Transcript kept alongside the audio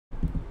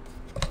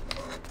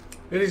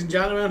Ladies and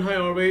gentlemen,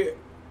 how are we?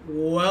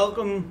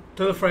 Welcome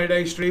to the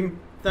Friday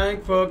stream.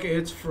 Thank fuck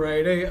it's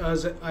Friday,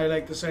 as I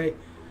like to say.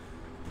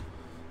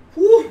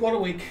 Whew, what a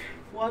week.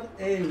 What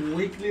a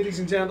week, ladies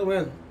and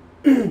gentlemen.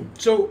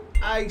 So,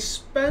 I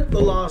spent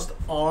the last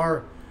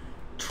hour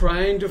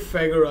trying to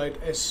figure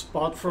out a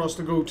spot for us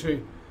to go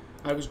to.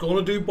 I was going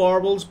to do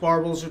barbels.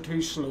 Barbels are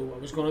too slow. I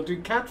was going to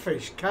do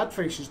catfish.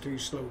 Catfish is too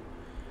slow.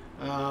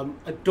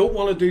 I don't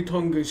want to do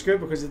Tunguska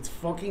because it's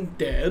fucking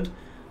dead.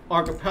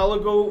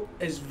 Archipelago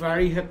is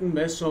very hit and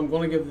miss, so I'm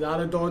going to give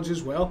that a dodge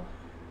as well.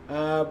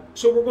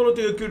 So we're going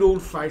to do a good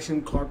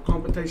old-fashioned carp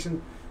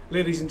competition.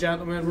 Ladies and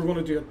gentlemen, we're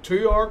going to do a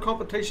 2-hour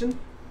competition.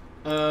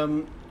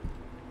 So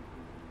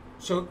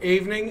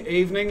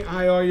evening,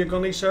 how are you,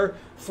 Gunny, sir?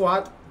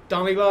 Fwat,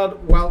 Danny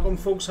lad, welcome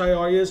folks, how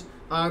are yous?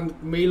 And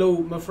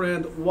Milo, my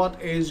friend, what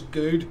is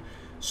good?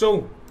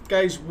 So,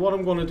 guys, what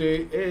I'm going to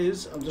do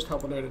is, I'm just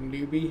helping out a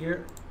newbie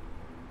here.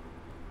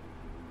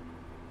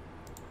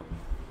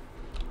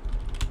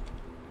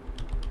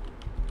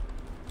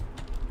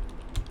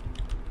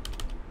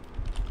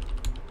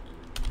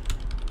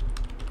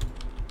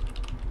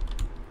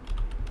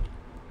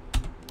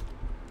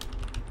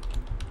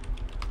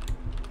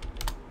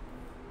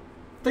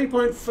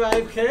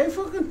 $3.5k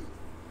fucking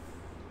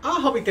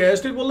happy days,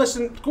 dude. Well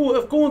listen, go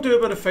and do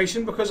a bit of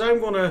fishing because I'm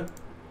gonna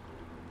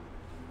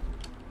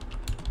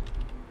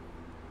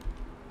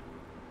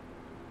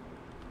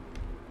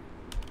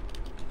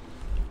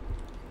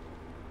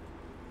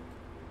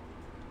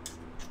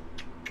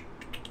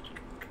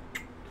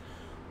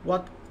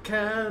what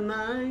can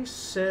I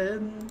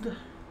send?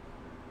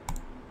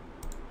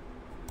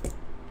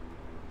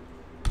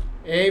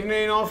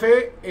 Evening,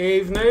 Offie.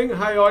 Evening.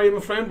 How are you, my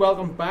friend?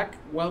 Welcome back.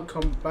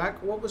 Welcome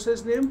back. What was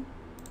his name?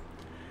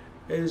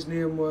 His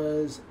name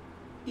was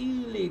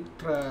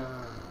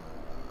Electra.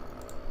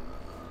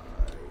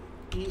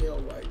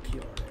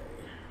 E-L-Y-T-R-A.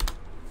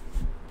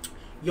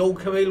 Yo,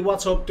 Camille.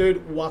 What's up,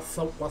 dude? What's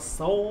up?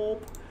 What's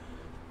up?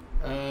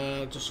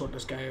 Just sort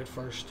this guy out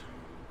first.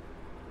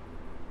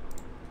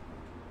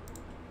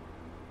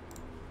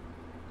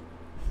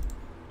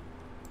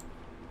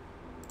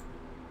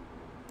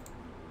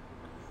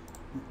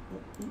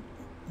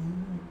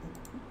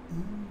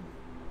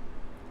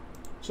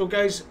 So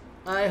guys,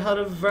 I had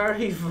a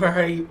very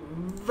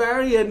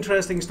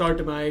interesting start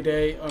to my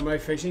day, or my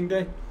fishing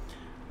day.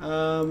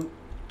 Yeah,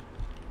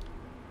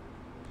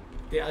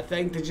 I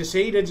think, did you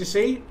see? I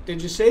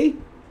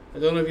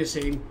don't know if you've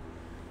seen.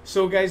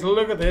 So guys,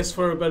 look at this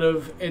for a bit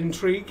of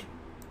intrigue.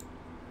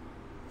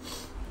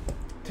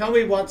 Tell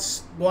me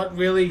what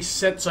really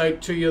sits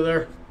out to you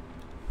there.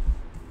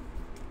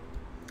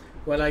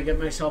 While I get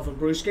myself a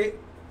brewski.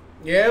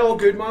 Yeah, all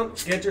good, man.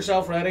 Get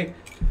yourself ready.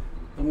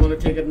 I'm going to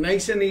take it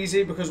nice and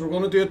easy because we're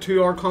going to do a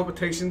 2-hour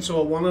competition, so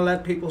I want to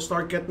let people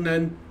start getting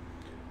in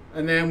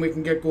and then we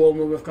can get going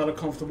when we've got a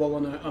comfortable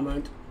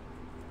amount.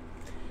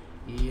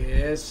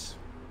 Yes.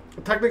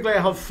 Technically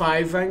I have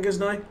 5 Vengas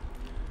now,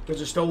 but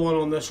there's still one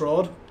on this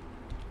rod.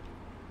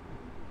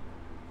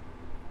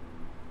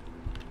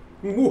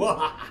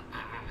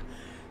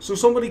 So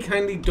somebody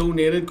kindly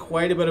donated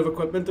quite a bit of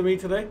equipment to me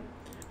today.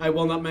 I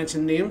will not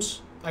mention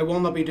names. I will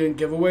not be doing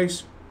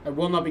giveaways. I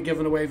will not be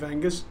giving away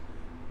Vengas.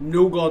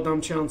 No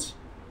goddamn chance.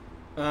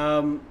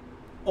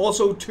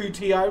 Also 2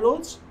 TI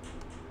rods.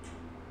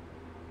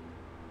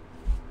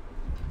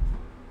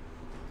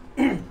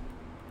 Give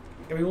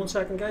me 1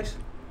 second, guys.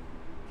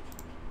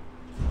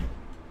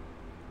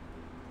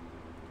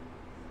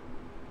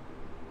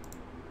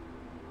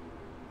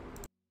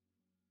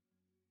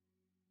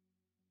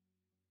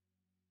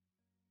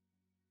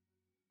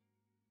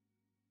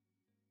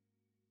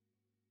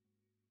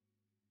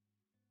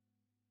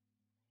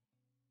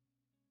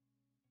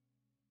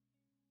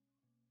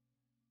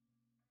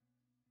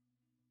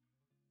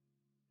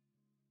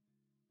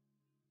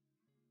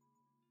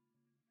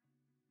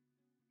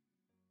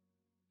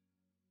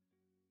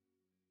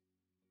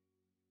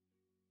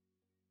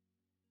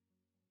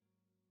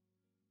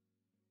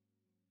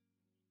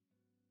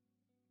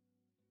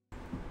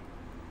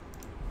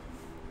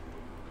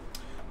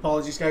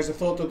 Apologies, guys. I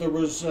thought that there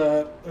was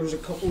a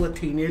couple of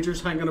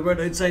teenagers hanging about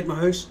outside my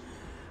house,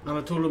 and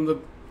I told them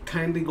to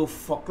kindly go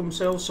fuck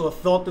themselves. So I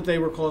thought that they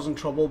were causing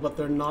trouble, but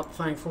they're not,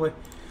 thankfully.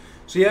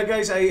 So yeah,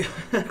 guys, I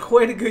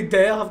quite a good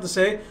day, I have to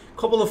say. A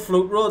couple of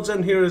float rods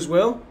in here as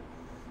well.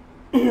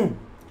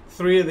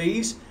 3 of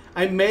these.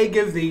 I may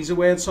give these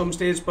away at some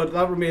stage, but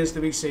that remains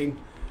to be seen.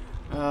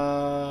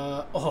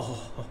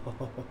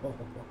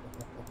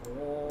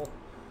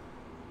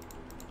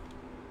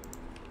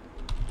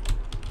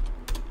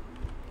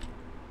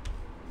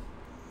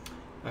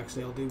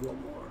 Actually, I'll do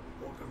one more.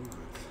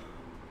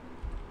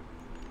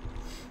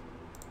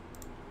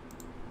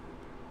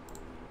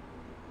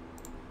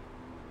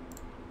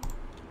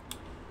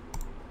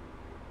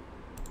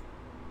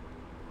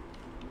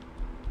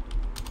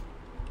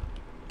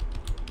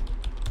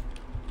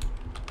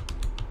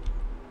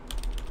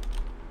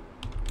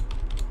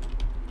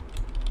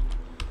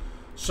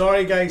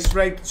 Sorry guys,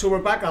 right, so we're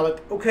back at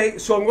it. Okay,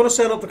 so I'm going to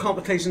set up the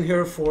competition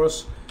here for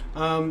us.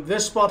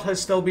 This spot has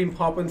still been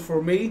popping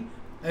for me,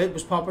 It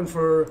was popping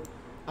for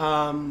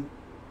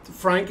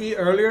Frankie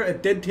earlier.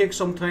 It did take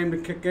some time to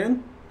kick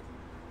in.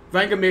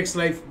 Vanga makes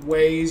life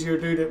way easier,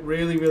 dude. It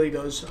really, really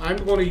does. I'm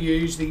going to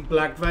use the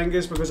black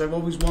Vangas because I've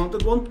always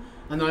wanted one,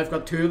 and now I've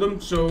got 2 of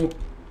them, so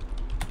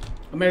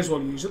I may as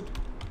well use it.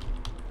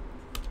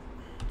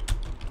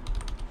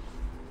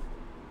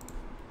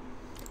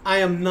 I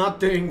am not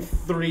doing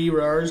 3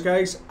 rares,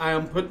 guys. I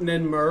am putting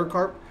in mirror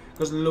carp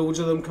because loads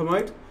of them come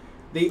out.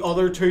 The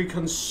other 2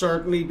 can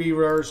certainly be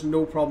rares,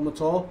 no problem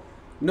at all.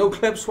 No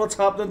clips, what's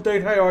happening,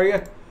 dude? How are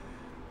you?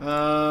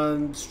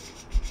 And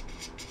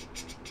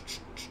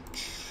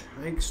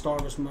I think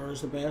Starburst Mirror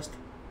is the best.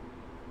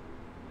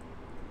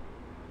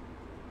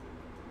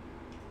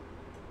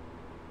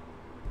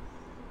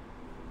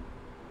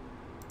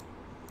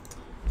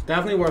 It's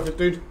definitely worth it,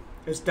 dude.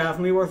 It's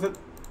definitely worth it.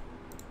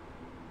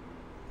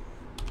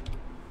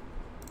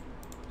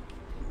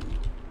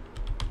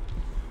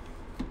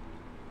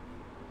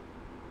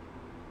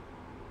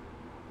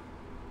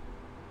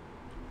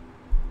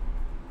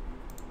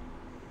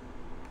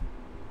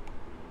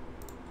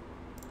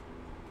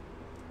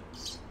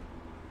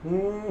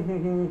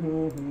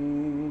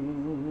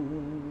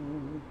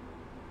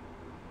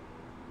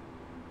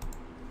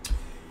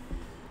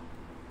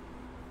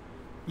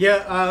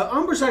 Yeah,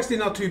 Amber's actually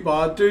not too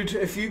bad, dude.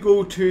 If you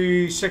go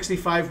to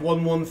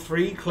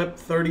 65113, clip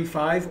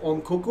 35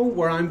 on Coco,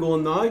 where I'm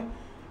going now,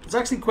 it's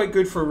actually quite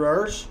good for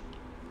rares.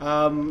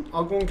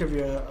 I'll go and give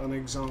you an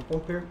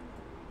example here.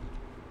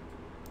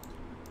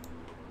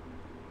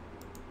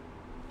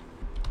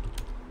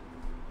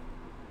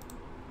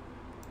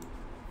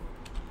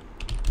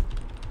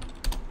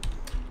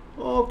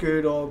 All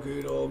good, all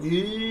good, all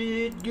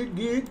good. Good,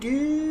 good,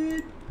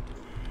 good.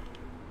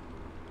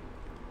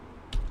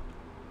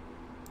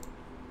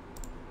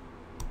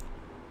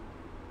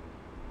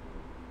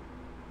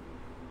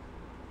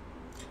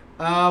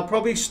 I'll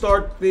probably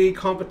start the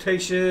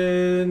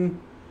competition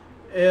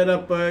in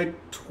about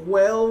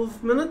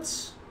 12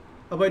 minutes.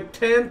 About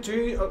 10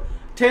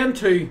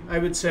 to, I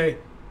would say.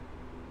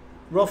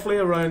 Roughly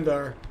around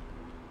there.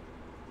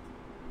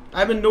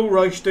 I'm in no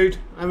rush, dude.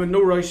 I'm in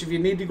no rush. If you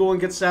need to go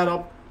and get set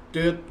up,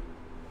 do it.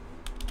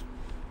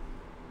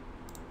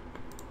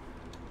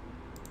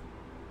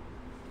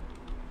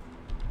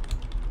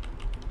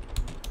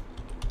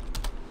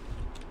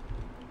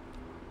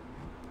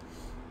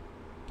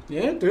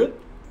 Yeah, do it.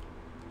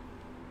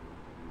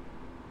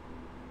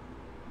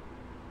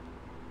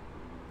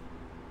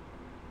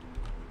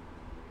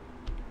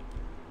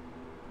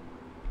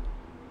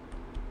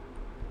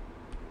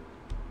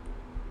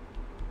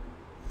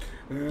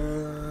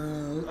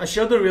 I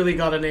should have really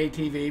got an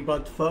ATV,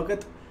 but fuck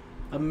it.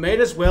 I might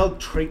as well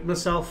treat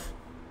myself.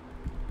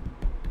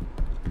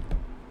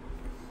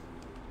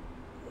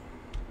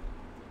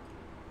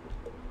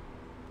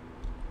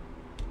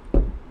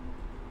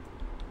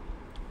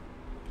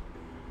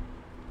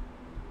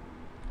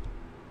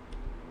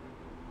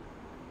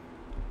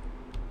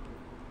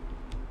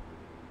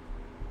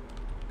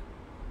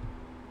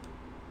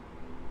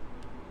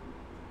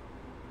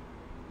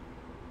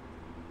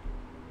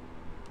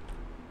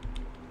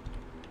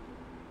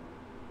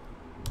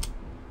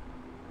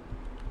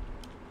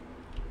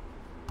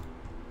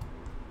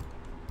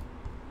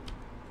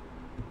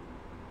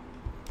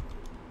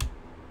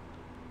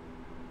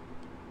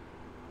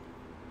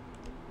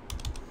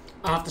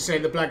 I have to say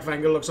the Black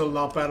Vanga looks a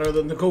lot better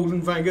than the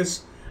Golden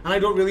Vangas. And I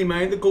don't really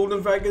mind the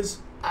Golden Vangas.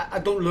 I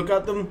don't look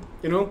at them,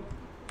 you know.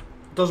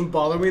 It doesn't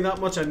bother me that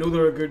much. I know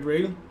they're a good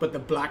reel. But the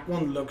black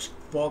one looks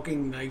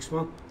fucking nice,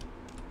 man.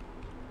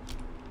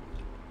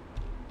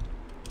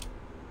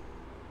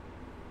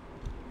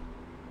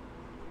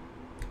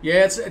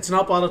 Yeah, it's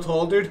not bad at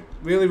all, dude.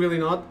 Really, really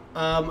not.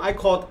 I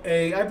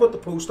put the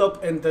post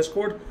up in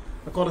Discord.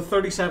 I caught a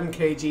 37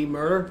 kg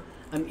mirror,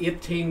 an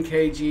 18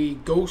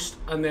 kg ghost,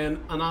 and then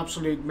an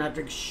absolute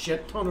metric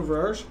shit ton of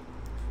rares.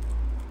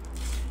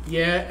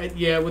 Yeah,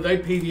 yeah. Without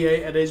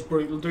PVA, it is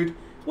brutal, dude.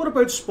 What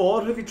about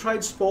Spod? Have you tried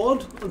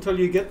Spod until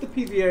you get the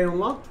PVA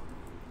unlocked?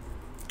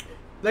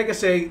 Like I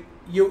say,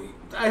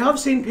 I have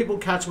seen people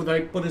catch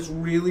without, but it's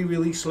really,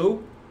 really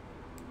slow.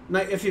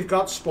 Now, if you've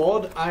got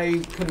Spod, I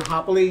can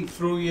happily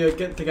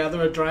get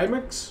together a dry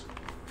mix.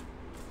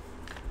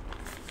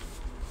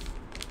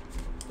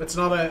 It's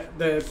not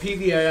the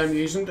PVA I'm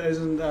using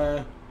isn't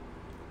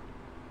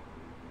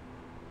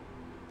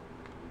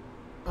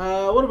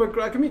what about,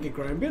 I can make a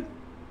ground bait.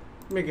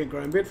 Make a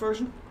ground bait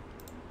version.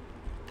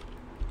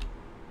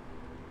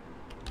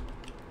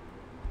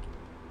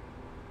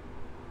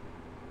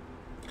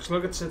 Just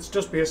look, it's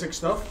just basic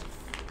stuff.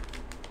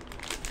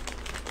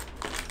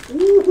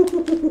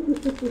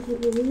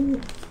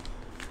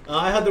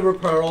 I had to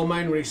repair all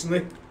mine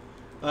recently.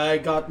 I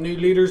got new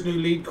leaders, new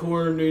lead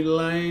core, new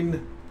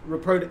line.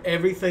 Repaired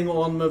everything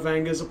on my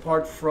Vangas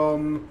apart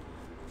from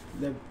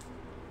the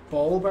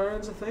ball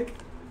bearings, I think.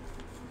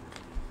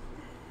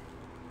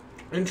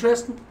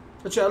 Interesting.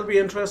 That'll be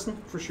interesting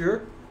for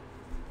sure.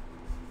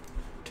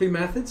 2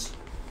 methods.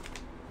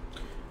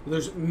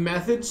 There's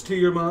methods to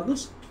your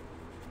madness.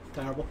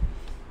 Terrible.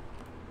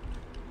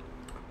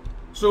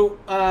 So,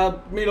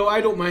 Milo, I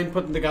don't mind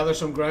putting together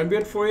some ground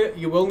bait for you.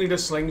 You will need a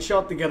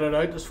slingshot to get it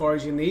out as far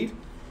as you need,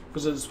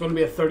 because it's going to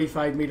be a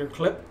 35-meter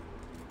clip.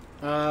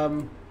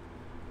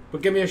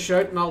 But give me a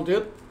shout and I'll do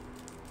it.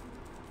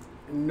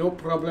 No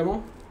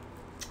problemo.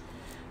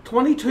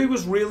 22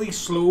 was really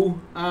slow,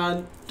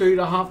 and dude,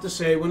 I have to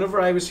say,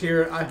 whenever I was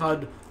here, I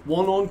had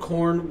one on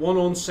corn, one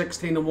on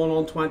 16, and one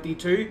on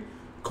 22.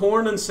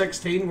 Corn and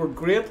 16 were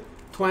great.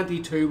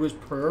 22 was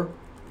poor.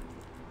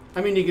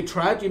 I mean, you could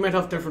try it. You might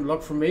have different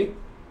luck from me.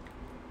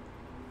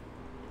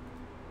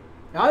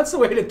 That's the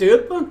way to do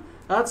it, man.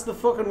 That's the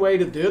fucking way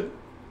to do it.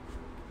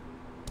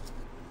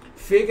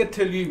 Fake it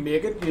till you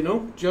make it, you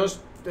know. Just,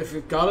 if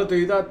you've got to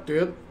do that,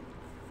 do it.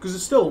 Because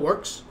it still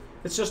works.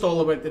 It's just all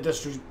about the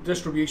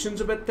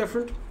distribution's a bit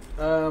different.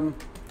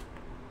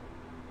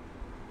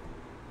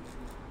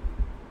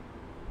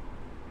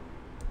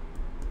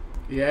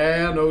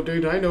 Yeah, no,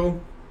 dude, I know.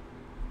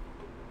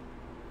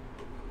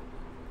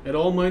 It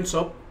all mounts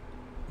up.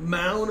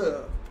 Mount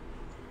up.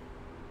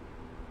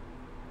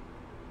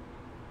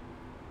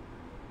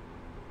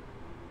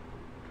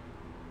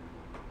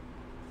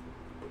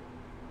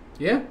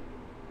 Yeah,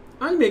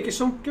 I'll make you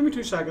some. Give me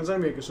 2 seconds, I'll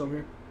make you some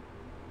here.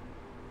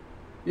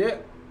 Yeah,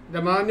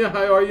 Damania,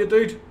 how are you,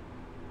 dude?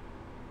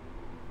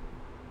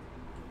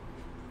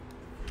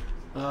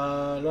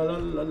 La la la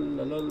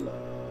la la la.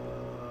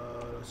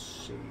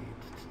 Let's see.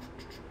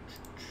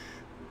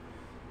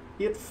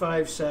 8,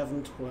 5,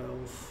 7,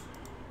 12.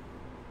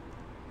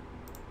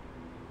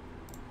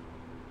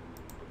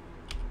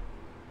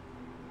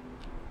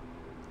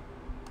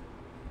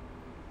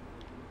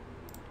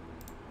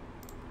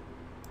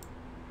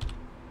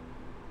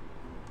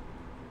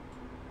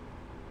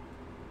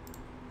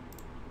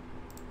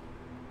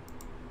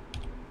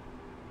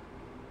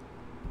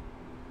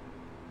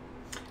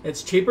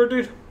 It's cheaper,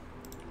 dude.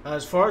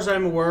 As far as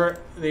I'm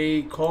aware,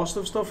 the cost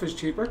of stuff is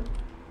cheaper.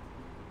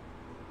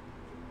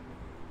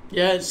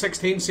 Yeah, it's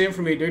 16, same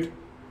for me, dude.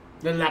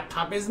 The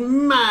laptop is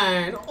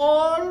mine,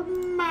 all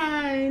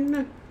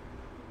mine.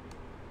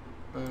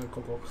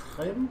 Cocoa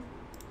cream.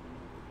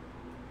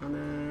 And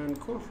then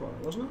cornflour,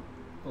 wasn't it?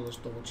 I'll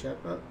just double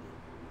check that.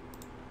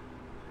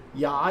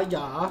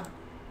 Yeah.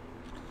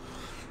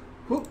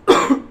 I'm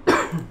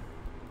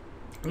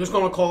just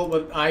gonna call it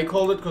what I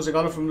called it because I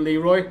got it from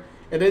Leroy.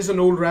 It is an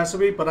old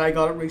recipe, but I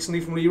got it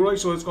recently from Leroy,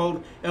 so it's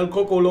called El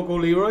Coco Loco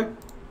Leroy.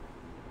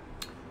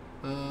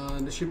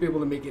 And they should be able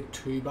to make it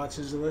 2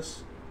 batches of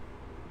this.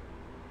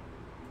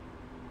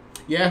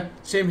 Yeah,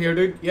 same here,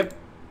 dude. Yep.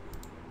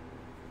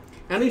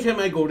 Anytime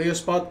I go to a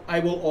spot, I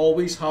will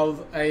always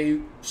have a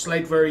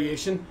slight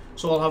variation.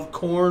 So I'll have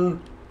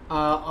corn,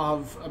 I'll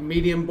have a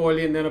medium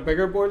boilie, and then a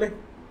bigger boilie.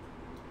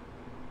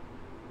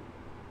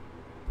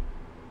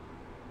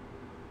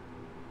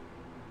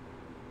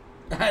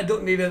 I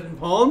don't need it in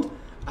pond.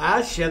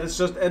 Ah shit, it's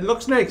just, it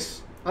looks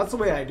nice. That's the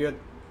way I do it.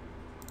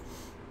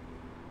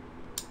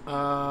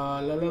 La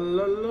la la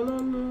la la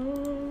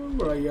la,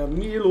 Brian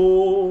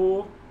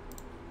Milo.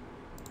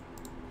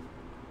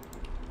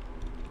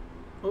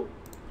 Oh.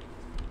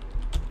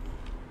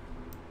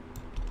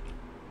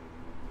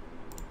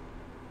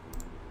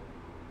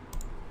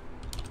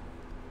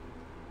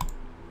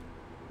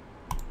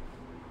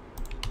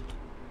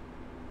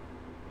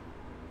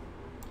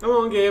 Come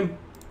on, game.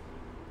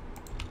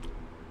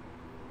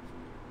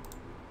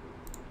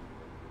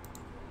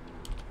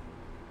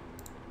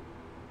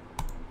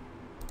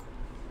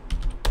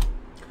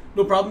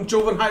 No problem.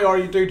 Joven, how are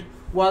you, dude?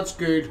 What's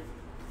good?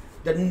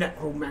 The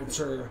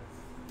Necromancer.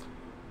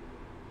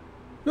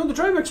 No, the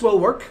dry mix will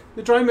work.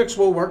 The dry mix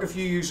will work if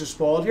you use a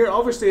spot here.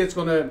 Obviously, it's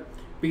going to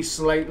be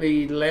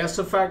slightly less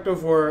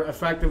effective or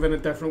effective in a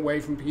different way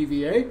from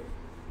PVA.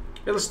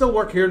 It'll still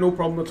work here, no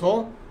problem at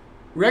all.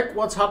 Rick,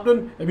 what's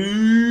happening?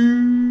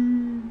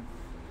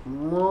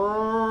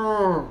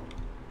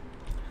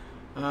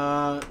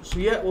 So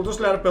yeah, we'll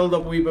just let it build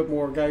up a wee bit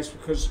more, guys,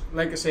 because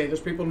like I say,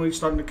 there's people only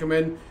starting to come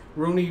in.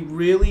 We're only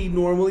really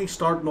normally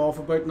starting off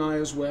about now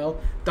as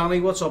well. Danny,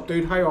 what's up,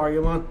 dude? How are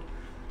you, man?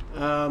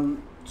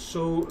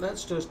 So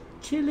let's just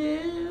chill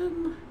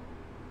in.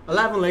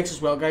 11 likes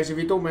as well, guys. If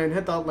you don't mind,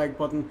 hit that like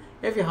button.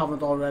 If you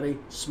haven't already,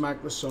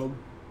 smack the sub.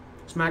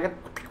 Smack it.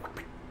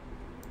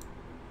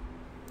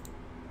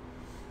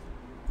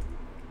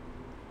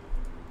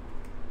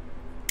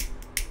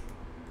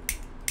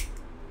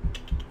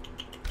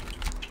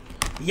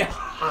 Yeah.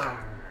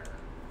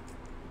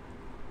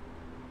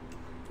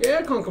 Yeah,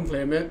 I can't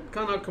complain, mate.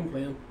 Cannot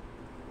complain.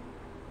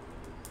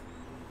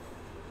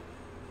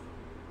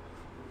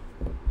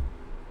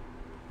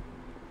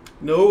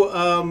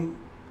 No,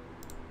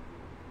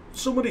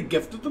 somebody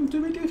gifted them to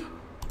me, dude.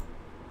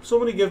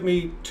 Somebody gave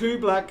me 2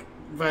 black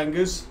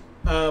Vangas,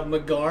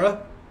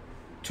 Megara,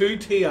 2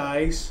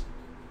 TIs,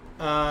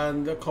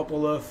 and a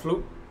couple of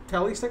float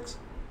telly sticks.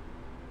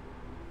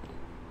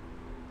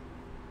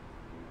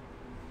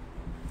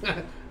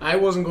 I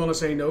wasn't gonna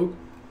say no.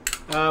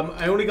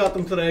 I only got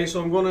them today,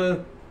 so I'm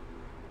gonna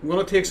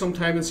take some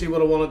time and see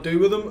what I want to do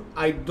with them.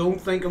 I don't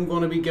think I'm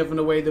gonna be giving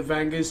away the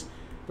Vangas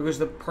because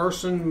the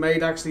person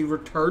might actually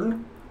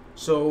return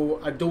So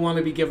I don't want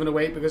to be giving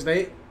away, because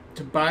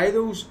to buy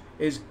those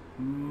is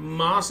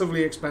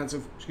massively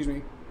expensive. Excuse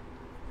me.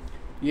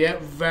 Yeah,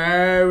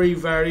 very,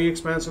 very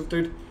expensive,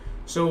 dude.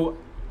 So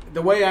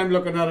the way I'm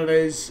looking at it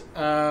is,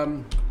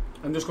 I'm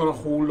just going to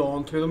hold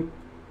on to them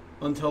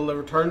until they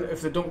return.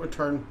 If they don't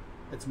return,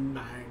 it's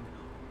mine.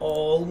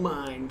 All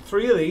mine.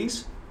 3 of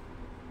these.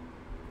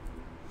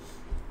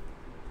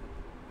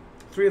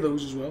 3 of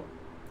those as well.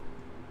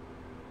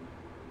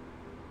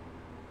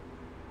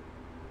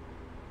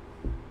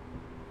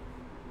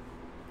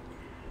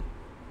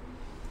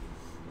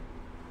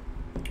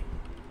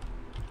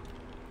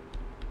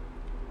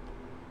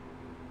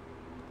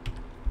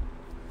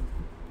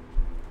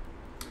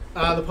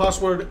 The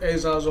password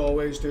is, as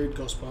always, dude,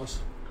 GusPass.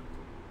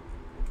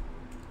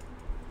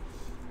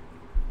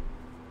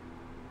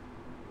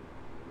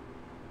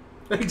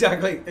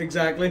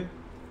 Exactly.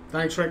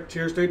 Thanks, Rick.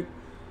 Cheers, dude.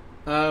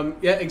 Yeah,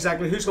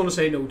 exactly. Who's going to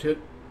say no to it?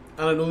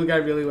 And I know the guy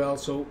really well,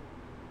 so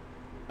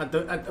at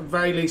the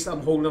very least,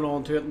 I'm holding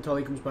on to it until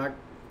he comes back.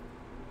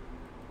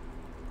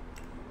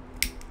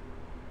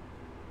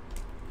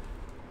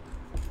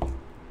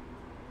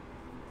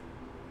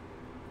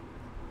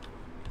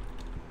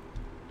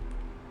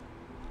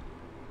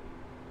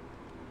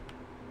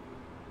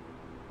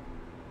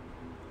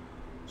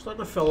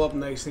 Starting to fill up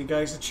nicely,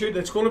 guys.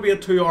 It's going to be a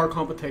 2-hour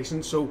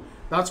competition, so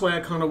that's why I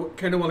kind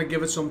of want to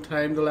give it some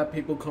time to let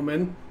people come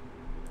in.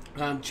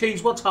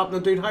 Cheese, what's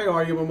happening, dude? How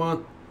are you,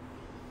 my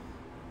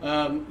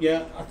man?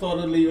 Yeah, I thought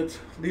I'd leave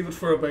it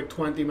for about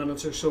 20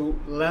 minutes or so.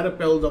 Let it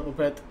build up a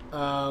bit,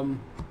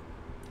 and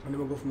then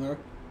we'll go from there.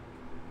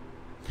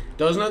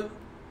 Doesn't it?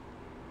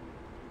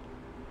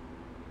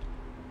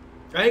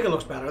 I think it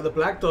looks better. The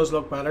black does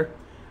look better.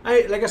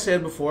 Like I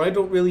said before, I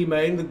don't really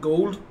mind the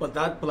gold, but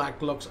that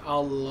black looks a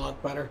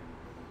lot better.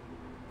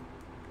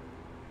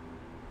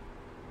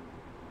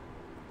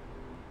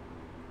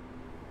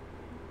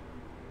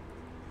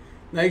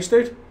 Nice,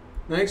 dude.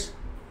 Nice.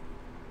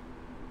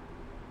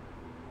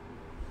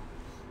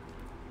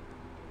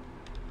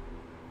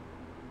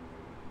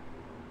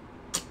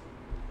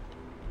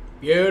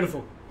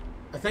 Beautiful.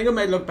 I think it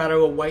might look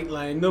better with white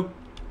line though.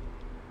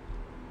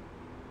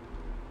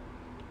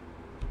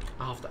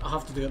 I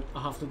have to do it.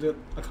 I have to do it.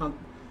 I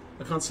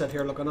can't sit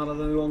here looking at it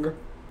any longer.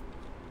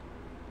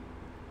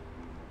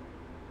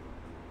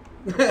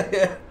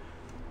 Yeah.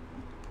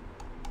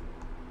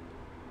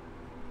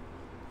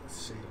 Let's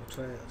see. I'll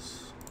try this.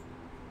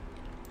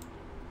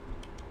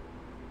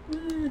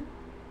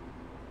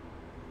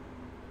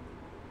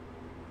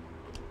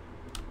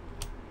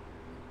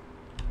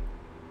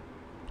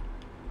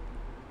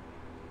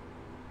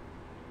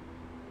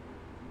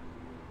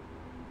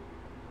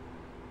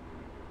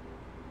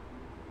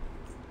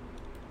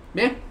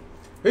 Yeah,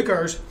 who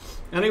cares?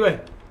 Anyway,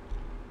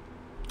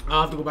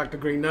 I have to go back to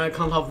green now. I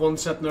can't have one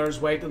sitting there as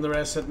white and the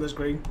rest sitting as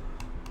green.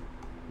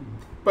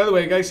 By the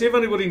way, guys, see if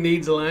anybody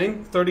needs a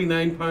line,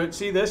 £39.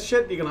 See this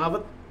shit? You can have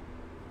it.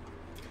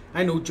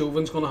 I know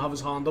Jovan's going to have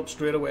his hand up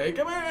straight away.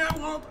 Come here,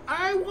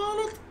 I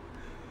want it.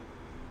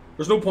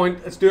 There's no point.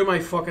 It's doing my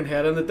fucking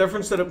head in. The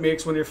difference that it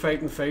makes when you're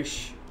fighting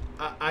fish,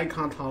 I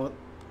can't have it.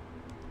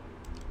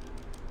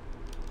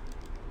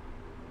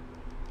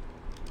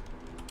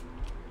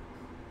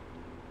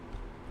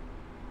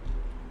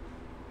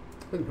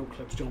 No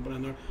clips jumping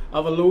in there. I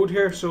have a load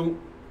here, so...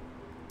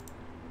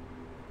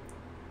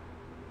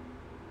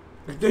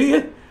 Do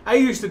you? I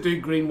used to do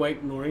green,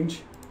 white and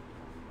orange.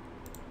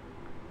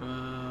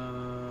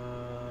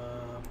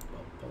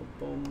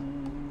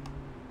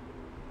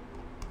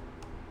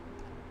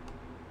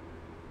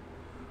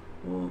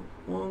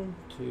 One,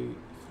 two,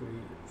 three,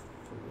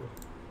 four.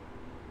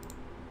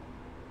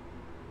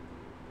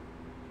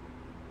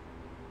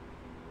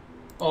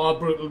 Oh,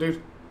 brutal,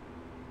 dude.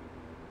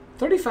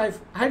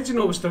 35. How did you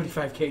know it was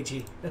 35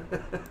 kg?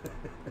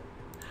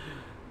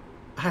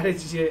 How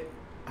did you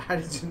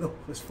know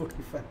it was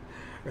 45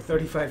 or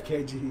 35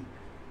 kg?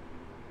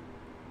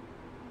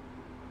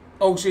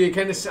 Oh, so you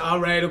kind of all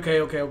right?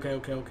 Okay.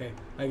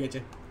 I get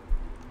you.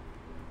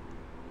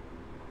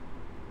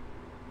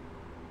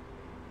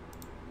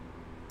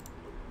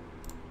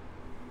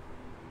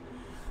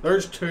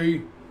 There's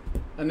 2,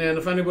 and then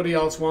if anybody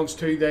else wants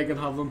 2, they can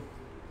have them.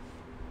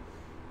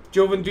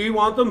 Jovan, do you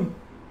want them?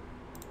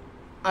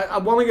 I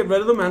want to get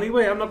rid of them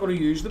anyway. I'm not going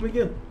to use them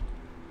again.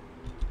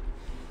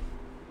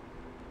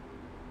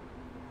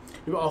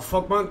 Oh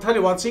fuck, man! Tell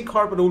you what, see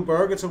carp at Old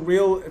Berg. It's a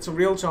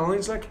real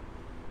challenge. Like,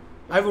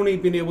 I've only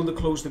been able to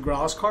close the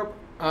grass carp.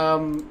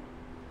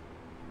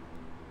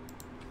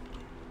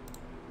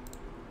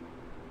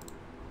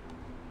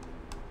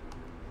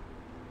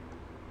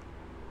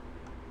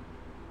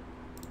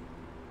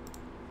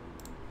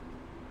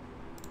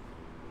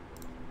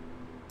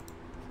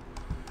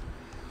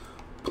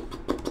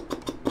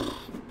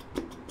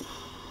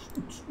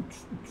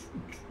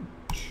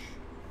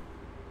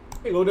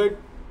 Here you go, dude.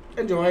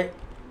 Enjoy.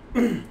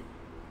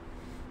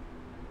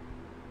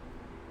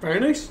 Very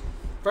nice.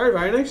 Very,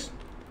 very nice.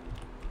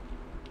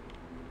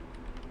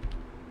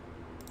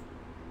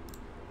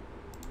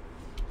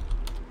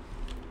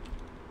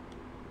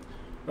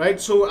 Right,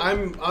 so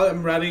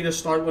I'm ready to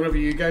start whenever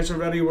you guys are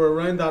ready. We're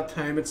around that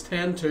time. It's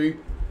 10:02.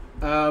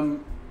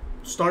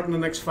 Start in the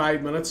next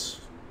 5 minutes.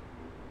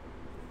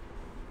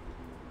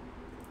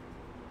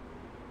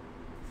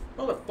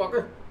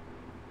 Motherfucker.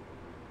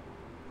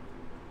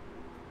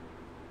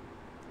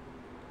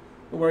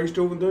 No worries,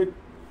 Joe, dude.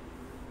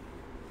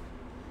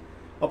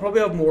 I'll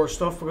probably have more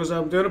stuff because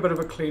I'm doing a bit of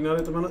a clean out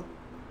at the minute.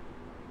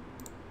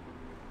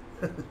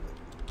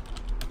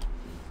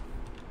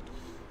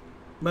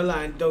 My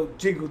line don't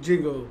jiggle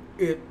jiggle,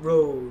 it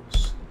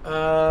rolls.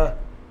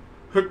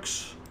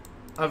 Hooks.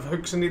 I've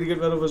hooks I need to get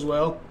rid of as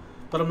well,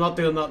 but I'm not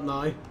doing that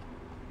now.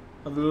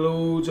 I've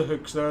loads of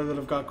hooks there that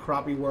have got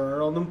crappy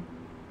wear on them.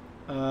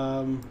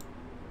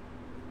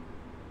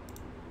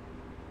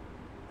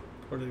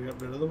 Or did I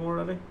get rid of them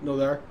already? No,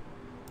 there.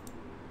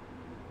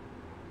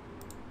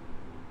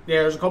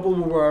 Yeah, there's a couple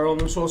of wear on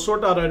them, so I'll sort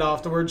that out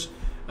afterwards.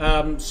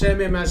 Send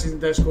me a message in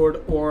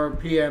Discord or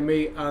PM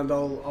me and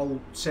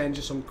I'll send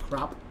you some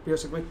crap,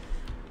 basically.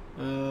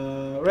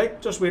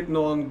 Right, just waiting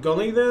on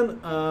Gunny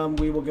then.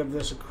 We will give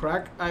this a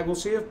crack. I will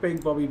see if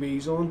Big Bobby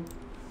B's on.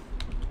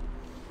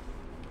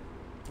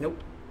 Nope.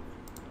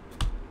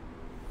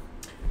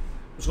 I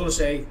was going to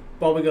say,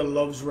 Bobby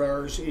loves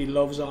rares, he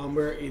loves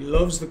amber, he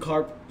loves the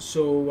carp,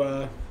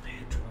 so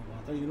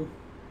you know.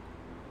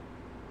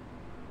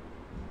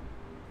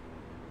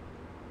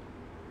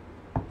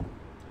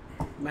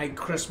 My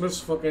Christmas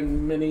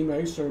fucking Minnie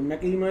Mouse or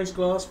Mickey Mouse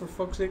glass, for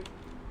fuck's sake.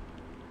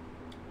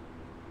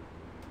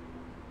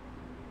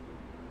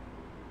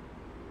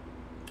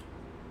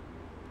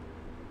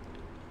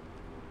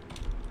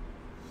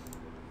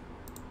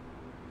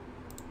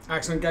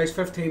 Excellent, guys.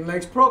 15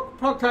 likes.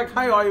 Proctec,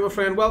 how are you, my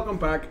friend? Welcome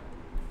back.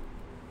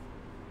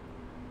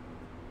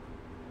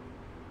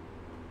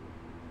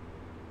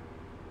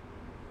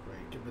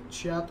 Right, give the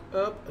chat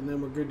up, and then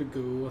we're good to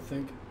go, I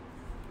think.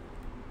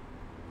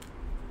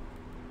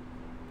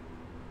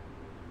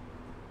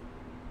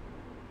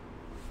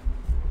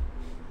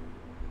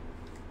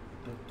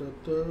 Da, da,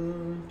 da.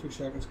 2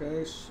 seconds,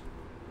 guys.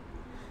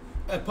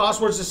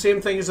 Password's the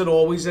same thing as it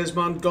always is,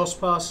 man.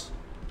 GusPass.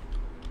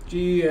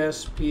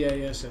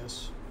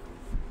 GSPASS.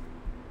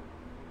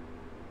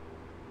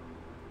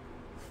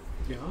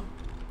 Yeah.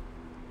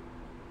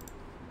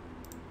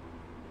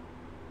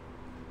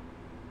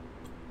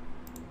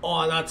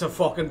 Oh, that's a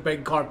fucking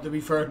big carp, to be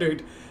fair,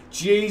 dude.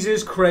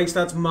 Jesus Christ,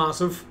 that's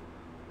massive.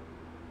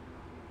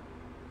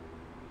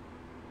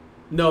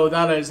 No,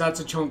 that's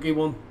a chunky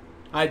one.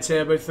 I'd say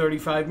about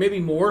 35, maybe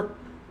more.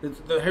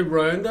 How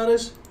round that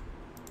is.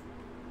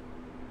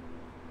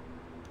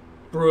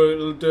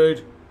 Brutal,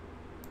 dude.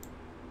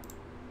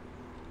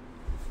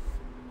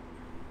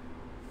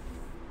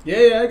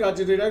 Yeah, I got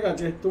you, dude. I got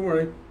you. Don't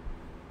worry.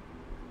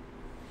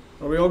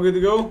 Are we all good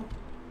to go?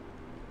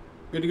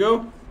 Good to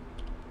go?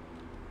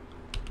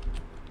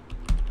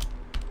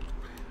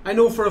 I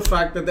know for a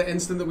fact that the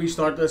instant that we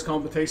start this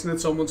competition that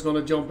someone's going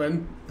to jump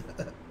in.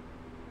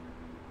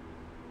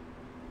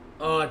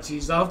 Oh,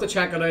 jeez. I'll have to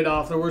check it out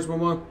afterwards, my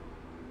man.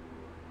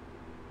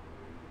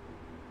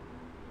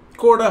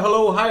 Corda,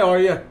 hello. How are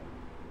you?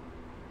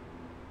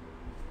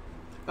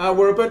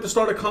 We're about to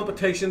start a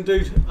competition,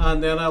 dude.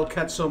 And then I'll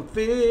catch some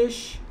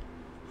fish.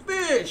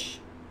 Fish!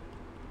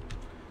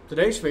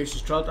 Today's fish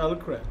is trout a la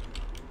crab.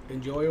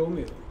 Enjoy your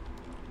meal.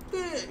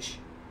 Fish!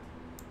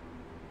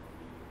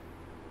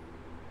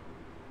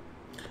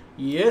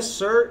 Yes,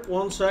 sir.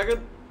 1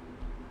 second.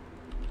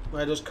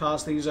 I just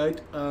cast these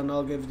out and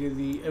I'll give you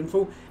the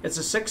info. It's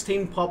a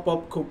 16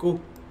 pop-up cocoa.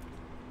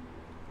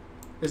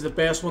 Is the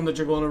best one that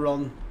you're going to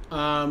run.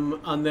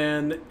 And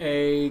then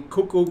a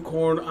cocoa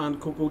corn and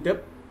cocoa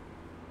dip.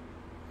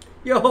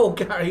 Yo,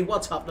 Gary,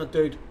 what's happening,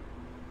 dude?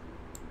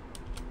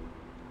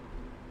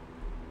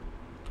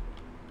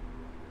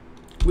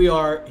 We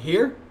are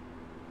here.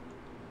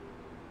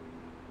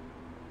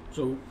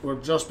 So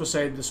we're just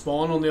beside the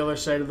spawn on the other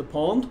side of the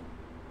pond.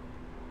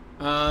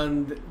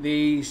 And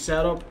the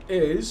setup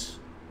is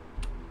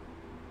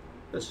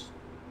this.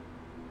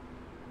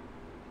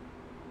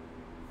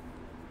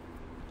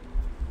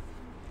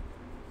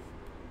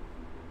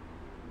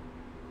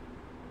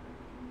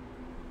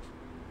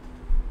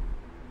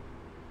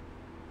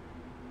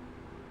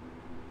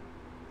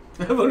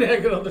 If only I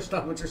could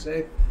understand what you're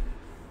saying.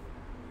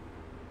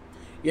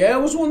 Yeah, I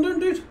was wondering,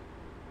 dude.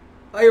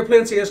 Oh, you're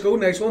playing CSGO.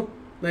 Nice one.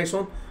 Nice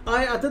one.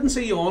 I didn't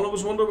see you on. I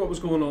was wondering what was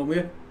going on with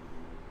you.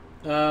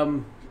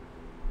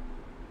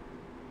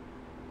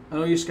 I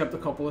know you skipped a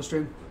couple of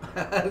streams.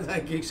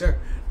 Thank you, sir.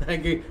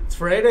 Thank you. It's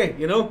Friday,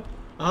 you know.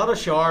 I had a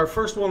shower.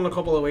 First one in a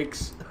couple of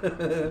weeks.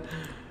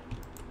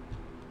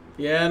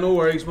 Yeah, no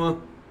worries,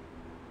 man.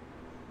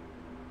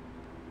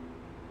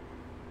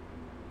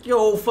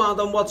 Yo,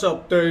 Phantom, what's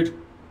up, dude?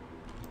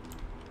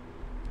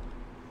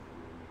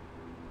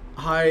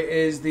 How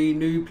is the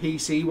new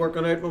PC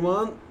working out, my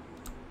man?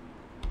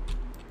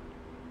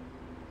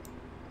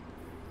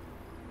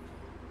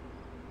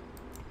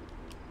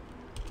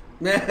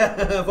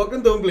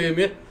 Fucking don't blame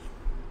you.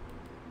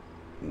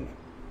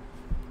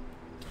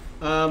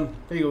 There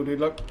you go, dude,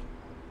 look.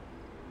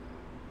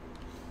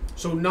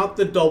 So not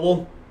the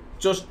double,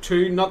 just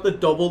two, not the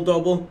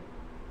double.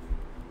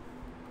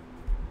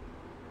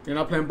 You're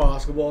not playing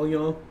basketball, you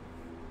know.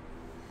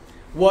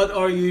 What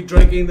are you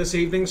drinking this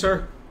evening,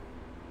 sir?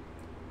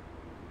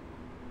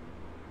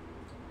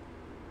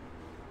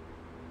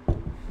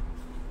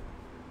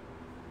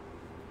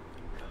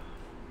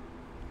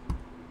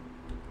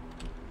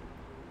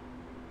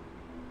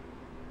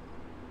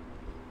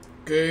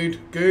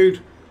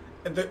 Good.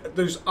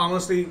 There's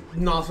honestly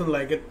nothing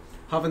like it.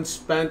 Having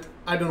spent,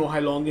 I don't know how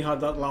long you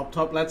had that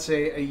laptop, let's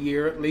say a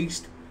year at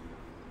least.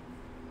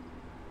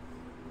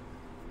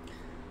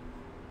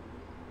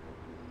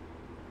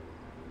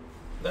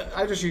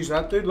 I just use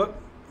that, dude, look.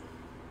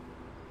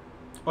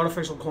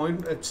 Artificial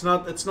coin. It's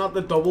not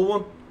the double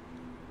one.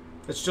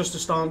 It's just a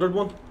standard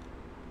one.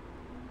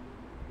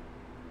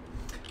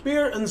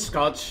 Beer and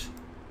scotch.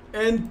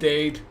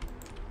 Indeed.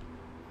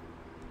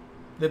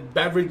 The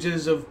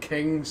beverages of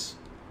kings.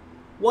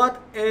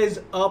 What is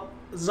up,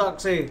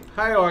 Zoxy?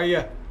 How are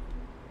you?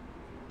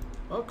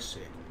 Zoxy.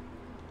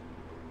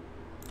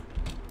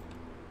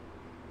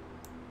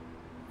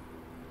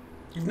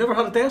 You've never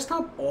had a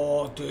desktop?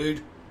 Oh,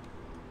 dude.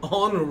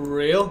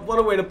 Unreal. What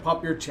a way to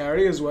pop your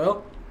cherry as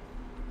well.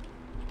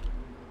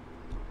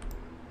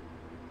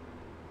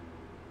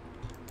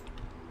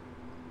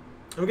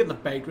 I'm getting a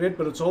bite rate,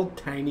 but it's all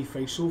tiny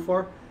face so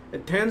far.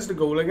 It tends to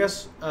go like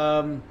this.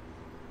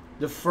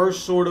 The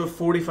first sort of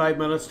 45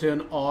 minutes to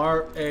an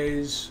hour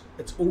it's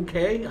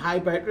okay, high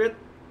bite rate.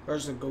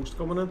 There's the ghost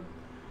coming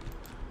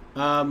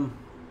in.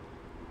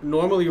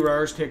 Normally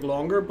rares take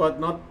longer, but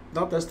not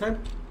this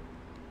time.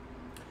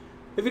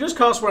 If you just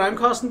cast where I'm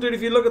casting, dude,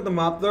 if you look at the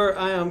map there,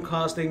 I am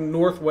casting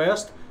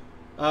northwest.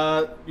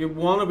 You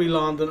want to be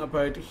landing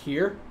about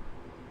here.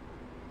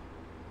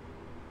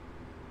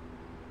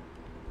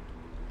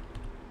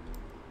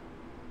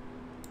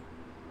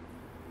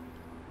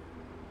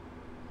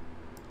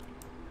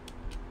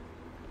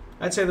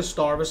 I'd say the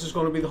Starvis is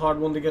going to be the hard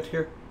one to get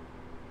here.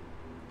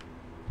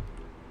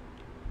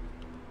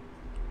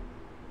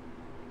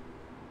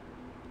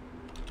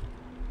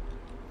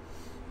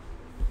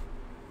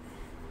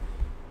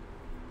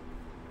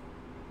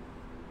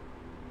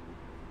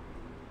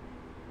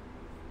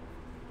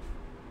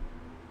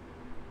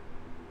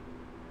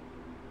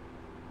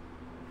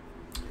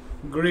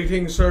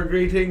 Greetings, sir,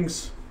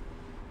 greetings.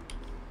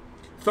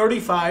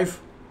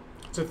 35.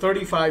 It's a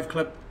 35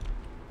 clip.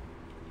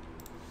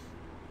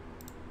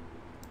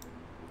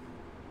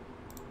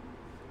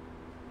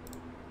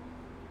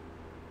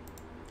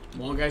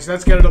 Come on, guys,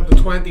 let's get it up to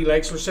 20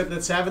 likes. We're sitting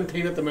at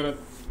 17 at the minute.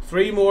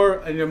 3 more,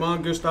 and your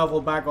man Gustav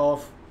will back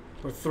off.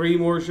 Or 3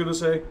 more, should I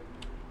say.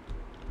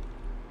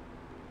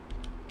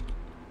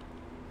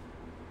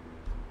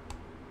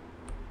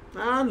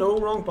 Ah, no,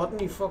 wrong button,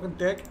 you fucking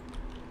dick.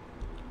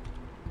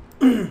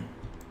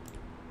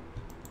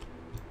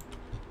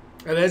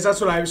 It is, that's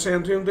what I was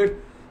saying to him,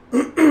 dude.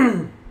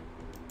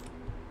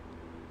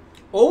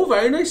 Oh,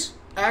 very nice.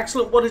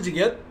 Excellent. What did you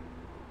get?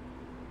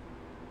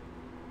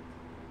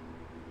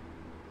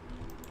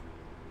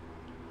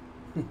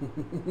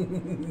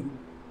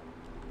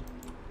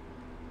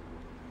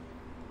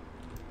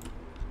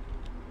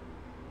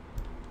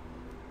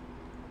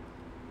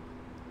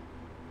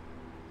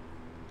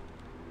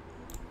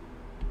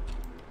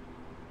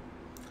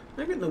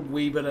 I'm getting a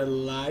wee bit of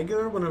lag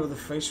there whenever the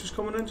face was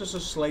coming in, just a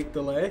slight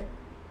delay.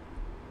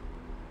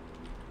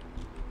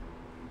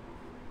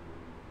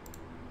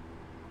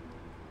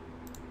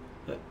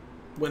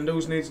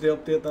 Windows needs to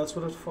update, that's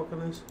what it fucking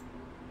is.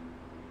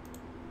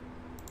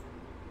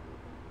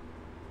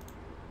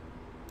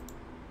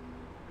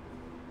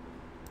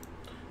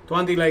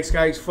 $20 likes,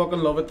 guys, fucking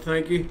love it,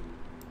 thank you.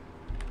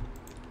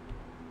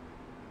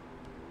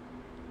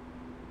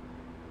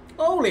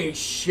 Holy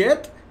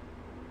shit!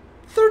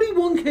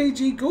 31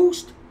 kg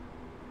ghost.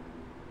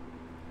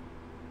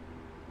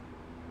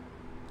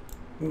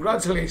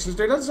 Congratulations,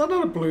 dude. That's not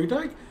a blue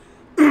tag.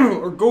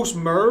 Or ghost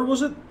mirror,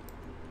 was it?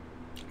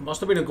 Must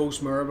have been a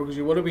ghost mirror because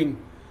you would have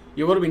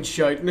been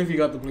shouting if you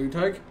got the blue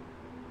tag.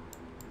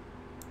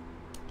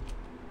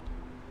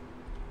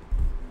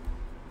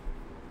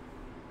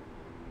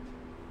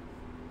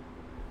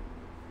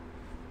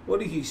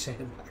 What are you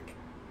saying back?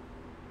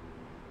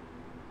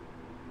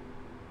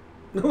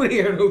 Nobody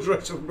here knows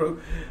Russell, bro.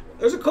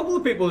 There's a couple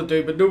of people that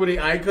do, but nobody.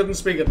 I couldn't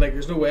speak it. Like,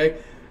 there's no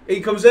way.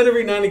 He comes in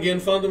every now and again,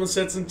 Phantom, and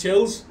sits and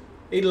chills.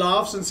 He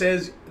laughs and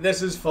says,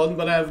 "This is fun,"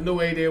 but I have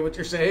no idea what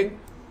you're saying.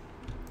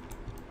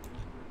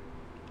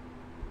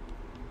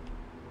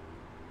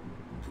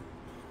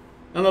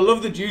 And I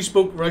love that you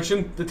spoke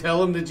Russian to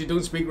tell him that you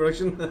don't speak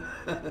Russian.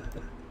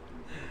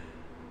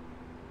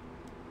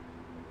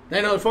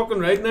 900 fucking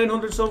right.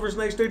 900 silver's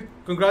nice, dude.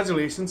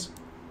 Congratulations.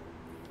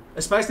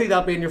 Especially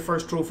that being your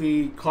first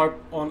trophy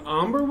carp on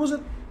Amber, was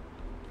it?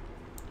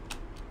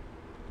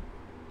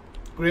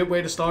 Great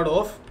way to start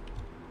off.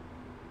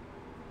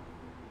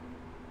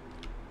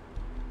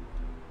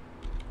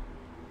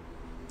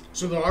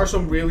 So there are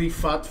some really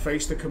fat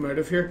fish that come out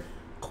of here.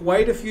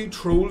 Quite a few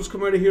trolls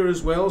come out of here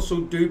as well, so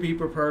do be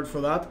prepared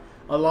for that.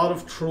 A lot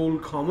of troll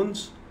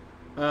commons.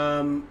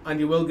 And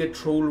you will get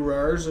troll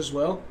rares as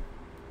well.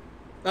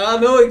 I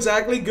know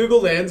exactly.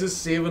 Google Lens is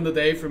saving the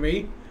day for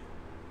me.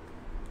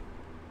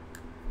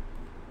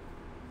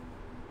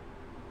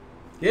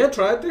 Yeah,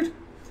 try it, dude.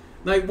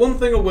 Now, one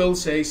thing I will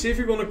say, see if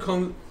you're going to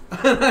come...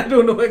 I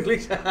don't know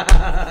English.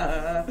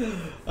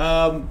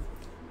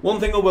 One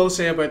thing I will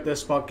say about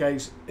this spot,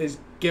 guys, is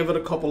give it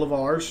a couple of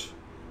hours.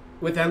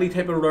 With any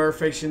type of rare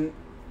fishing,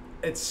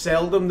 it's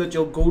seldom that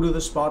you'll go to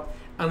the spot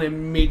and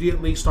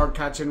immediately start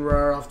catching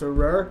rare after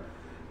rare.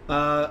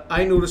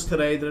 I noticed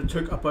today that it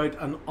took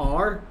about an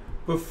hour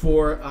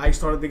before I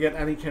started to get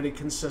any kind of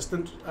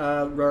consistent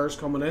rares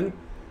coming in.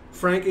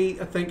 Frankie,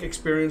 I think,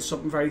 experienced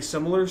something very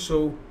similar.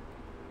 So,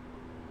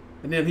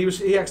 and then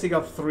he actually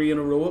got 3 in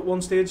a row at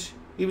one stage.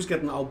 He was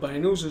getting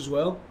albinos as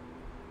well.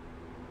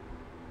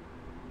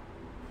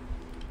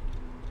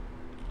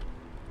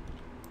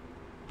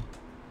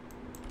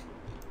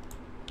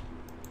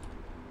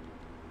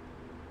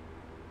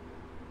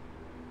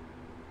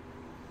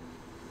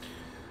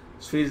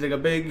 This feels like a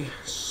big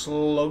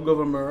slug of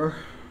a mirror.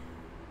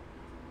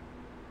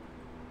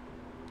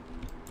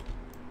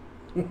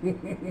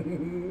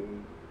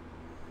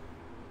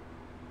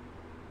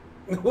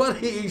 What are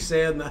you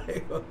saying now?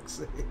 Fuck's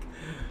sake.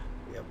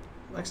 Yep.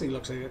 Actually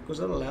looks like it. Was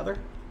that a leather?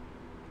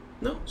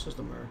 No, it's just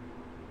a mirror.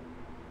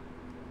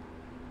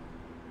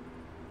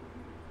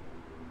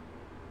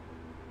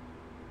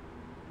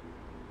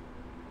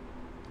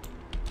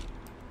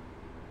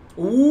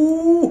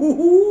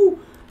 Ooh!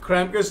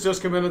 Kremkus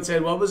just came in and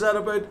said, what was that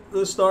about the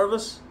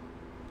Starvis?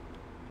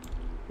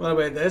 What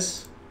about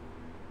this?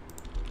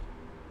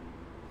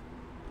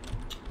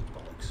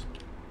 Bollocks.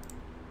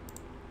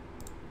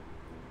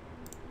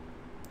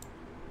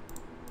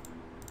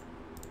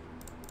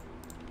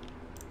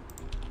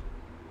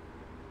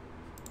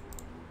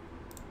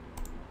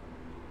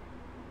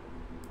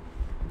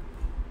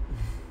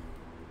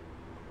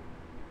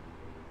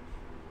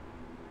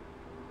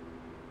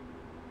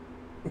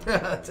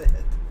 That's it.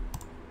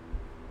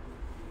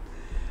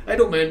 I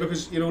don't mind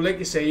because, you know, like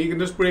you say, you can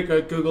just break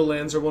out Google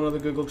Lens or one of the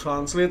Google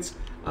Translates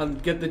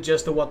and get the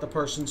gist of what the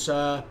person's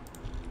saying.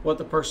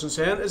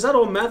 Is that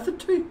on method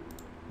too?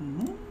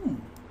 Mm.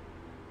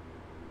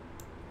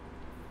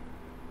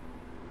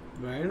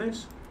 Very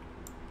nice.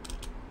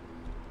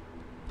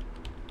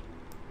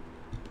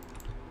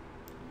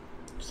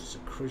 Is this a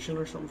crucian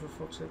or something, for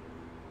fuck's sake?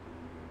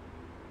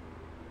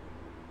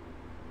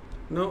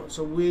 No, it's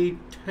a wee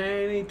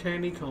tiny,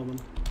 tiny common.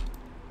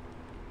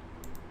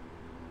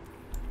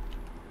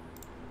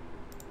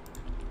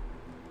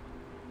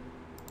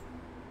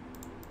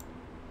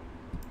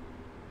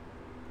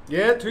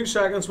 Yeah, 2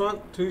 seconds,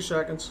 man. 2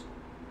 seconds.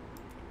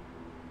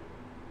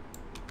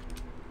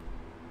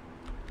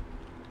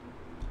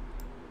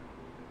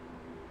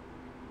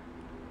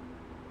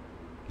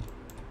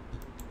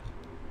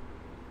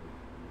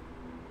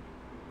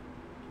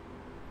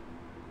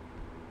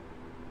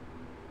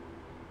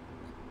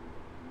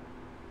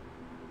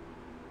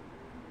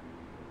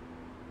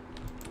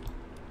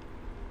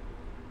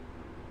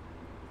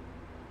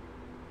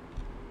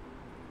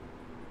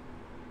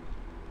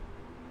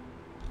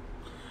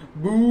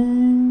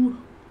 Boo!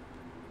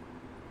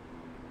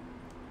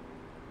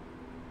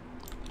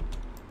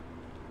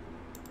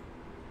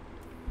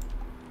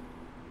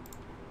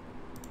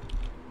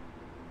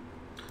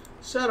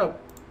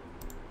 Setup.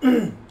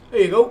 There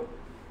you go.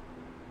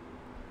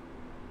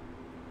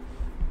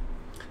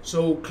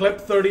 So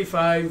clip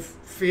 35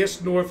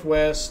 faced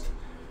northwest.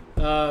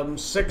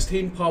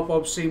 16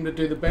 pop-ups seem to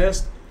do the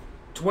best.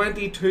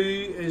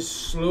 22 is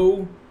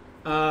slow.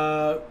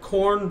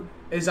 Corn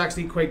is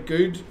actually quite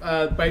good.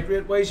 Bite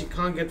rate wise, you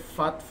can't get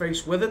fat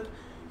fish with it.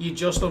 You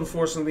just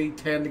unfortunately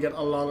tend to get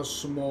a lot of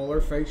smaller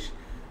fish.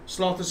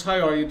 Slothus,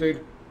 how are you,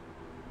 dude?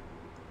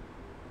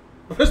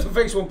 Because the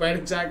fish won't bite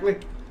exactly.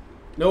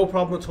 No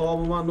problem at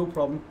all, man, no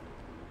problem.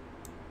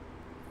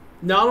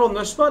 Not on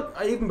this spot,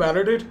 even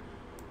better, dude.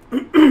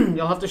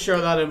 You'll have to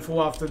share that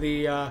info after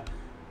the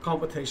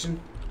competition.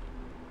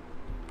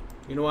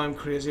 You know I'm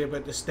crazy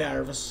about the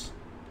Starvis.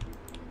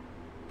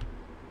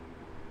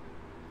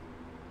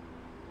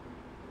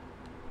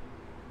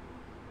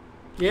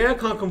 Yeah, I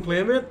can't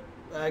complain, mate.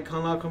 I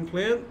cannot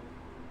complain.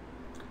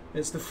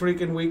 It's the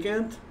freaking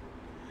weekend.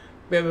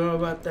 Baby, we're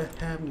about to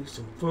have me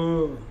some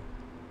fun.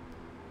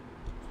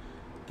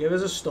 Give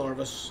us a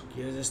Starvis.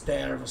 Give us a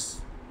Starvis.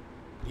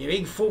 You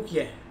big fuck,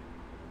 yeah.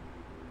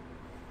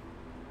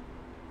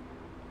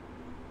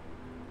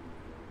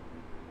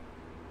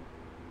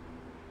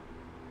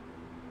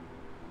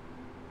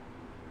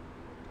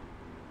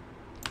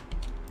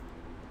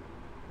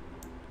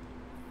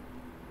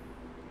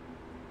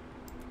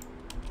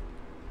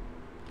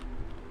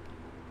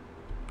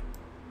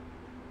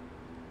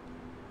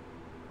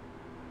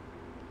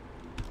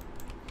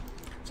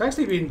 It's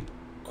actually been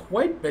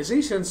quite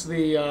busy since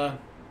the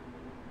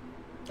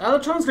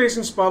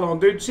translation's spot on,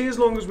 dude. See, as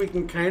long as we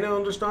can kind of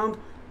understand,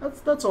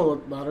 that's all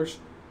that matters.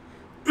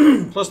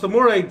 Plus, the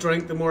more I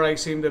drink, the more I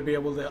seem to be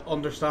able to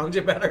understand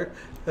you better.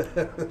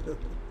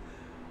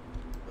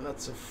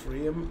 That's a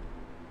frame.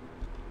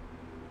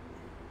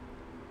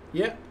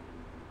 Yeah.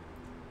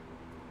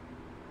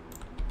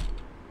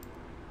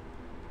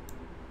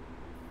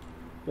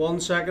 1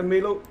 second,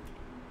 Milo.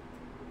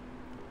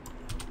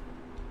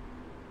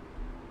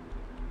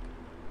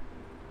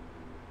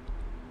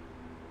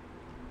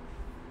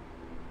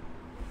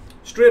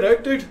 Straight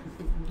out, dude.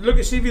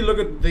 Look, see if you look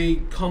at the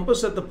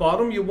compass at the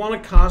bottom, you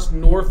want to cast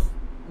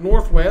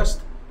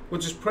northwest,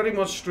 which is pretty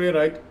much straight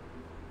out.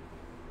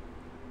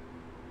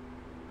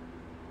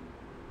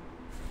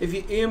 If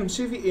you aim,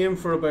 see if you aim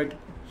for about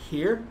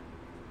here.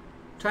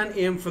 Try and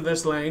aim for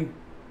this line.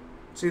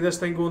 See this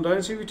thing going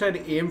down? See if you try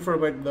to aim for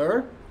about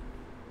there.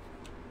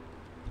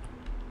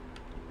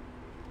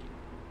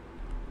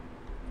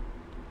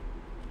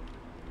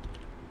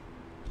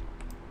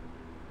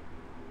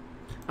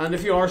 And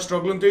if you are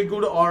struggling, dude, go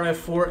to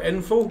RF4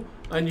 info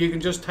and you can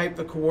just type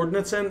the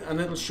coordinates in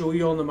and it'll show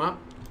you on the map.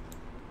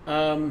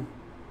 I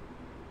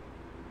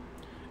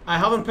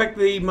haven't picked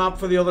the map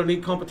for the other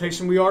league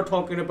competition. We are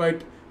talking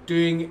about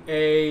doing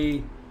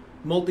a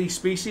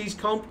multi-species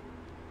comp.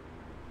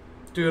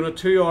 Doing a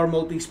 2-hour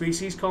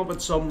multi-species comp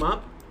at some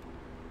map.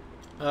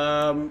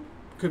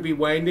 Could be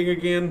winding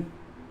again.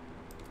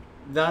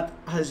 That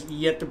has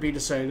yet to be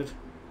decided.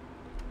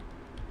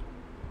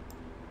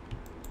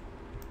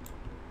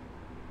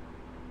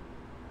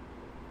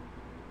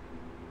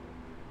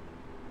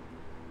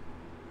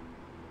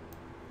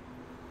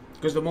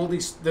 Because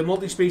the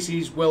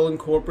multi-species will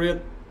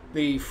incorporate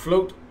the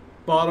float,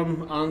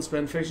 bottom, and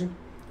spin fishing.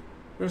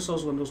 There's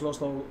also Windows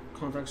lost all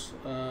contracts.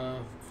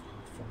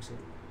 Fuck's sake.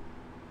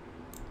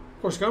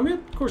 Of course you can, mate.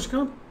 Of course you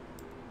can.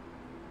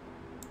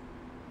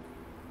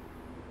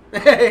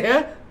 Yeah,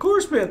 of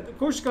course, mate. Of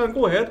course you can.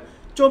 Go ahead.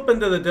 Jump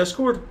into the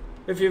Discord.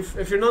 If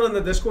you're not in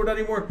the Discord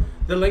anymore,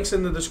 the link's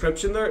in the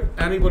description there.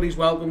 Anybody's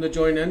welcome to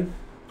join in.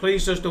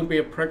 Please just don't be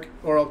a prick,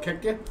 or I'll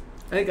kick you.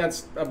 I think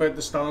that's about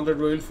the standard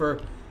rule for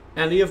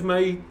any of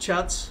my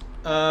chats.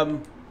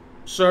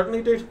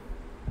 Certainly, dude.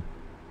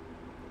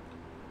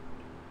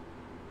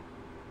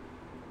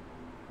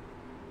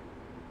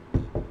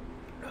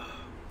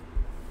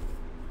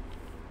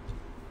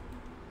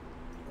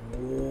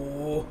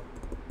 Oh.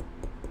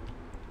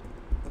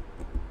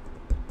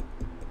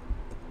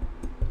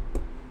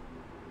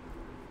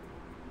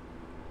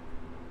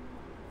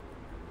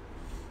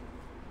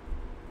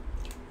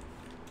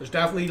 There's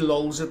definitely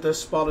lulls at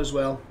this spot as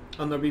well,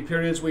 and there'll be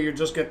periods where you're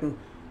just getting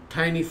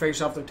tiny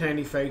fish after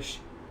tiny fish.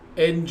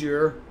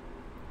 Endure.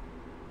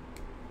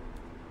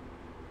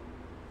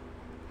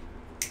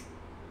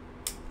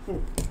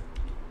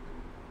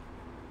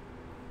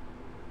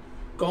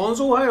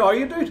 Gonzo, how are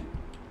you, dude?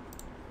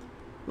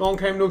 Long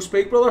time no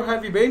speak, brother. How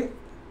have you been?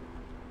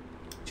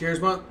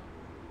 Cheers, man.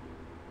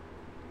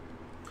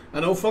 I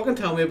know, fucking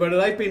tell me about it.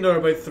 I've been there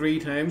about 3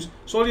 times.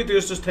 So all you do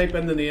is just type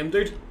in the name,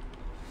 dude.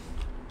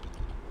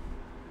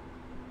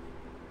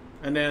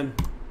 And then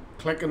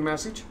click and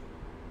message.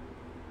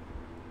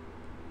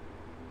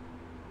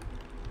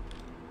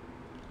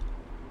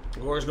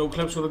 Or there's no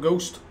clips with a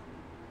ghost.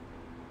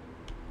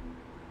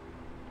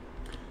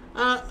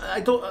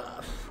 I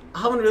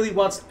haven't really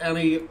watched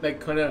any like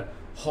kind of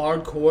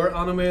hardcore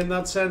anime in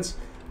that sense.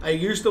 I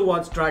used to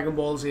watch Dragon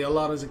Ball Z a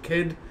lot as a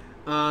kid,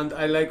 and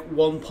I like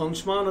One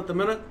Punch Man at the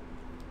minute.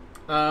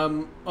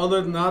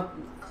 Other than that,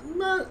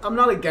 I'm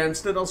not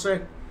against it, I'll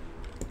say.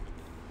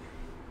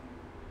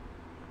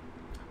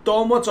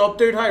 Dom, what's up,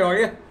 dude? How are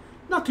you?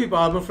 Not too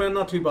bad, my friend,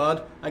 not too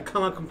bad. I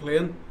cannot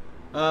complain.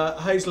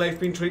 How's life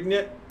been treating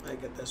you? I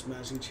get this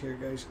message here,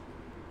 guys.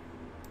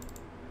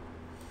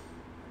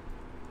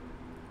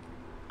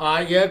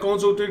 Yeah,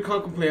 Gonzo, dude,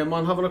 can't complain,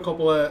 man. Having a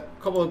couple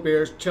of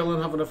beers,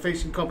 chilling, having a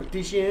fishing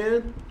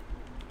competition.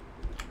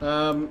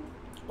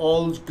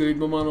 All's good,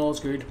 my man.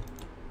 All's good.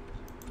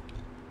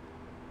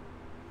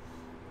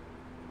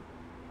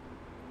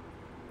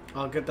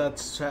 I'll get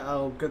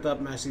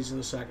that message in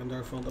a second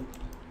there, Phantom.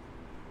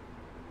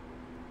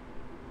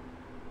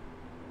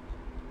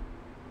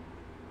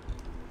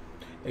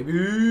 Hey,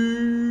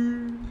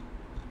 boo.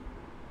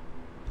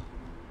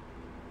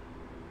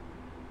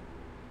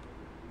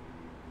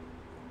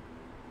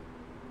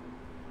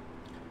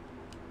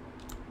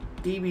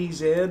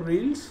 DBZ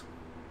reels,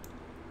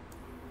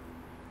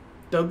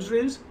 Dubs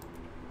reels.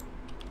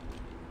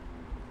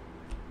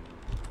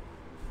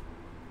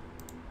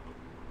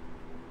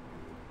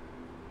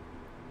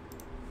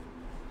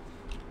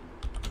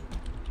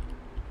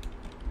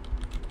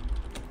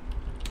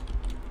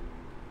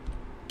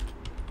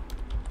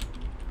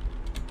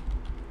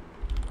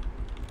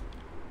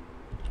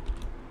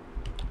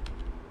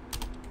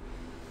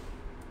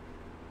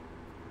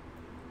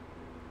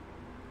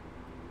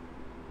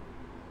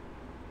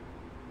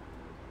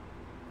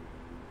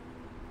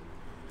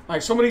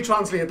 Like, somebody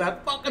translate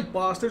that. Fucking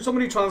bastard.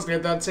 Somebody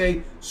translate that.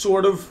 Say,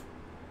 sort of.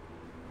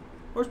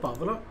 Where's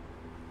Pavila?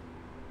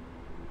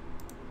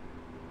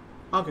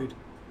 Oh, good.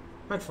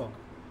 Right, fuck.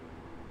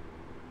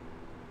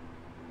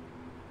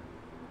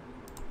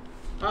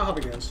 Ah,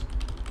 happy days.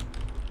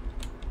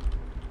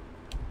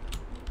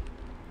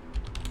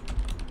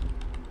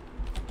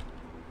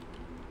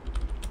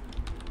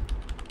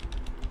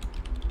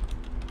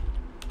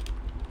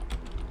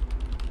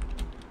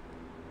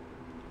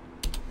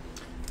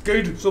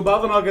 Good. So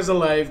Bavanok is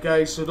alive,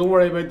 guys, so don't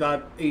worry about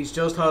that. He's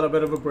just had a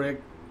bit of a break.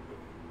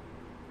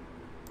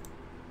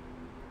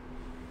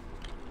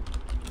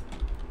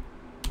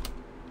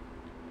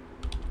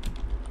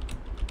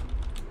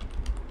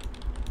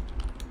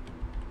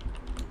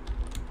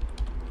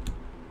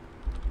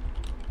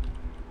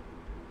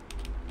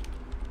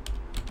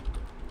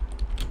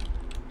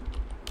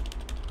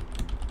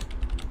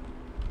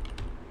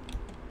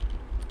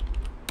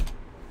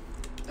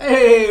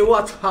 Hey,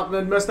 what's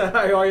happening, mister?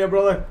 How are you,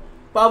 brother?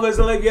 Bob is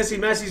alive. Yes, he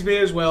messaged me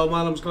as well,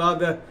 man. I was glad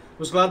to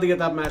get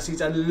that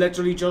message. I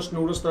literally just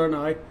noticed there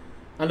now.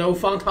 I know,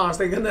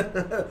 fantastic, isn't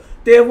it?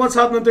 Dave, what's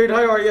happening, dude?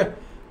 How are you?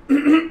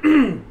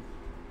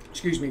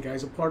 Excuse me,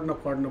 guys. A pardon.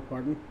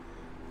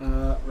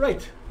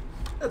 Right.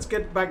 Let's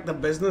get back to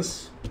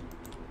business.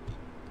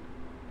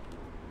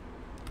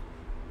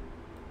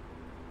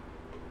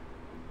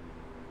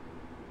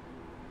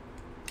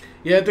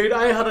 Yeah, dude,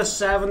 I had a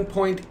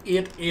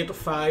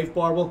 7.885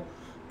 barbell.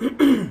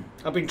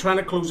 I've been trying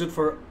to close it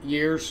for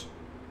years.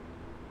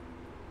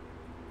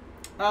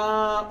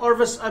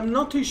 Orvis, I'm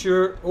not too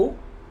sure.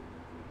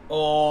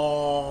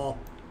 Oh.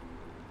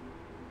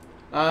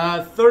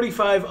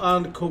 35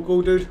 and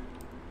Coco, dude.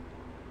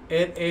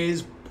 It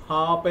is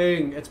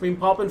popping. It's been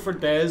popping for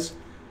days.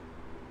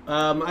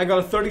 I got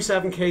a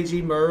 37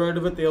 kg mirror out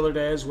of it the other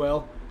day as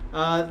well.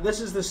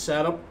 This is the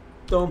setup,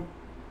 though.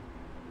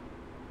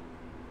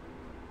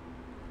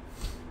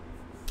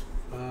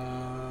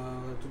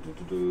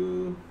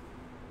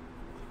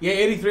 Yeah,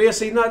 83. I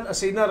seen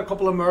that. A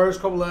couple of mirrors, a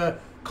couple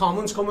of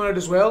comments coming out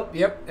as well.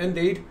 Yep,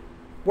 indeed.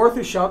 Worth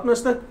a shot,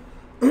 mister.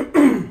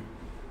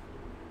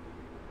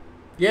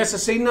 Yes, I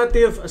seen that,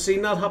 Dave. I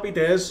seen that. Happy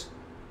days.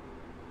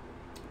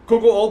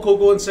 Cocoa, all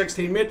cocoa and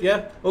 16, mate.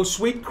 Yeah. Oh,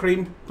 sweet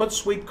cream. Put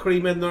sweet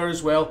cream in there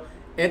as well.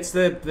 It's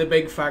the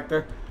big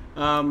factor.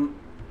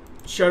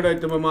 Shout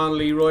out to my man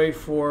Leroy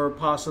for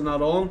passing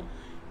that on.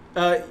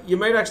 You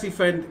might actually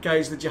find,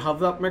 guys, that you have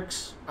that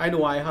mix. I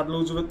know I had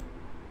loads of it.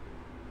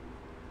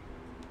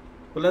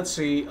 But let's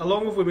see. How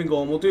long have we been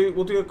going? We'll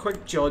do a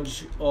quick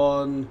judge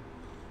on.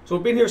 So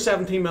we've been here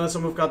 17 minutes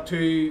and we've got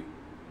 2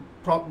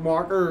 prop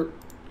marker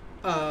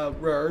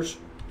rares,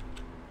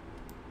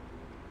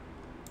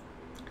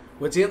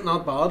 which ain't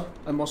not bad,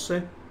 I must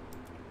say.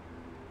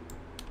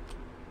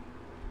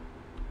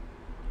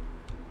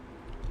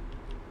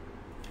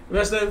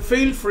 Listen,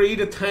 feel free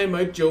to time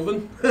out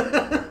Joven.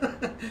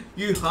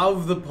 You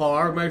have the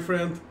power, my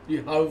friend.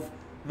 You have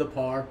the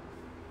power.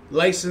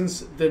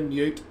 License the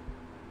mute.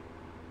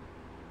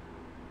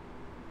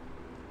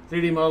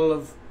 3D model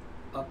of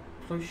a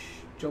push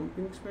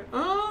jumping spirit.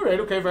 Oh, right,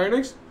 okay, very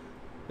nice.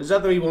 Is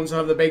that the wee ones that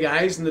have the big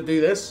eyes and they do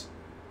this?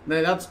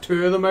 Now that's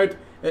 2 of them out.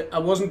 I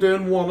wasn't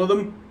doing 1 of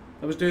them.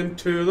 I was doing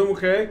 2 of them,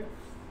 okay?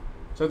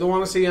 So I don't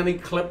want to see any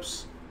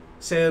clips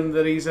saying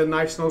that he's a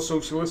National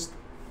Socialist.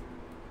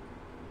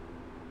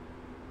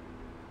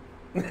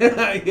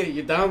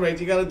 You're damn right,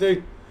 you gotta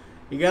do.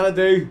 You gotta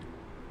do.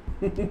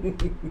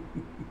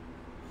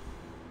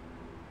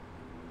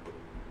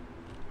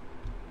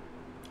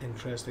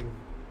 Interesting.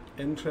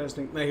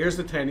 Interesting. Now here's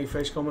the tiny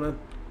fish coming in.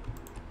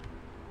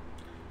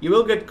 You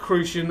will get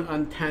Crucian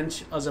and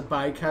Tench as a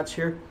bycatch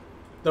here.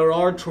 There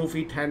are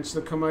trophy Tench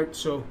that come out,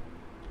 so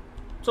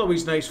it's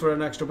always nice for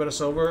an extra bit of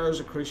silver as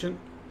a Crucian.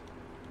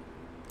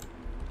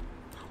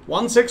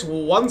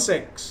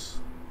 1616.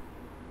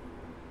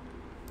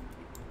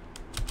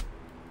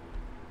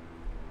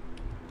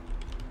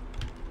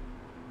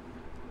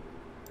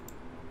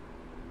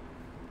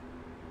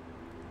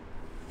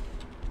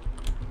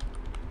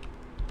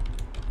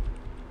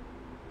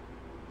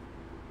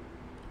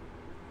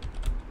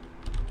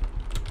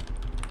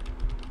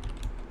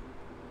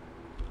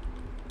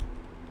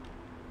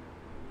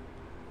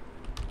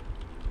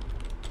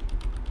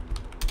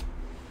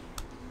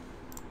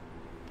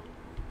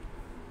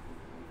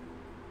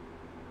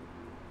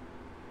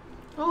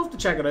 I'll have to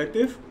check it out,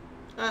 Dave.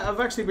 I've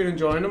actually been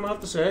enjoying them, I have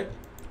to say.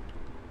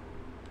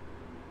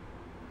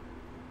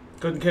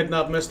 Couldn't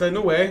kidnap Mister, no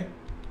way.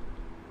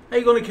 How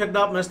you going to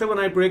kidnap Mister when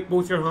I break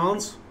both your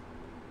hands?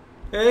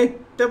 Hey,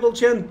 double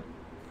chin.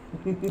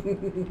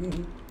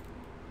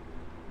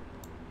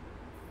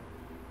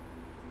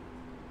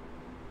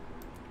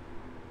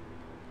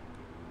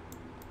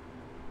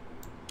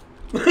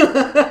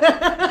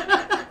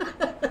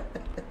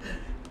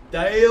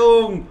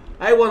 Damn!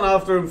 I went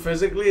after him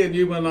physically and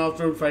you went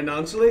after him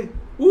financially.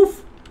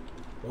 Oof!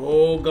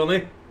 Oh,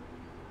 Gunny.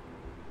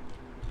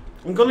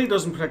 And Gunny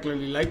doesn't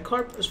particularly like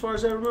carp, as far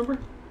as I remember.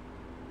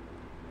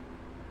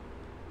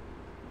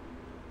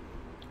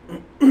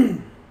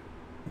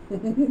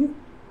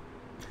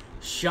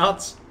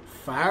 Shots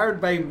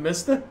fired by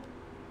Mister.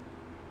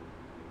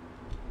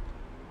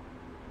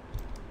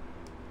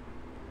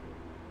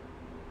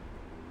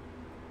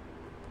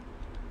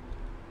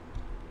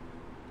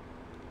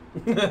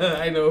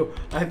 I know.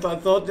 I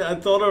thought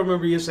I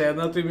remember you saying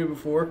that to me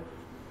before,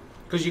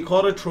 because you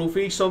caught a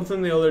trophy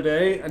something the other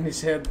day, and you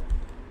said,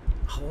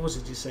 oh, what was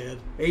it you said?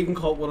 I even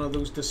caught one of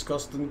those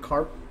disgusting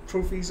carp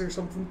trophies or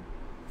something.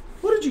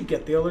 What did you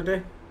get the other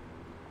day?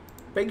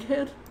 Big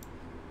head?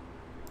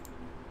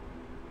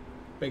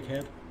 Big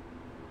head.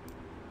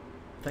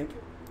 Think.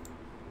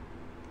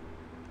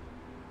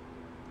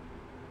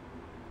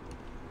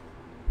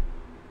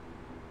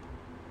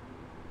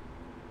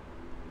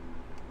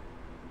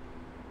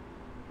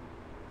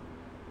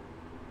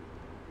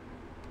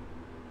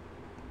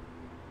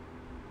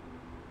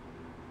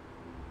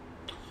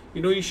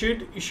 You know, you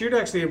should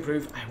actually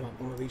improve. I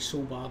want one of these so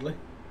badly.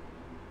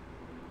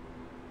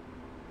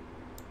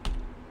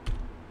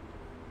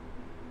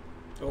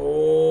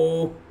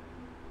 Oh.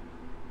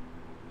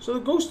 So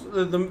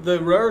the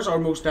rares are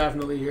most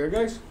definitely here,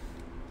 guys.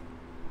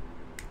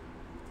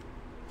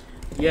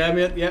 Yeah,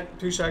 mate. Yeah,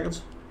 2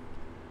 seconds.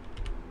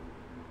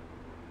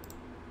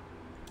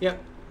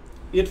 Yep.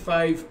 8,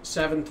 5,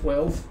 7,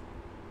 12.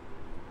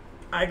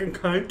 I can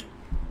count.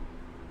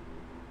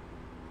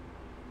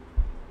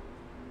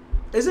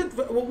 Is it?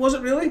 Was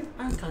it really?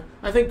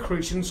 I think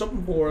Creation, something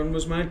boring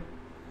was mine.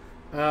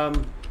 So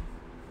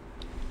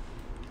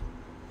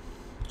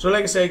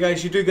like I say,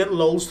 guys, you do get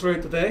lulls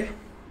throughout the day.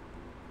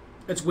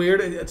 It's weird.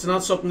 It's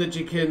not something that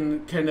you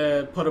can kind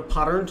of put a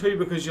pattern to,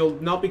 because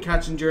you'll not be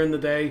catching during the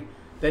day,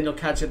 then you'll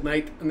catch at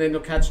night, and then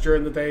you'll catch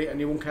during the day, and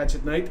you won't catch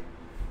at night.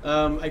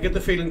 I get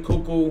the feeling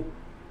Coco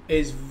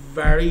is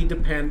very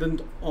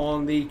dependent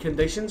on the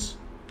conditions.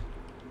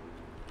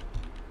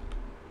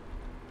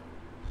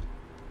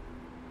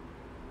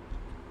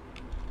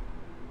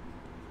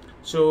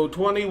 So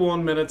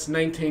 21 minutes,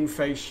 19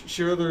 fish.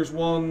 Sure, there's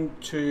 1,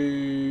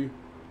 2,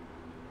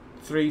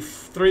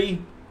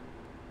 3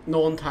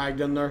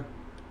 non-tagged in there.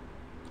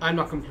 I'm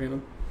not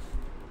complaining.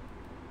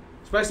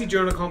 Especially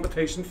during a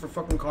competition for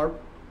fucking carp.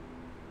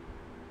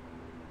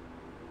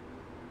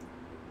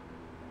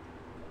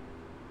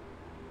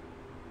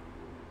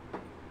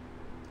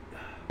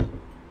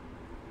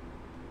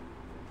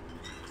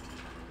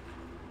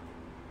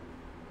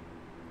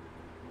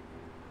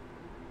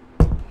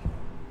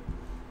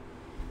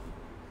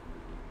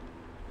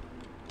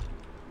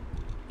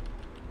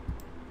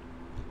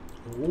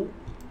 Oh.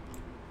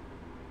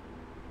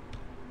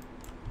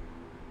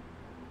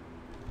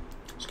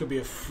 This could be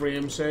a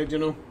frame side, you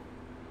know.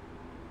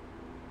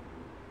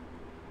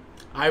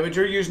 But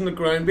you're using the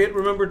ground bait,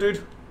 remember,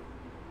 dude?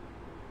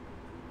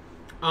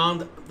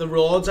 And the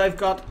rods I've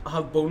got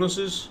have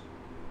bonuses.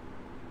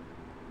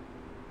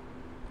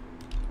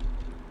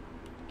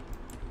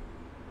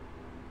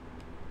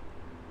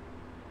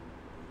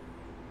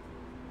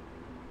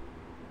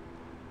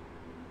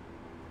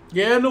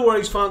 Yeah, no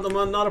worries, Phantom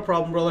Man, not a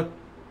problem, brother.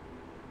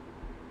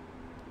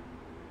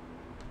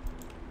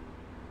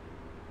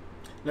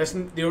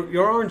 Listen, your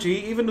RNG,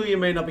 even though you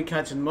may not be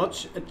catching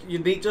much, you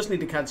just need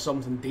to catch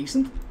something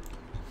decent.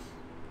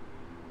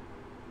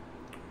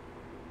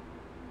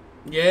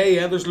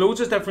 Yeah, there's loads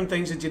of different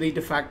things that you need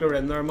to factor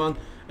in there, man.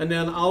 And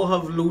then I'll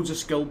have loads of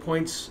skill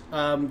points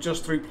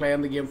just through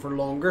playing the game for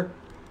longer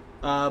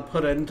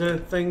put into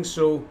things,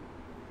 so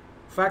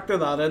factor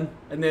that in.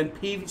 And then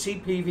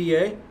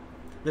PVA,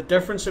 the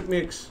difference it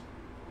makes.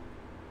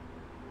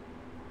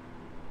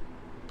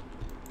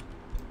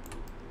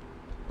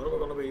 What are we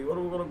going to be? What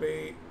are we going to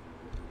be?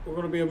 We're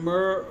going to be a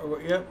mirror.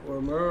 Yep, we're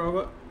a mirror of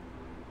it.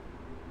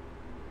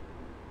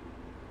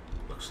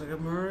 Looks like a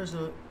mirror,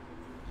 isn't it?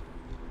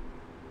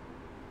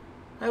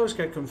 I always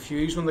get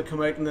confused when they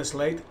come out in this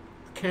light.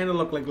 They kind of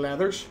look like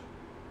leathers.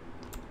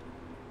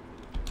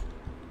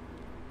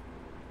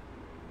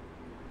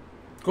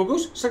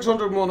 Cocos,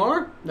 601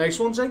 hour. Nice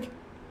one, Zig.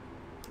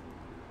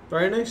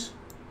 Very nice.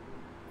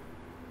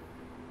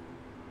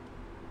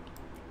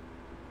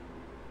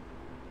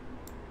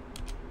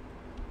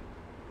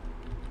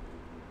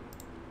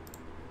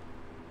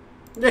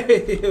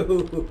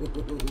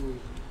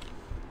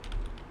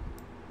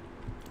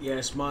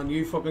 Yes, man,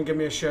 you fucking give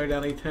me a shout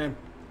anytime.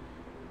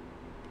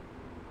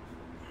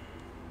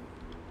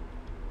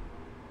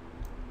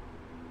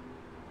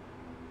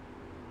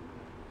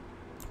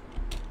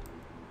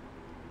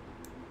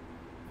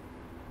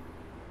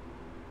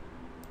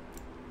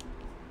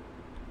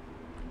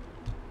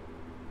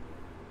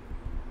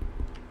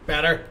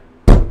 Better.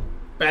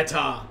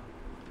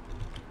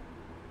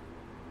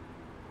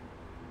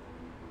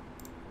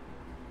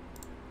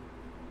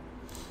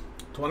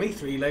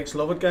 23 likes,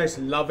 love it, guys,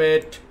 love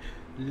it.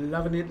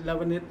 Loving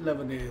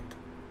it.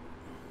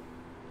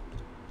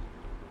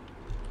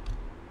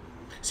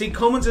 See,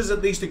 commons is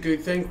at least a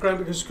good thing,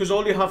 because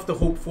all you have to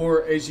hope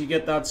for is you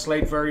get that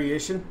slight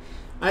variation.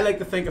 I like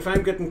to think if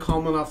I'm getting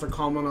common after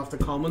common after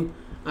common,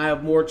 I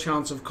have more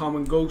chance of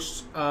common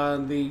ghosts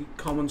and the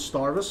common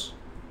starvis.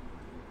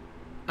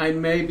 I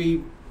may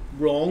be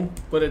wrong,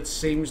 but it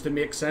seems to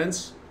make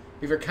sense.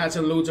 If you're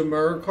catching loads of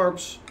mirror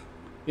carps,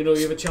 you know,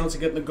 you have a chance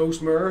of getting a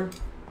ghost mirror.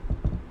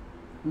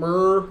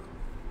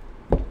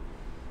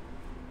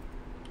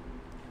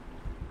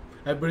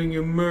 I bring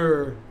you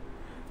murder.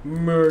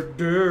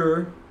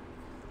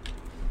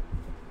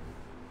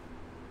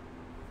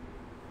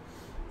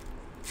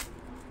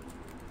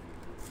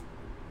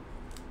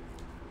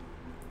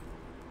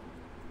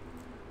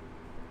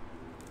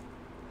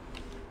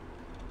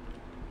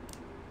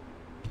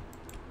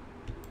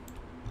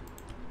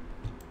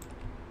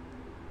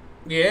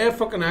 Yeah,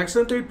 fucking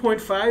excellent, dude. Point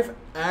 5.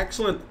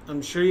 Excellent.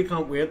 I'm sure you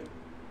can't wait.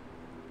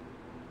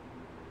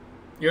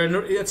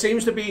 It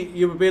seems to be,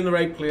 you would be in the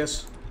right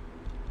place.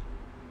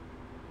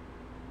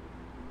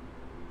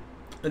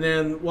 And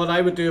then what I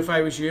would do if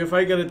I was you, if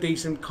I get a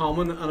decent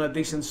common and a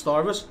decent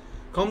Starvis,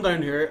 come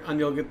down here and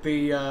you'll get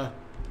the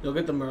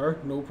mirror,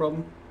 no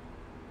problem.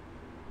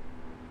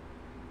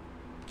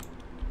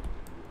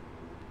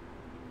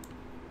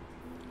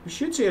 We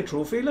should see a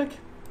trophy, like.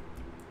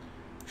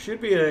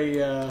 Should be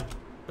a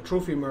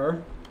trophy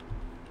mirror.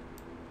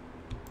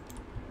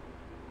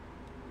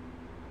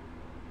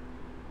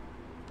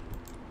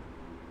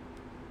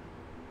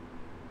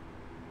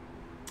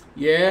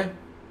 Yeah.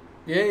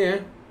 Yeah, yeah.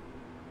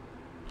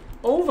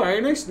 Oh,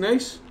 very nice,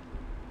 nice.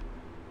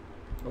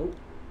 Oh.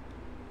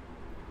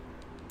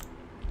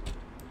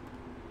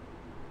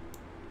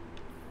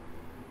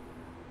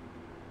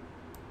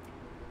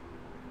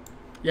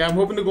 Yeah, I'm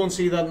hoping to go and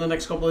see that in the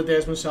next couple of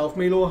days myself,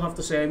 Milo, I have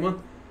to say,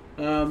 man.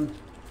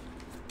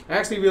 I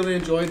actually really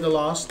enjoyed the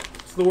last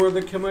Thor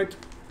that came out.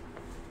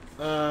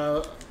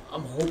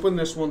 I'm hoping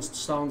this one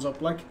stands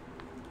up, like.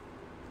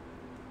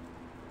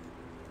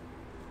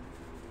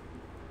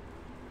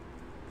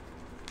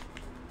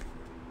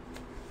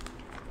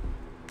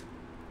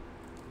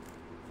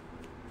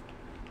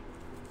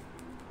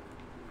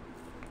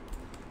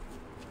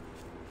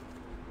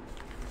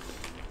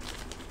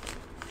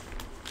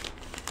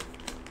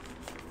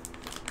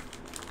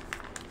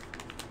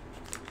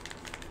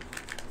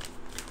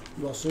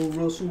 Russell,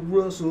 Russell,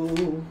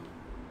 Russell.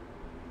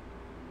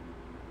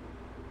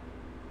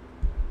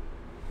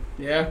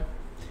 Yeah.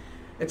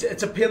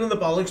 It's a pain in the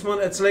bollocks, man.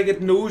 It's like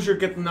it knows you're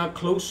getting that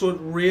close, so it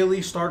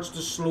really starts to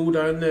slow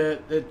down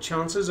the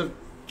chances of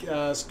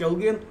skill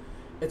gain.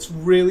 It's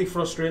really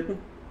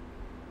frustrating.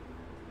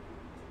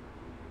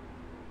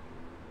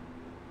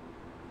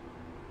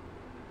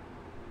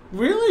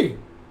 Really?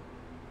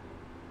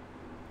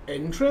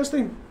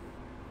 Interesting.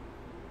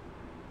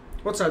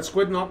 What's that,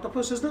 squid and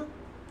octopus, isn't it?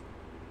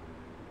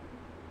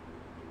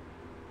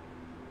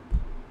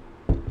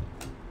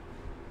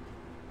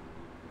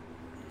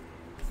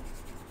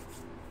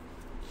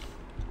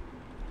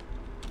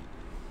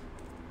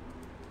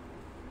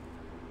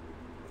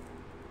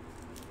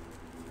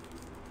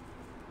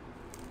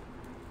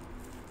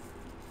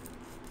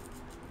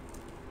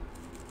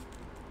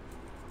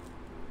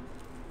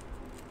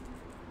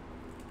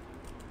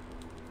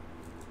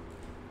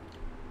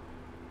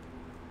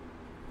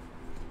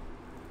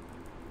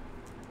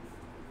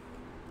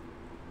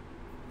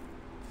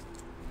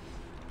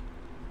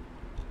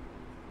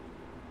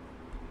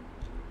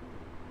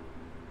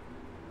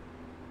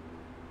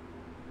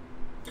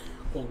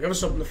 Well, give us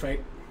something to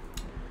fight.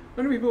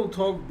 Many people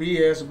talk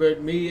BS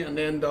about me and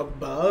end up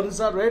bad, is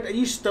that right? Are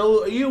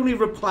you only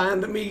replying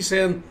to me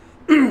saying,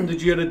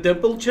 did you have a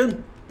dimple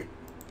chin?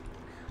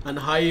 And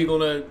how are you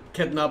gonna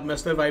kidnap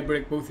Mister if I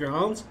break both your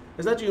hands?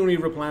 Is that you only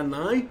replying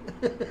now?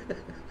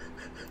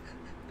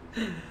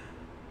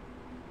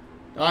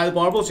 Aye, the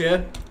barbels,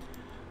 yeah.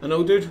 I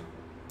know, dude.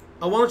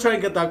 I want to try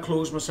and get that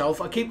closed myself.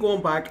 I keep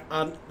going back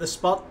and the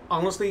spot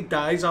honestly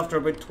dies after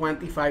about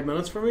 25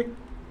 minutes for me.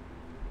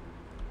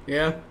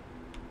 Yeah.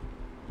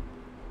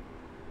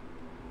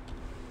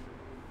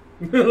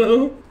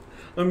 Hello?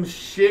 I'm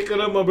shaking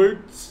in my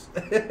boots.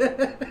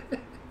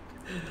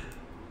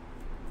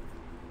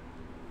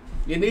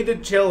 You need to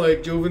chill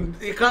out, Joven.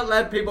 You can't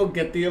let people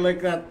get to you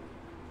like that.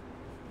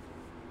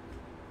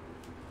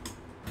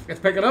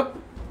 Let's pick it up.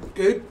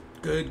 Good,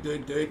 good,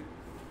 good, good.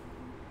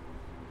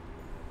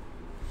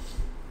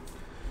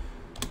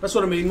 That's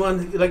what I mean,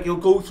 man. Like, you'll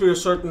go through a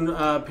certain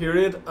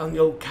period and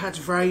you'll catch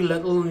very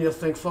little and you'll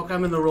think, fuck,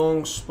 I'm in the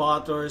wrong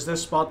spot, or is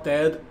this spot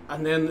dead?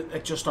 And then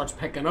it just starts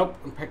picking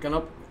up and picking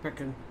up and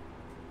picking.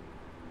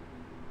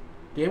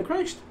 Game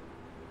crashed?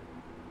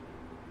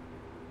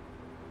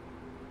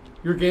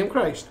 Your game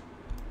crashed?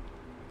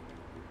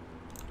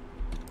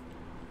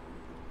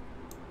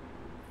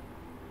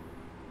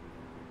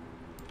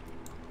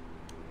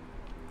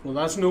 Well,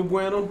 that's no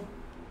bueno.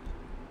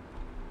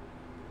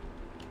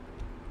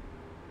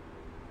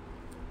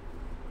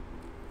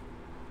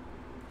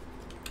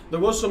 There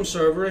was some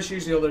server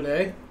issues the other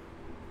day.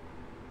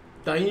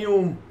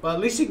 Damn. But at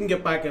least you can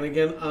get back in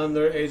again, and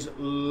there is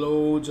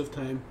loads of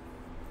time.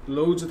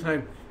 Loads of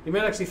time. You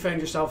might actually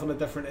find yourself in a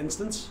different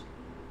instance,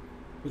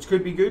 which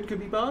could be good, could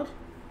be bad.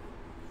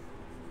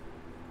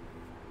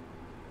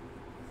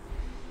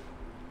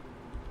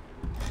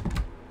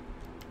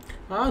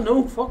 Ah,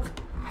 no, fuck.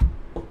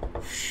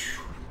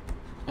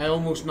 I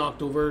almost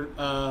knocked over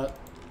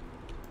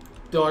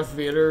Darth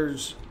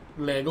Vader's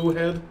Lego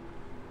head.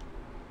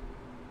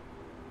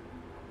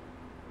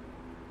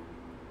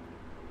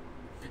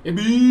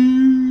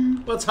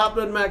 What's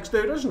happening, Max?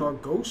 Dude, there's no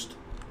ghost.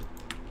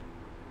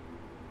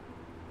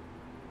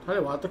 Tell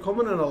you what, they're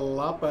coming in a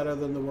lot better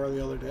than they were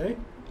the other day.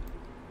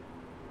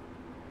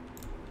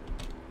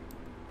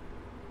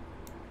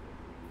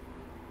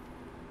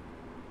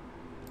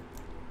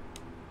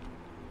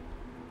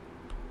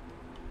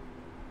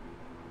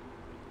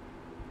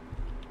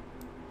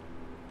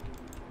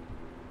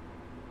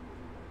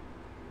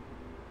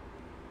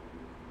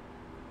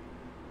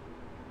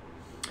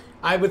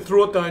 I would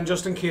throw it down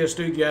just in case,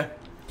 dude, yeah.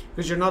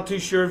 Because you're not too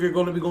sure if you're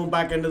going to be going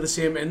back into the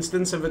same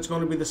instance, if it's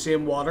going to be the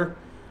same water.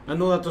 I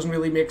know that doesn't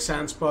really make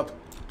sense, but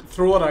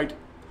throw it out.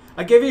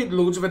 I give you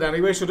loads of it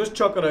anyway, so just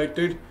chuck it out,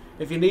 dude.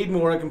 If you need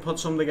more, I can put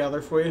some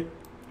together for you.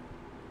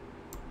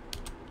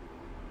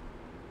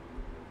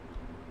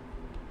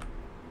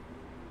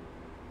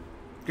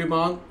 Good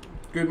man.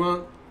 Good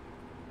man.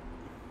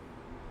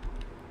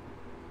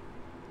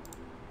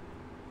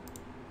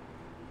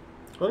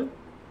 What?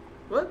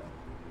 What?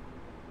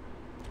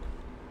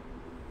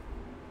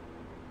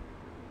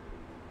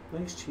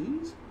 Nice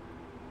cheese.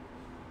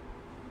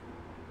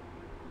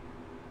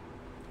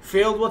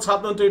 Field, what's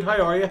happening, dude?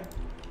 How are you?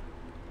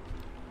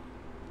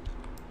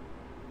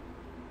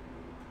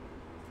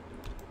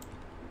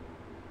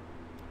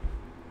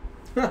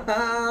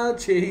 Haha,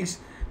 cheese.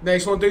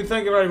 Nice one, dude.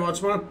 Thank you very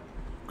much, man.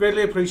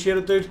 Greatly appreciate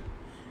it, dude.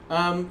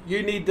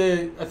 You need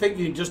to. I think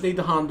you just need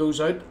to hand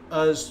those out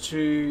as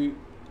to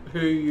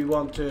who you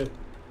want to.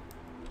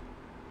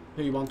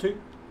 Who you want to.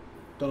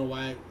 Don't know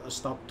why I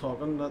stopped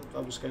talking.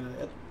 That was kind of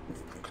it.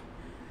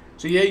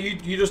 So yeah,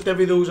 you just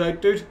divvy those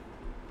out, dude.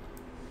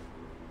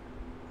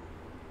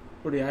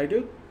 What do I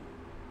do?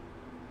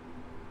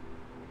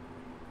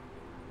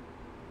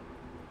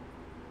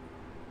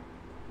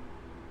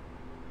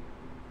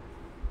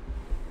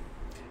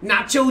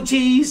 Nacho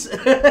cheese.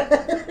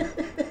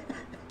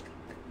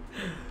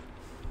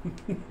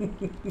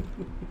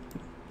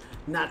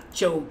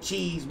 Nacho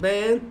cheese,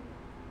 man.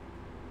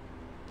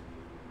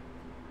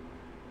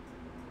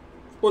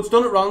 Oh, it's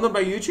done it random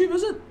by YouTube,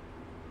 is it?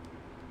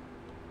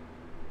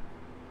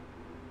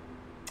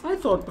 I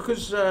thought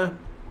because I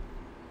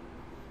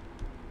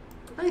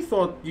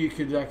thought you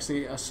could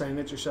actually assign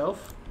it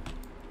yourself.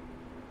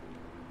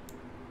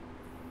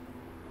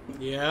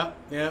 Yeah,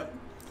 yeah.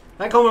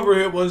 I can't remember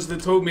who it was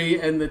that told me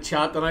in the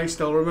chat, and I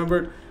still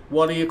remember.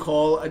 What do you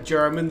call a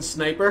German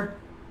sniper?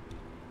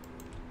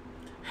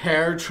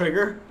 Hair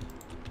trigger.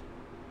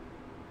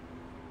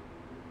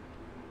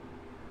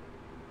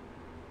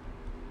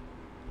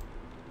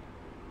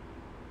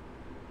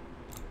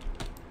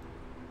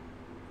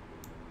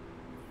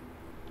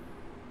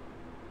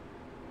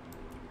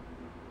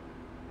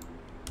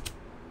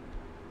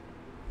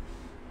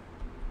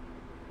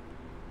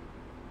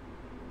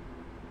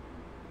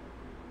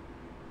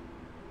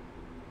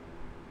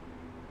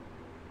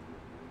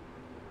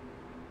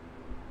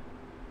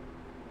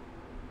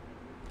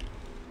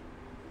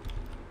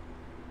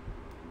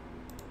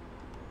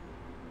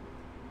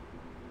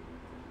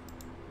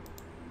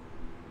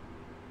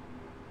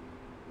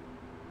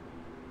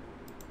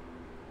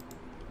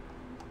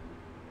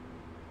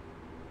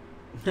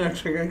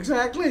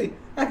 Exactly.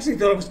 I actually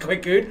thought it was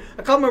quite good.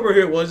 I can't remember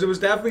who it was. It was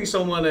definitely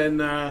someone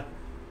in. It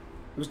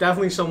was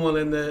definitely someone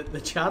in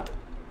the chat.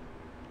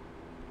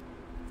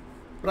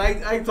 But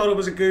I thought it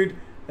was a good.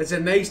 It's a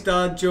nice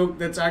dad joke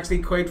that's actually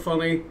quite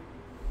funny.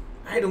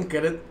 I don't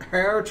get it.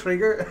 Hair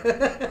trigger.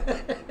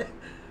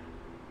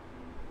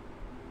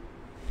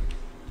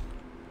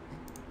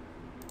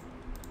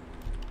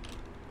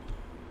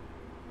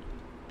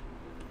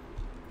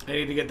 I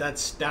need to get that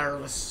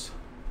Starless.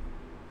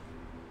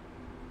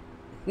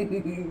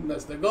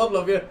 That's the God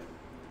love you.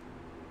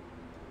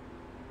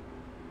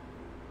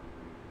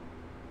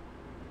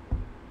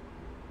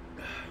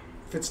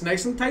 Fits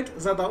nice and tight.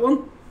 Is that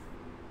one?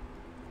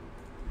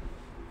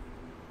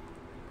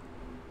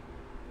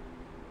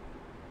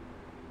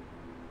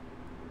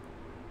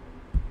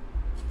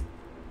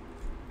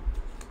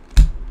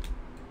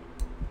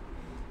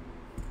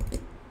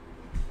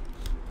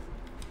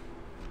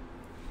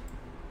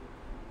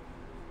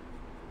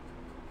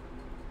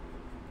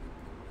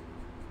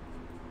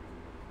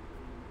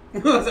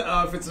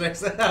 Oh, if it's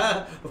nice.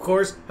 Of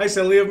course. How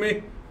silly of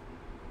me.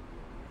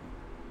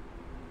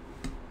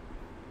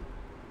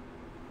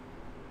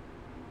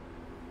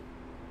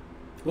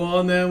 Go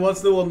on then.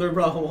 What's the Wonder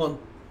Bra one?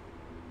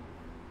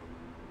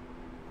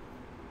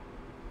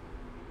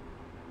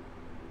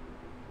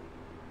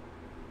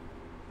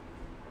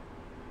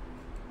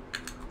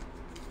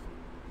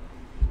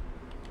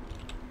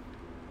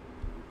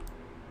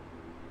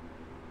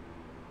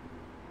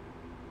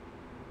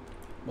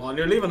 Well,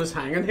 you're leaving us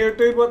hanging here,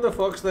 dude. What the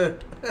fuck's the...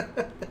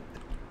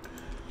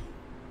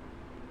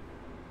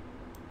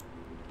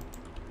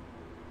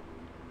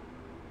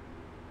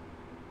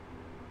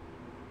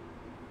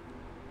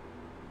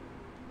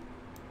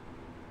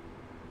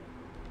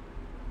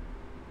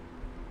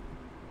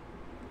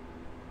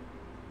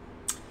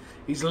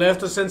 He's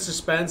left us in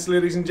suspense,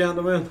 ladies and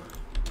gentlemen.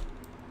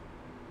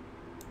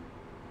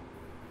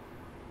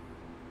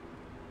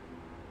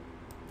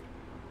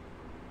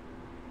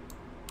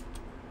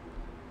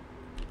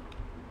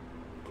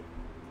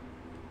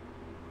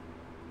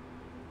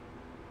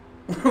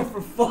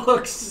 For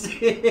fuck's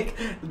sake.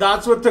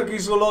 That's what took you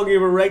so long. You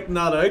were writing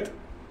that out.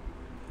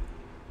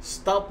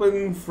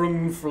 Stopping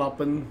from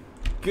flopping.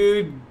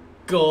 Good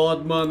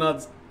God, man.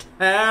 That's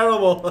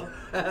terrible.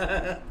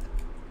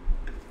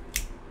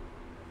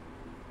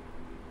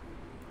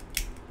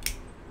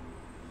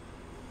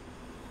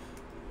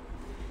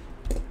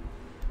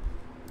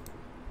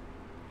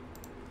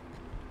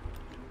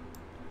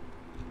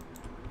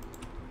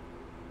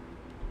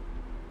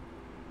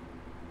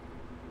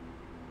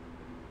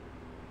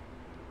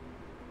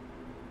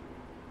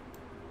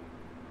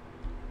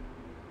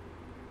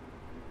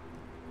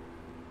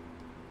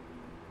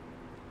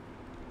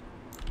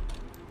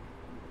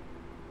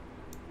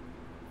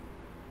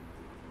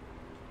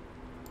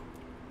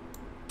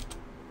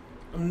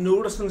 I'm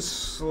noticing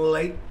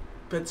slight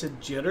bits of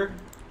jitter.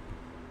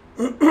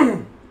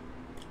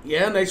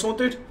 Yeah, nice one,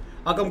 dude.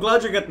 Like, I'm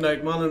glad you're getting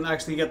out, man, and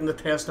actually getting to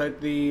test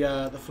out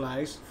the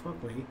flies.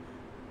 Fuck me.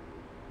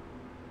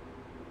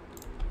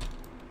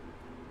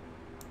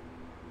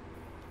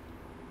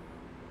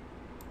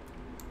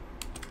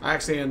 I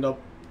actually end up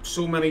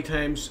so many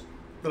times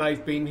that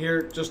I've been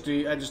here. I just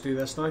do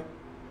this now.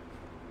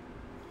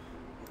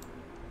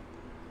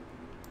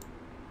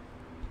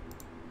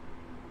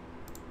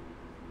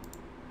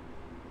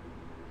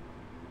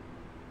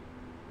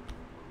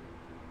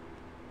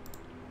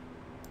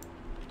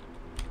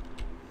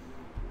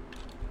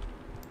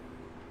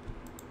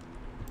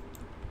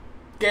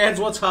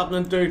 Gads, what's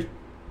happening, dude?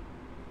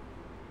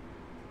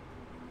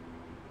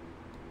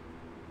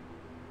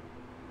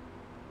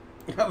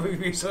 That would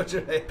be such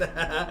a hit.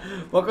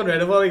 Fucking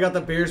right, I've already got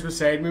the beers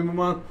beside me, my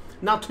man.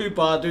 Not too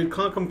bad, dude.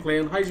 Can't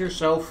complain. How's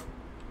yourself?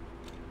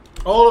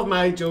 All of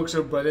my jokes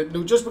are brilliant.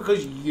 No, just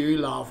because you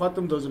laugh at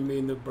them doesn't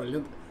mean they're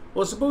brilliant.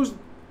 Well, I suppose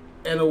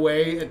in a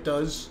way it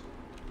does.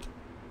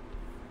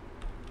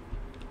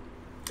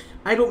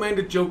 I don't mind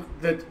a joke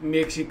that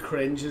makes you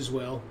cringe as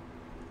well.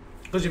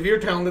 Because if you're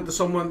telling it to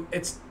someone,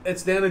 it's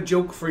then a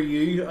joke for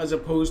you as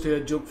opposed to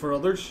a joke for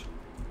others.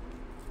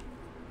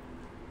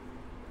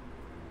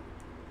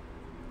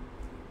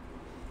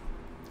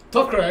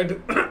 Tough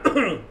crowd.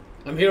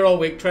 I'm here all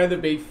week. Try the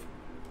beef.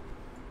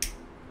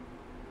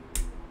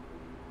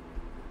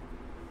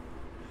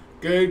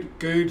 Good,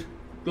 good.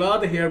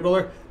 Glad to hear,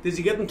 brother. Did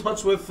you get in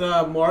touch with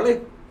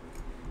Marley?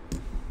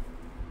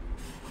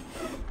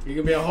 He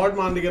can be a hard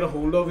man to get a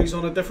hold of. He's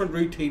on a different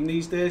routine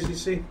these days, you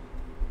see.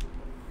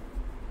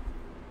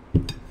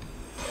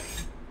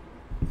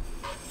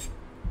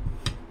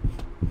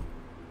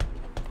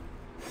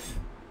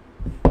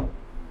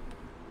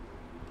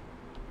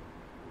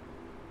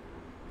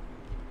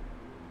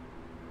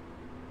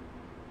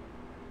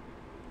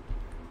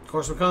 Of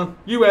course we can.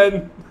 You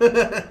win.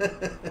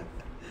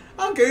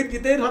 Oh, good. You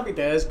did. Happy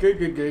days. Good,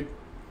 good, good.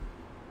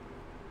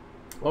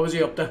 What was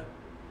he up to?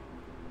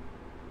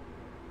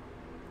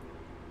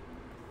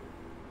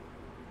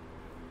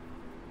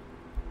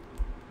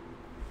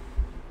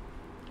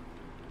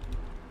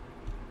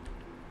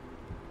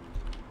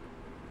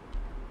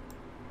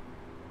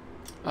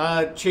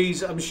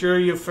 Cheese, I'm sure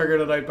you've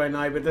figured it out by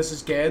now, but this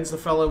is Geds, the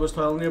fella I was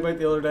telling you about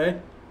the other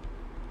day.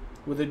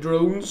 With the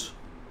drones.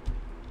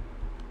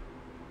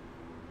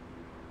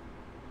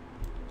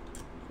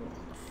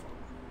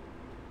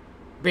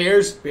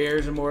 Beers,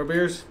 beers and more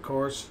beers, of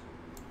course.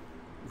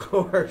 Of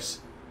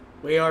course.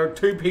 We are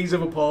 2 peas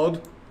of a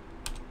pod.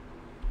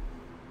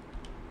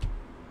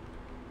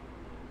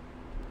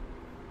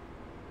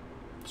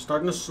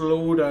 Starting to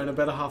slow down a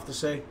bit, I have to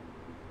say.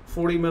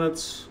 40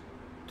 minutes,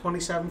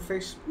 27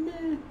 fish.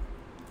 Meh.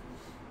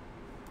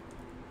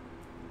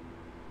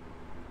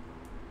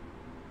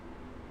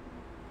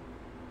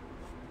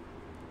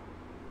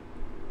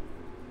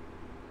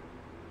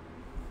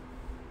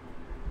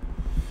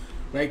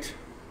 Right.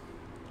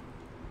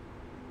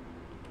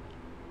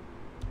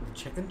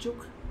 Chicken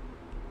joke?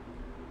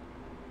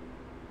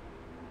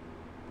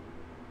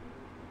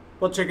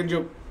 What chicken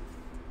joke?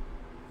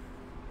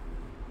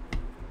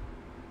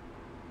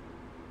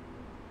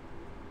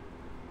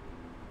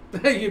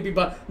 You'd be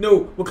bad.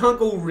 No, we can't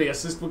go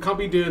racist. We can't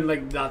be doing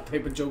like that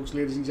type of jokes,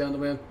 ladies and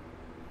gentlemen.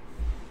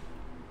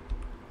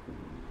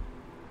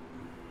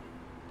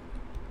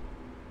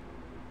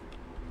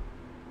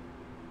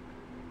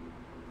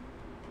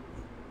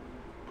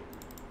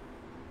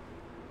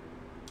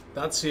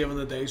 That's saving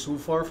the day so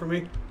far for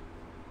me.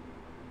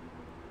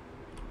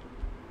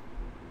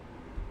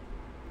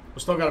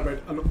 We still got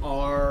about an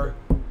hour.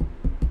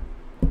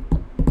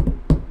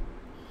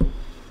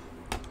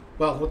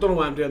 Well, I don't know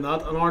why I'm doing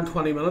that. An hour and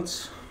 20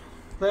 minutes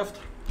left.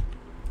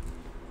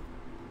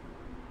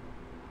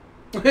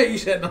 You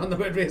said nothing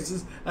about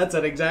races. That's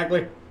it,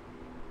 exactly.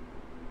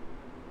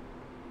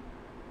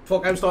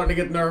 Fuck, I'm starting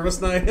to get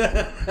nervous now.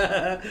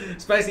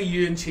 Especially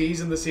you and Cheese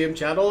in the same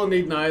chat. All I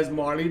need now is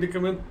Marley to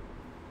come in.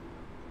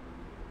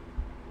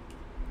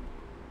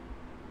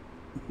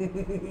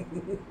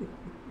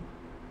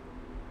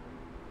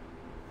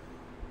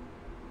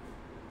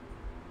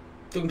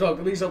 Don't talk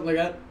to me, something like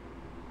that.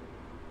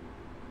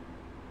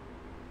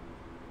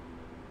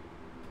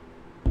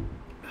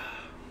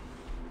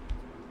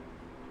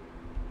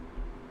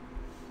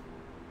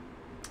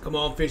 Come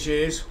on,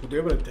 fishies. We'll do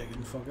a bit of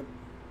digging, fuck it.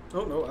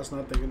 Oh no, that's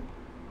not digging.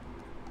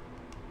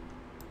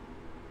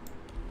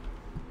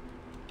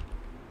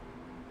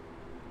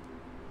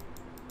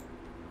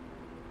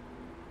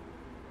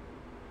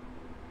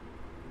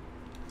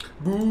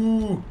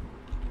 Boo!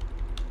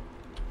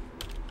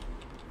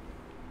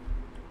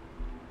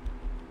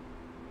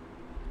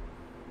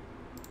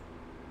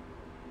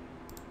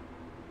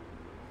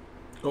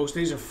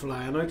 Ghosties are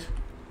flying out.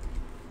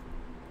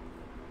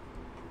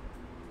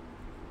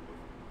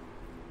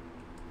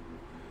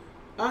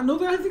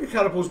 No, I think the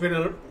catapult's been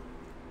in it.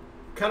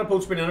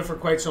 Catapult's been in it for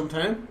quite some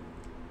time.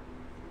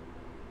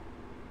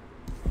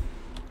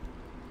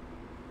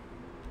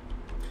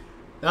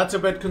 That's a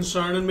bit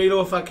concerning me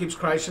though if that keeps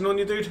crashing on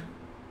you, dude. You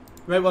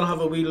might want to have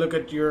a wee look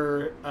at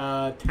your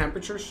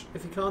temperatures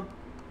if you can.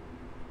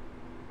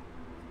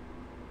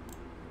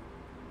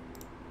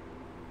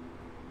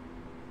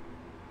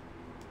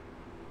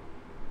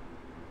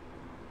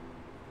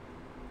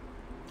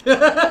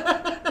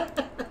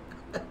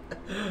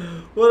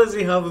 What does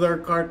he have with our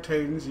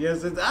cartoons?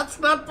 Yes, that's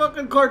not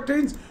fucking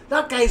cartoons.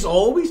 That guy's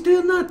always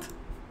doing that.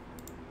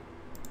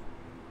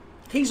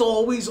 He's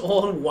always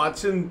on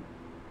watching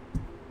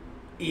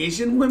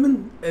Asian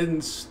women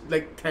in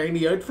like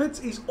tiny outfits.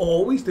 He's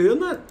always doing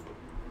that.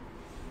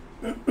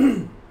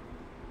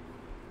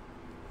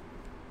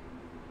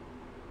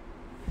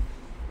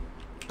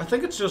 I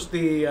think it's just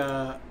the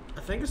I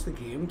think it's the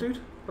game, dude,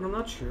 but I'm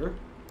not sure.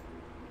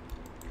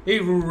 He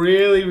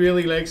really,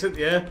 really likes it,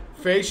 yeah.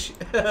 Fish.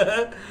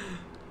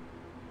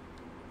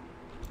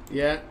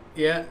 Yeah,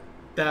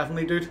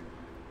 definitely, dude.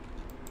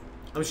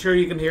 I'm sure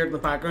you can hear it in the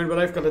background, but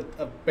I've got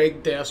a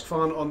big desk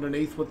fan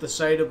underneath with the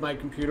side of my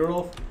computer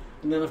off,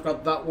 and then I've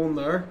got that one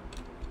there.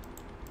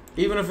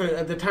 Even if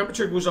the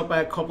temperature goes up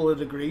by a couple of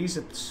degrees,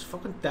 it's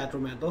fucking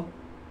detrimental.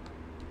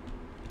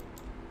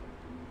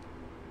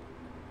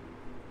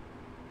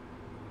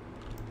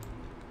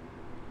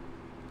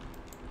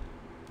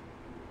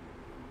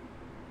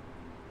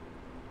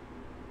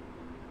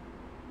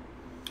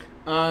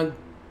 And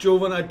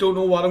Jovan, I don't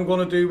know what I'm going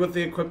to do with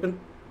the equipment.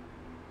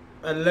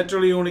 I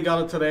literally only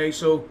got it today,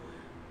 so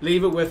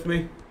leave it with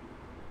me.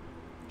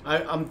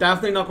 I'm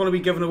definitely not going to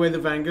be giving away the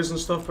Vengas and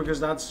stuff because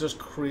that's just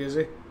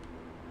crazy.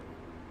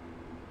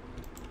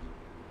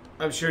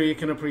 I'm sure you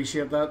can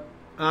appreciate that.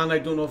 And I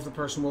don't know if the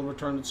person will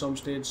return at some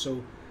stage,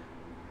 so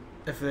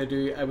if they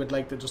do, I would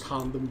like to just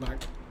hand them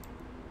back.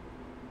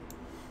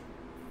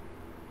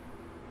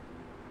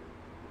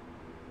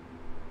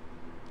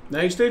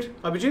 Nice, dude.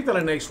 I bet you've got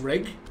a nice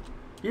rig.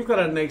 You've got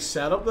a nice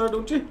setup there,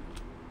 don't you?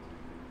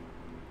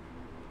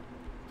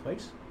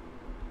 Twice?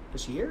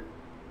 This year?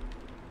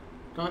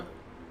 I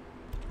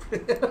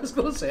was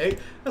going to say,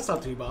 that's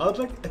not too bad,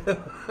 like.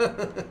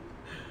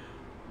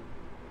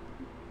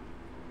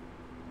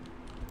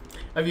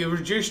 Have you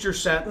reduced your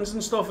settings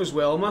and stuff as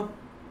well, man?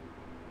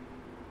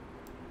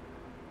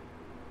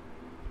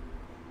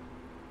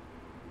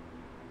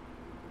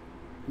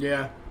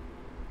 Yeah.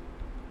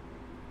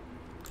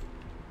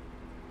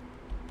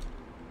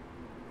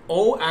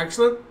 Oh,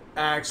 excellent.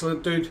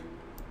 Excellent, dude.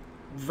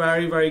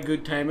 Very, very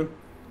good timing.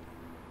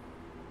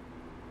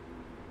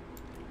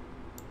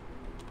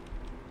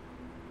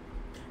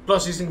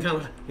 Plus, he's in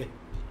Canada. Yeah,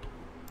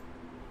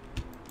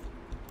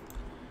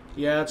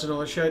 yeah, that's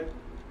another shout.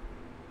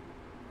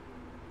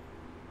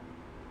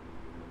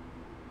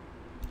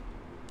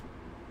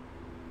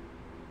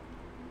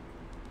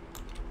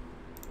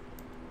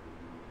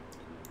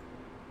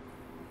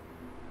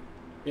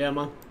 Yeah,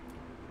 man.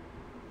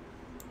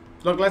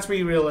 Look, let's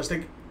be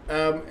realistic.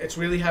 It's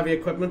really heavy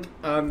equipment,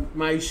 and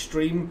my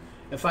stream,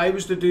 if I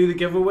was to do the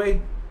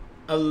giveaway,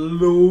 a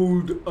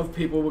load of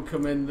people would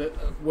come in that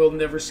we'll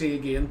never see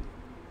again.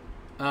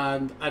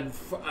 And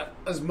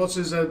as much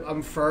as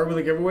I'm fair with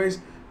the giveaways,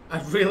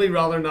 I'd really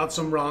rather not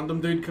some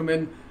random dude come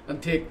in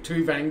and take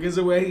 2 Vengas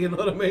away, you know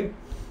what I mean?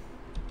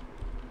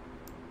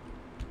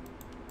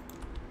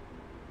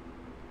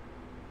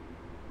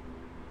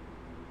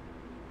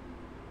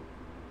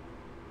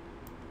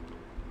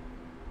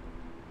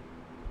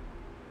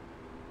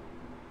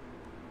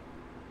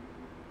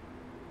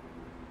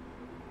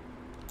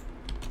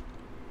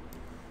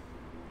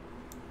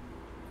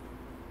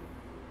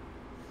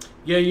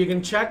 Yeah, you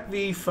can check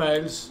the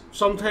files.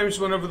 Sometimes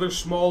whenever there's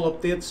small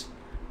updates,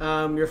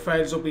 your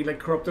files will be like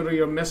corrupted or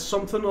you'll miss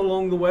something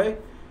along the way.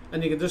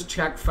 And you can just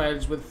check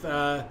files with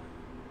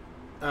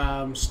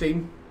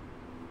Steam.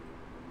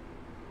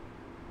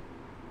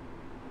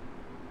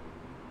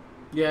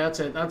 Yeah, that's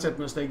it. That's it,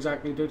 mister.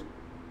 Exactly, dude.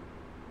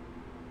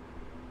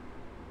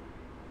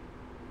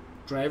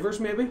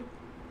 Drivers, maybe?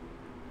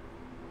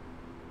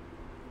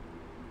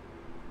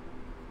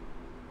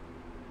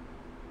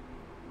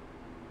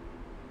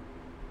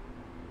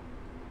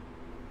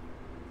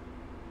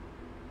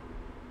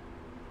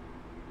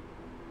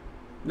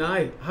 No,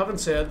 I haven't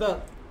said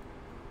that.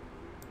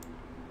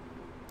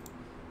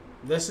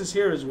 This is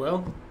here as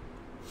well.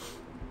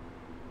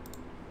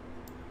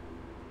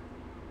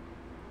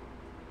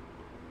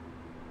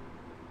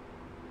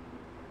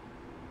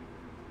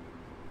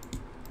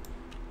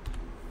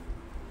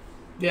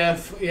 Yeah,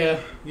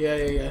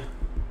 yeah.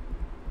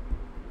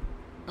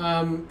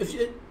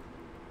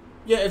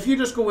 If you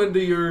just go into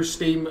your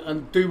Steam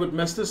and do what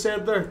Mista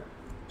said there,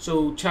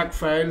 so check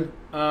file,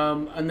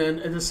 and then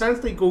it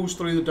essentially goes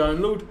through the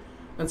download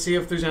and see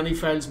if there's any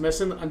files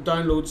missing and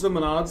downloads them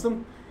and adds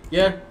them.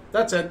 Yeah,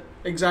 that's it.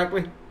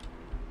 Exactly.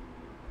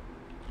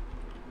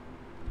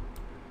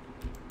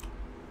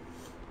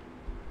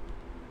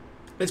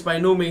 It's by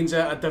no means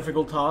a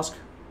difficult task.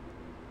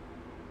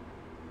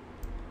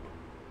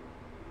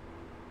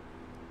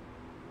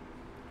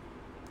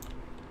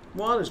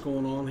 What is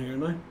going on here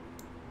now?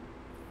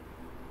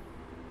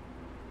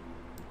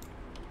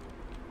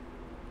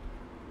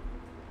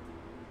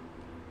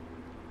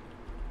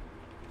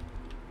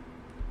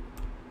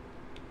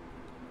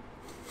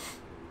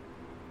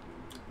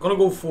 Gonna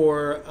go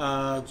for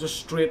just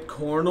straight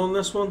corn on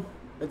this one.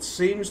 It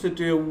seems to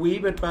do a wee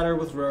bit better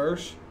with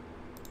rares,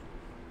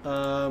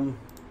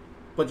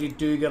 but you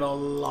do get a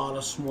lot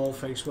of small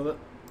fish with it.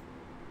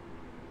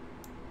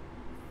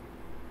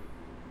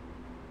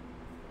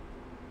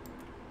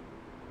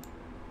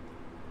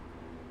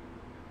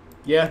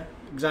 Yeah,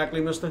 exactly,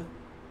 mister.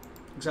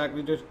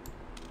 Exactly, dude.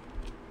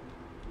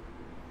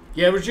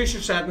 Yeah, reduce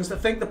your settings. I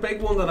think the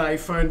big one that I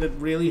found that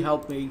really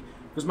helped me,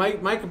 because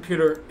my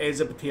computer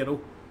is a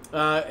potato,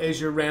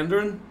 is your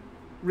rendering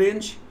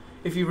range.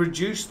 If you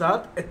reduce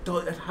that, it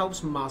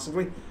helps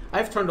massively.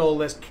 I've turned all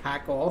this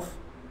cack off.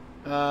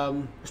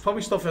 There's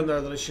probably stuff in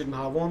there that I shouldn't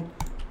have on,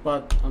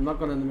 but I'm not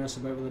going to mess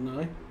about with it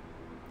now.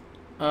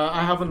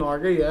 I have an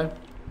Arga, yeah.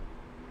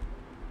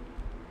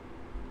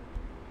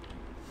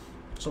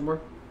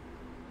 Somewhere.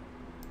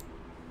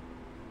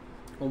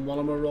 On one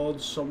of my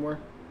rods somewhere.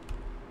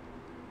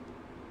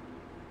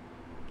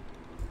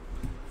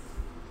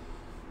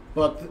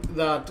 But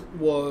that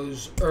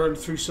was earned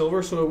through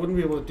silver, so I wouldn't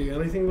be able to do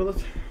anything with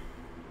it.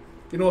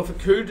 You know, if I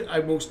could, I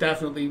most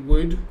definitely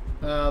would.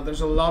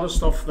 There's a lot of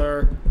stuff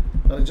there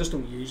that I just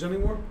don't use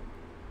anymore.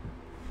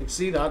 Like,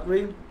 see that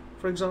reel,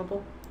 for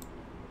example?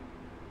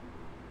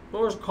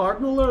 Oh, there's a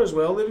cardinal there as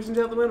well, ladies and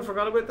gentlemen. I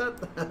forgot about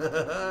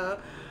that.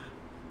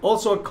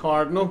 Also a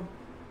cardinal.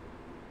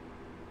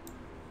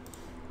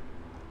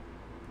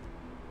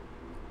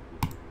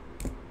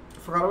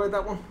 Forgot about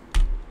that one.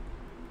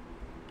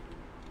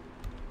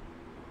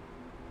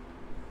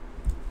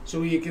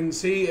 So you can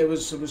see it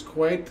was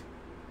quite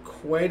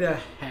a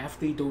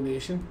hefty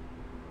donation.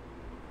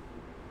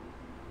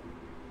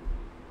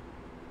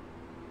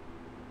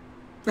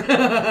 It's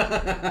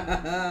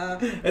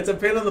a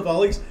pain in the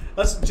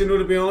bollocksThat's, you know,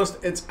 to be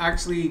honest, it's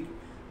actually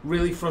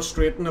really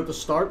frustrating at the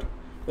start,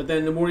 but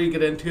then the more you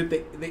get into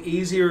it, the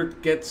easier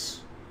it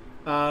gets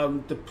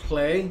to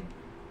play,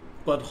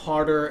 but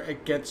harder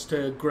it gets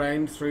to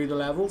grind through the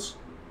levels.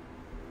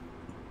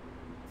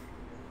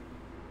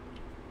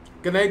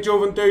 Good night,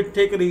 Joven, dude.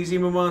 Take it easy,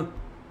 my man.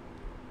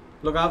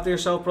 Look after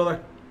yourself,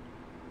 brother.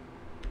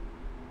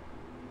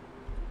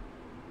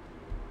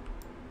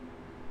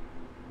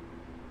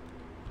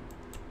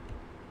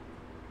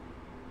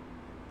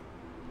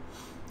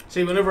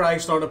 See, whenever I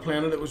started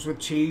playing it, it was with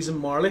Cheese and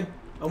Marley,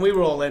 and we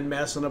were all in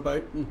messing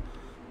about, and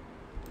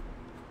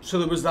so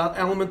there was that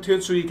element to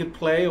it, so you could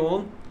play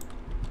on.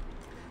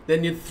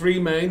 Then you had 3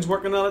 minds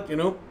working at it, you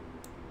know.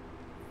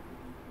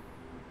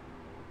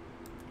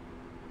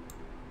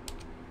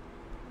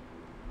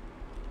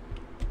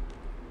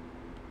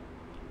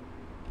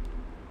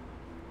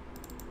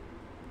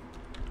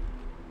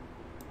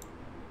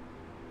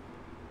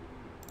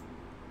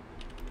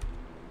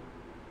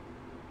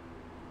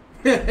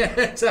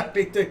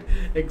 Exactly, dude.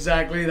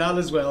 Exactly that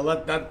as well.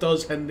 That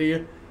does hinder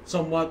you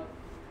somewhat.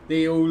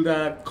 The old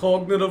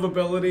cognitive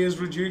ability is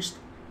reduced.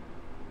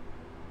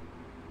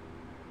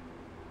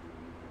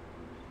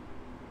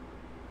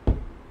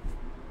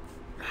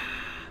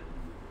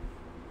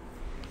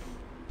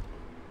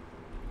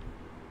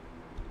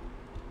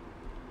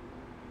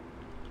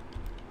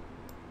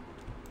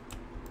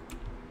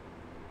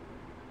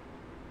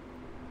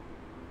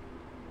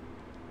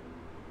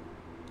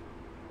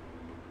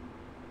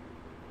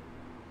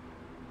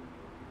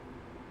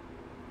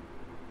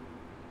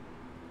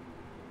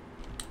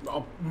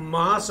 A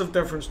massive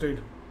difference,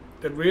 dude.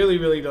 It really,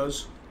 really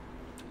does.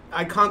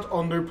 I can't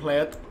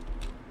underplay it,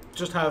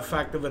 just how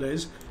effective it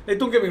is. Like,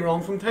 don't get me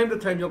wrong, from time to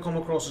time you'll come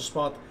across a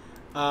spot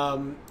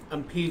and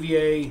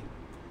PVA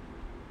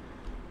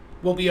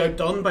will be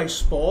outdone by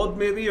SPOD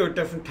maybe, or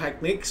different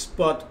techniques,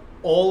 but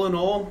all in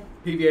all,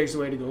 PVA is the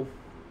way to go.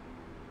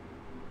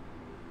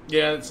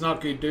 Yeah, it's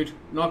not good, dude.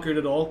 Not good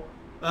at all.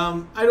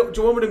 I don't.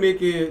 Do you want me to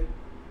make you?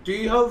 Do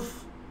you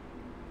have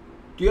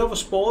a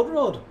SPOD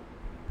rod?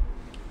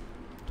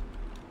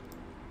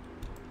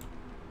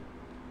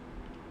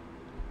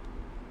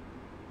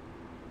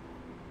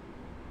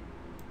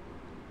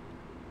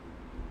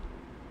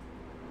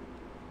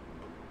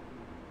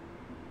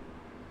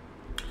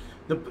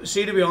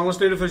 See, to be honest,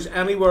 dude, if there's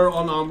anywhere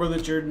on Amber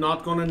that you're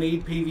not going to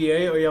need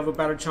PVA or you have a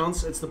better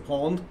chance, it's the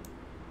pond.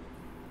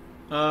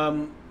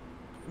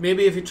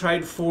 Maybe if you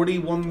tried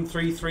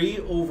 4133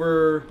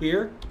 over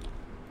here.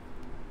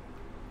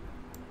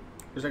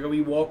 There's like a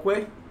wee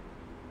walkway.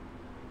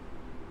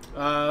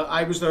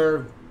 I was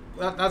there.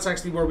 That's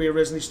actually where we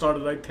originally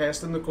started out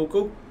testing the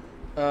cocoa.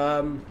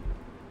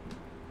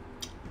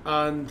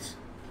 And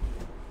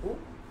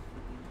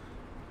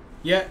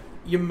yeah,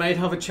 you might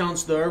have a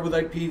chance there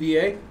without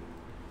PVA.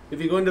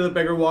 If you go into the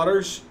bigger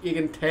waters, you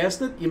can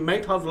test it. You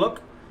might have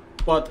luck,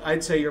 but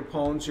I'd say your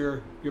pond's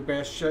your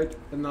best shout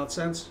in that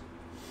sense.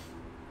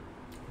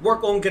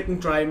 Work on getting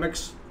dry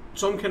mix,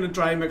 some kind of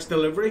dry mix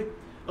delivery,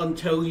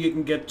 until you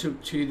can get to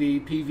the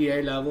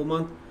PVA level,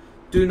 man.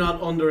 Do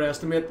not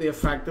underestimate the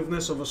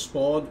effectiveness of a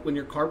SPOD when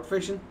you're carp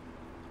fishing,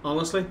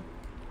 honestly.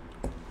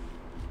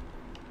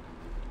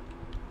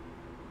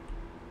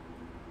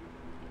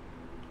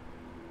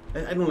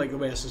 I don't like the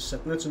way this is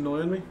sitting, it's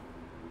annoying me.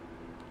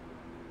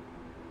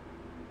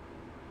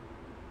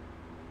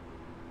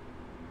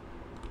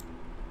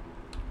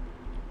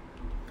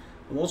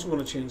 I'm also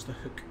going to change the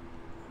hook.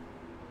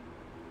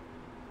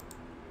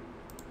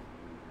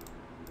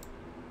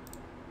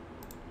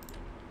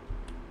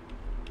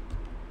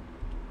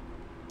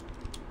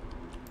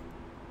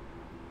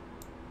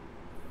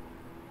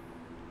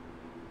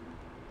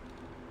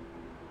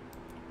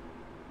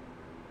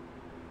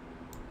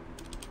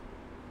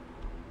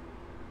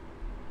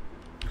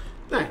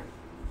 Now,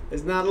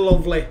 isn't that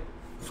lovely?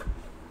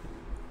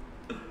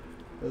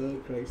 Oh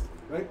Christ,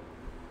 right?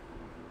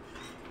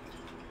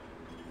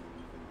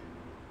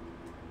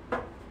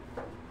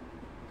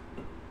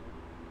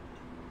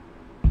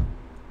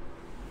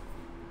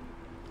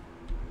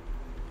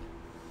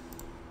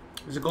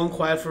 Is it gone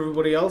quiet for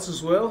everybody else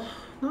as well?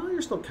 No,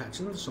 you're still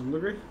catching to some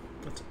degree.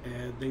 That's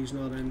Ed. He's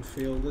not in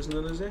field, isn't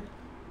it, is he?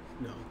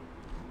 No.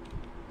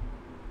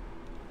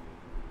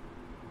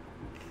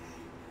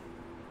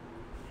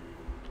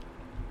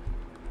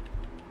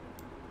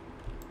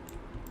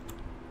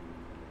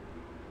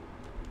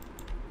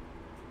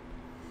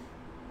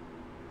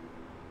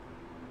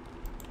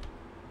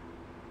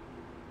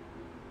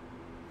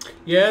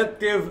 Yeah,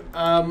 Dave,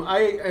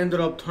 I ended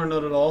up turning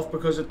it off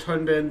because it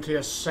turned into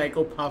a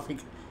psychopathic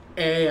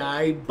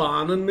AI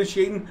banning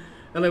machine,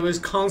 and it was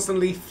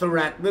constantly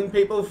threatening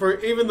people for,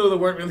 even though they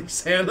weren't really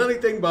saying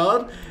anything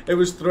bad, it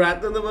was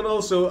threatening them and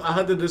all, so I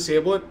had to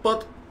disable it,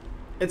 but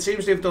it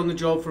seems to have done the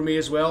job for me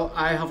as well.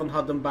 I haven't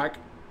had them back.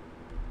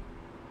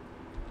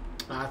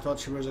 I thought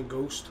she was a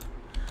ghost.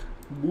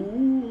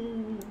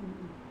 Ooh.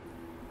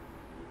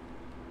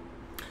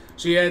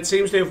 So yeah, it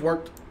seems to have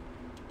worked.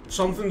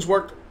 Something's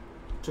worked.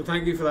 So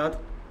thank you for that.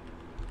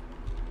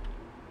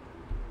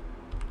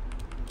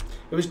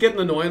 It was getting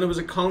annoying. It was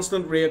a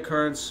constant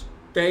reoccurrence,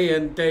 day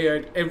in, day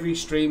out, every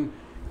stream,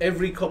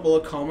 every couple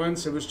of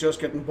comments. It was just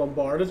getting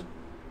bombarded.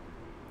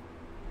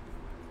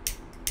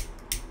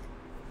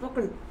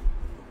 Fucking.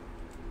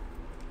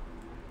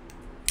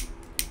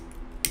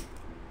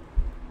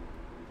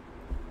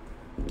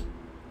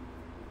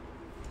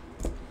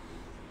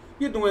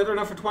 You had no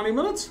internet for 20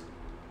 minutes?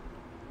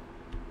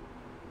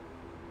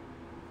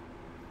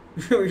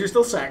 You're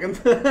still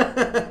second.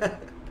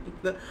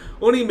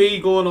 Only me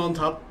going on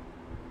top.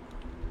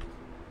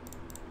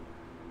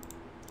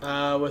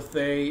 With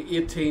the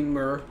 18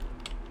 mirror.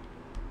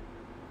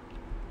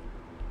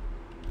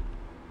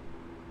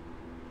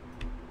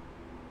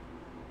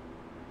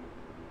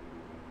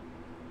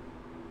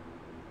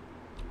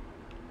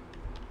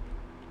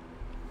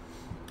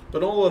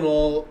 But all in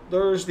all,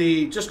 there's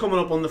the, just coming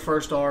up on the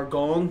first hour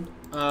gone.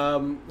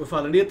 We've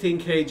had an 18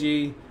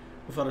 kg,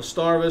 we've had a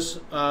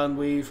Starvis, and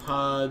we've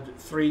had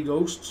 3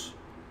 ghosts.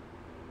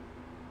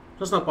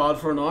 That's not bad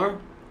for an hour.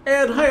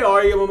 Ed, how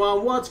are you, my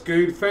man? What's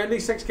good? Friendly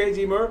 6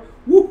 kg mirror.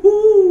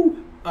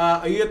 Woohoo!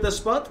 Are you at this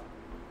spot?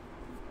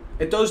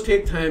 It does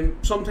take time.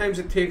 Sometimes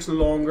it takes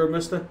longer,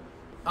 mister.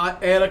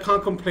 Ed, I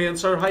can't complain,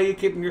 sir. How are you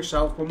keeping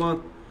yourself, my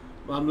man?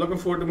 I'm looking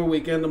forward to my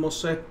weekend, I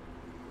must say.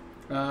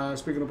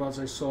 Speaking of bats,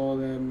 I saw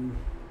them.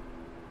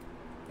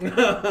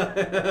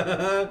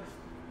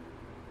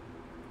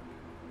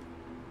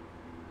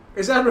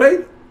 Is that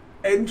right?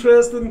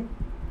 Interesting.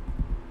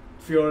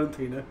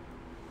 Fiorentina.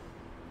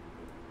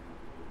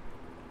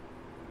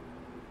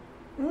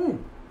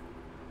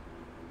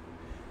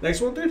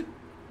 Next one, dude.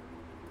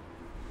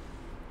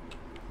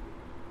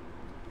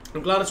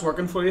 I'm glad it's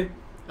working for you.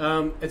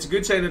 It's a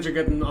good sign that you're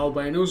getting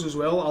albinos as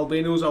well.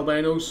 Albinos,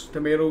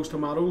 tomatoes,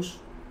 tomatoes.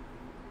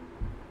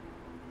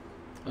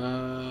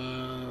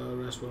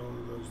 Rest well.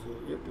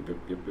 Yep.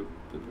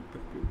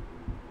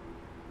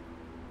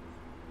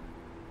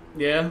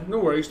 Yeah, no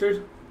worries,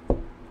 dude.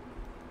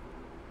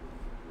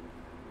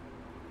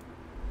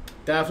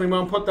 Definitely,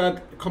 man. Put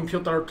that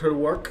computer to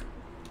work.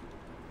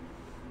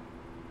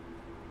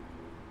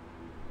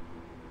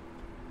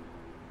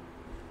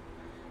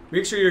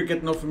 Make sure you're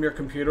getting up from your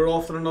computer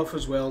often enough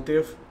as well,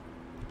 Dave.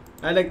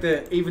 I like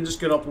to even just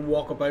get up and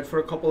walk about for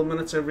a couple of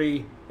minutes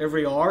every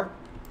hour.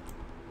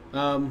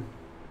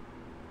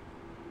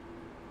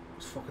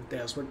 It's fucking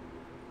desperate.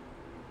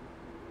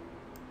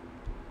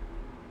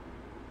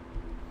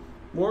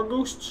 More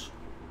ghosts.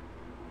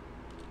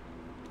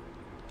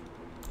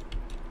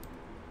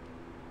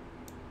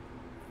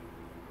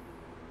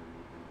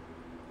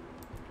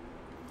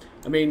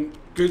 I mean,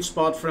 good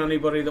spot for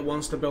anybody that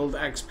wants to build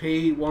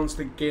XP, wants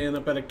to gain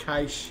a bit of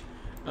cash,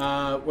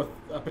 with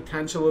a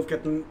potential of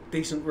getting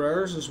decent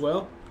rares as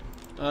well.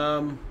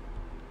 The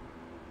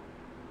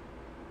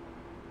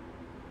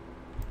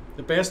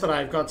best that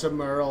I've got's a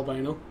mirror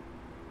albino.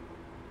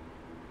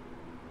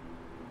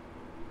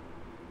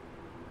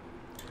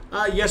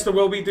 Yes, there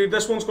will be, dude.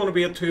 This one's going to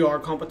be a 2-hour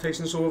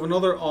competition, so we have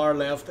another hour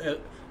left,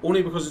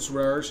 only because it's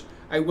rares.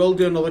 I will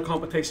do another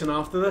competition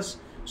after this,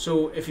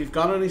 so if you've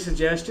got any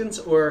suggestions,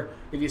 or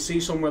if you see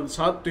somewhere that's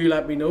hot, do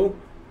let me know.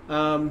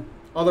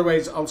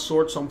 Otherwise, I'll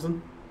sort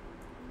something.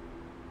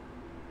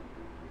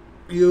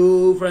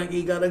 Yo,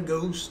 Frankie got a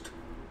ghost.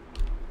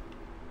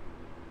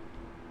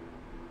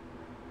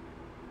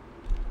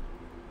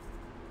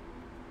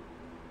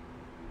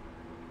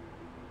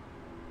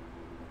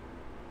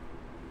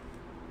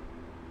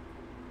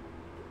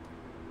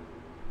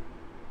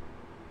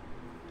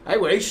 I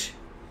wish.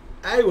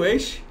 I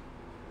wish.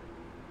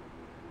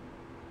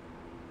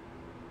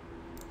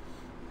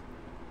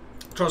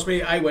 Trust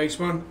me, I wish,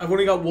 man. I've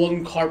only got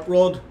one carp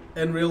rod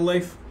in real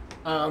life.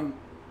 Oh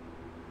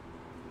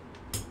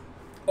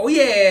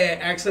yeah,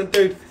 excellent,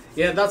 dude.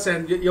 Yeah, that's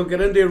it. You'll get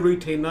into a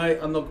routine now,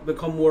 and they'll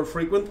become more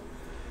frequent.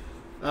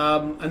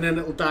 And then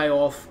it'll die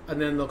off,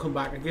 and then they'll come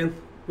back again.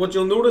 What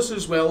you'll notice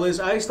as well is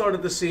I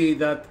started to see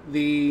that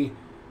the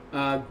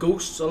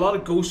ghosts, a lot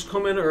of ghosts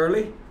come in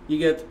early. You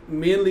get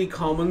mainly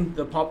common,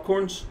 the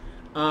popcorns.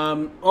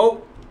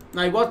 Oh,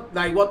 now what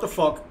the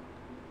fuck?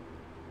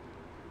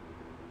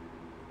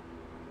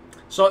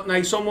 So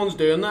now someone's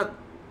doing that.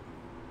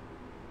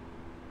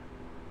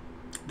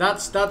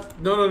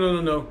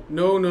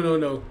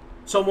 No.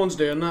 Someone's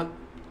doing that.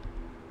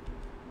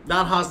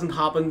 That hasn't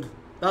happened.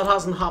 That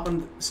hasn't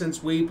happened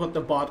since we put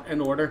the bot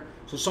in order.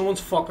 So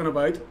someone's fucking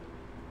about.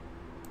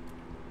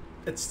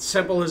 It's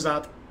simple as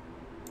that.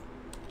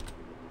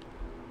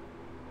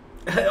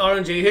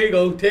 RNG, here you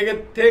go. Take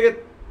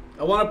it.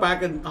 I want it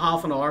back in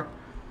half an hour.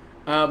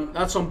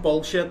 That's some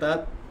bullshit,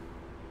 that.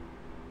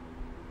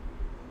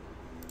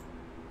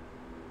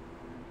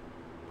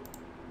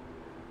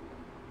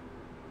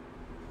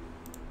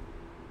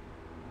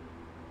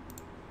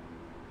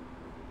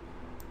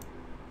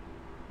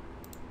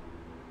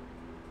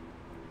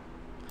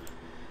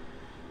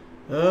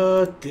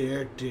 Oh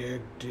dear.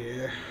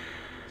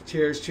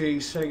 Cheers,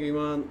 cheese. Thank you,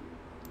 man.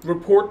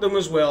 Report them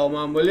as well,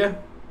 man, will you?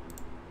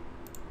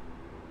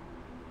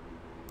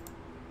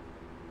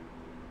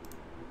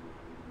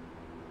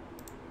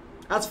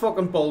 That's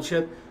fucking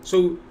bullshit.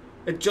 So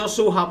it just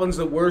so happens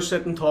that we're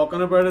sitting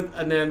talking about it,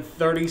 and then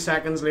 30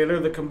 seconds later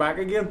they come back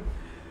again.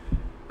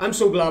 I'm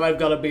so glad I've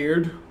got a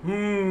beard.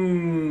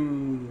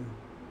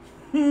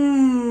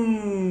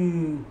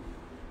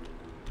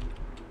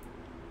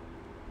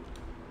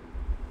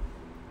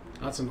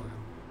 That's annoying.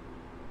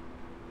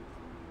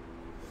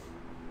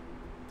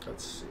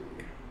 Let's see.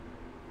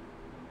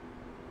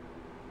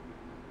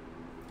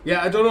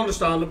 Yeah, I don't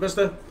understand it,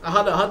 mister. I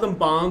had them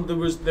banned.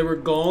 They were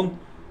gone.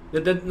 They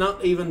did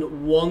not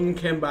even one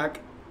came back,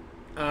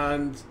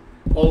 and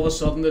all of a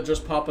sudden they're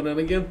just popping in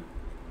again.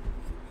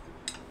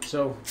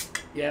 So,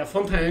 yeah,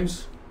 fun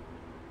times.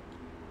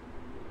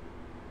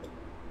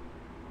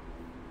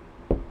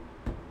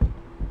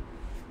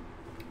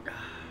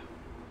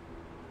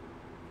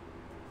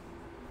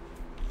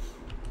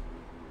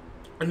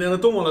 And then I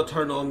don't want to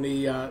turn on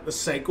the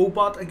psycho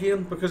bot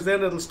again, because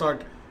then it'll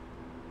start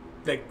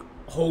like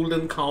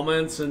holding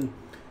comments and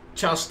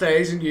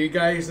chastising you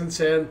guys and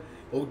saying,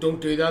 "Oh, don't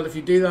do that. If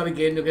you do that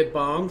again, you'll get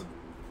banned."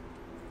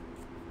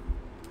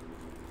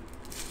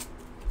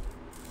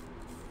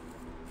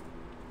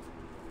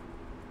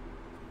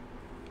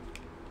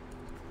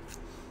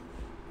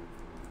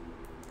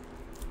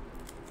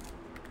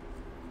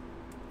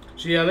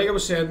 So yeah, like I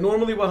was saying,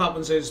 normally what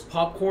happens is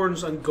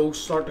popcorns and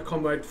ghosts start to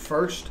come out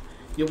first.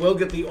 You will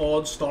get the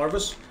odd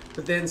Starvis,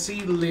 but then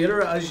see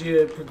later as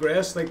you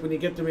progress, like when you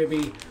get to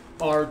maybe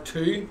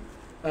R2,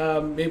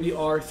 maybe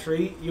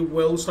R3, you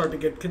will start to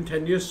get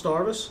continuous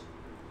Starvis.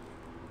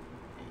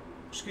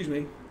 Excuse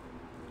me.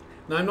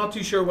 Now I'm not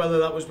too sure whether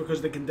that was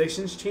because the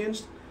conditions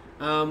changed.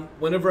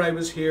 Whenever I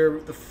was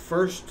here, the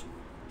first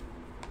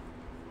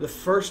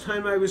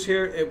time I was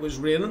here, it was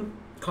raining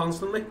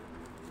constantly,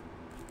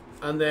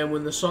 and then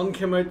when the sun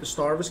came out, the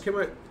Starvis came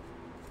out.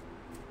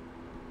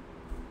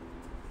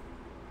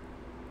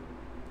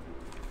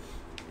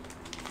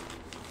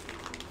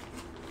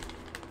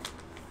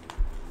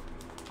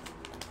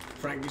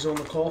 Frankie's on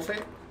the coffee.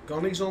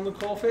 Gunny's on the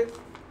coffee.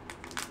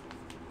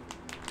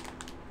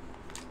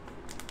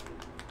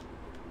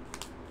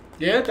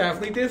 Yeah,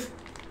 definitely, Dave.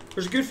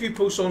 There's a good few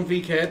posts on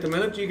VK at the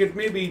minute. You could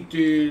maybe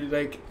do,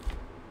 like,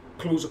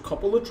 close a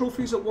couple of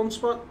trophies at one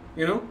spot,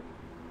 you know?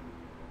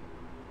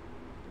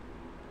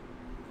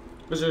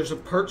 Because there's a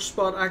perch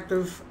spot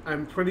active.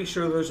 I'm pretty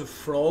sure there's a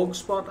frog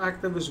spot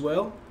active as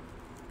well.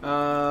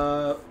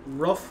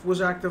 Rough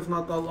was active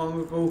not that long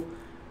ago.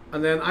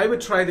 And then I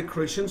would try the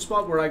Crucian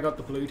spot where I got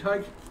the blue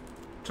tag.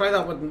 Try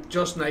that with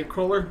just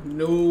Nightcrawler,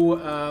 no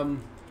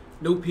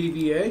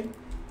PVA.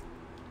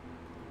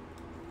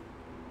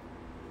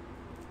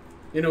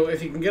 You know,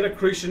 if you can get a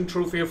Crucian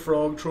trophy, a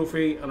frog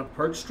trophy, and a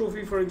perch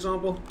trophy, for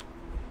example.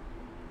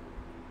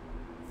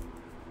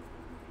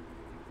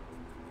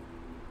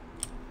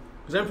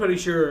 Because I'm pretty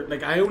sure,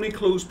 like, I only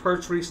closed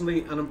perch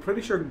recently, and I'm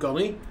pretty sure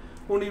Gunny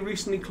only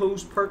recently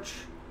closed perch.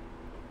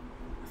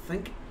 I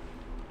think.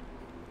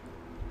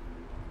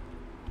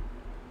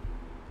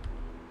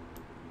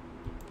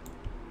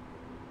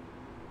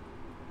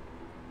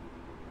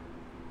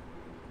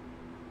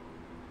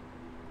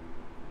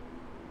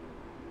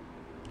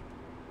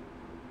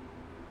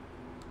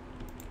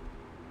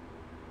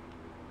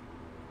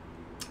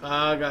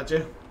 Ah,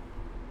 gotcha.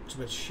 It's a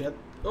bit shit.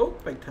 Oh,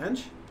 big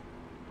tench.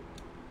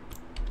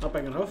 Not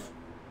big enough.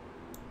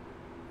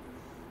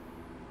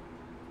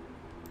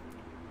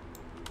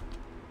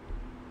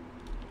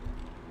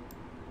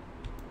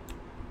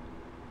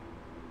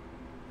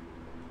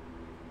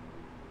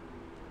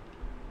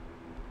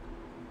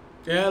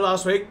 Yeah,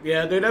 last week.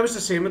 Yeah, dude, I was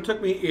the same. It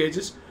took me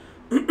ages.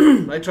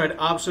 I tried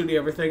absolutely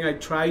everything. I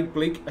tried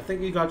bleak. I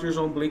think you got yours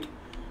on bleak.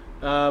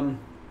 Um,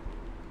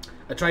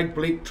 I tried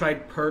bleak,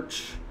 tried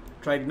perch,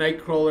 tried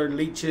nightcrawler,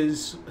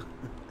 leeches,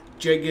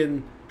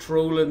 jigging,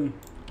 trolling.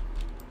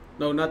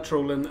 No, not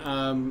trolling.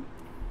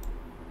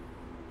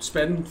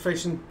 Spin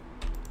fishing.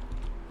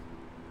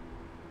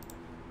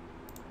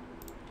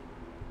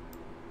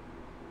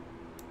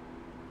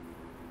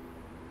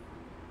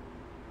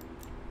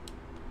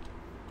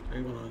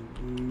 I'm gonna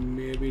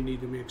maybe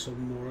need to make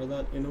some more of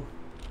that, you know.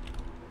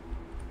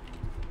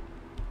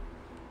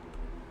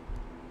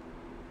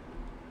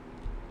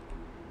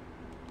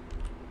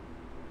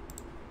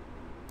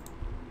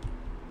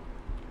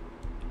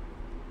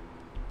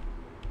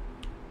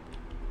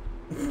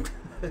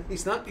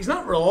 He's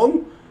not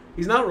wrong.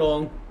 He's not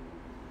wrong.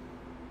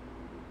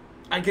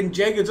 I can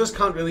jig, I just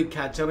can't really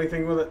catch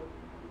anything with it.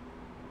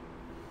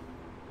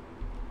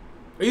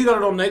 Oh, you got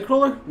it on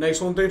Nightcrawler?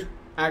 Nice one, dude.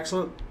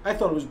 Excellent. I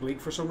thought it was bleak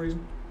for some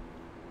reason.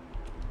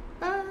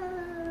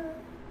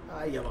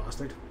 You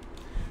bastard.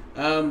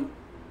 Well,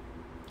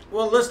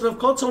 listen, I've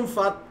caught some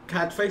fat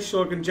catfish,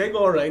 so I can jig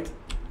alright.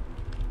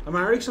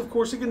 Amaris, of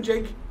course, he can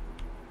jig.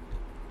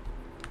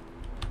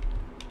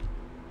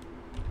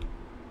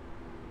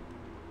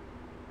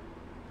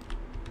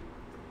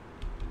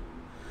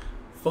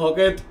 Fuck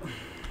it.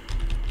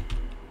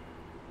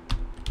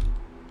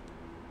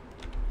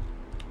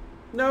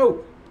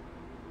 No.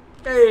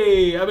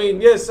 Hey, I mean,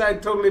 yes, I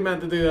totally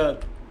meant to do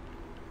that.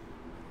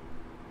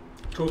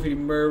 Trophy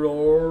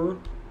mirror.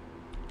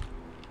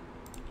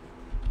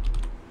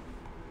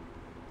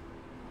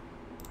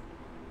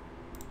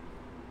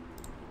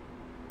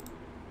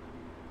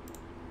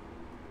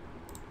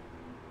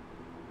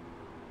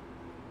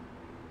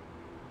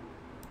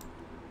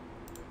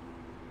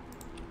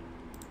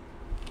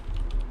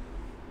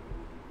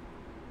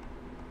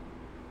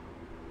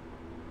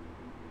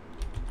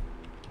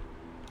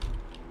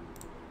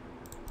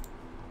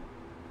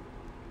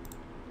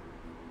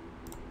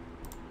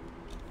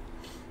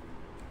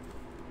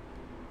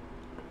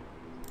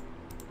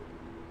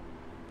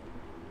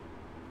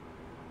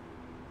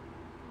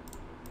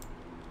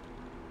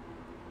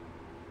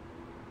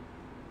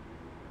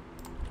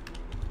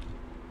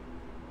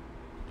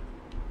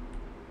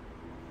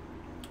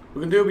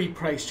 We can do a wee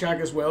price check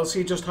as well,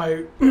 see just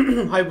how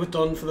how we've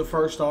done for the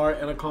first hour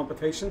in a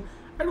competition.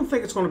 I don't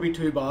think it's going to be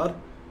too bad.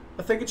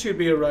 I think it should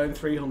be around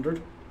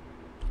 300.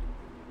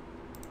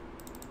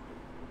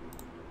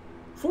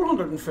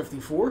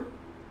 454.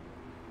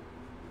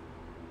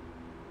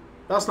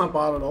 That's not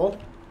bad at all.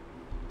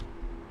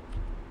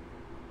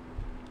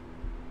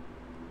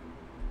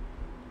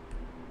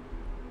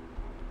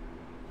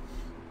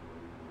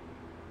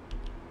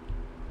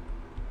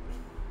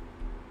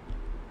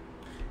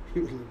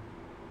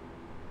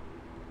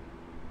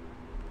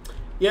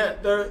 Yeah,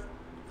 they're.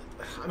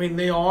 I mean,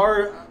 they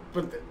are,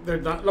 but they're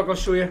not. Look, I'll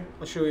show you.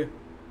 I'll show you.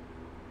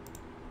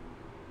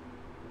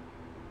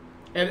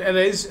 It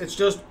is. It's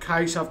just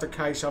cash after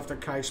cash after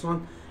cash,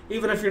 man.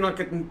 Even if you're not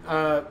getting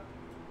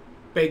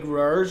big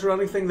rares or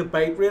anything, the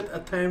bite rate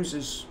at times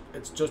is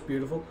it's just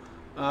beautiful.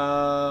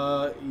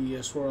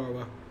 Yes, where are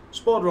we?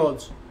 Spod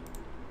rods.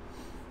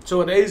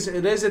 So it is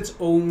its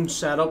own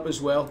setup as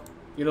well.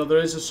 You know, there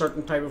is a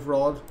certain type of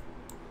rod.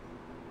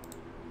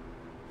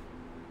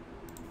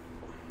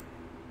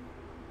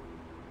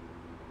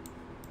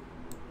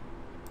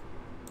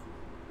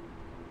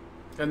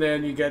 And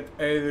then you get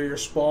either your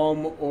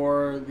spom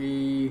or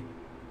the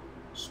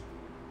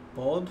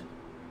spod.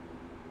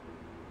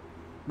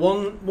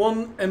 One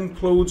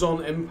implodes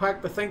on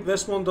impact. I think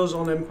this one does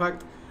on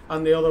impact,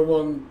 and the other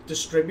one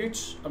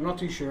distributes. I'm not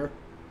too sure.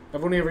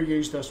 I've only ever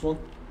used this one.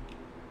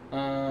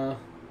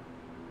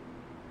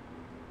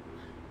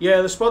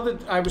 Yeah, the spot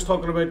that I was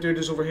talking about, dude,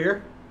 is over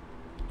here.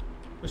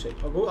 Let's see.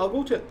 I'll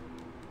go to it.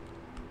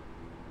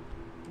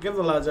 Give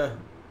the lads a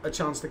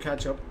chance to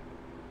catch up.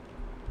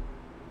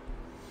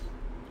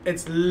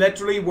 It's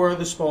literally where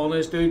the spawn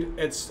is, dude.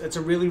 It's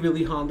a really,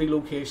 really handy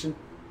location.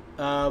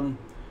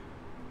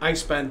 I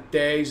spent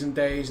days and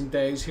days and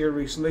days here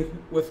recently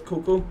with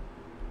Coco.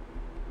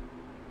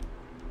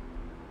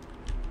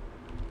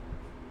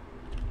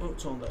 Oh,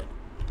 it's on there.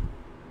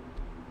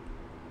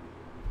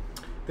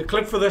 The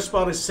clip for this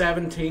spot is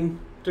 17,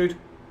 dude.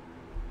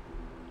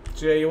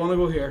 So yeah, you want to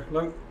go here.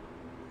 Look.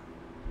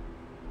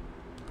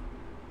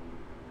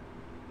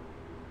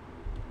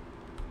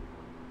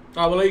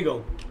 Ah, well, there you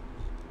go.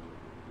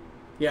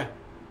 Yeah.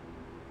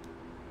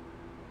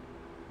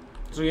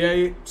 So yeah,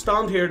 you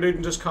stand here, dude,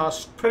 and just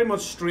cast pretty much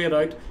straight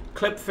out.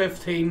 Clip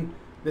 15,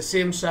 the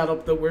same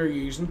setup that we're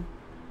using.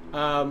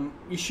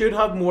 You should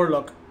have more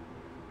luck.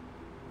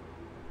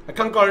 I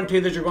can't guarantee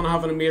that you're going to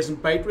have an amazing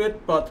bite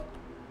rate, but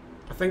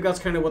I think that's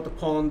kind of what the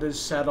pond is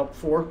set up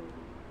for.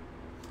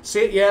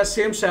 Yeah,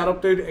 same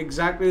setup, dude,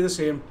 exactly the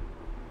same.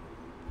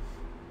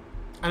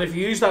 And if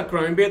you use that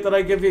ground bait that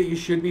I give you, you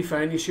should be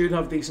fine. You should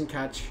have decent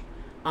catch.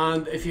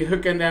 And if you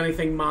hook into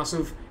anything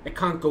massive, it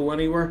can't go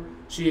anywhere.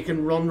 So you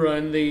can run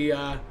around the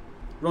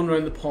run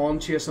around the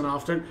pond chasing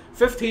after it.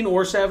 15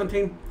 or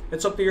 17,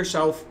 it's up to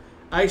yourself.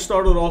 I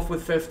started off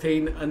with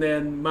 15, and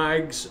then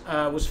Mags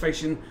was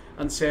fishing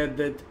and said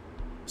that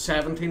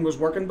 17 was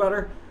working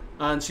better,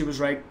 and she was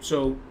right.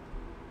 So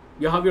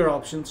you have your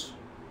options.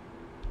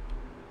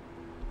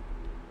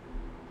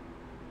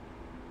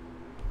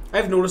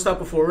 I've noticed that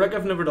before, Rick.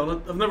 I've never done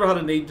it. I've never had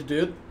a need to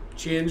do it.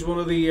 Change one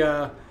of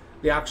the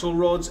axle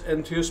rods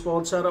into a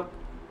spod setup.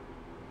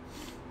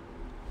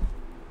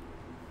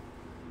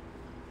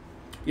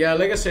 Yeah,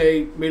 like I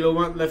say,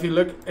 Milo, if you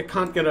look, it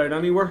can't get out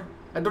anywhere.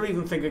 I don't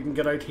even think it can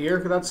get out here,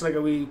 because that's like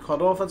a wee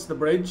cut off. That's the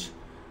bridge.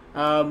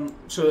 So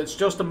it's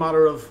just a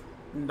matter of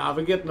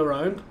navigating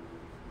around.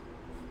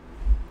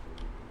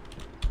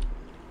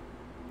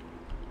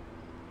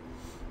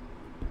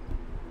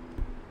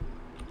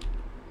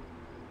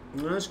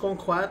 It's gone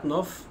quiet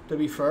enough, to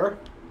be fair.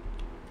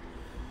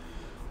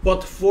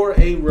 But for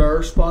a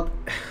rare spot,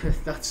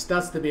 that's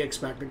to be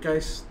expected,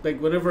 guys. Like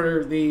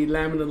whenever the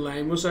lemon and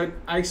lime was out,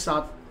 I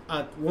sat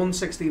at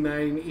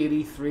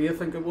 169.83, I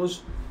think it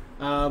was,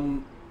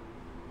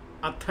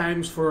 at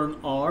times for an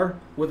hour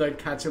without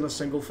catching a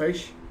single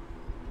fish.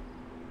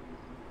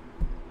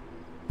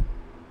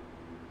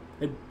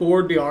 It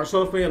bored the arse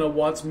off me, and I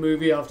watched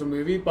movie after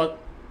movie, but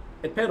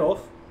it paid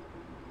off.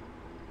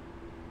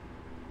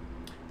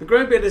 The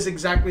ground bait is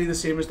exactly the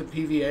same as the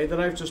PVA that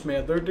I've just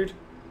made there, dude.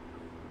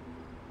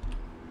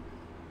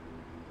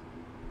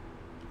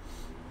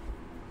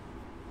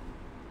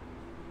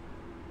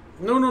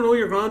 No,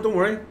 you're grand, don't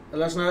worry.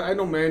 Listen, I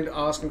don't mind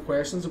asking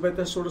questions about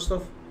this sort of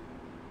stuff.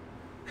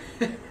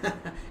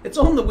 It's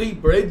on the wee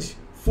bridge,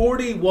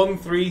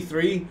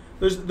 4133.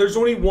 There's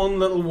only one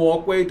little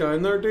walkway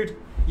down there, dude.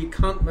 You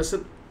can't miss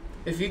it.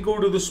 If you go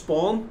to the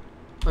spawn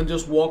and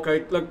just walk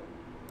out, look.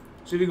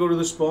 So if you go to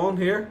the spawn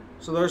here,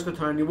 so there's the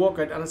town, you walk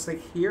out and it's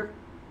like here.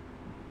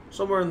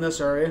 Somewhere in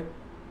this area.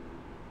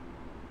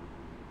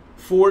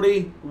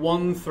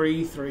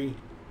 4133.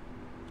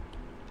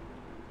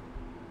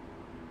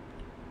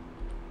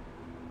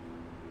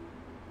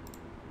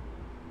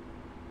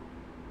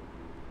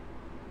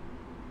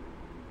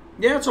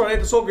 Yeah, it's alright,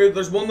 it's all good.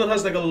 There's one that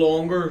has like a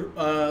longer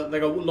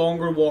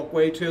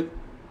walkway to it.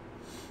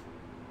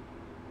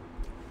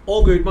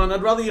 All good, man.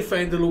 I'd rather you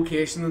find the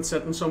location than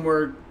sitting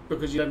somewhere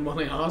because you didn't want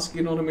to ask,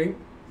 you know what I mean?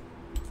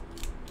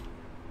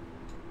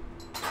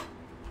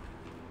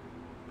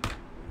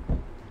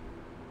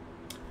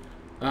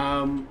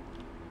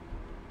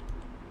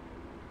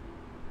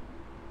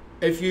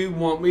 If you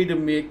want me to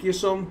make you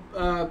some,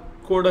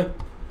 Corda,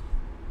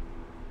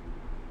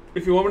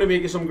 if you want me to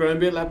make you some ground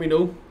bait, let me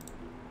know.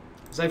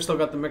 Because I've still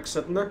got the mix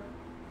sitting there.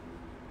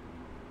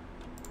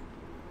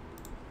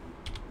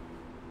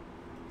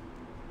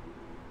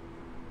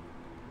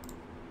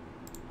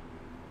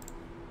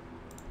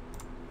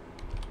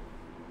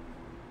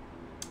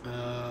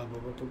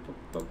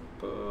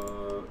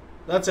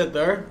 That's it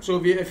there.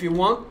 So if you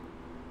want,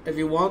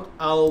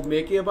 I'll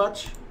make you a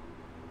batch.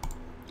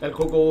 El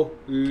Coco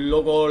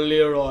Loco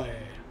Leroy.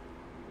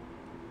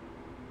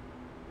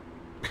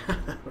 Right,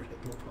 no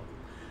problem.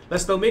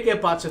 Let's still make you a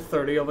batch of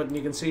 30 of it, and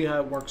you can see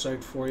how it works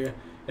out for you.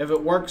 If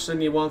it works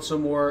and you want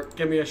some more,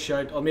 give me a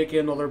shout. I'll make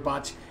you another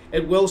batch.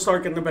 It will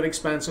start getting a bit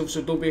expensive,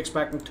 so don't be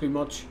expecting too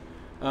much.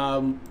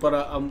 But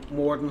I'm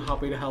more than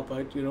happy to help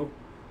out, you know.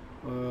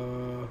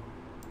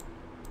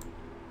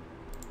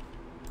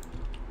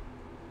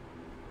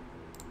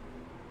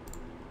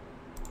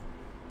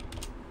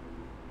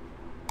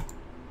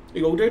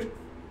 You go, dude.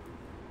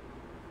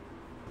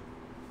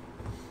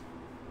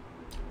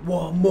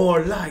 One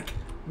more like.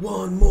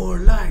 One more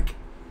like.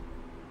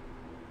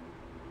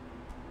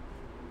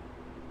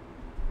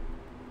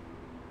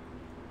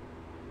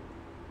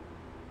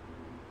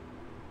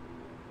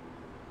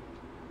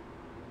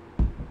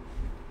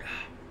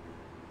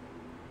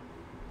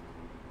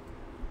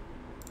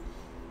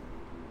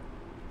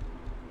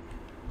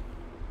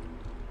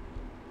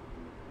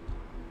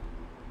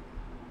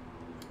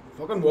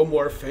 Fucking one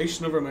more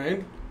fish, never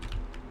mind.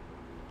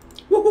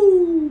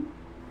 Woohoo!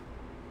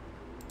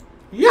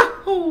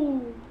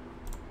 Yahoo!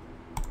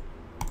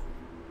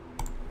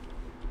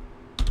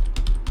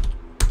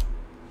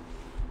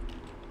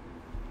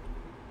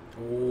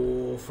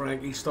 Oh,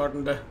 Frankie's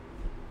starting to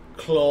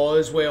claw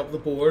his way up the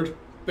board,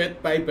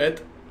 bit by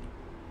bit.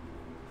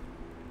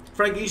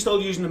 Frankie, you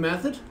still using the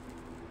method?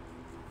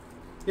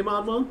 You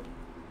madman?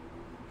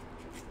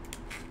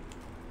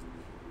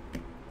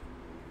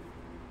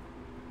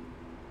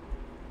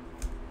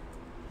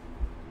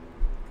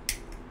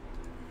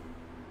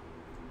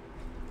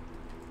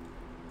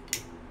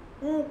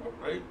 Oh,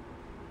 right.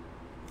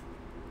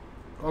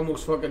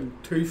 Almost fucking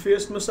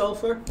two-faced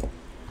myself there.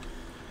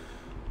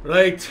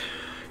 Right,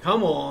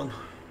 come on.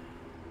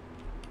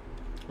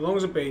 How long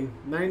has it been?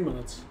 9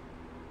 minutes.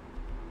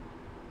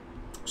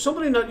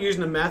 Somebody not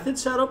using a method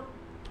setup?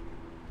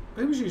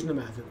 I was using a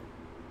method.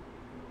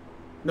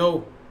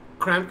 No,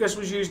 Krampus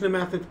was using a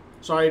method.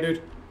 Sorry,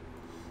 dude.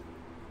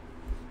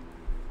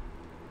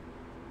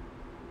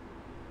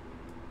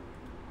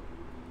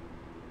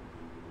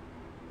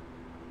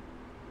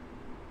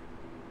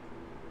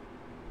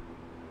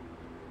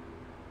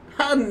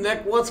 Ah,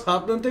 Nick, what's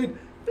happening, dude?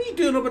 What are you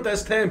doing up at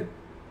this time?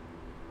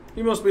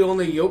 You must be on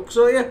the yokes,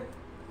 are you?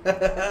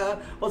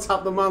 What's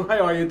happening, man?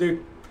 How are you,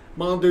 dude?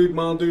 Man, dude,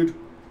 man, dude.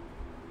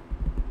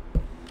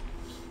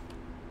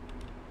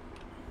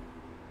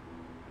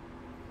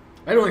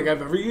 I don't think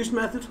I've ever used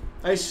Method.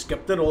 I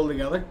skipped it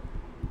altogether.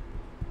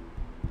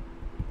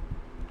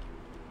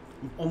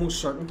 I'm almost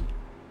certain.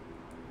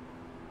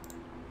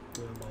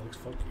 Yeah, bollocks,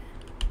 fuck you.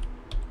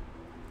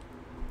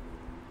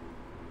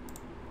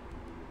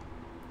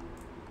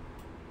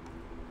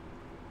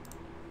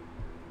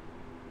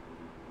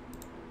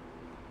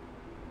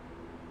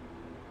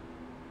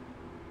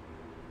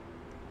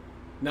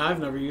 No,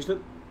 I've never used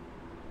it.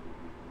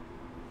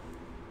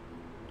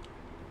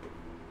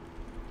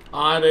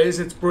 Ah, it is.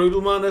 It's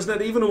brutal, man,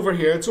 isn't it? Even over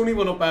here, it's only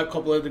went up by a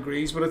couple of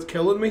degrees, but it's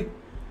killing me.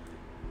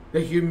 The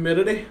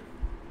humidity.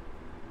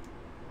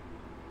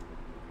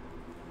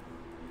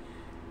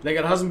 Like,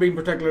 it hasn't been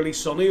particularly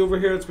sunny over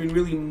here. It's been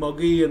really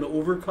muggy and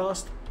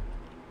overcast.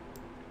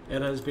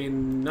 It has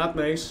been not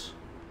nice.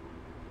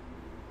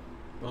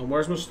 Well,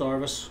 where's my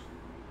Starvis?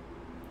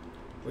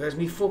 Where's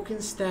me fucking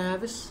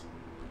Starvis?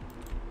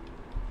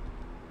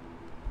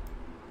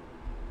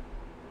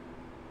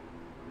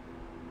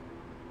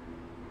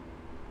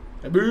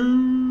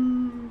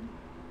 Boo!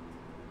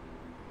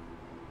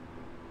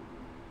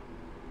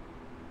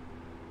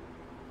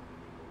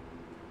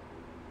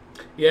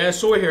 Yeah,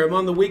 so here,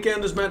 man. The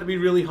weekend is meant to be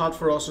really hot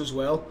for us as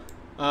well.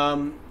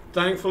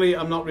 Thankfully,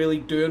 I'm not really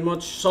doing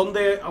much.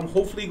 Sunday, I'm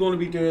hopefully going to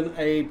be doing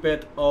a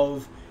bit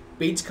of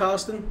beach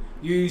casting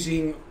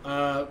using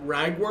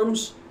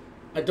ragworms.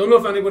 I don't know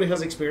if anybody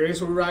has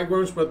experience with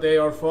ragworms, but they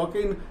are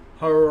fucking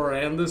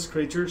horrendous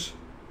creatures.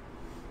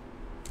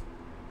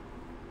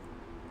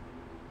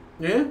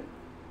 Yeah?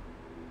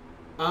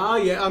 Ah,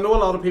 yeah, I know a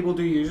lot of people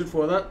do use it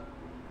for that.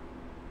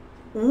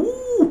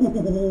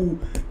 Ooh,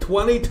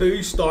 22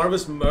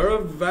 Starvis Mirror.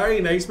 Very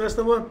nice,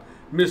 Mr. Man.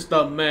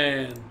 Mr.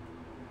 Man.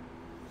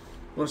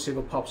 I want to see if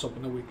it pops up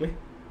in the weekly.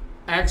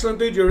 Excellent,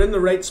 dude. You're in the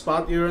right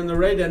spot. You're in the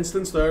right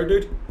instance there,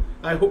 dude.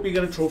 I hope you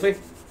get a trophy.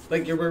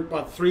 Like you were,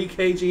 about 3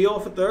 kg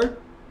off it there.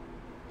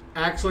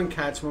 Excellent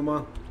catch, my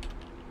man.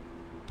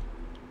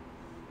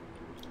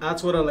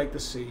 That's what I like to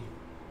see.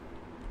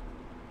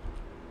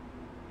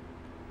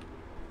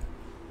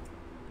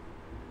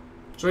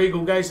 So there you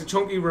go, guys. The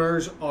chunky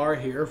rares are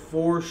here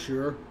for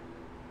sure.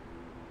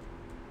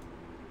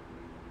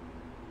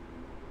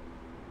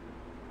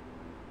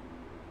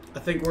 I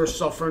think we're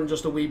suffering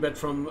just a wee bit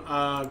from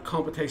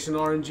competition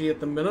RNG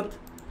at the minute.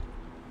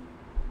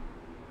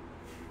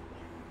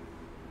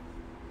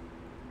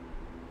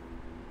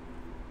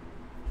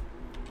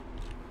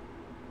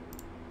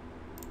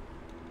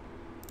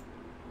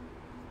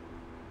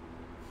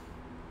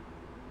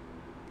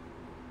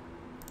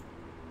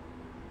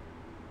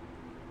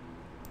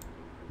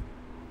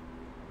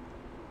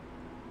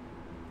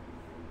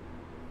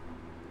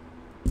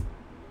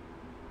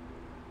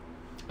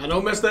 I know,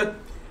 mister.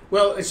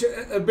 Well,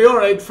 it'll be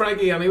alright,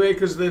 Frankie, anyway,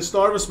 because the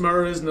Starvis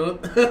Mirror isn't in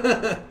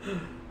it.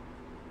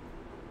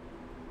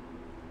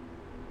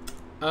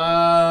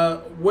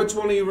 Which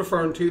one are you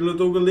referring to?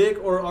 Ladoga Lake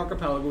or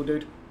Archipelago,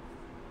 dude?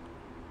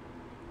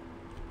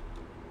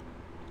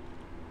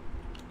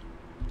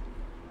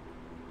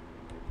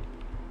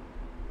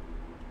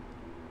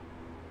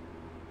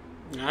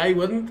 Nah, he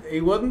wouldn't.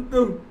 He wouldn't,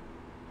 though.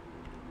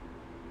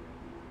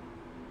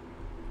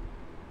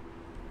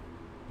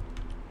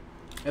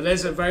 It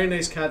is a very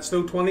nice catch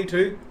though,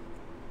 22.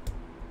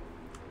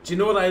 Do you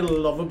know what I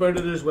love about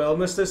it as well,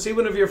 mister? See,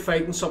 whenever you're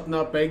fighting something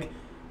that big,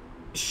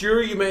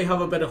 sure you may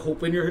have a bit of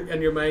hope in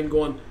your mind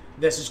going,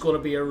 this is going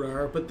to be a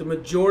rare, but the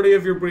majority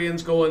of your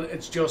brain's going,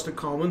 it's just a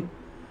common.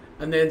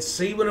 And then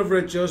see whenever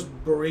it just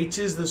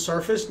breaches the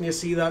surface and you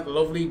see that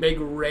lovely big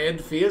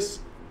red face.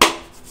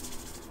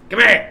 Come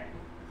here!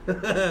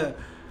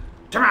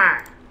 Come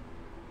on!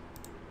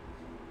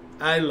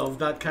 I love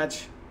that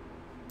catch.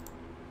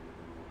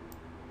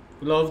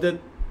 Loved it.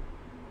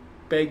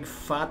 Big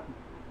fat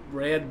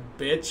red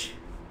bitch.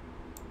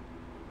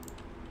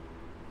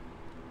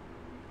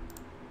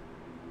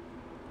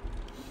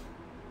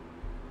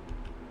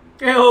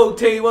 Hey ho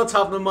T, what's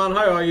happening, man?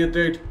 How are you,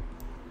 dude?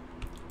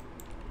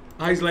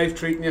 How's life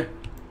treating you?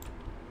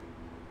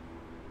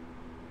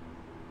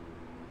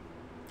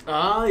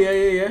 Ah,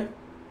 yeah.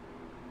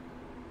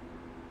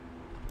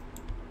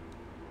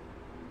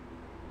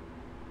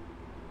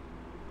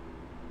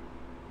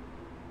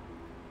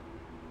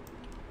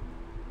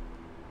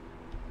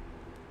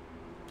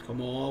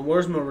 Come on,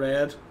 where's my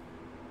red?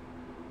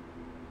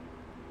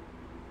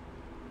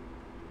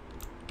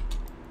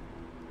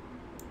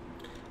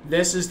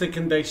 This is the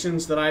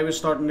conditions that I was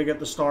starting to get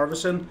the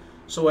Starvis in,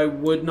 so I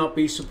would not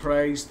be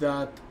surprised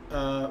that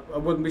I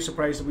wouldn't be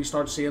surprised if we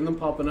start seeing them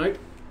popping out.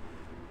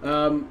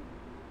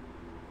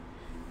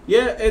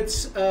 Yeah,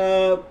 it's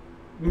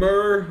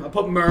Mirror. I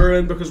put Mirror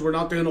in because we're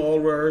not doing all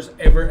rares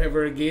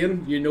ever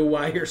again. You know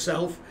why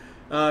yourself.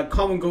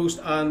 Common Ghost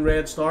and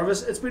Red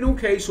Starvis. It's been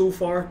okay so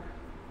far.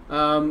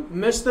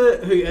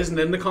 Mista, who isn't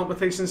in the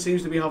competition,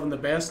 seems to be having the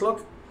best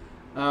luck.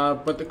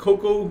 But the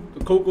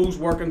coco's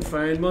working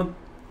fine, man.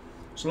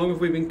 So long as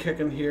we've been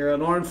kicking here,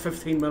 an hour and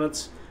 15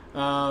 minutes,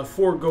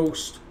 4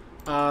 ghost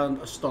and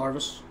a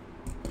Starvis.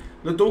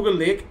 Ladoga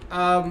Lake,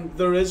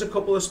 there is a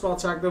couple of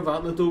spots active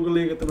at Ladoga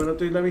Lake at the minute,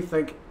 dude. Let me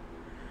think.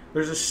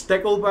 There's a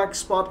stickleback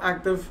spot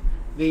active.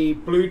 The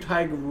blue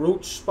tag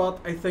roach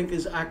spot, I think,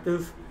 is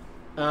active.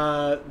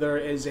 There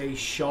is a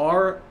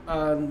shower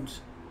and,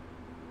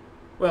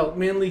 well,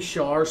 mainly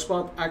shower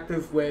spot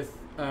active with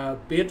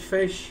bait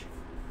fish.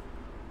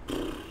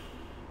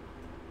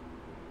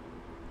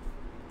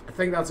 I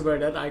think that's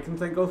about it I can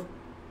think of.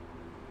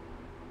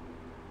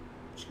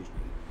 Excuse me.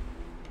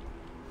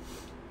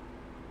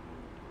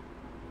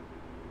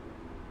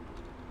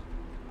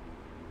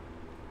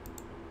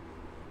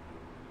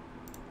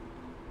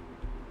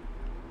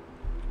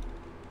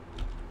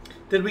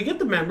 Did we get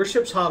the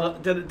memberships?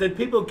 Did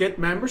people get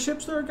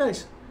memberships there,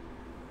 guys?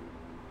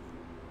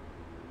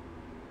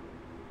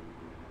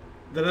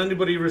 Did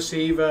anybody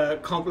receive a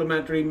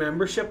complimentary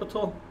membership at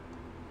all?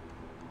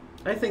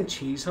 I think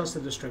Cheese has to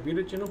distribute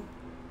it, you know.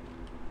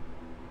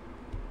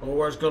 Oh,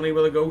 where's Gunny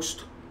with a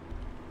ghost?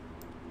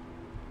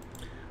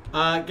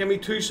 Give me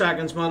 2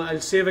 seconds, man. I'll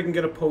see if I can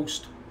get a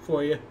post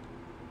for you.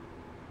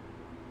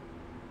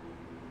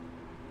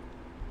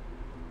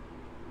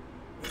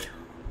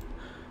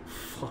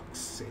 Fuck's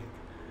sake.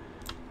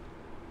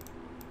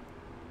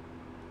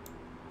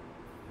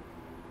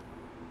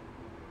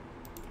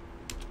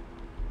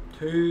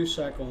 Two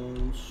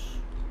seconds.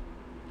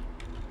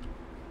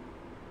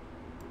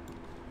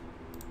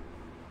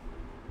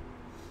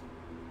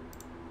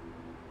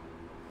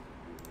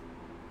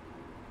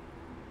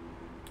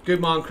 Good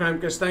man,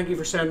 Kremkus. Thank you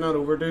for sending that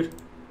over, dude.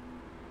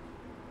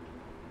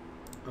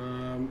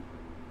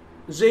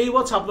 Z,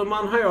 what's happening,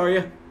 man? How are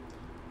you?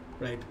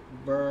 Right.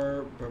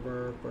 Burr, burr,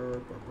 burr, burr,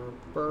 burr,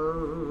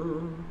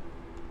 burr.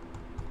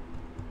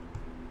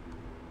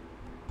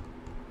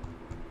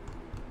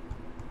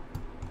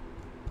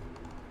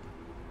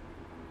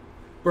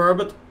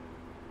 Burbot.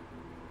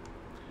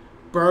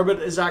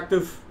 Burbot is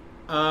active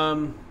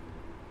at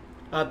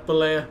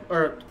Balea,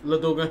 or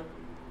Ladoga,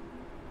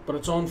 but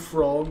it's on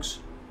frogs.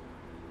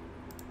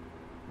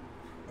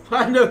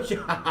 I know.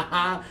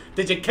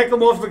 Did you kick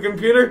him off the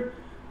computer?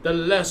 The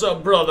lesser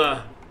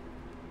brother.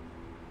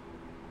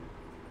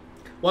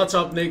 What's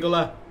up,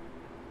 Nicola?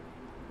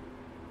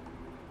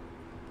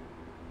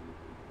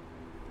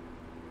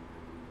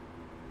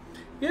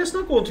 Yeah, it's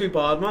not going too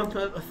bad, man.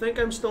 I think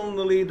I'm still in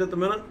the lead at the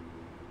minute.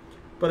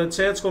 But I'd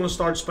say it's going to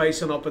start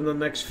spicing up in the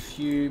next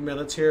few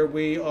minutes here.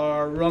 We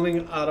are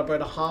running at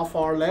about a half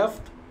hour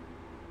left.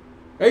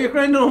 Are you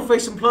grinding on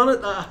Facing Planet?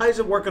 How's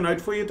it working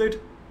out for you, dude?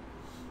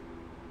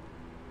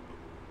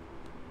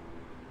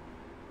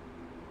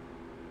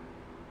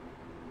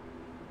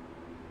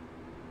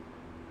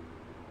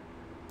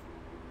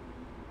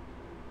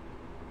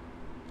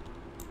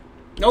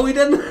 No, he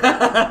didn't.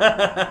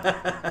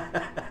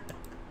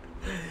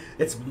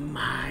 It's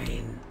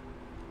mine.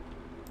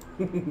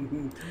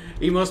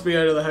 He must be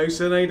out of the house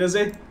tonight, does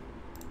he?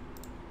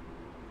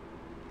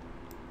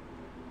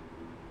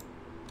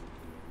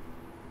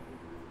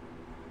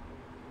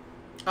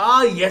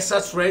 Ah, yes,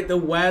 that's right. The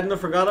wedding. I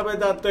forgot about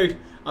that, dude.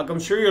 I'm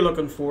sure you're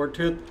looking forward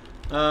to it.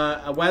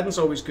 A wedding's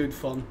always good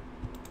fun.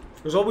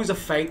 There's always a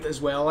fight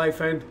as well, I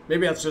found.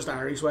 Maybe that's just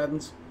Irish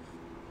weddings.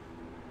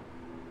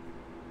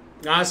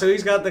 Ah, so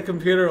he's got the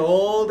computer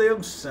all to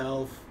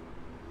himself.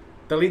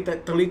 Delete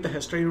the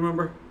history,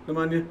 remember? The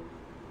menu.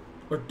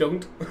 Or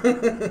don't.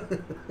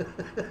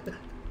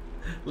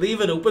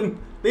 Leave it open.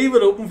 Leave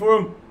it open for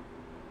him.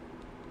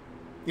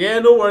 Yeah,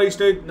 no worries,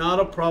 dude. Not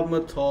a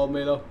problem at all,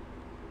 Milo.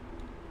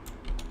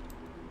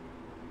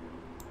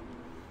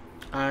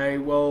 I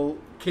will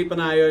keep an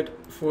eye out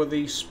for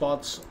these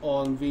spots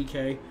on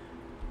VK.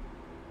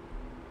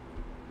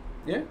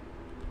 Yeah?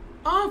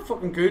 Ah,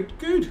 fucking good.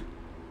 Good.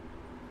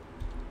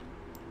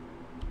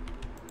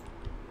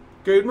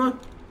 Good, man.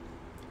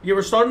 You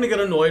were starting to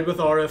get annoyed with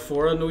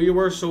RF4, I know you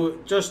were, so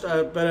just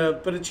a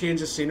bit of change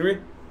of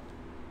scenery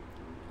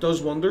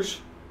does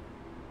wonders.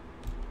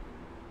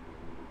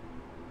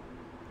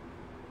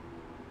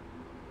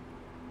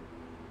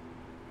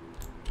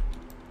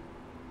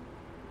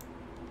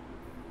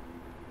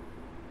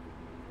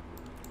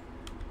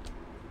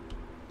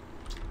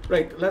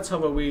 Right, let's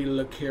have a wee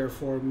look here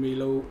for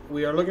Milo.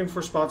 We are looking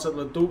for spots at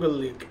Ladoga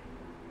Lake.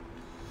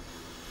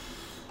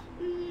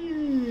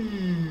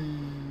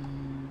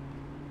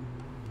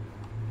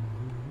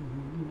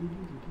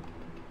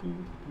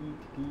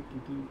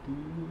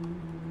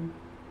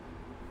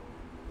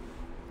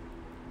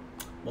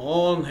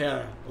 On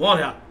here, on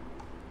here.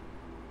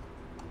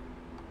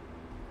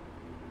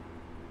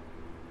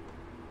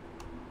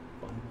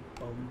 Bum,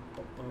 bum,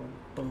 bum,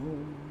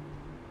 bum,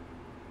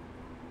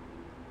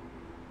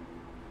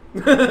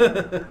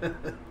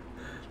 bum.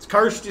 It's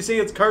cursed, you see,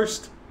 it's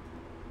cursed.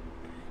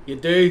 You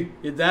do,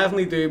 you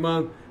definitely do,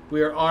 man.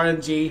 We are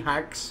RNG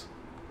hacks.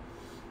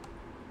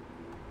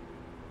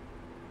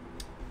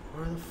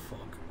 Where the fuck?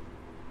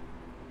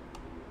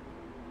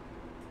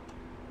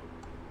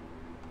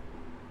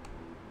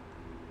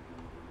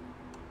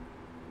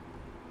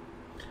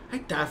 I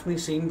definitely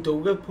seen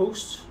Doga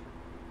posts.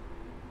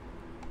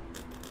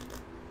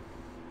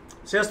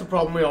 See, that's the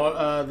problem with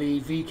the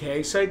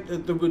VK site.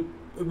 It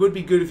would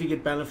be good if you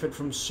could benefit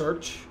from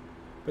search,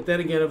 but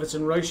then again, if it's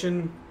in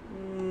Russian,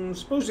 I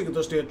suppose you could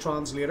just do a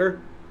translator.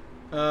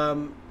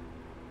 But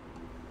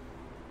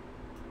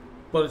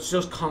it's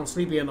just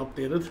constantly being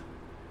updated.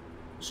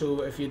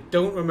 So if you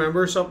don't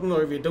remember something,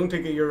 or if you don't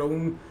take your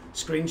own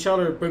screenshot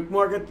or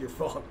bookmark it, you're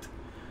fucked.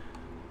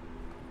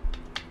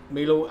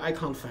 Milo, I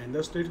can't find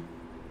this, dude.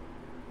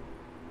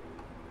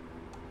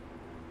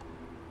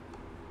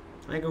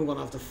 I think I'm gonna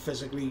have to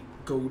physically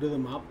go to the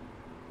map.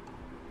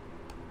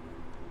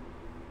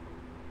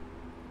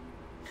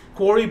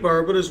 Corey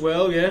Burbot as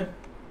well, yeah.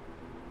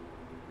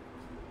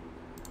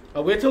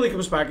 I'll wait till he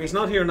comes back. He's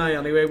not here now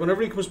anyway.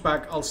 Whenever he comes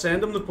back, I'll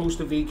send him the post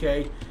to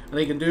VK, and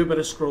he can do a bit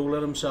of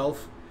scrolling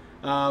himself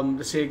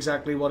to see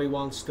exactly what he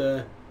wants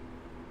to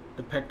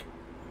pick.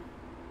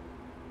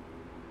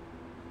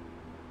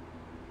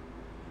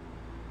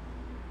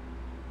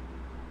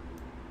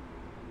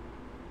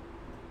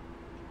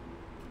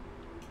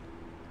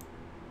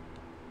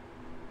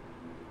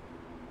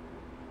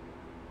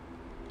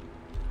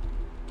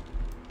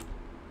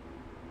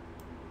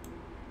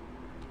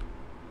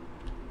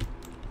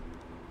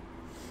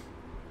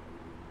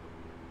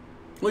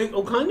 Wait,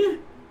 oh, can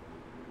you?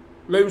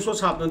 Looms,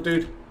 what's happening,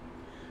 dude?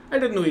 I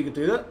didn't know you could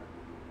do that.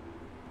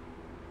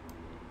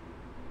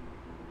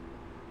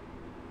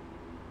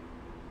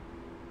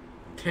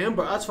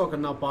 But that's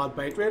fucking not bad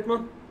bite rate,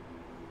 man.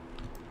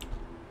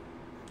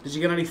 Did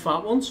you get any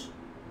fat ones?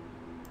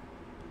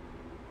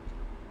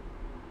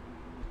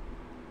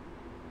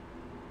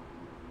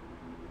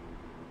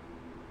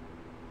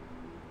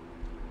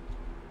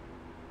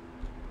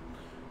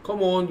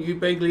 Come on, you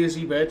big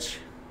lazy bitch.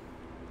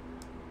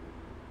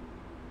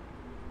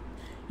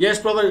 Yes,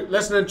 brother,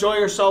 listen, enjoy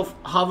yourself,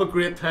 have a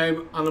great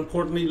time, and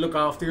importantly, look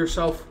after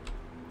yourself.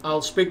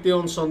 I'll speak to you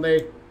on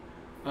Sunday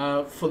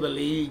for the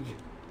league.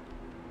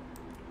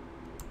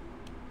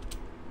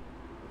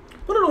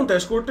 Put it on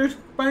Discord, dude.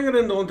 Bang it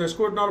in on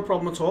Discord, not a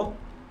problem at all.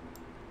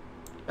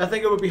 I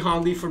think it would be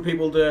handy for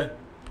people to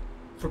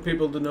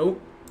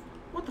know.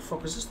 What the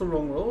fuck, is this the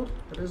wrong road?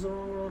 It is the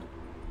wrong road.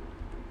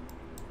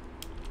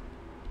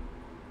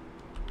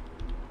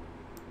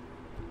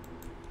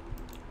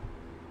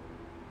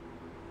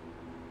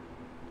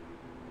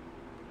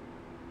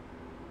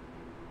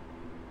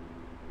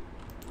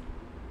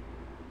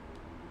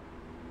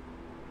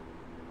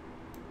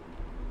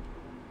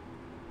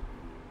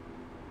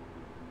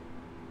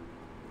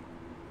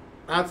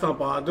 That's not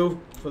bad though,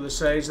 for the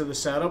size of the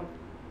setup.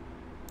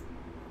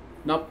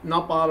 Not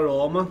bad at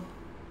all, man.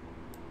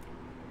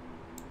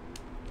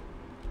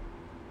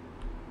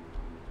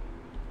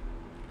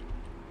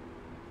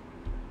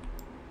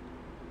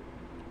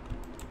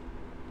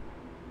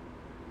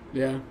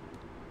 Yeah.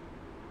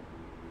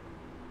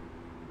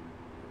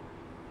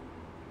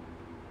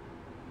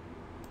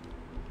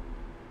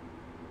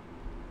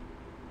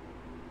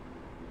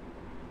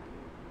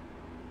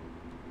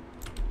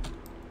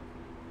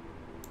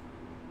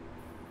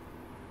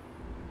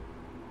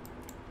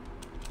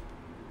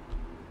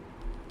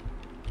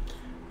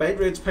 Bite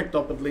rate's picked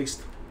up at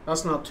least.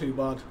 That's not too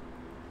bad.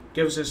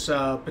 Gives us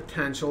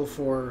potential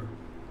for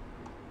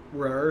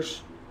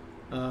rares.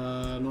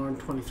 An hour and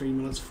 23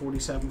 minutes,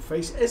 47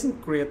 face. Isn't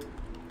great,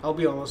 I'll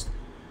be honest.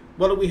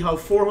 What do we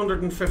have?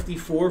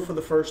 454 for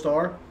the first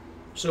hour.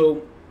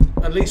 So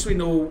at least we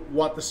know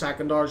what the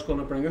second hour is going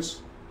to bring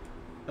us.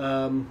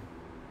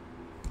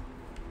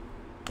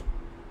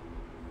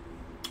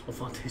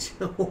 Advantage.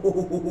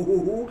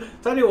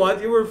 Tell you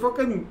what, you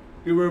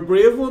were a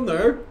brave one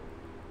there.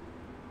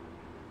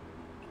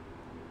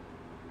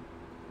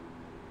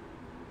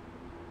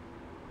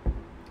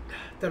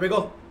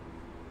 Typical.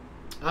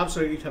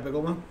 Absolutely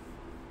typical, man.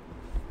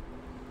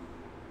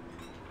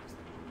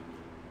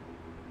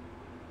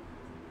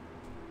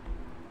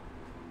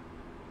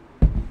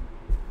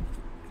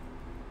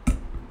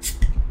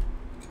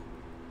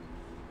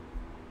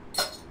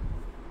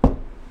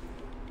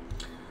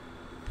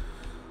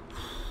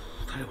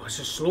 It's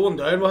just slowing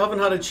down. We haven't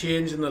had a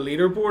change in the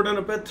leaderboard in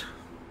a bit.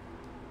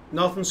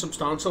 Nothing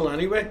substantial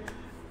anyway.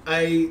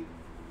 I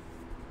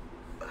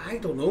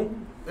don't know.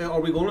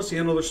 Are we going to see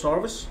another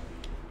Starvis?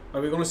 Are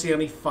we going to see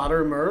any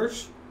fatter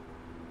mirrors?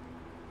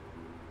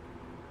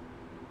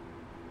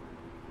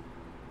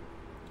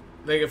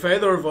 Like if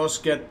either of us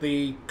get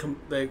the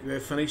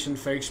finishing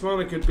fix, man,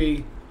 it could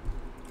be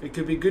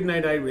good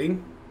night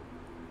Irene.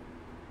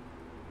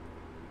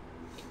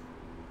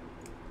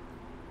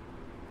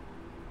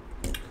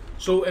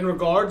 So in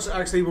regards,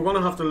 actually, we're going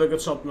to have to look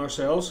at something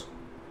ourselves.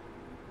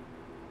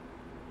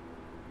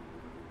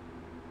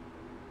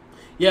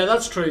 Yeah,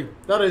 that's true.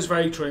 That is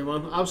very true,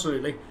 man.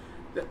 Absolutely.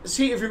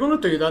 See, if you're going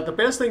to do that, the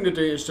best thing to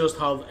do is just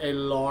have a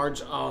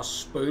large ass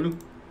spool,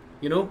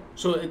 you know?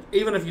 So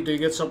even if you do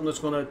get something that's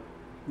going to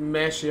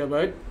mess you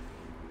about.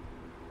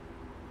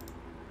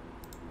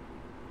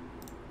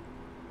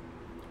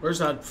 Where's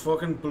that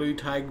fucking blue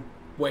tag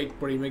white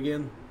bream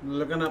again?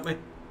 Looking at me.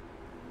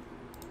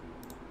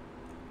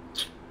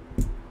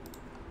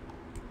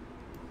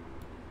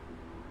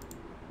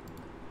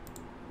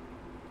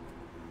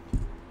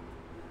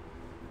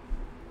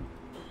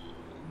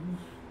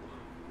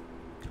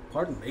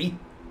 Pardon me.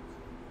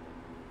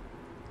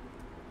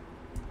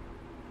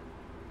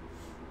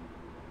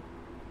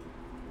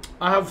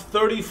 I have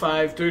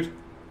 35, dude.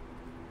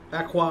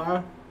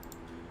 Ecuador.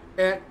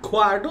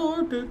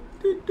 Ecuador.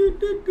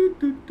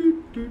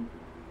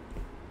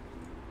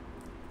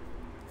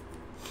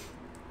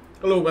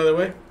 Hello, by the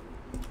way.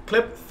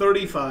 Clip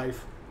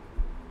 35.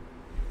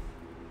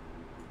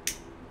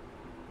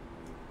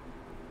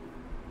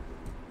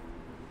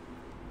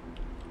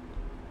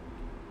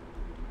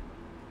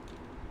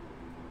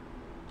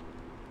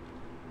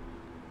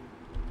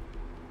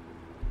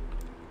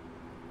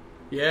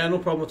 Yeah, no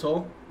problem at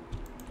all.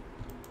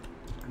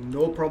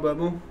 No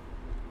problemo.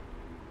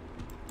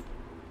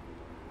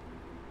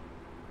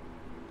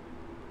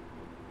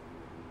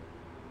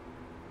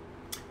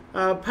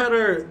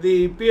 Petter,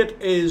 the bait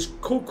is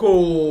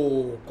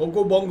Coco.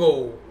 Coco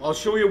Bongo. I'll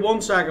show you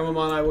 1 second, my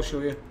man. I will show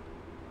you.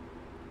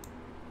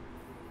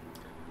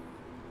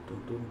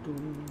 Dun, dun,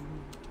 dun.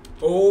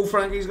 Oh,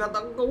 Frankie's got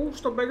that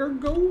ghost, a bigger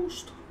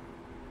ghost.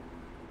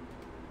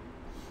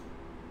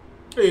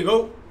 There you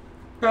go.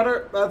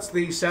 Petter, that's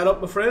the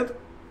setup, my friend.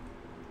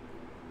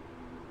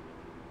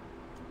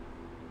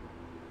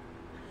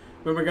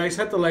 Remember, guys,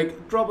 hit the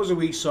like, drop us a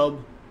wee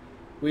sub.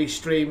 We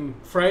stream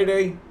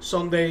Friday,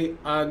 Sunday,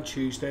 and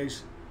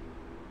Tuesdays.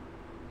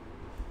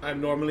 I'm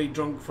normally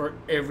drunk for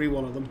every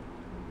one of them.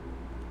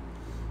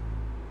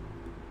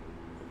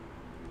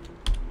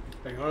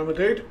 Hang on, my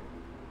dude.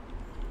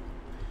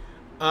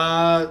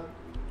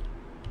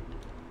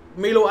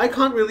 Milo, I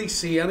can't really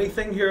see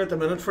anything here at the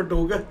minute for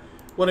Doga.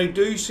 What I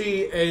do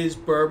see is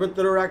Burbot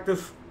that are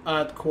active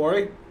at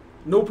Quarry.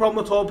 No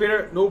problem at all,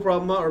 Peter. No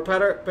problem, or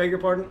Peter, beg your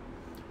pardon.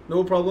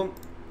 No problem.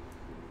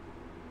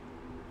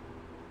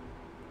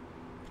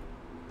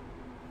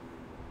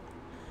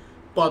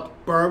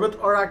 But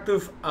Burbot are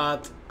active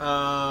at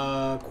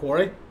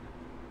Quarry.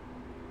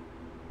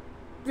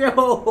 Yo,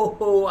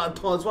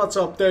 Antons, what's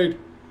up, dude?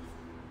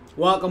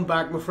 Welcome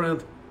back, my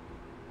friend.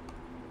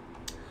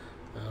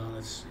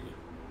 Let's see.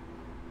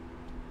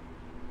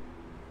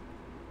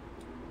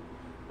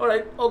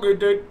 Alright, all good,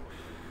 dude.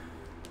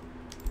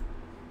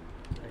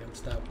 I gotta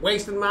stop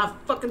wasting my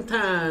fucking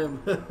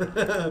time.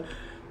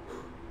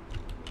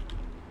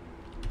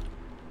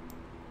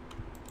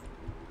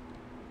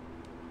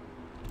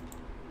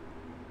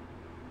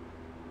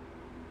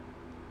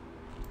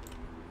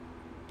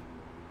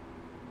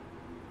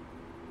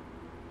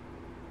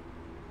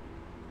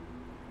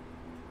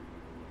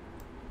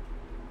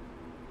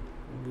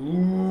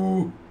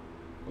 Ooh,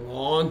 go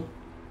on.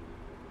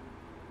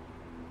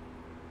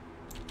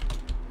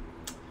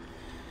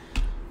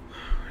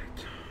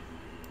 Right.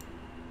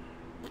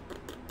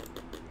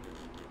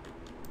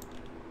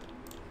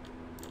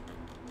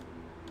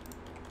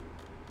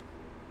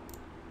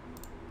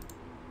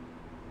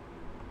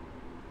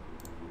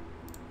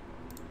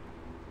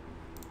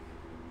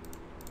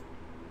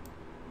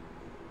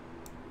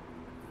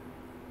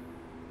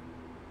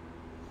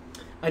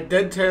 I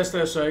did test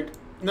this out.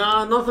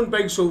 Nah, nothing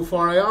big so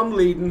far. I am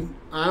leading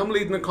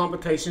the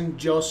competition.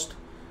 Just,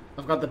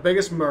 I've got the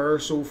biggest mirror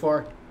so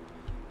far.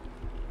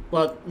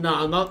 But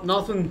nah,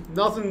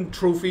 nothing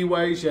trophy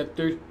wise yet,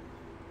 dude.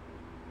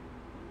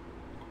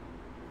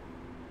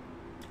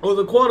 Oh,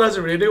 the quad has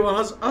a radio and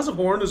has a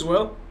horn as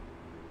well.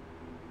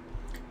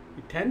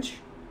 You tench?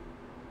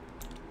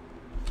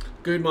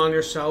 Good man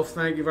yourself.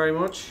 Thank you very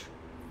much.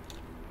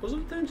 Was it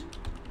a tench?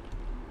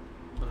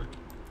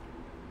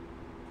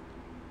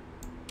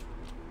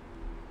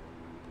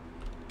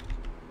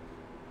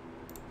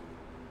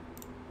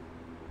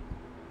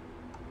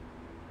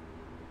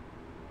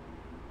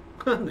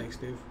 Thanks,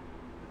 Dave.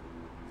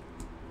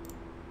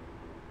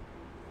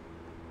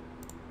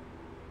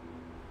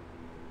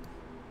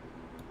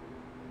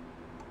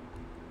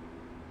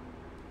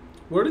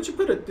 Where did you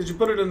put it? Did you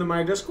put it into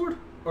my Discord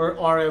or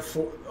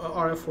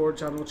RF4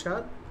 channel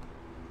chat?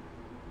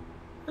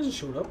 Hasn't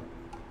showed up.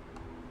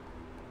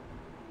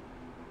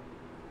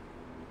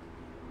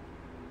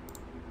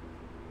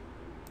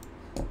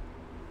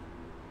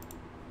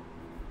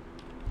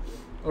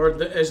 Or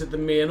is it the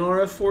main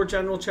RF4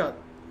 general chat?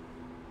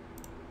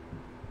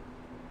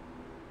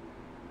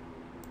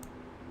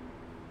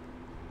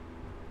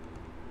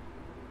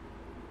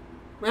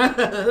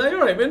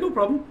 Alright, man, no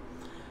problem.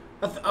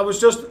 I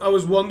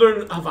was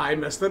wondering, have I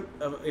missed it?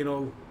 You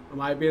know, am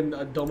I being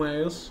a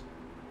dumbass?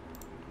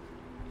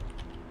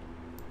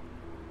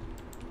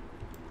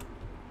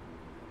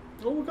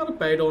 Oh, we got a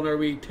bite on our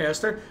wee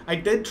tester. I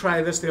did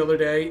try this the other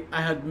day.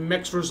 I had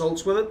mixed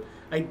results with it.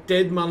 I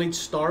did manage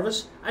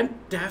Starvis. I'm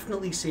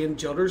definitely seeing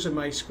judders in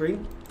my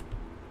screen.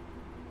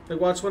 Like,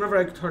 watch, whenever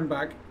I turn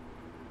back.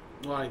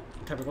 Why,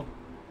 typical.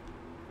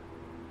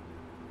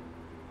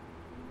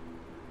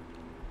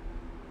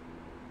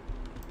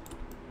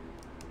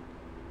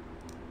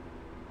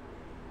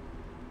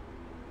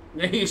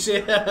 You see?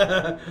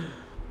 There's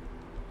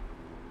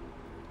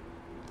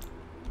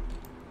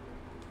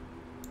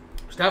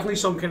definitely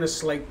some kind of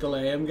slight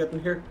delay I'm getting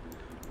here.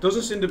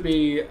 Doesn't seem to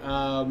be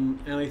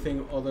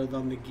anything other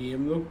than the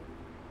game though.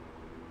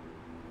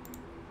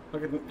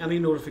 Look at any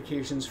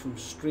notifications from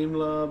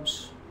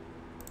Streamlabs.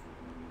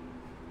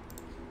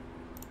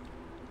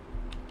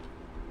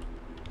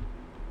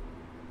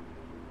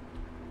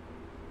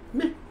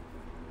 Meh.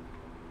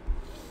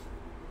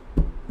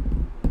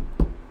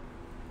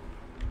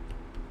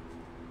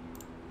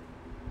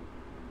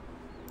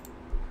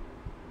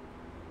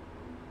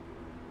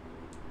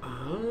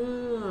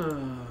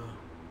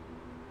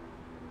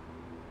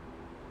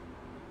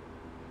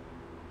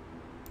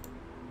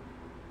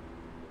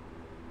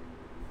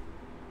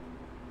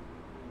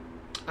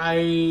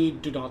 I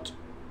do not.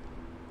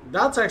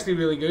 That's actually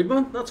really good,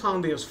 man. That's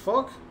handy as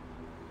fuck.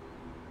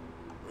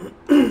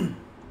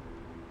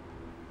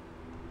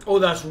 Oh,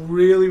 that's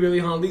really, really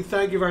handy.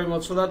 Thank you very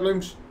much for that,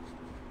 Looms.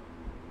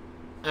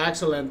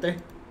 Excelente.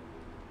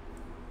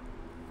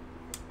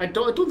 I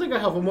don't think I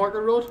have a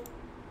marker rod.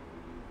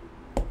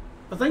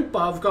 I think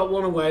Bav got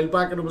one a while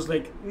back and it was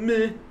like,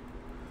 meh.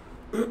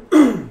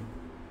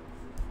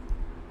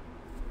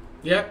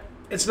 Yeah,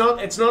 it's not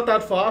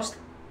that fast.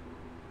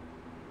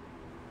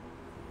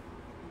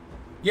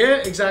 Yeah,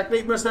 exactly.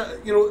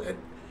 You know,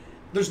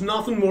 there's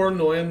nothing more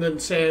annoying than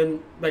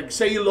saying, like,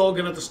 say you log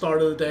in at the start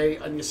of the day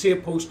and you see a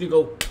post and you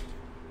go,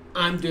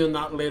 I'm doing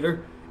that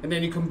later. And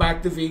then you come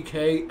back to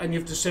VK and you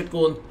have to sit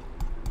going,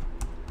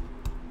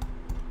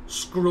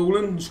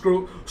 scrolling.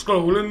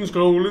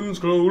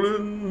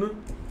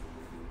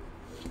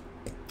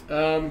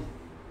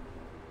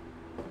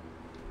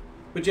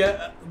 But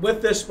yeah,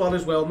 with this spot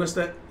as well,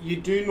 mister, you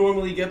do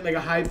normally get like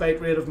a high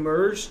bite rate of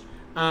mirrors.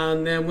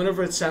 And then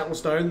whenever it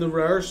settles down, the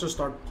rares just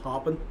start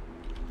popping.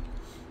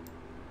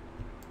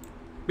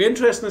 Be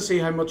interesting to see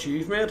how much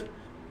you've made.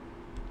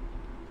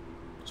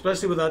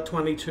 Especially with that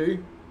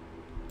 22.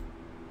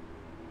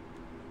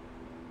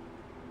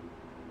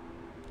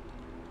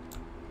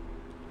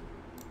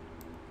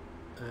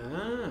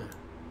 Ah.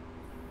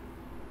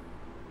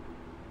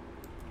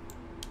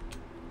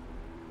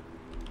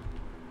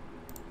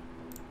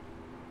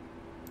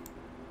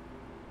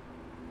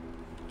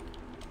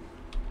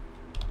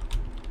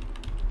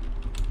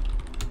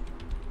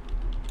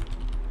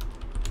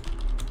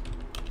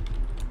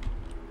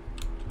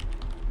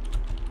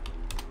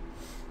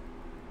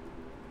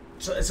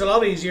 So it's a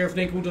lot easier if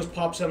Nico just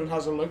pops in and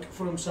has a look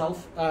for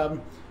himself,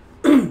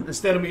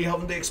 instead of me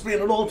having to explain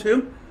it all to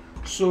him.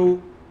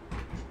 So,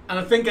 and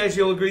I think, guys,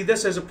 you'll agree,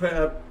 this is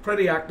a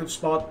pretty active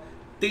spot.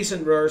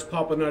 Decent rares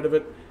popping out of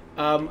it.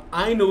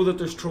 I know that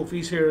there's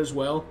trophies here as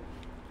well,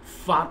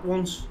 fat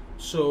ones.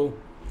 So,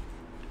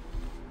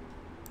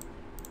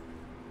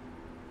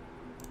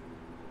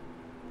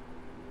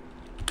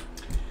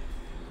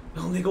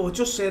 well, Nico, I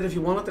just said if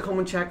you wanted to come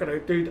and check it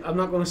out, dude, I'm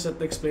not going to sit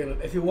and explain it.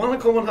 If you want to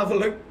come and have a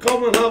look,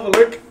 come and have a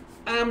look.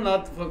 I'm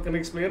not fucking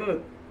explaining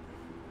it.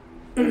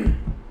 Fucking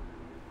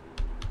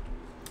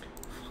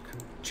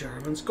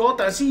Germans. God,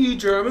 I see you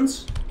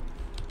Germans.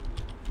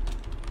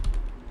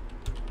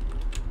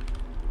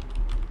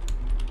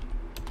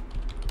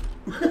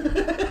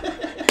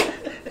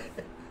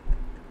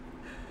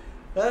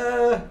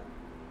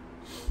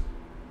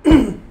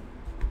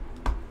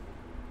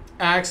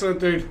 Excellent,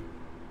 dude.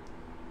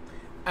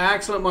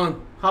 Excellent,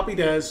 man. Happy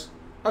days.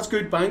 That's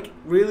good bank.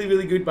 Really,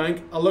 really good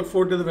bank. I look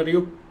forward to the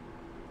video.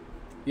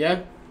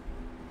 Yeah.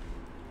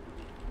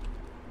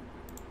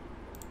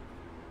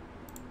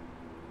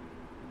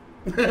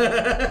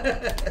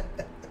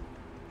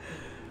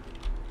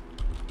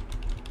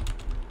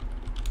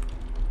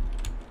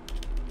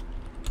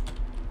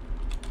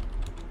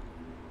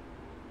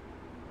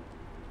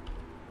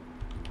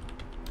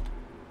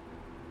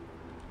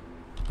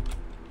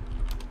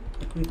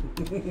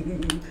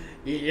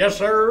 Yes,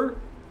 sir.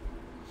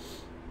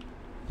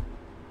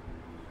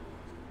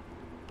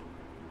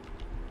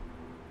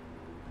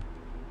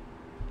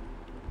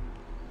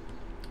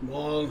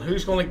 Well,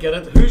 who's going to get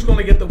it? Who's going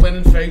to get the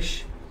winning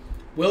fish?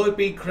 Will it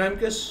be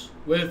Kremkus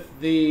with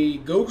the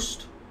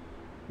Ghost?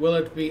 Will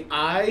it be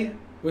I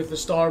with the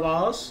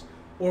Starvas?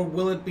 Or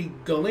will it be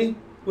Gunny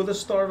with the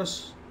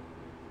Starvas?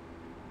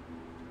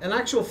 In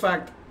actual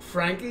fact,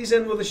 Frankie's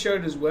in with a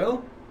shout as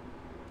well.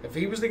 If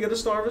he was to get a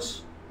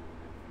Starvas.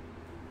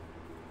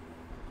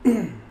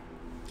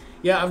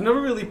 Yeah, I've never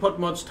really put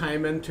much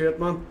time into it,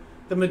 man.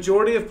 The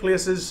majority of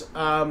places,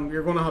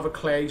 you're going to have a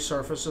clay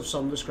surface of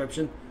some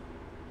description.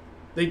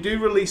 They do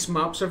release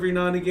maps every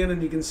now and again,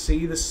 and you can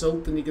see the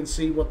silt and you can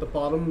see what the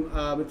bottom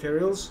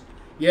materials.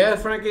 Yeah,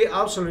 Frankie,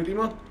 absolutely,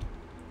 man.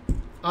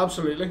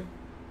 Absolutely.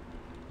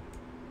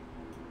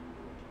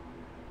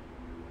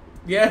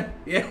 Yeah,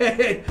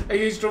 yeah. I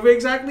use trophy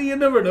exactly. You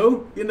never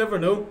know. You never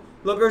know.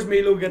 Look, there's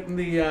Milo getting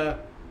the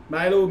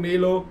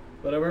Milo,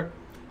 whatever.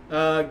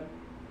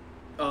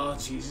 Oh,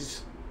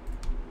 Jesus.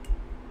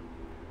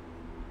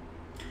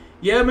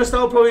 Yeah, mister,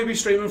 I'll probably be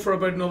streaming for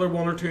about another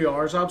 1 or 2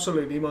 hours.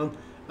 Absolutely, man.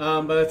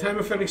 By the time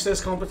I finish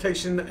this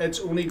competition, it's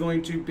only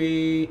going to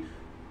be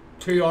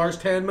 2 hours,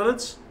 10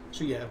 minutes.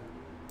 So, yeah.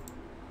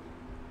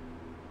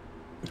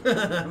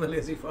 I'm a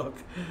lazy fuck.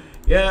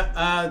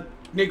 Yeah,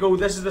 Nico,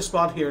 this is the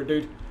spot here,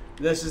 dude.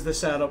 This is the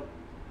setup.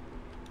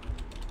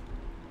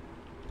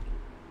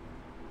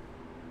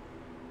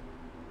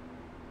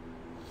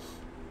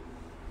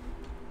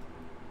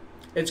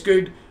 It's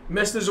good.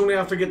 Missed is only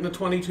after getting a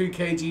 22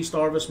 kg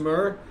Starvis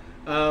mirror.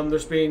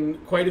 There's been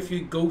quite a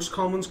few ghost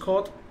commons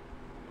caught.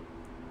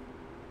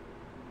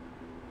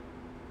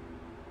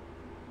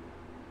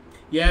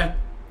 Yeah.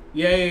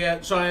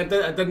 Sorry, I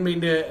didn't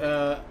mean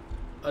to.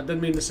 I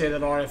didn't mean to say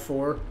that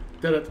RF4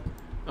 did it.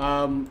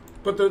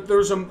 But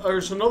there's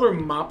another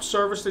map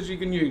service that you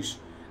can use,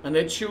 and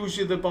it shows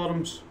you the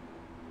bottoms.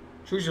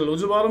 Shows you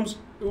loads of bottoms.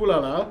 Ooh la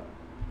la.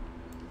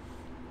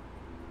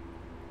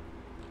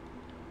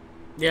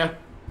 Yeah.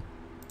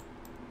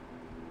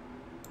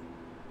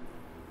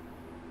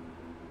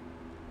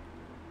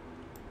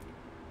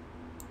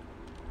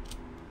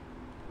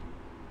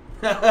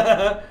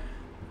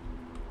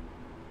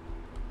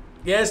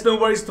 Yes, no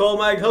worries, Tall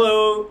Mag.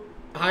 Hello.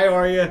 How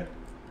are you?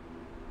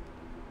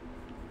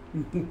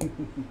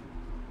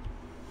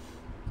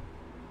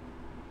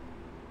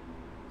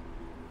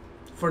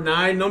 For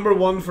now, number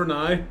one for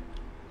now.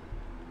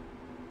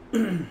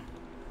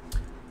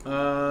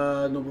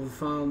 Noble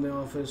fan in the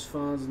office,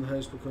 fans in the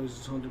house because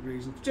it's 100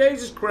 degrees.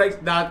 Jesus Christ,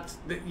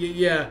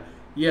 yeah.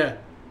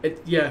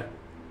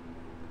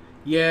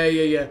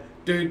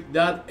 Dude,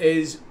 that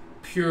is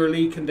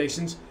purely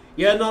conditions.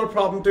 Yeah, not a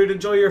problem, dude.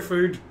 Enjoy your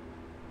food.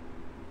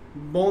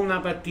 Bon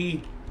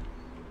appetit.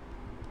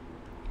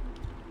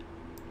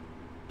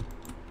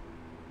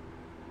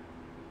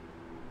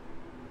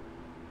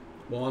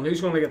 One,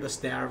 who's going to get the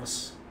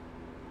Starvis?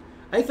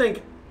 I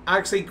think,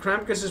 actually,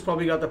 Krampus has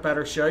probably got the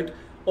better shout.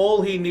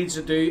 All he needs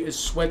to do is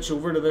switch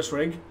over to this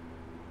rig.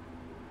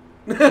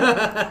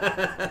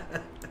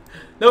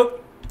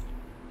 Nope.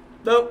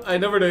 Nope, I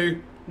never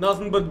do.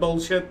 Nothing but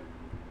bullshit.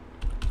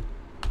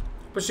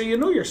 But so you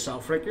know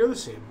yourself, Rick. You're the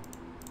same.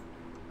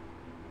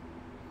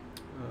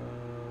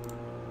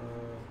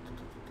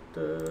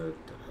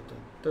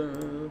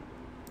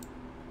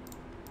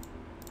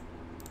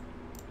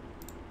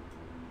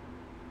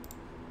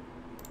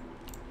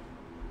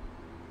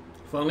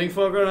 Funny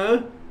fucker,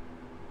 huh?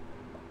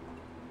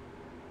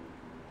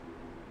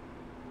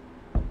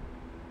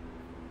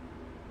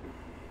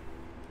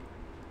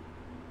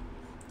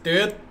 Do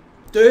it.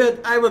 Do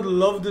it. I would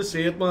love to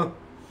see it, man.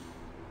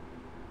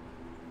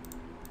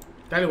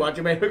 Tell you what,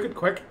 you may hook it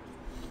quick.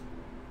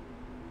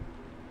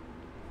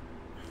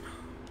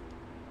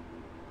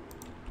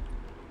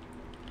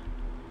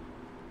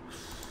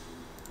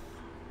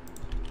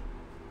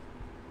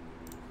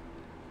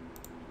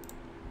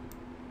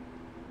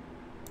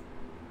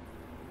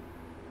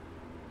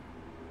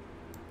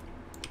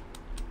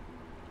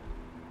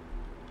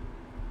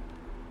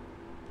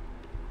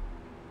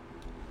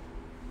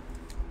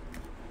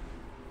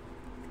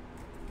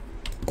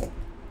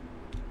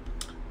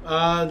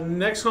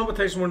 Next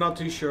competition we're not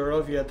too sure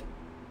of yet.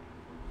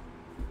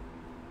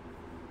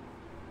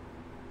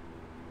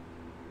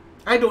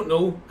 I don't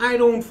know. I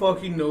don't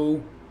fucking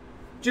know.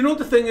 Do you know what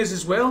the thing is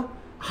as well?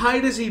 How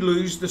does he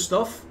lose the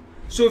stuff?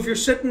 So if you're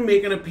sitting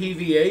making a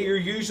PVA, you're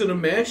using a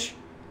mesh,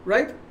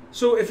 right?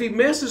 So if he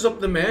messes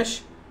up the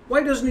mesh,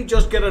 why doesn't he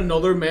just get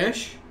another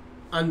mesh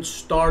and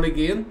start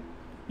again?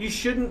 You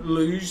shouldn't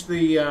lose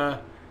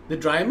the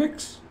dry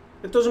mix.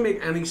 It doesn't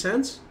make any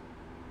sense.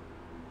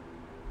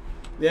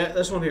 Yeah,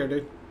 this one here,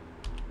 dude.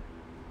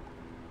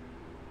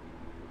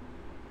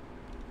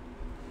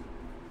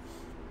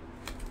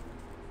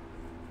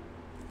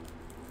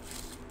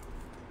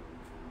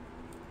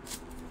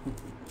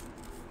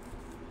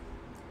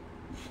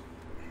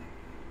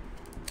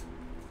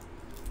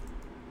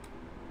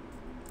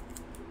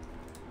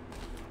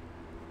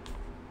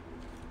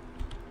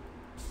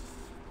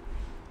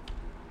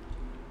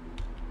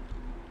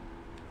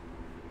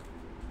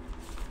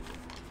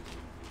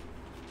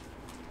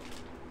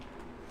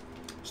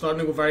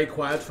 Starting to go very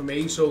quiet for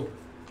me, so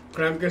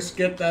Krampus,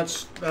 get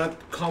that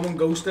common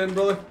ghost in,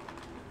 brother.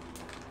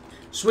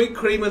 Sweet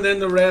cream, and then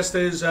the rest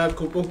is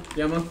cocoa.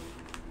 Yeah, man.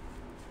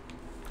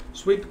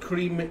 Sweet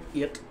cream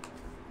 8.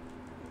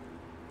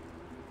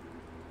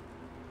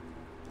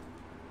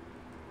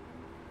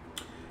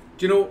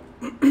 Do you know,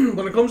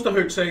 when it comes to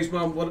hook size,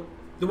 man,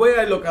 the way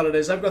I look at it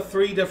is I've got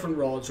 3 different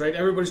rods, right?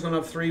 Everybody's going to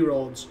have 3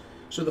 rods.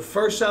 So the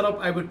first setup,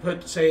 I would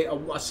put, say,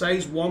 a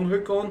size 1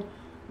 hook on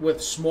with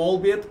small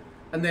bait.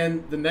 And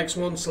then the next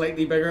one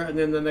slightly bigger, and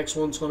then the next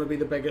one's going to be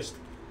the biggest.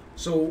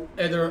 So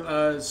either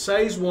a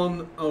size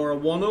 1 or a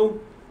 1.0,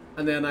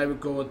 and then I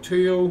would go a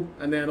 2.0,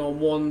 and then on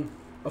one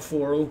a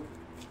 4.0.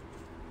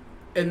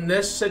 In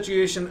this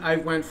situation, I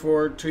went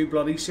for 2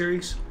 bloody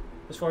series,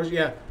 as far as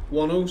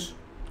 1.0s,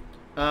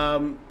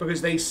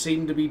 because they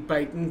seem to be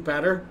biting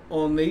better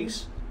on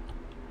these.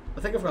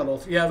 I think I've got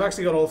all. I've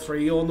actually got all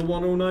 3 on the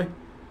 1.0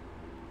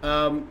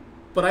 now.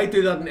 But I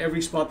do that in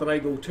every spot that I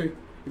go to.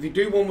 If you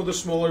do one with the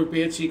smaller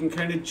baits, you can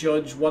kind of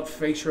judge what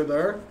fish are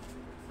there,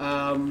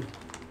 and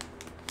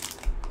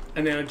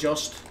then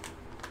adjust.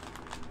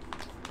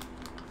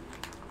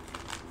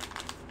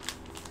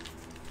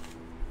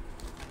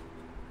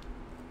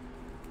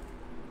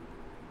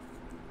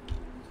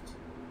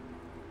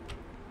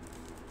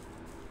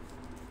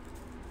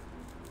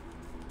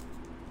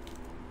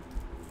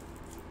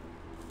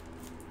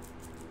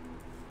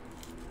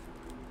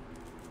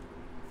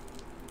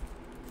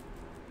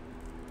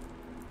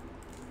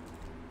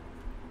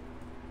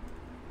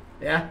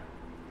 Yeah.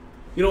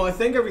 You know, I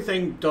think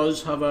everything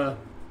does have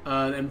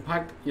an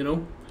impact, you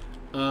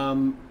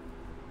know.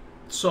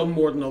 Some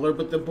more than other,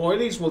 but the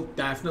boilies will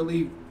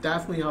definitely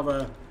have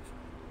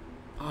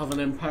an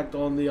impact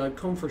on the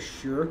outcome for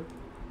sure.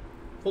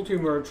 Full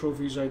team World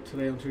Trophies out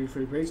today on 2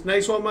 free plates.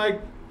 Nice one,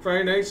 Mike.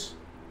 Very nice.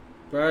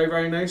 Very,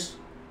 very nice.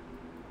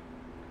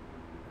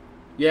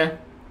 Yeah.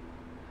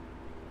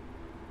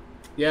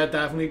 Yeah,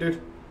 definitely,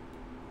 dude.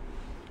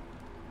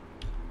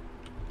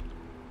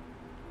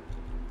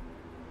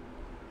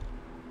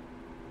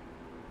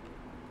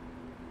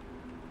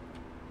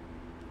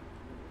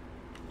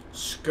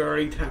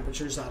 Scary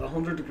temperatures at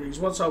 100 degrees.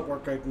 What's that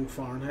work out in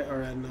Fahrenheit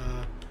or in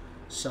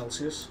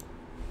Celsius?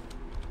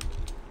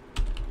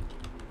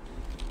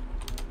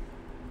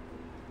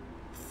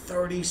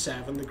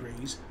 37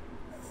 degrees.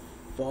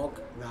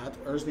 Fuck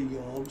that. There's the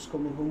yobs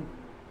coming home.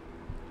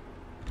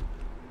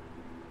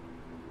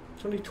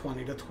 It's only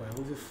 20 to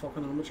 12, you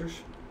fucking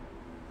amateurs.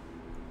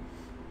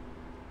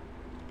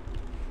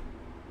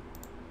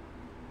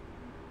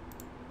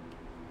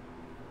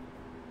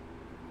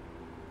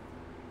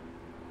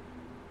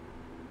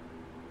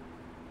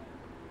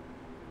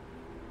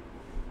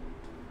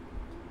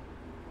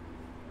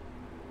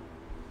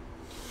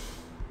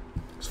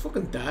 It's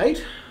fucking died.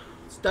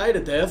 It's died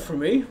a death for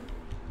me.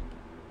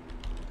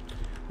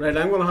 Right,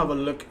 I'm going to have a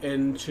look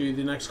into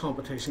the next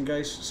competition,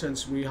 guys,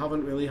 since we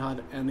haven't really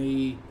had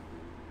any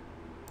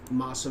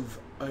massive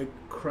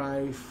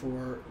outcry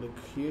for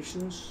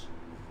locations.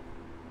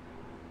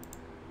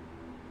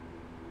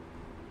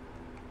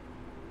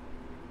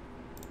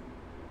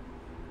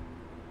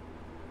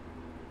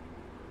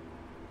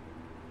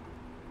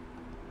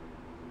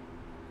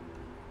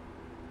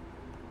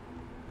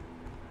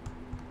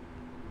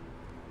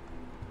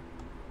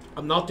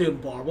 I'm not doing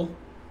Barbel.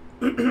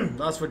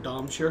 That's for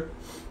damn sure.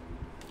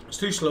 It's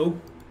too slow.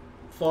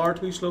 Far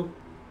too slow.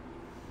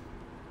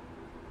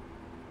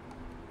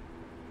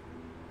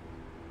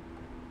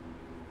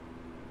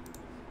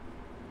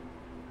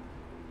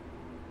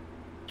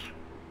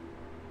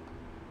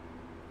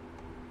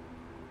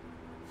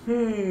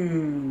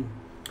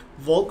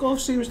 Volkov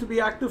seems to be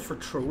active for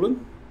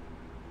trolling.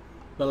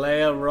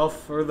 Balea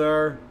Ruff are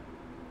there.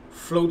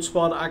 Float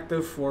spot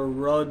active for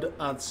Rudd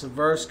at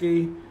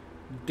Seversky.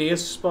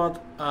 Dace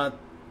spot at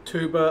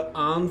Tuba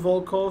and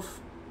Volkov.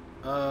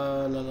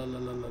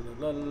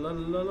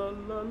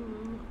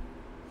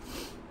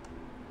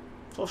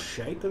 It's all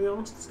shite, to be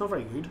honest. It's not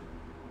very good.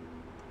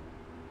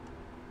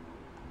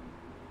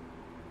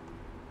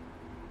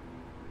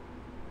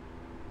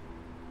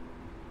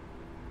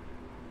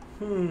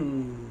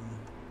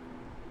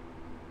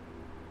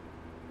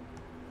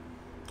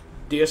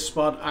 Dace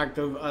spot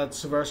active at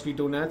Seversky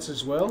Donetsk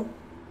as well.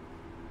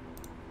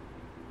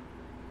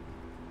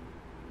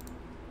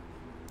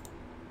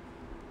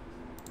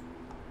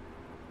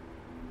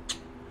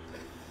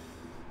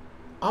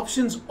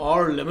 Options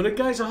are limited,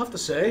 guys, I have to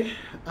say.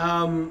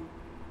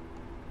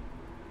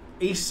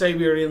 East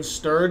Siberian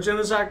Sturgeon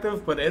is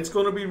active, but it's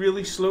going to be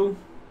really slow.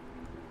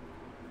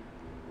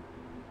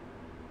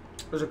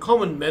 There's a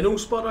common minnow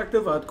spot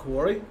active at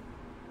Quarry.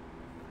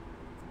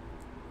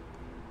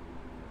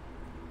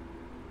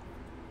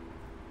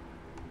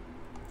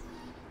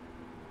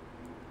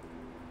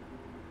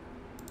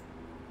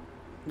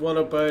 What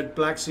about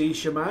Blacksea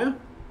Shemaya?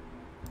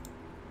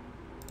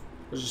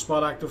 There's a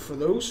spot active for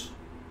those.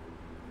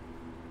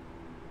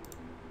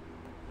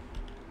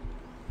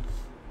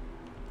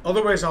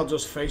 Otherwise, I'll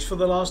just face for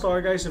the last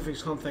hour, guys, if you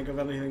can't think of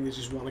anything you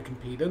just want to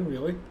compete in,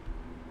 really.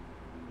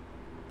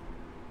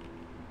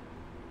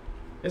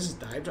 This has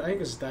died. I think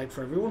this has died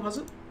for everyone, has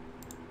it?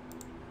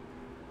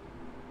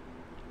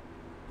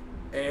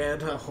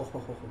 And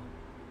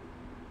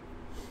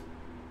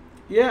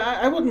yeah,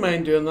 I wouldn't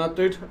mind doing that,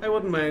 dude. I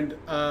wouldn't mind.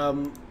 I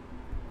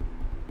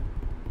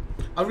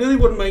really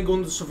wouldn't mind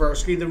going to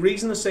Seversky. The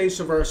reason I say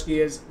Seversky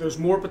is there's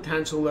more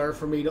potential there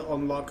for me to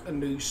unlock a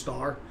new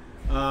star.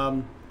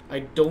 I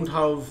don't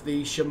have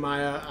the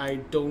Shemaya. I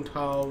don't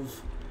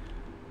have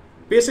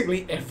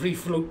basically every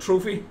float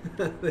trophy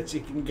that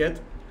you can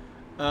get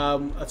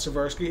at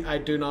Seversky. I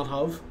do not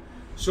have.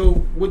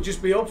 So would you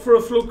be up for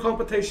a float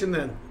competition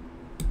then?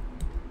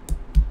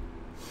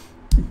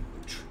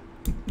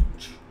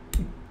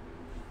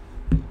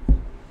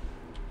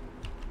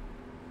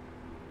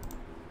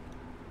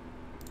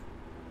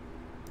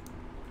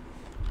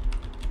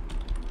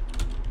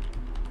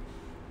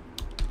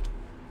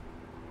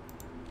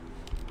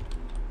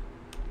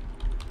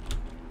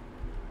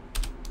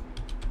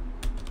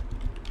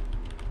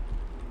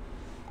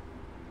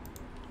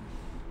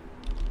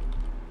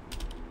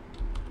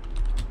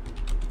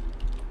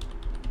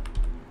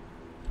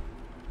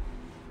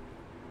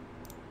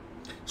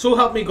 So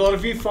help me God,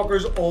 if you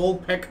fuckers all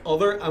pick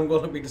other, I'm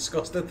going to be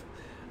disgusted.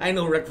 I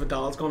know Rick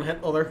Vidal's going to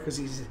hit other because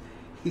he's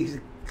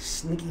a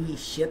sneaky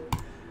shit.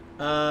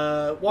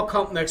 What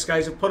comp next,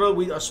 guys? I've put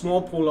a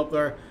small poll up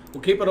there.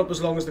 We'll keep it up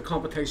as long as the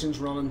competition's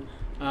running.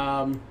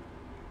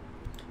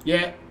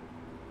 Yeah.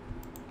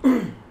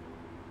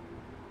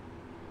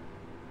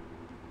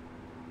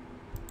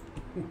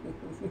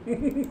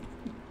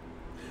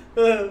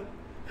 I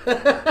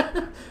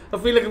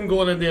feel like I'm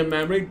going into a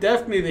memory.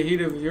 Definitely the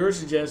heat of your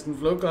suggesting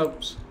flow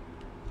cups.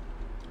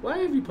 Why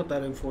have you put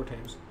that in 4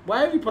 times?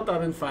 Why have you put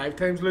that in 5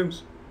 times,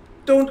 Looms?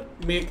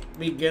 Don't make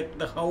me get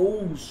the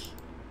hose.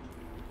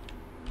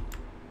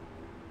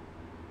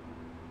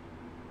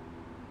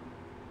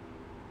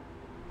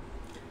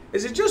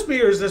 Is it just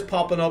me or is this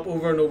popping up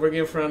over and over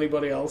again for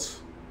anybody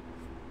else?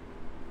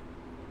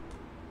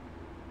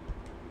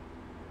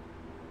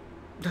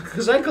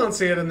 Because I can't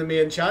see it in the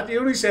main chat. You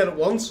only said it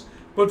once,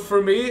 but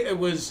for me it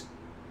was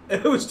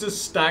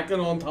just stacking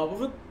on top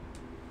of it.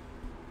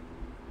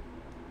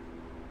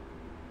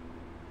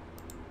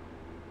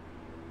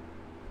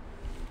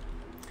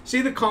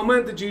 See the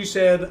comment that you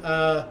said,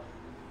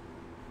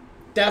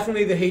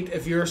 definitely the heat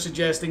if you're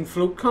suggesting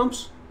float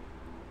comps.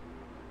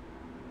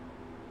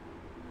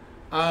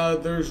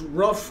 There's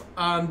rough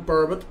and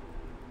burbot.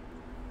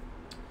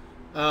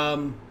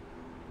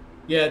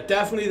 Yeah,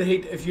 definitely the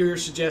heat if you're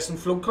suggesting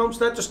float comps.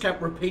 That just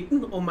kept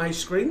repeating on my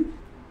screen.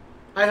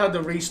 I had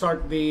to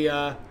restart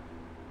the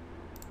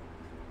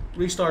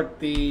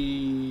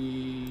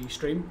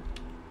stream.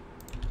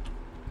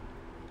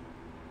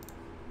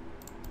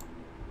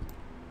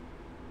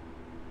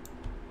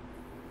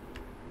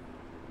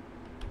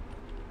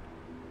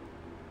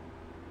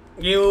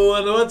 Yo,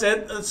 I know it's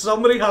it.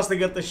 Somebody has to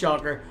get the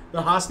shocker.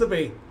 There has to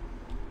be.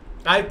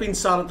 I've been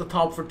sat at the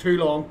top for too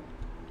long.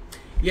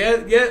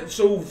 Yeah,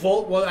 so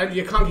Vault, well,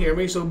 you can't hear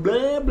me, so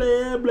blah,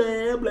 blah,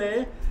 blah,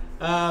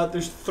 blah.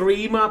 There's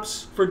 3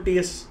 maps for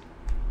Dace.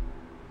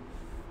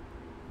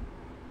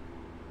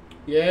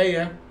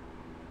 Yeah.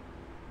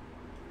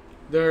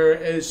 There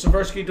is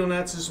Seversky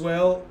Donuts as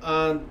well,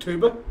 and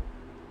Tuba.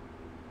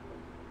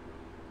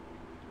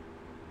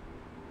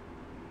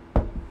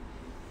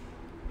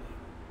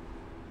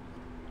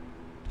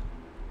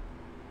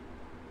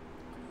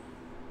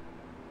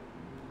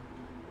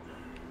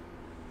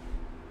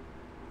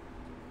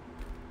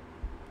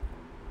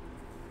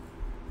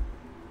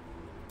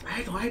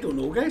 I don't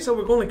know, guys. Are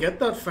we going to get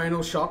that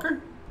final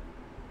shocker?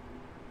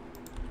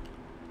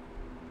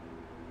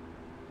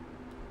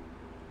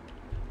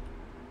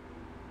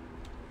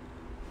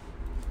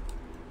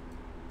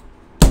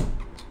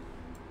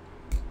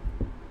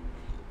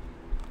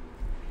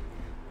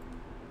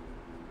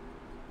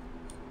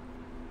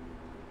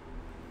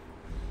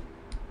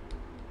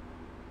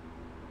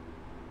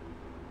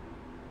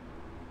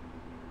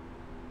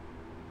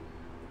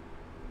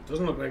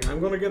 Doesn't look like I'm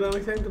going to get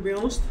anything, to be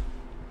honest.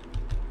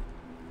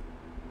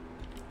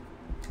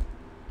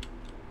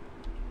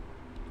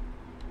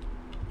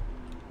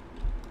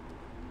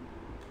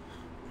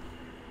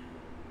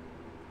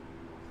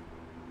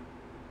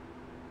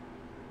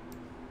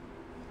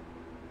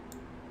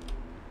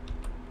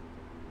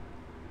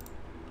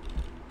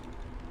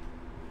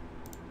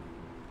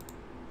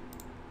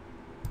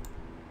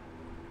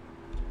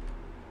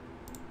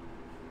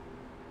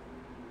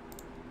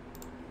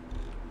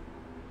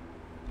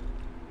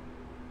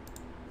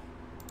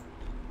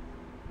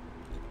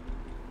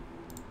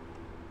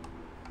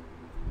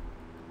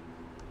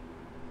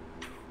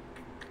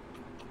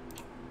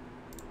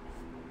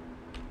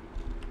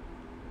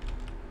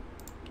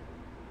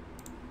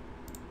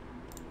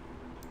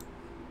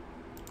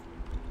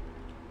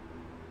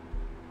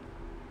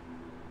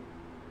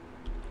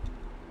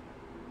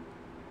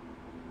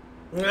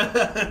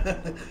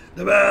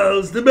 The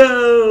bells, the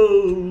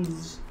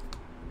bells.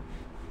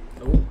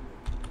 Oh.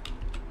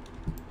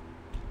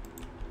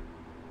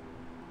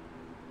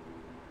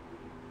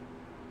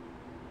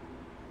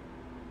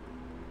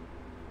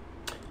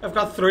 I've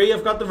got 3.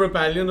 I've got the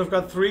Rebellion. I've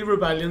got 3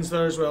 Rebellions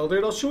there as well,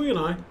 dude. I'll show you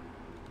now.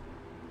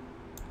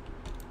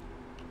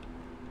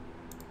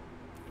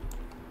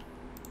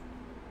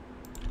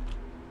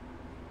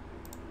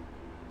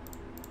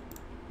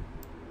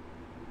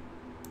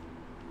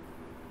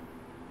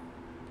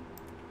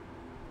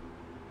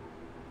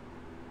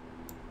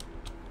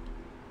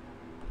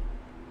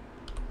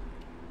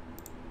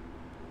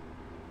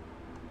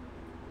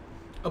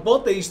 I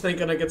bought these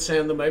thinking I could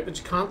send them out, but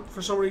you can't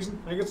for some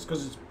reason. I think it's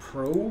because it's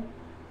pro.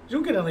 You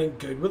don't get anything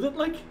good with it,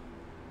 like.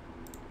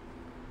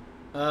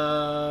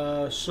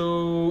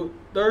 So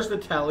there's the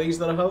tellies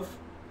that I have.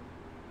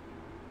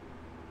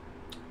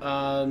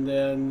 And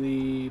then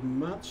the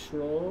match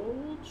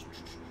rods.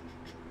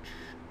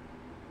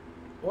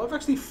 Oh, I've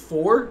actually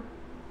 4.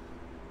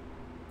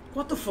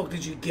 What the fuck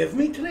did you give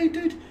me today,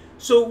 dude?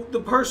 So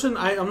the person,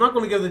 I'm not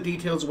going to give the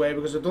details away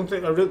because I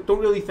don't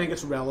really think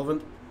it's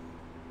relevant.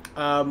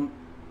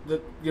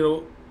 That, you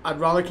know, I'd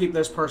rather keep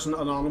this person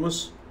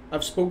anonymous.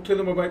 I've spoke to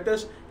them about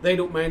this. They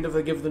don't mind if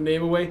I give the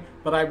name away,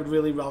 but I would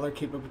really rather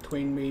keep it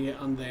between me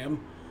and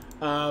them.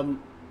 4,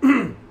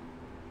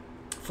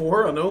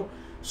 I know.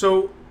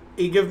 So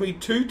he gave me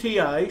 2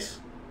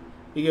 TIs.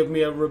 He gave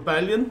me a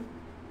Rebellion.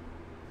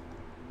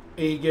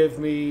 He gave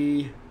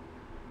me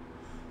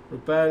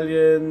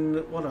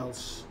Rebellion. What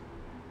else?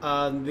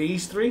 And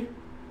these 3.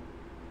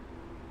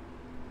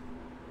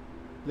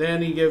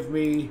 Then he gave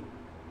me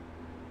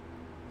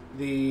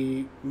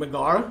the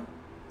Megara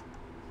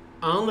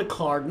and the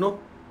Cardinal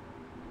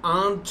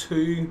and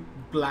 2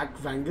 black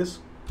Vengas.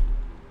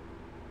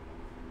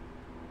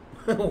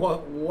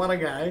 what a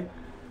guy.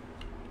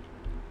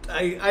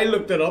 I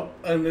looked it up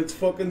and it's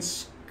fucking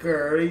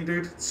scary,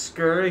 dude. It's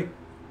scary.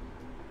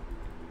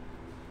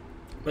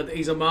 But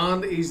he's a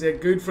man, he's a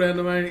good friend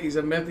of mine, he's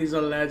a myth, he's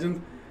a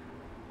legend.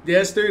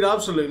 Yes, dude,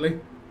 absolutely.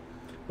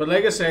 But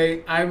like I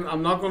say,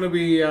 I'm not gonna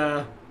be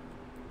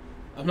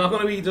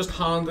just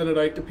handing it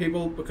out to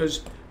people,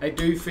 because I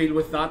do feel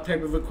with that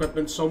type of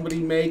equipment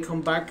somebody may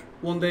come back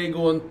one day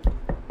going,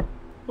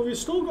 have you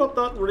still got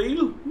that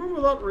reel?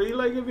 Remember that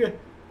reel I gave you?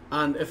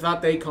 And if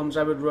that day comes,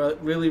 I would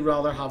really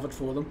rather have it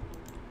for them.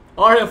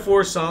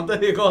 RF4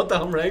 Santa, you got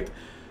damn right.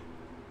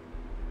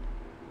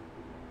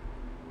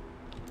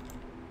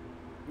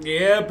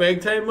 Yeah,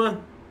 big time,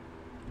 man.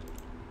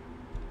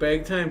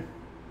 Big time.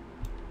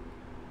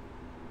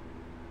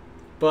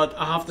 But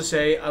I have to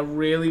say, I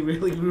really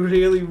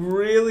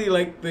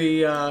like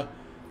the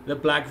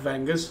Black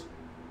Vengas.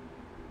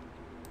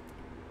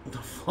 The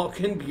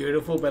fucking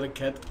beautiful bit of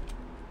kit.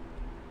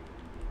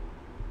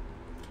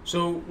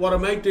 So what I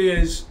might do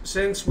is,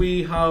 since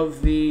we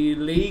have the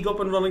league up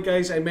and running,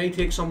 guys, I may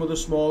take some of the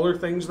smaller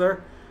things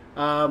there,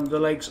 the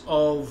likes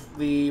of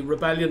the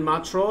Rebellion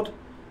Match Rod.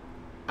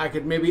 I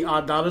could maybe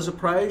add that as a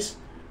prize,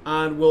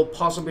 and we'll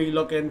possibly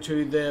look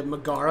into the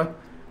Megara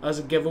as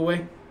a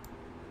giveaway.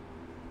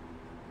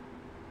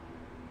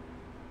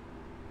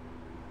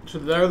 So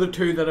they're the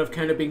two that I've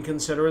kind of been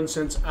considering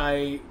since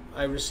I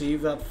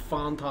received that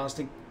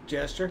fantastic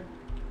gesture.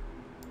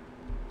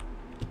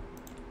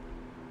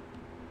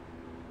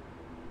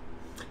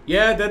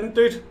 Yeah, I didn't,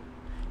 dude.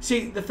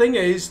 See, the thing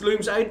is,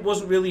 Looms, I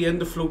wasn't really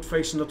into float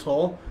facing at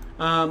all.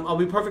 I'll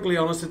be perfectly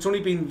honest, it's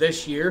only been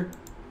this year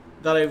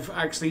that I've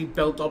actually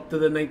built up to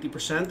the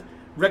 90%.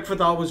 Rick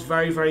Vidal was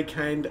very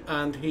kind,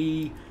 and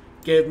he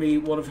gave me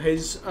one of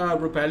his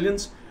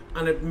rebellions,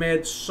 and it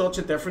made such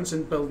a difference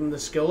in building the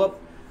skill up.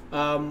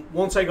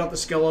 Once I got the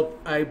skill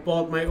up, I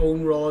bought my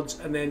own rods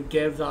and then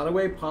gave that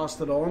away,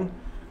 passed it on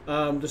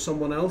to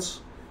someone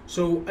else.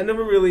 So I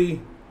never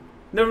really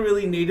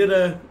needed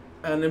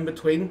an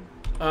in-between.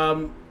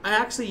 I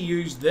actually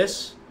use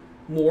this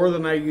more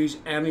than I use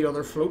any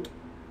other float.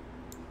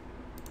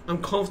 I'm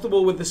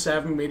comfortable with the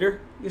 7 meter,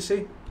 you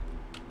see.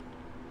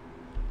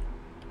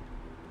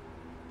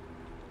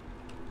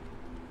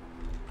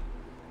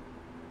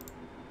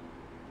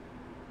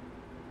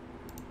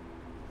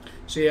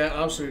 So yeah,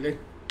 absolutely.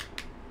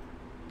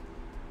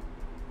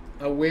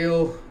 A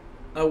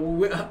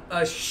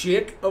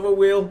shake of a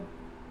wheel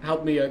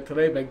helped me out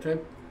today big time.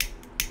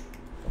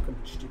 Fucking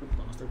stupid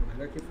bastard,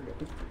 I keep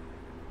forgetting.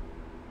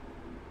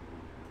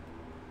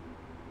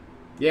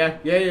 Yeah.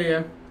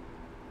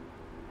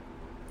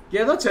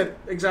 Yeah, that's it,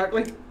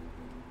 exactly.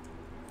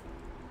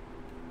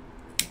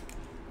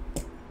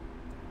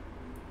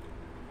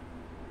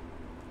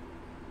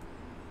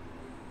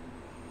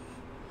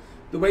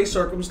 The way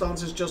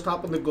circumstances just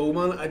happened to go,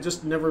 man, I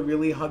just never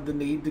really had the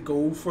need to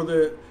go for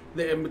the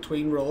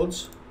in-between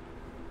rods.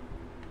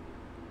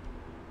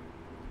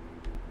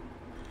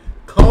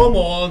 Come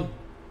on!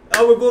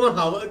 Oh, we're gonna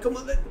have it. Come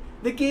on,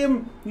 the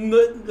game,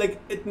 like,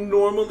 it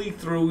normally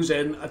throws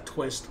in a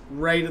twist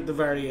right at the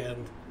very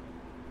end.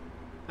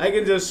 I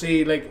can just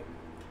see, like,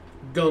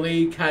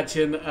 Gunny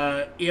catching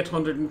a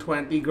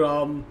 820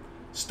 gram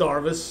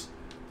Starvis,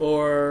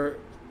 or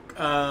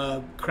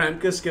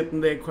Kremkus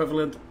getting the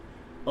equivalent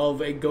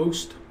of a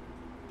ghost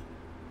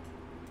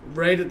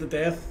right at the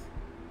death.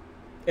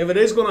 If it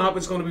is going to happen,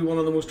 it's going to be one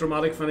of the most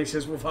dramatic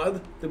finishes we've had,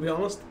 to be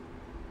honest.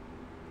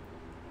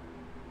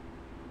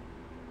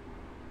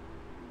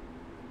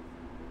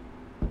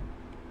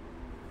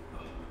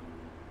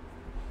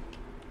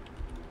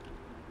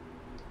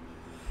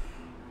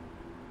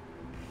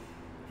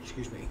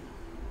 Excuse me.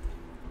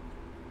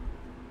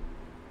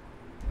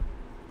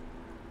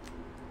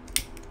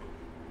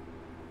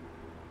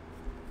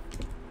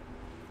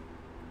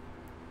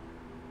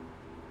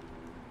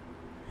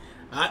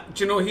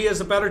 Do you know, he has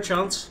a better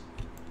chance.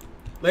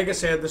 Like I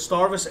said, the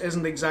Starvis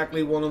isn't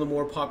exactly one of the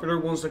more popular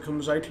ones that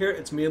comes out here.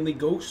 It's mainly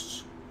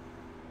ghosts.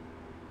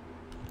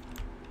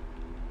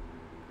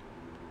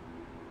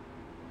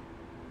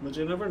 But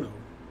you never know.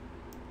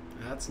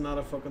 That's not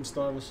a fucking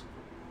Starvis.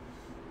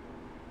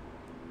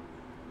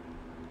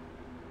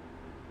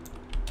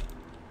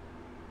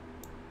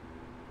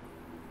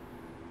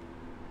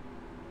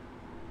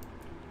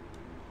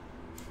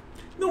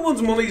 No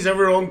one's money's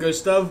ever on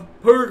Gustav.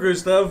 Poor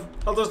Gustav.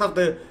 I'll just have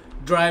to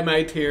dry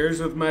my tears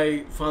with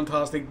my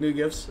fantastic new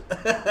gifts.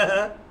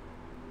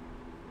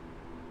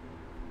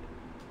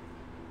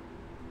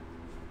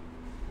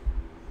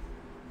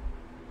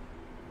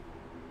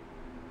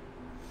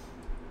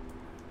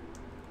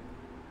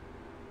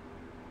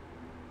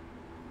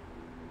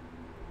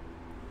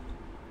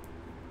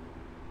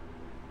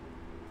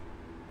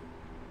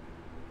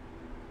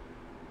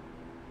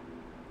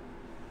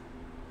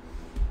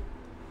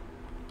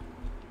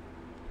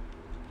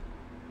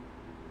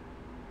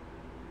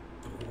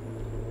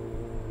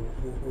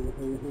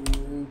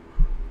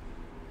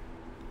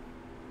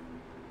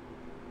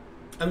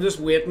 I'm just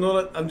waiting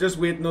on it. I'm just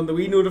waiting on the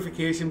wee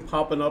notification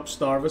popping up.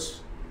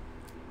 Starvis.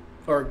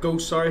 Or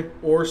Ghost, sorry.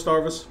 Or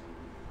Starvis.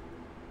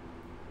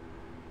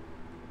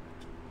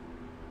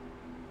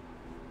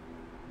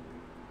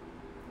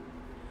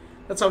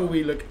 Let's have a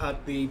wee look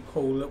at the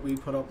poll that we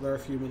put up there a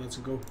few minutes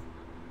ago.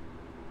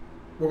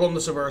 We're going to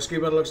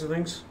Seversky by the looks of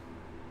things.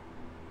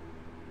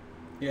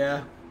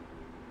 Yeah.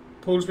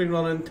 Poll's been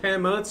running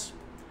 10 minutes.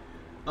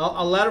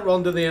 I'll let it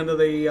run to the end of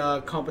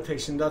the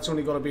competition. That's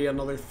only going to be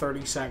another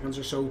 30 seconds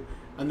or so.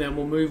 And then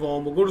we'll move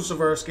on. We'll go to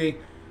Seversky.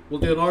 We'll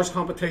do an hour's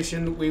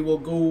competition. We will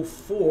go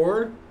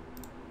for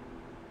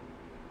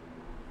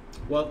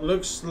what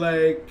looks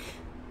like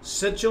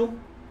Sigil,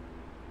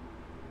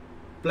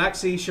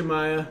 Blacksea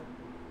Shemaya,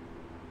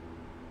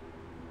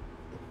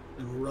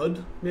 and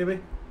Rudd, maybe.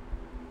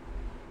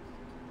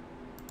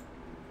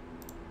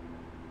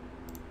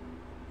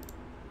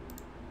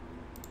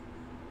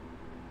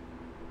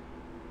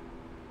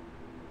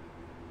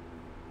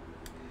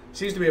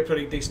 Seems to be a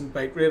pretty decent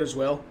bite rate as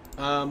well.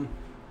 Oh.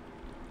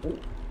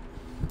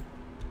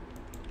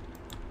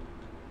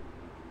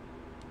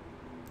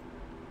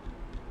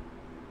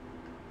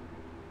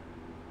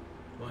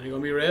 Are you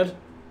gonna be red?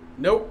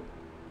 Nope.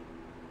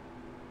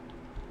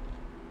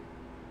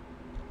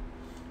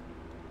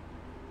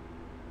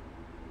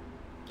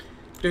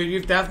 Dude,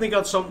 you've definitely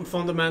got something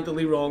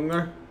fundamentally wrong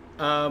there.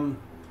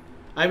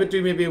 I would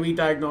do maybe a wee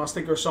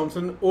diagnostic or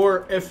something.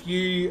 Or if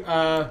you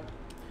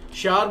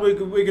shad, we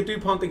could do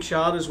Pontic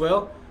shad as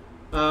well,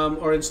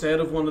 or instead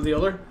of one or the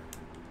other.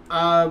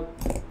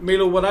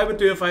 Milo, what I would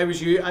do if I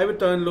was you, I would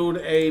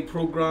download a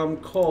program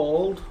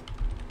called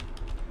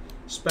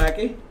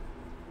Specky.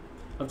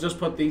 I've just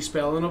put the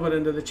spelling of it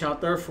into the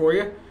chat there for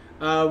you.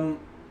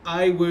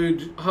 I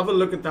would have a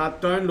look at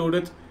that, download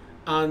it,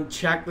 and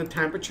check the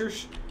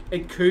temperatures.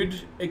 It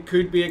could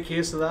be a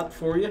case of that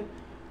for you.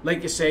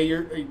 Like you say,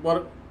 you're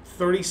what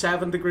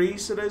 37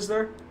 degrees it is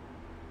there.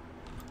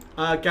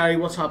 Gary,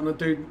 what's happening,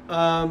 dude?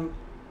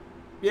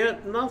 Yeah,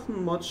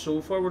 nothing much so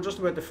far. We're just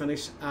about to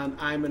finish, and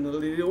I'm in the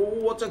lead. Oh,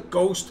 what's a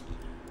ghost?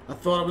 I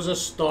thought it was a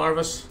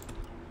Starvis.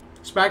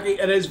 Specky,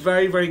 it is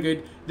very, very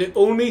good. The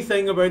only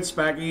thing about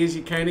Specky is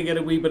you kind of get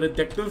a wee bit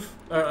addicted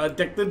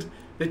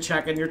to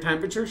checking your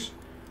temperatures.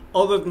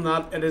 Other than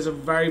that, it is a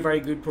very, very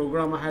good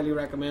program. I highly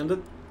recommend it.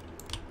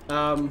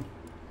 It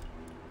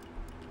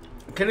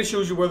kind of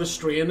shows you where the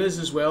strain is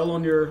as well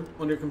on your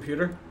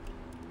computer.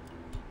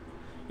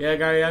 Yeah,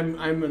 Gary,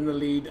 I'm in the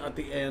lead at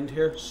the end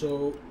here,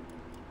 so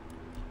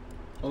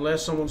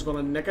unless someone's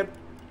gonna nick it.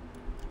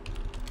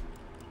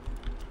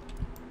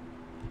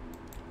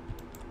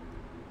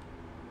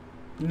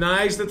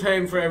 Now's the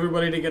time for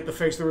everybody to get the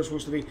fix they were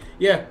supposed to be.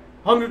 Yeah,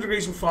 100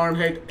 degrees in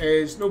Fahrenheit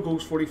is no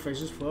ghost 40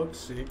 fishes, fuck's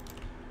sake.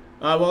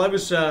 Well, I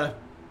was,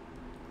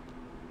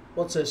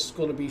 what's this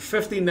going to be?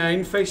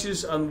 59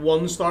 fishes and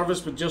 1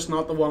 Starvis, but just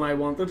not the one I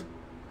wanted.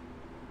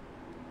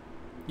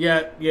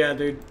 Yeah,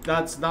 dude,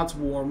 that's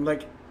warm,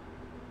 like.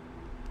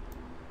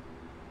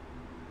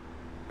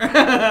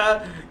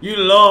 You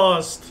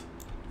lost.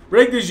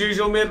 Rigged as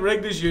usual, mate,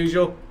 rigged as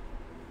usual.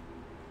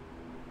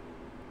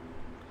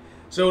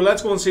 So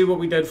let's go and see what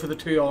we did for the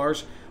 2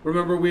 hours.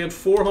 Remember, we had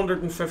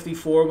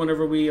 454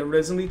 whenever we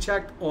originally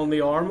checked on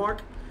the hour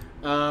mark.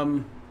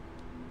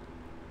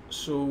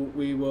 So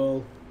we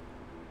will...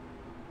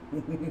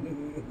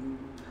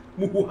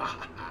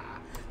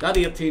 that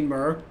 18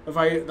 mirror.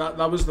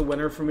 That was the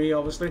winner for me,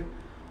 obviously.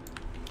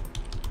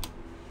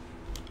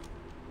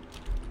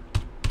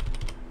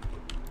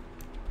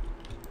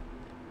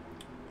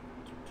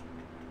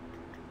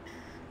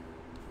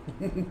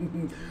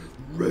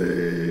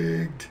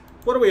 Rigged.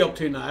 What are we up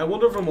to now? I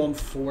wonder if I'm on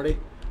 40.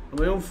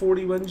 Am I on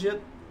 40 wins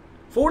yet?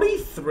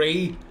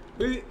 43?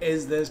 Who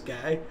is this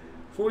guy?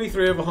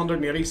 43 of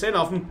 180. Say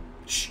nothing.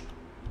 Shh.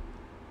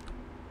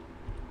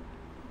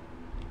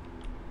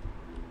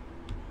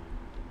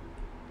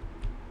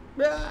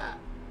 Ah.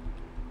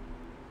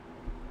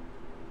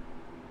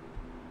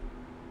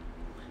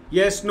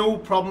 Yes, no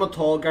problem at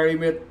all, Gary,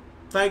 mate.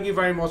 Thank you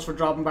very much for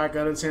dropping back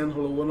out and saying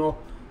hello and all.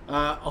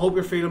 I hope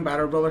you're feeling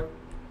better, brother.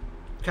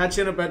 Catch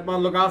you in a bit, man.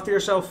 Look after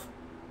yourself.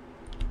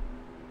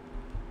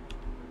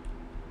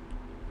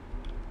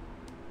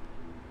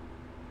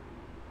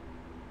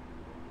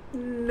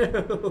 No,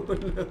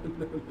 no.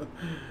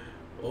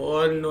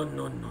 Oh,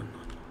 no.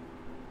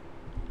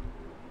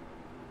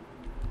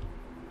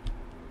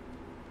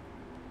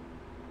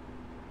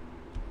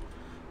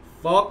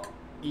 Fuck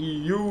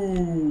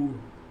you.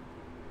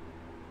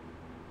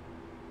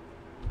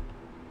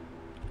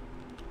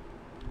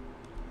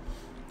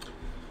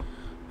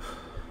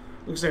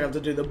 Looks like I have to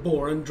do the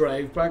boring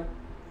drive back.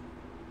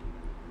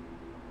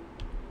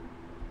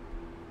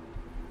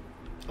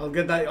 I'll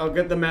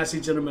get the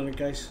message in a minute,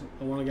 guys.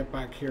 I want to get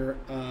back here.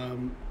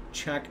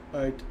 Check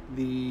out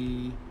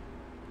the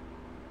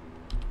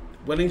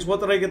winnings. What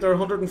did I get there?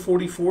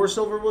 144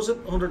 silver, was it?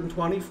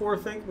 124, I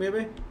think,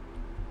 maybe.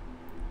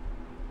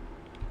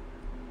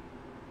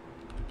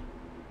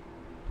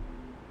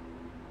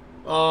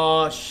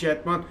 Oh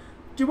shit, man.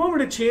 Do you want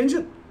me to change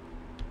it?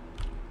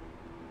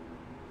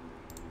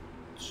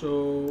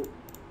 So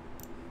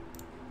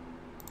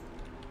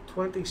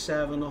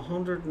 27,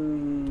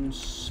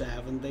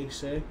 170,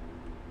 say.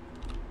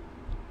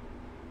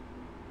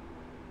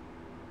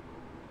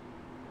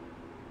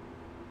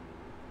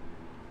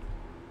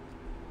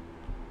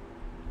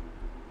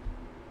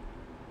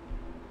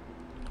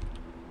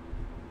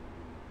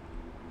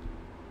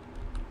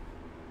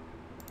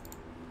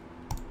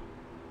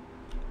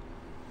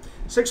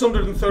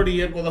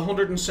 $638 with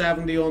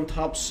 170 on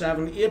top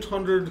 7,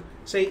 800,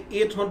 say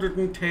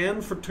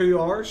 810 for 2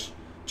 hours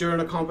during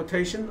a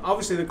competition.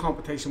 Obviously the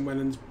competition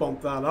winnings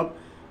bump that up,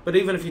 but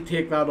even if you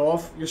take that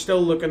off, you're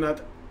still looking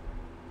at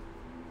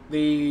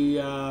the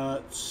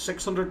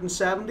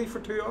 670 for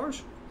 2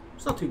 hours.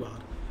 It's not too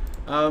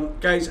bad.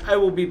 Guys, I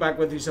will be back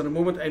with you in a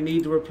moment. I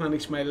need to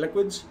replenish my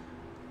liquids.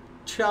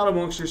 Chat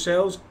amongst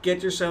yourselves,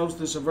 get yourselves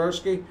to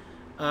Seversky,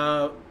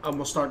 and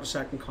we'll start the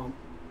second comp.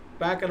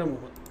 Back in a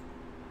moment.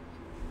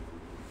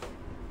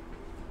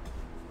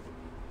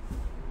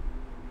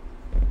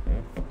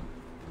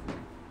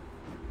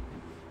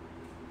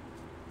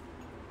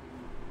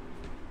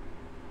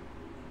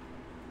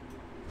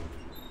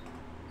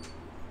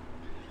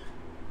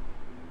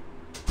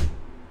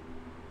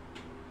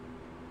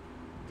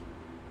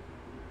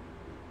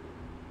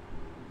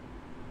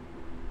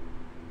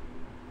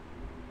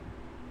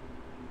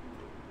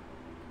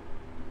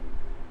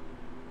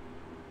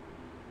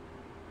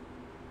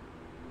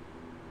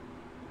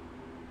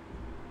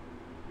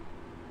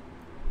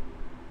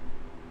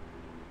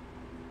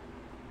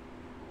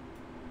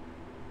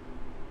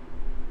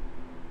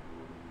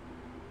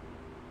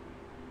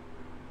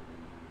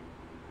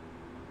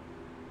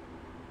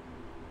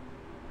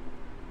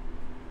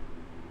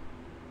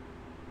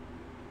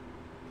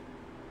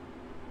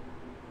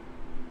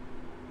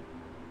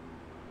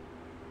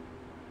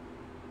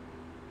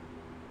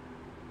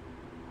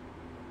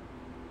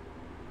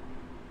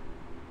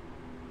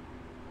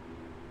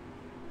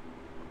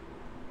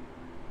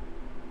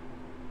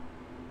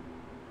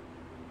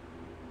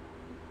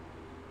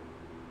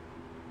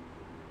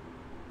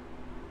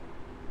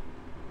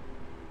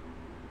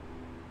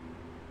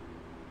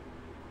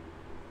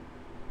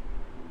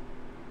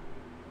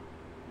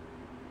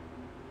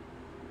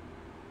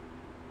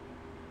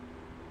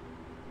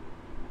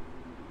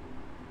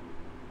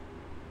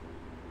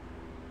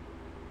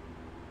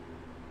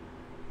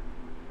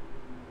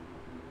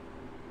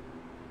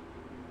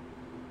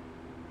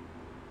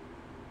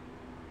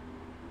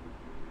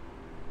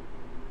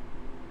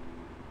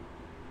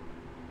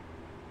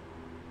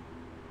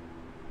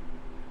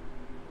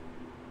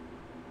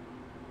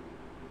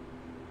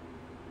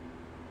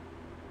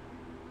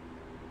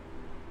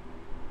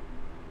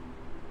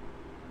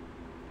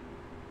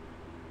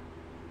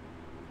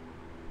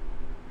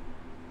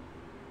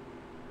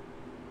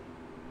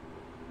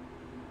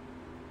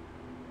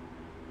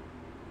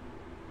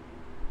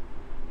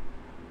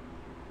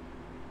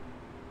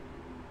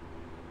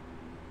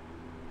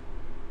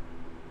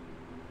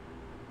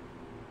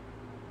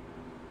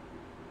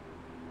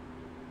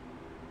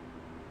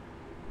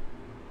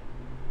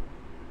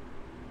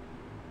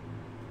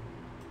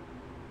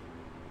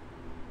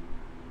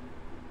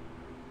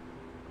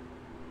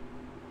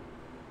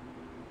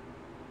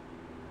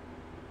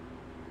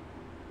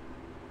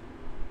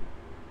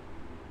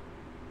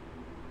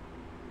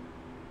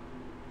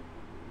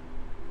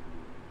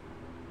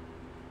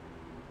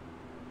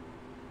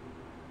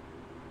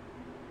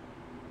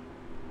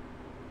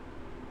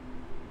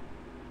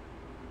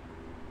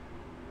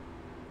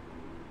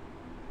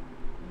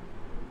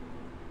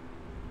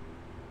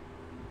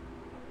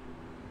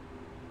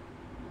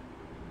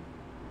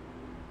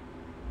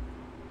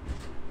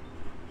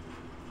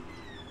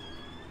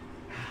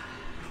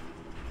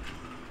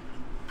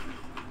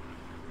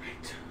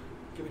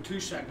 Give me 2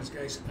 seconds,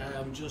 guys.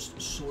 I'm just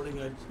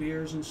sorting out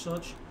beers and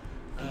such.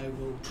 I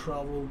will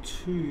travel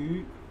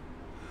to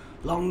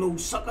Long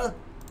Nose Sucker,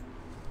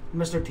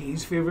 Mr.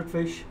 T's favourite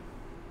fish.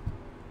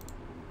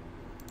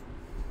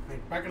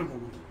 Right, back in a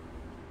moment.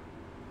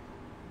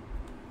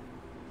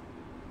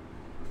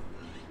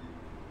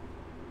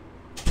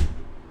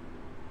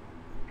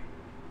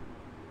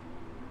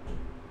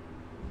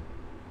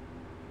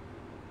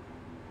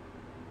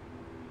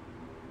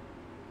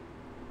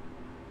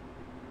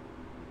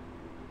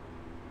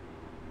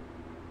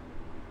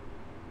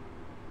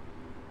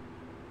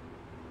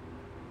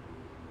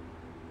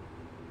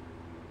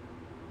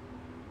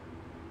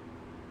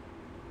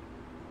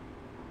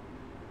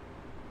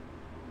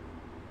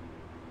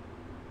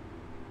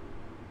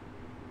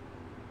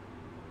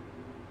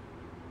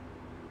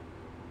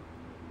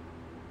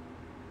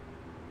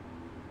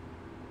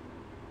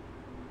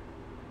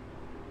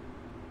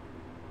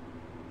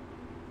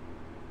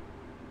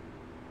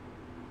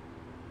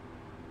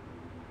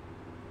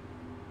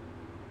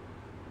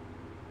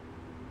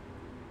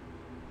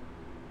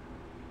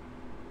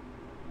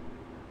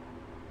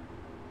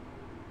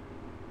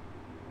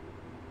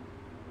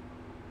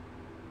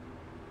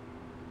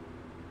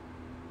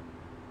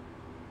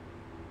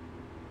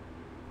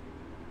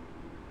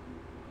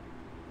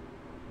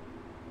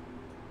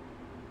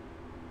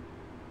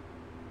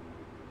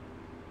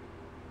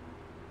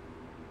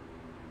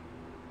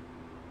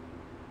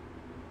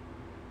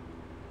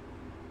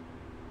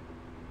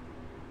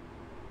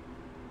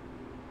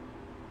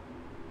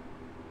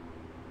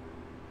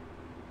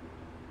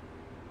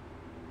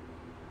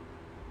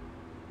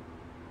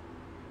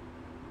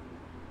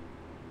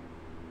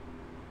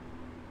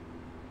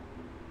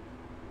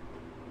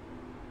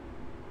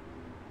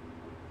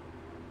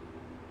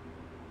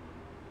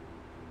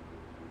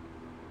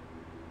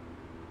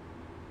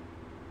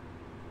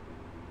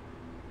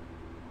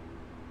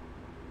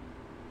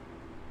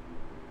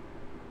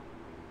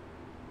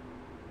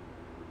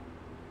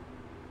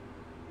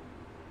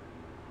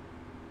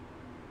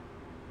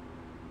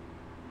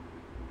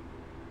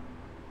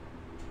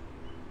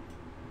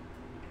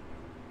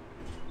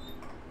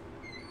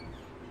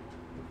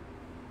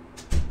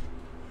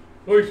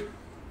 Right.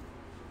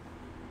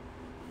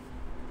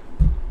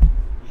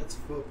 Let's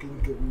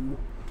fucking go.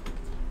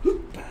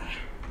 Hoopah.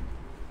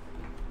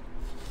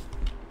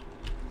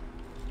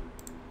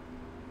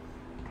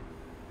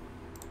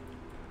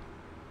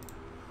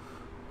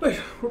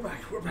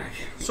 Right, we're back.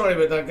 Sorry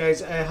about that,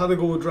 guys. I had to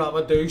go drop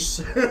a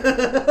deuce.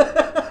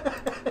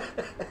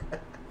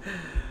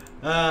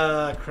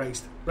 Ah,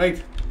 Christ.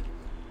 Right.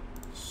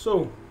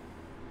 So,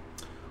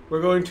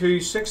 we're going to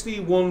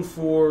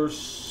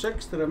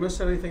 6146. Did I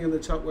miss anything in the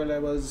chat while I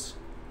was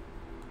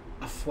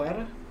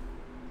afuera?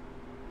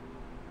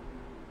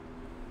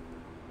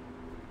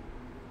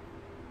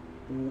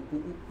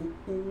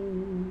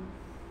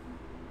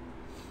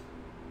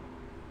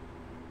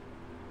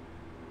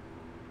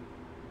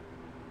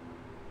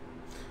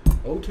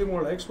 Oh, 2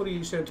 more legs. What are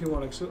you saying? 2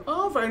 more legs.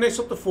 Oh, very nice.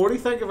 Up to 40.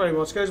 Thank you very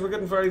much, guys. We're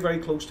getting very, very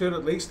close to it,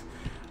 at least.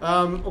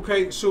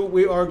 Okay, so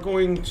we are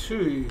going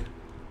to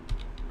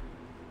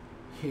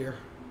here.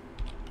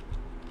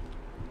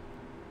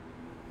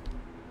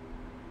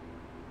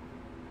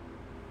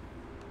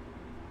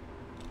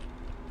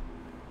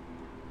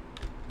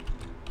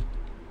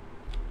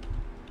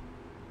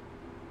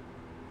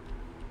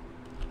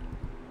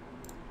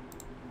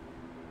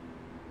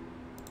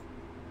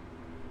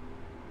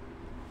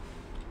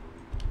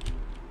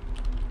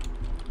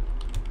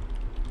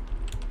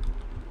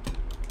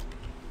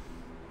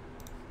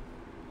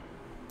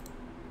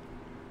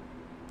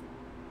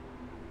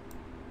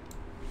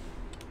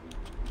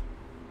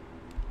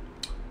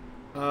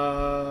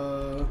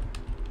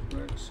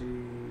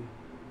 Blacksea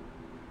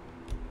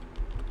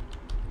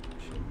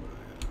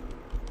Shemaya.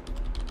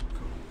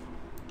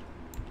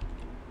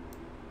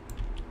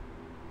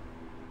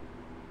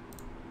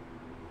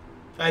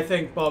 I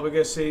think Bob will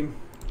get seen.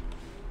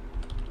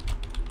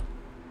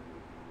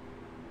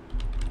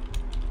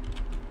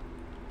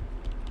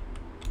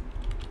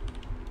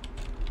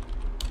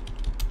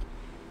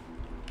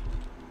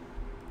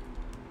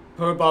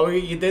 Poor Bobby,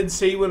 you did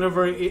see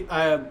whenever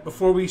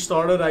before we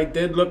started, I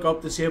did look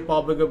up to see if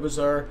Bobby was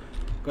there,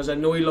 because I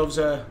know he loves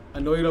a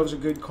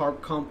good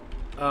carp comp,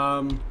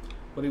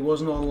 but he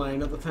wasn't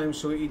online at the time,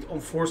 so he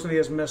unfortunately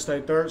has missed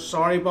out there.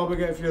 Sorry,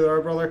 Bobby, if you're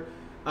there, brother.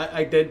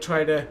 I did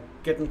try to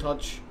get in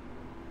touch.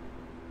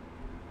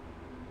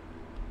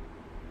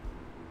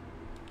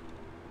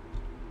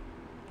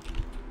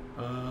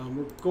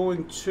 We're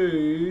going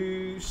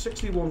to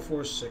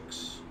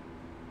 6146.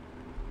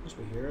 Must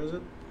be here, is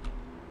it?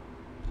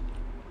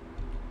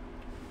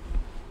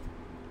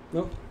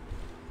 No.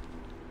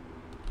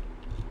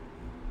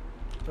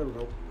 There we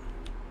go.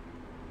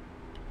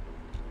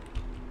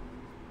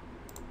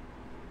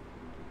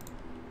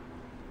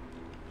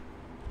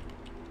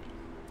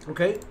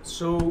 Okay,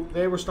 so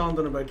they were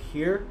standing about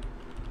here.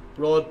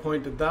 Rod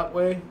pointed that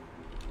way.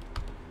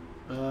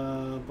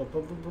 Bum, bum,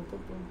 bum, bum, bum,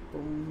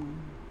 bum.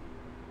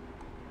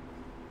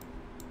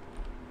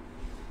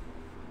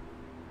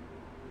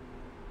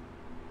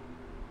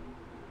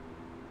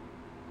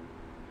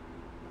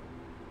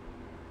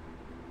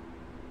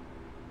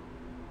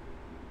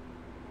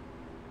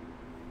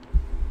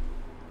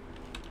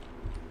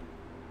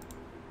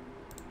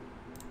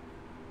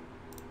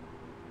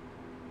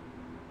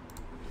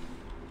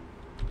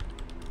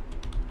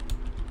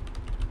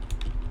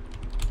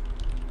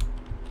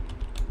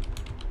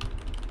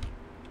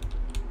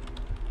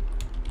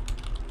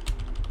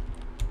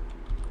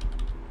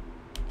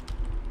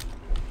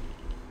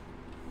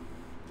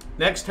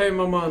 Next time,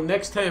 my man,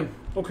 next time.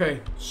 Okay,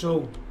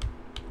 so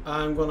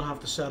I'm gonna have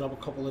to set up a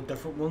couple of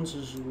different ones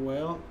as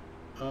well.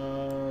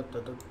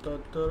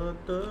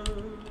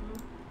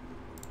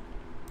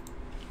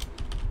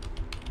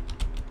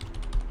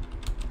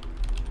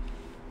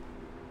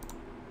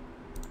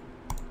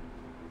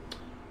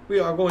 We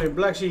are going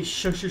Blacksea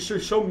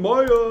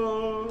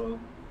Shemaya,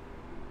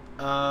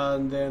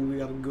 and then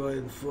we are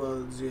going for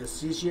the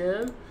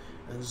Seychelles,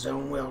 and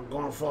then we are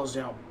going for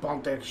the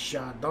Pontic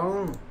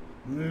Chardon.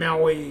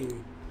 Maui.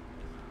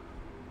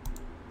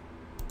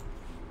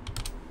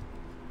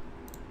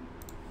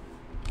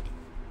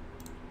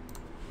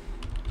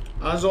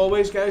 As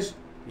always, guys,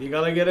 you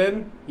gotta get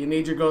in. You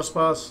need your ghost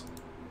pass.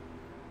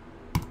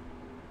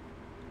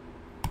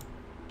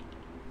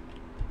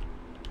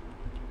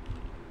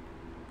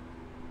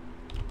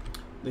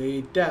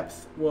 The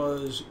depth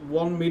was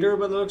 1 meter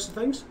by the looks of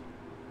things.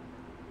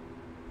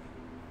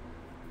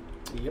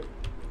 Yep.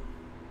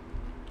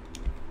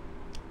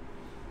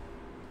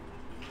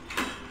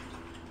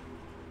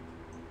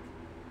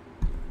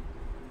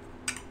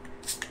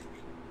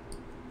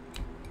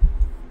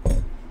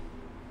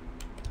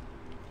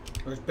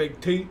 There's Big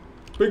T,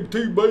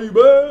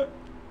 baby.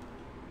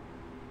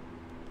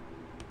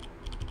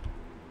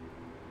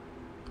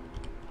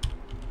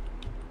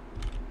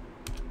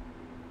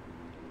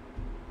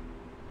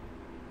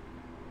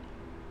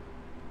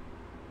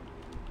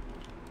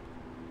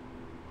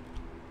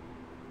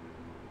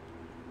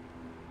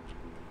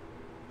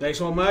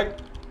 Nice one, Mag.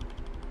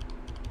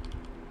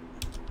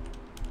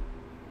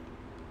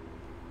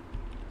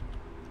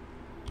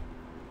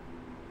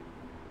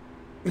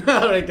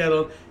 Alright, get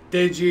on.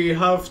 Did you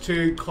have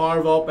to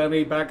carve up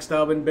any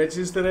backstabbing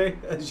bitches today,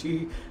 as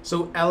you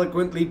so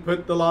eloquently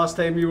put the last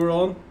time you were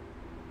on?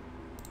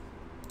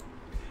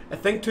 I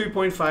think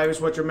 2.5 is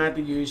what you're meant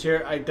to use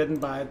here. I didn't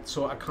buy it,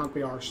 so I can't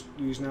be arsed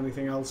using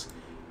anything else.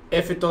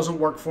 If it doesn't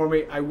work for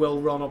me, I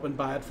will run up and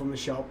buy it from the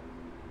shop.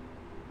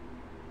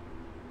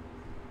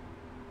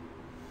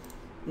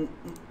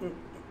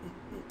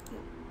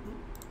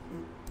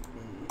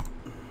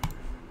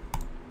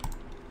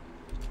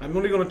 I'm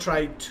only going to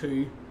try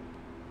 2.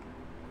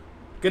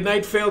 Good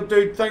night, Phil.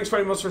 Dude, thanks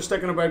very much for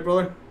sticking about,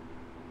 brother.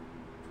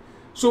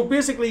 So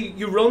basically,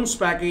 you run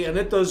Specky and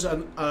it does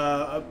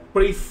a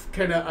brief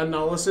kind of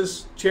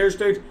analysis. Cheers,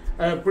 dude.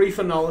 A brief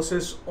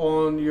analysis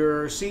on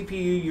your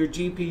CPU, your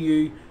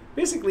GPU,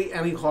 basically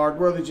any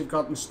hardware that you've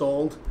got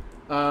installed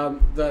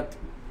that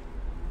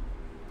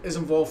is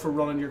involved for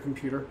running your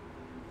computer.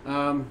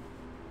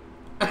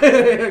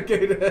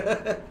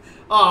 Good.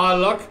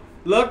 Ah,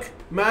 look.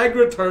 Mag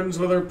returns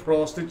with her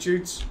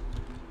prostitutes.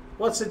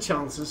 What's the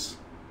chances?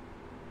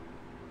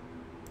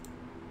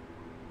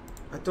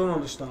 I don't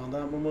understand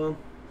that, my man.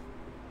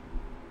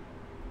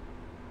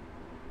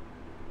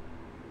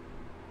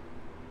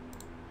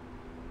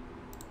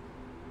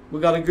 We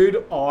got a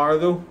good hour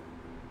though.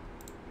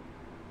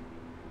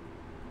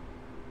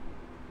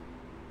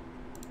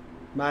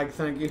 Mag,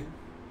 thank you.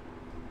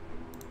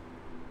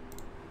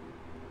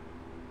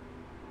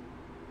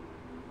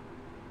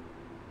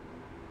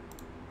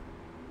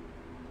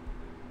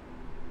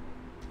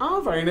 Oh,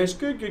 very nice.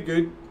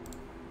 Good.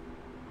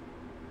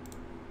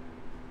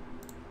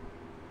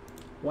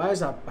 Why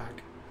is that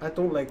back? I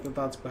don't like that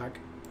that's back.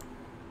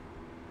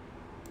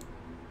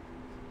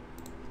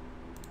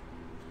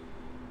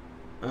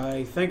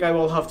 I think I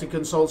will have to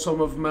consult some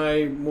of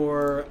my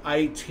more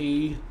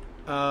IT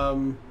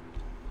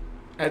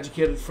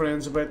educated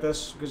friends about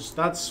this, because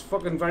that's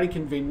fucking very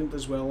convenient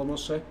as well, I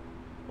must say.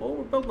 Oh,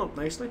 we're building up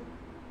nicely.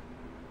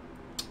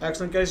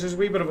 Excellent, guys. There's a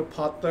wee bit of a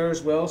pot there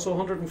as well, so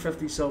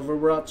 150 silver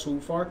we're at so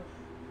far.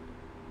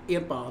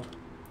 Ain't bad.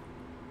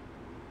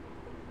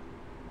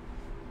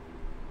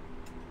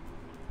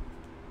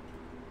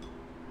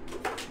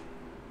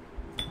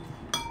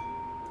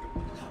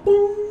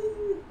 Boom.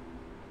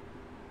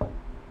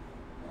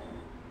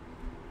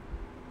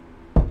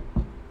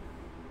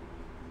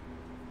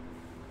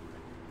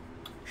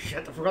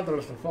 Shit, I forgot to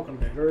list the fucking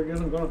data again.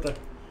 I'm gonna have to...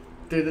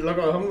 Dude, look,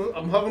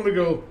 I'm having to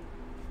go.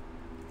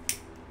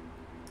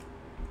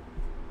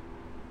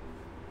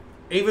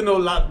 Even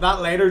though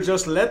that lighter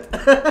just lit,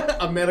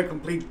 I made a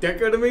complete dick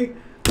out of me.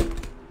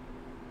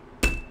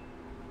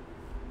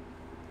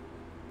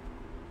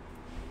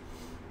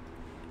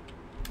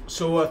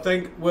 So I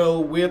think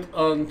we'll wait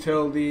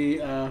until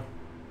the...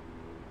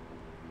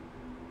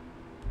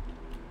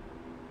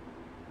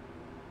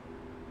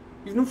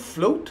 You've no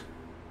float?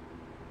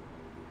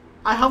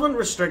 I haven't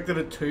restricted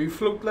it to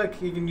float,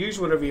 like, you can use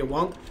whatever you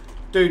want.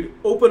 Dude,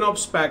 open up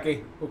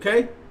Specky,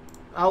 okay?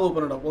 I'll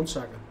open it up, 1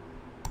 second.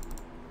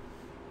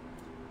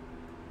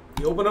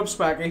 You open up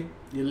Specky,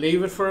 you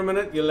leave it for a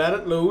minute, you let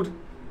it load,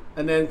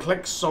 and then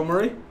click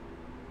summary,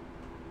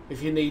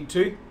 if you need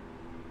to.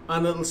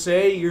 And it'll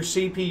say your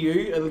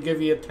CPU, it'll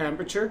give you a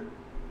temperature.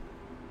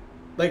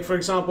 Like for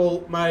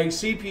example, my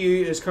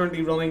CPU is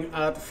currently running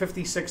at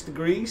 56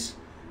 degrees.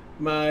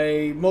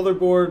 My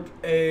motherboard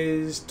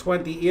is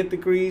 28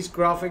 degrees,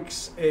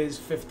 graphics is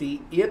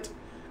 58,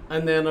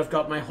 and then I've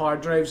got my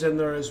hard drives in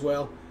there as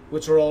well,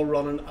 which are all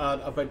running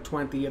at about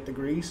 28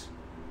 degrees.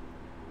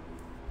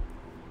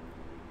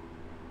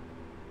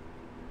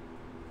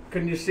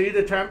 Can you see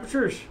the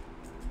temperatures?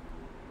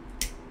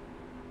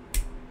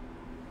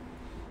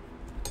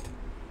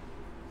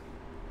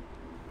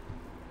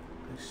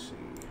 Let's see.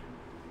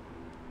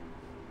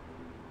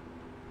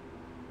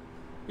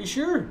 You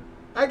sure?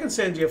 I can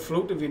send you a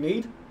float if you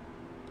need.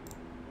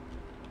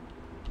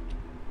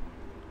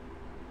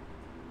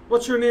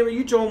 What's your name? Are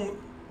you John?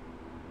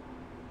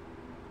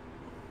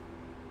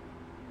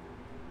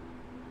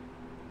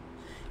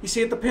 You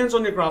see, it depends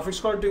on your graphics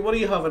card. What do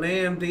you have, an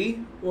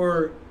AMD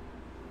or...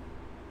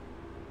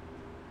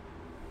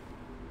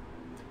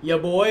 Yeah,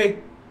 boy.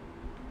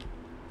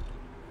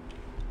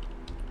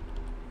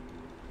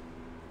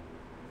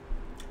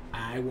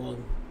 I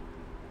won.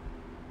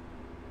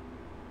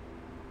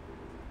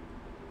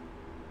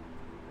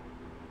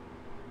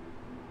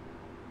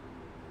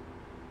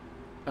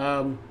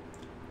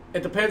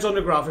 It depends on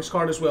the graphics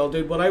card as well,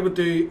 dude. What I would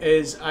do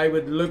is I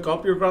would look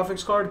up your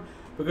graphics card,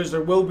 because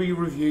there will be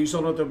reviews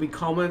on it. There'll be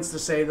comments to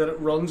say that it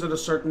runs at a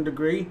certain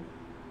degree.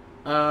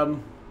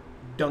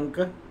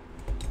 Danke.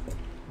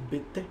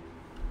 Bitte.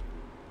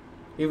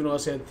 Even though I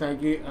said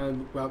thank you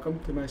and welcome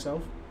to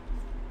myself.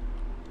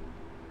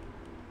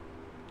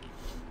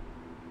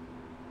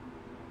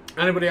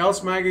 Anybody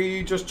else, Mag? Are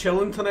you just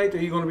chilling tonight? Are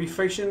you going to be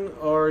fishing,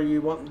 or are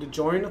you wanting to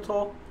join at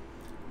all?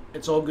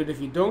 It's all good if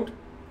you don't.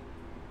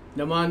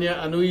 Nemanja,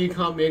 I know you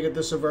can't make it to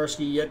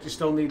Seversky yet. You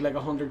still need like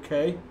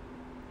 100k.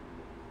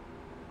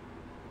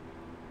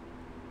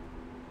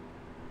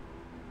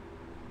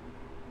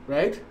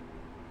 Right?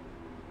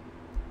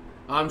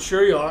 I'm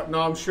sure you are.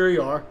 No, I'm sure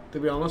you are, to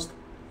be honest.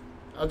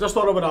 I just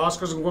thought I would ask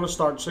because I'm going to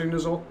start soon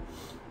as well.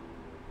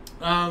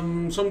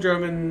 Some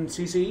German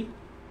CC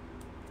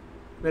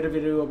made a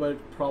video about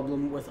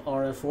problem with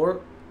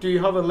RF4. Do you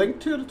have a link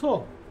to it at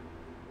all?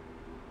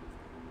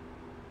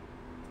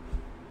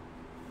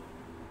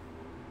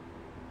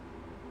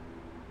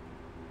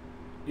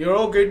 You're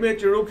all good,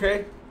 mate. You're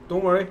okay.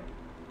 Don't worry.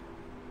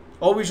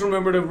 Always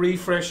remember to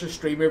refresh your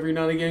stream every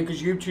now and again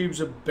because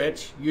YouTube's a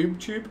bitch.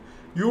 YouTube.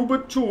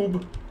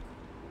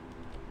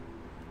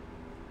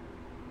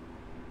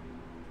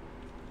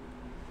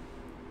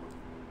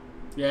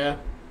 Yeah.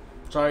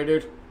 Sorry,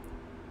 dude.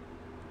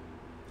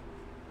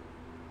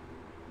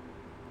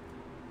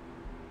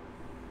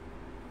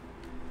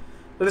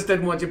 I just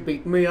didn't want you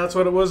beating me. That's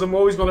what it was. I'm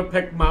always going to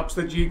pick maps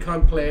that you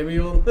can't play me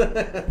on.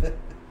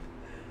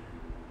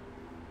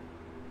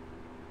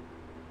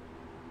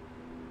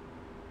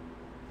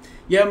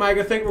 Yeah, Mag,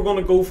 I think we're going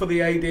to go for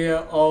the idea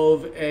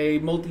of a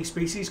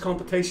multi-species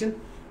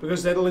competition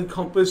because that'll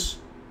encompass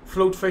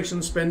float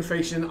fishing, spin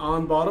fishing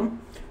and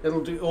bottom.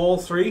 It'll do all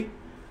three.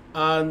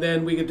 And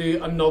then we could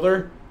do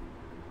another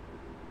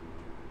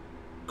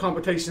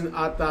competition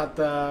at that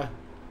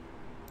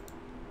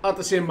at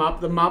the same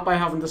map. The map I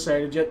haven't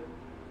decided yet.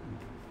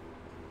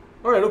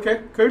 Alright,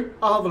 okay, cool.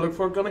 I'll have a look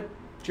for it, Gunny.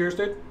 Cheers,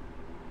 dude.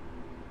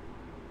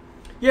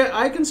 Yeah,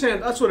 I can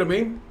send, that's what I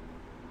mean.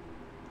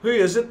 Who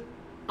is it?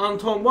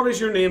 Anton, what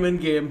is your name in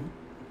game?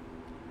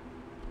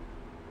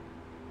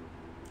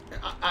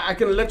 I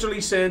can literally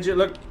send you,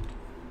 look,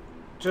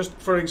 just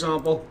for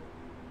example.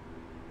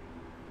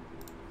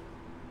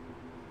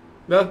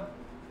 No,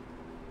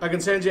 I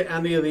can send you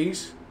any of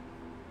these.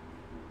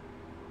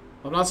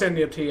 I'm not sending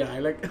you a TI,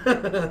 like.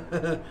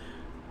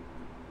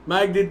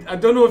 Mag, I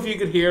don't know if you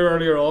could hear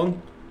earlier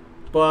on,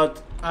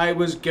 but I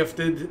was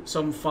gifted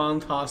some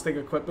fantastic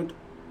equipment.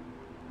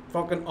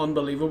 Fucking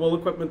unbelievable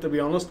equipment, to be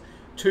honest.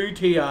 2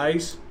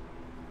 TIs,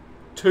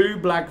 2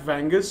 Black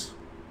Vangas,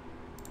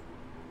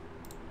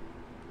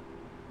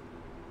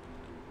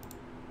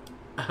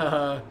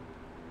 a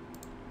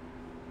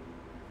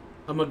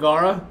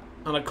Megara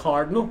and a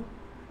Cardinal,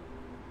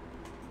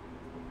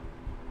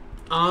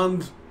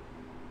 and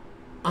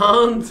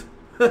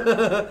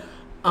a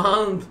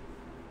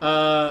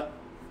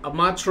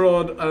match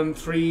rod and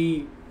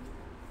 3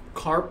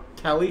 carp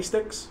telly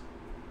sticks.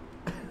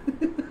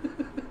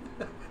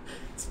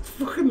 It's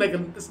fucking like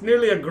it's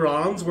nearly a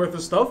grand's worth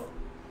of stuff.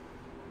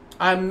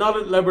 I'm not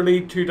at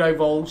liberty to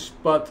divulge,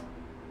 but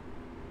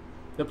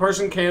the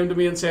person came to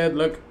me and said,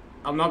 look,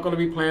 I'm not going to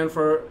be playing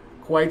for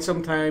quite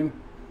some time.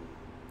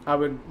 I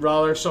would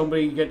rather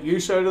somebody get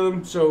use out of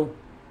them. So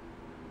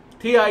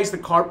TI's the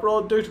carp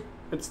rod, dude.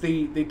 It's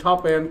the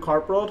top end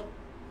carp rod.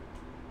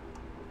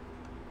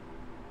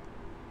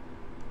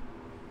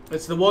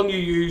 It's the one you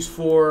use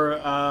for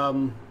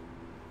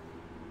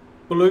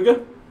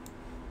beluga.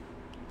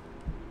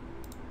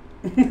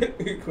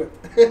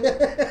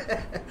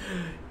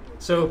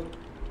 So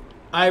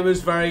I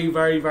was very,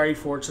 very, very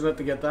fortunate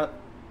to get that.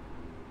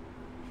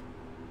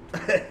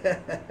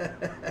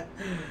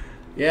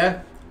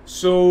 Yeah.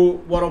 So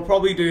what I'll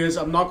probably do is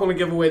I'm not going to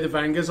give away the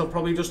Vangas. I'll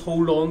probably just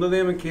hold on to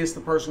them in case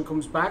the person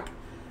comes back.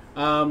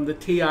 The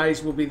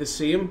TIs will be the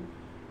same,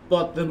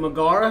 but the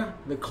Megara,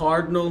 the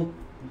Cardinal,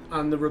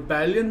 and the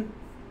Rebellion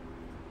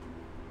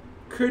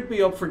could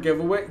be up for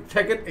giveaway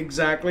ticket,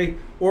 exactly,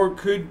 or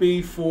could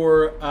be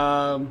for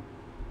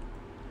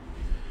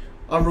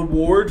a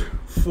reward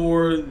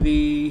for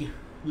the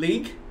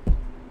league.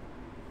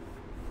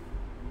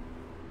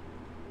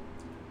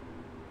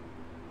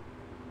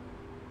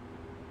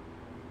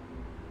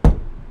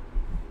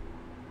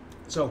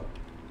 So,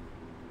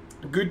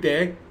 a good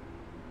day.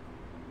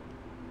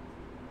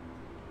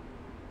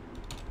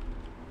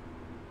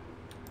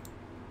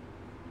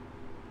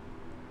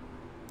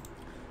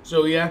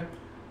 So yeah,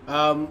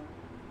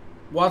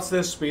 what's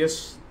this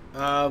space?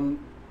 There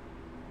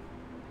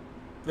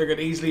could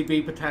easily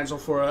be potential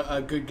for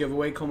a good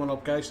giveaway coming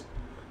up, guys.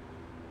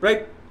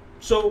 Right,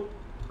 so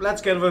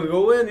let's give it a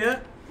go in, yeah?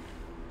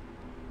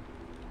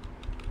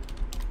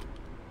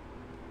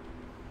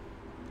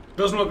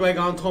 Doesn't look like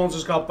Anton's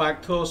has got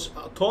back to us.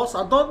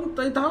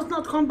 It has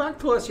not come back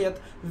to us yet.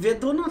 We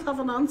do not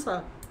have an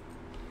answer.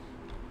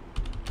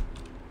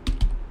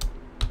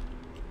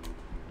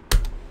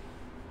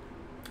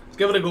 Let's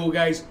give it a go,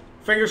 guys.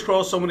 Fingers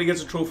crossed somebody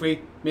gets a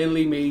trophy.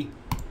 Mainly me.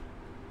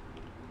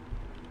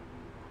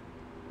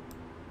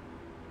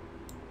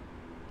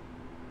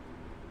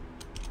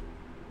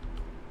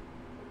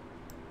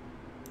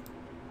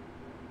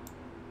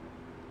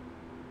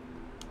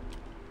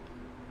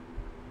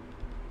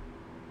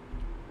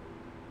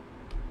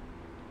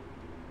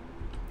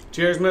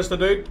 Cheers, Mr.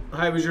 Dude.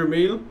 How was your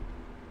meal?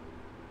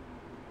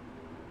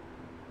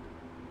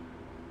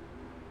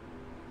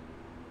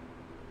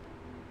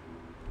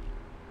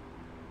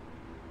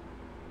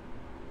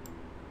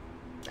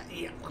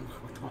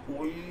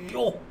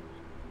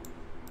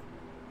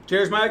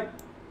 Cheers, Mag.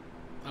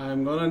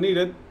 I'm gonna need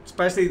it,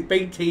 especially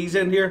Big T's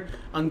in here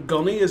and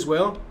Gunny as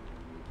well.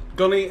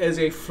 Gunny is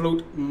a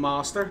float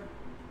master.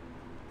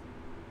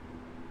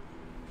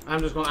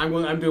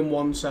 I'm doing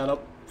one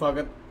setup Fuck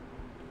it.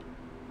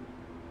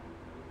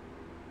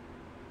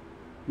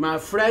 My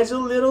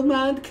fragile little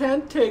mind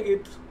can't take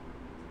it.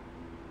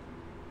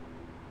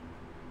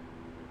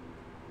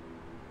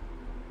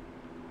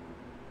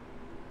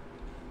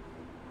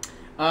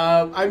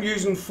 I'm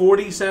using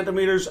 40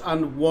 centimeters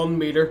and 1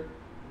 meter.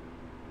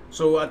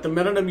 So at the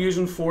minute I'm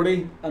using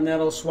 40, and then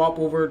I'll swap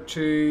over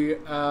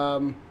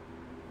to,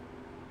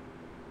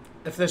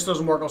 if this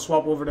doesn't work, I'll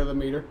swap over to the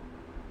meter.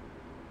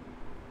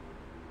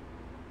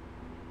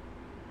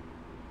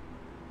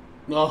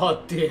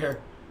 Oh dear.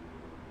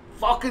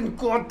 Fucking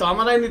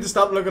goddammit, I need to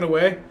stop looking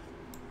away.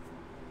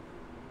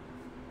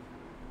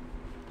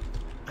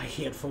 I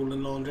hate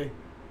folding laundry.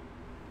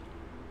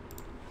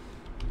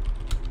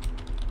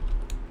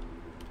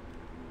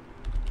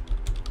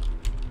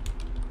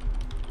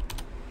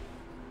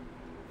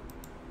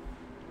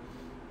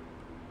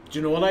 Do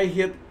you know what I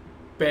hate?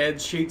 Bed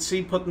sheets.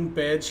 See, putting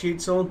bed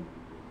sheets on.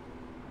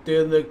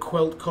 Doing the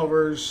quilt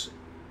covers,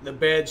 the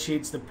bed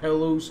sheets, the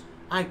pillows.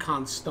 I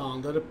can't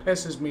stand it. It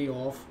pisses me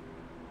off.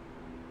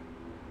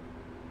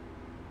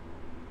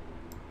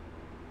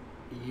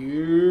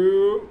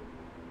 You.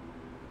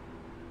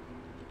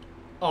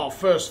 Oh,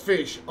 first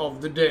fish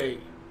of the day.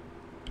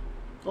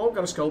 Oh,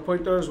 got a skill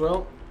point there as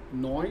well.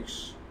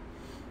 Nice.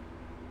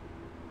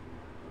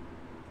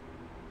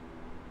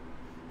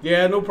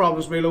 Yeah, no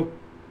problems, Milo.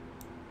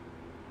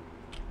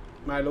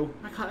 Milo.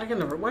 I can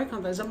never. Why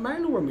can't I? Is it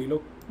Milo or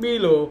Milo?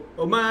 Milo.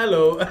 Oh,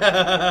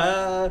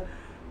 Milo.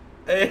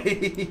 Hey.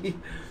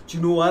 Do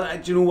you know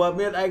what? Do you know what,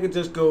 mate? I could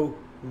just go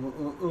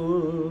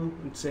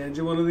and send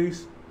you one of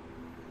these.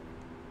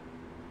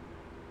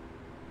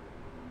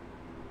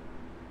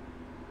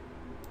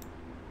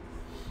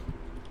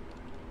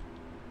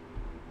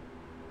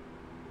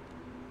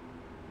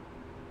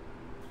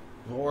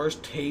 Where's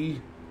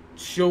T?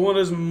 Showing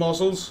his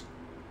muscles.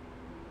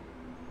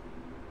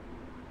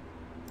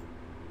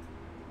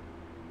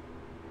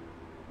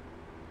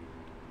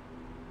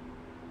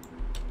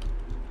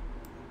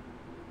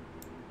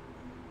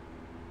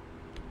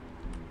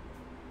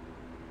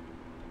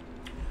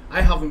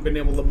 I haven't been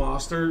able to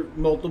master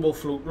multiple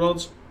float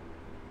rods.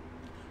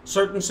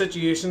 Certain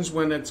situations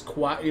when it's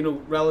quiet, you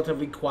know,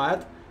 relatively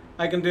quiet,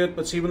 I can do it.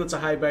 But see, when it's a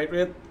high bite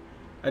rate,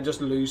 I just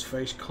lose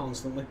fish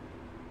constantly.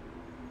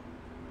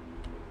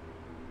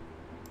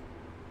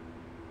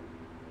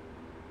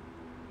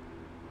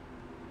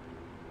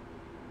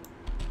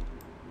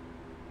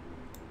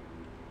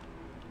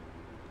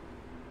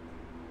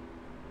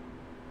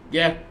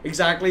 Yeah,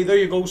 exactly. There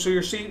you go. So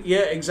you're seeing,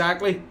 yeah,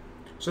 exactly.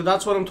 So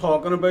that's what I'm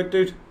talking about,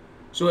 dude.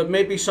 So it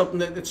may be something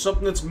that's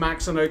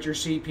maxing out your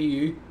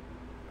CPU,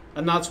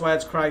 and that's why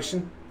it's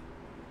crashing.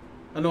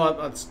 I know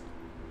that's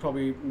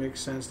probably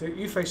makes sense to you.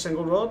 You fish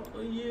single rod?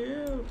 Oh,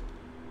 yeah.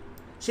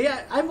 See,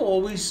 I've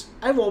always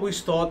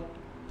thought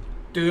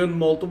doing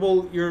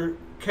multiple, you're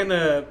kind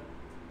of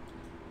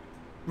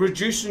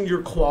reducing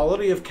your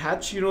quality of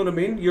catch. You know what I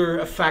mean? Your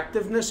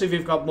effectiveness if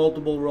you've got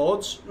multiple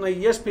rods. Now,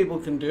 yes, people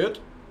can do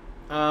it.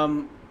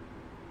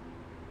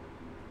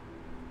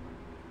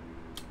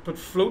 But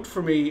float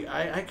for me,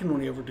 I can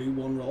only ever do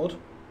one rod.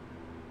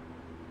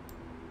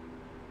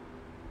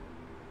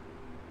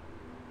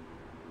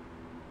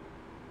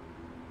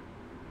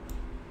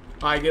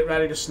 I get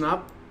ready to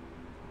snap.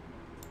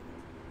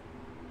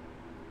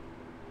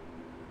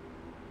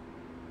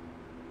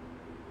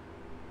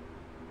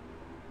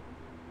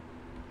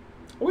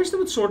 I wish they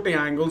would sort the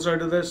angles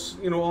out of this,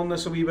 you know, on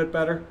this a wee bit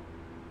better.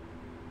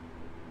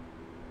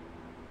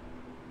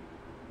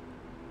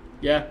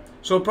 Yeah,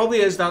 so it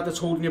probably is that's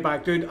holding you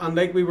back, dude. And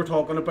like we were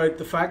talking about,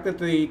 the fact that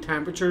the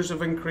temperatures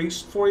have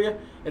increased for you,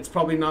 it's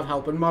probably not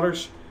helping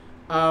matters.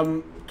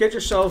 Get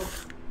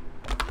yourself,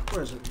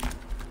 where is it?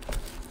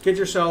 Get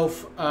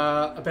yourself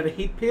a bit of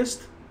heat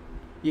paste.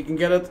 You can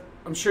get it,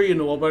 I'm sure you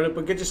know about it,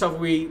 but get yourself a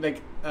wee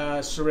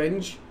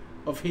syringe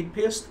of heat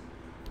paste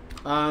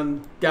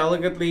and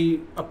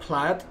delicately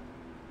apply it.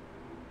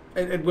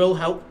 It will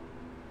help.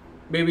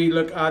 Maybe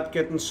look at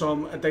getting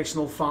some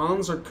additional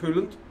fans or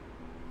coolant.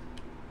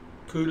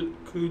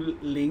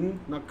 Cooling,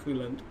 not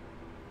coolant.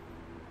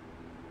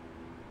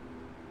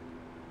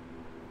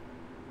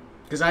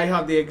 Because I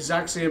have the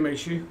exact same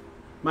issue.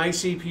 My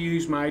CPU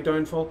is my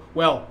downfall.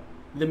 Well,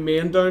 the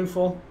main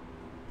downfall.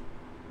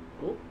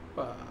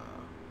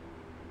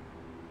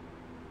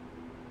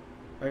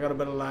 I got a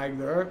bit of lag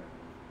there.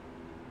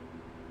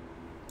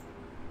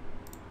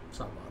 It's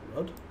not bad,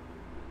 Rod.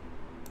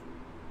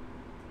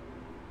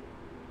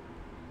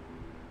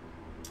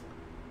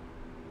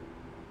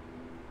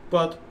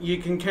 But you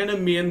can kind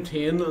of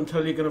maintain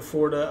until you can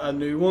afford a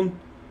new one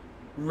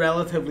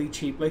relatively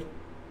cheaply.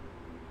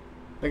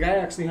 Like I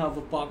actually have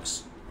a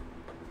box.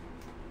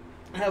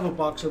 I have a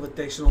box of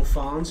additional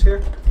fans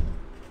here,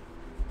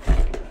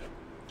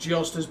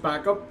 just as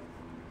backup.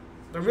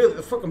 They're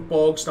fucking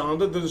bog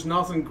standard. There's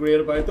nothing great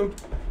about them,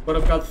 but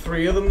I've got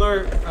 3 of them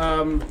there.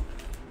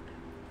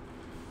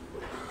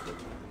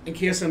 In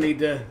case I need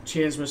to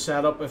change my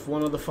setup if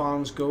one of the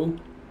fans go.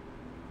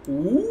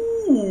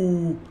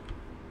 Ooh.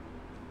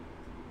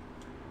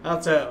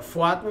 That's a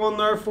flat one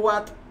there,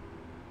 flat.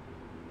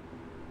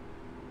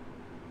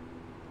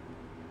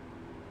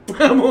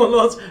 I'm on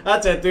lots.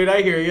 That's it, dude.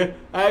 I hear you.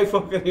 I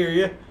fucking hear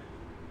you.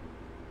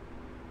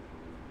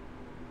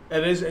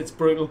 It is. It's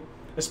brutal,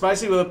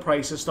 especially with the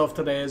price of stuff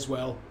today as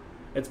well.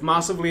 It's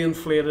massively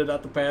inflated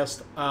at the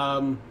best.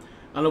 And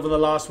over the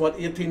last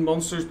 18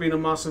 months, there's been a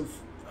massive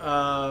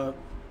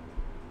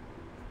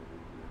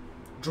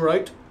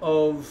drought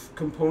of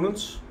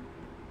components.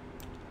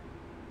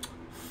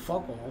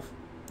 Fuck off.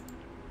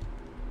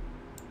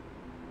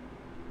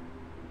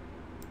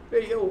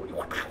 Hey yo,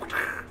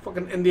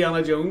 fucking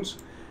Indiana Jones.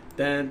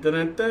 Dun, dun,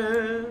 dun,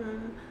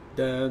 dun,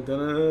 dun,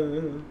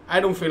 dun. I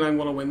don't feel I'm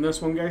gonna win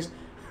this one, guys.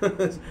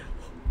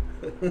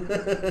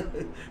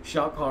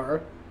 Shock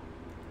horror.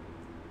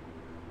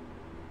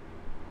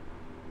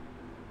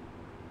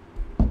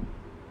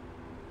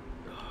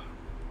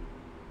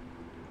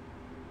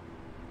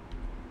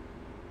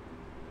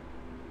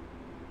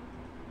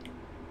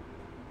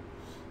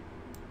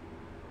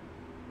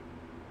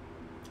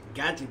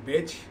 Got you,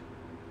 bitch.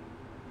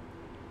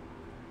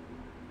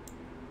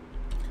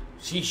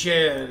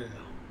 Seashell.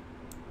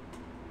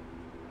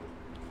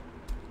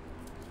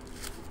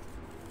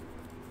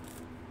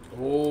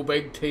 Oh,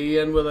 big T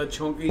in with a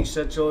chunky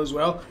Sitchell as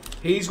well.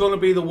 He's going to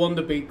be the one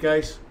to beat,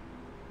 guys.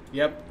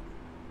 Yep.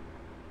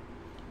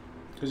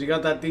 Because he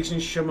got that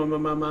decent Shemaya.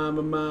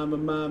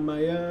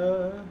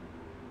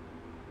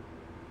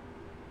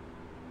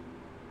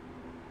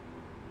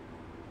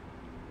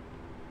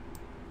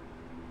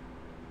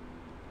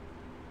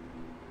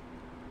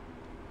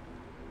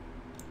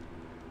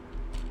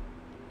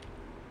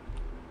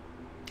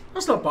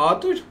 That's not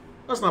bad, dude.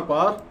 That's not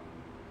bad.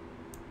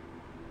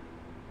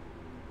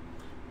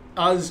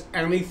 As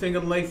anything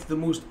in life, the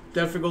most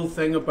difficult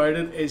thing about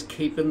it is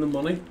keeping the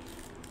money.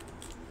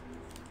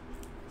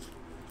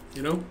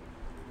 You know?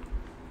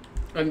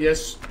 And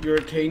yes, you're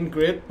a teen,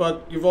 great,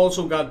 but you've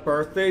also got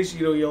birthdays.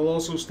 You know, you'll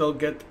also still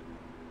get...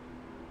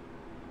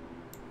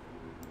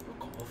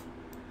 Fuck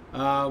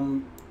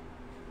off.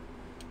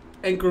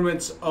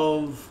 Increments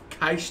of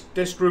cash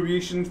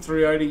distribution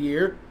throughout a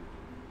year.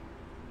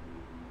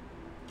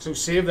 So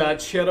save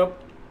that shit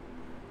up.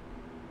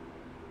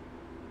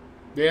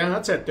 Yeah,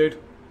 that's it, dude.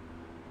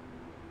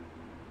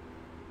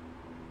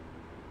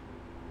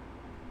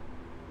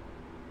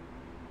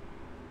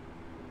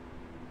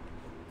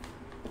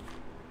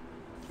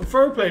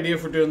 Fair play to you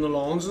for doing the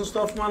lawns and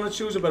stuff, man. It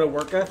shows a bit of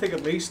work ethic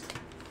at least.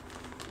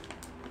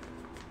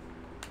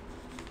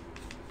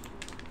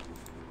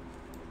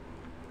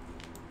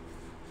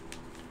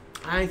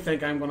 I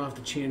think I'm going to have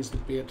to change the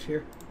bait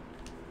here.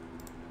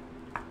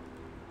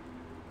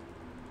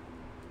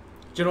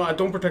 Do you know, I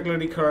don't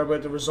particularly care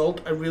about the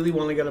result. I really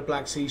want to get a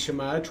Blacksea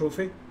Shemaya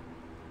trophy.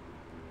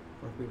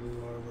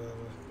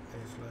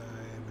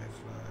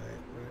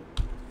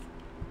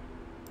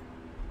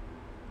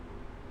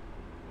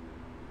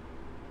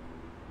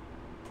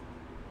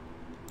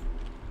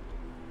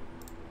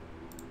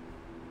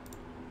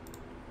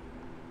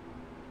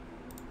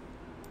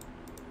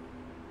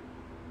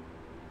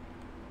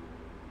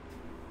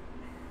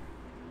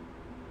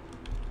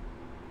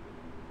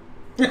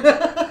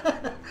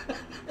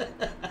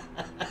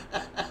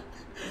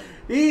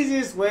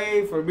 Easiest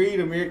way for me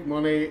to make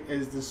money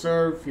is to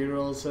serve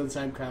funerals since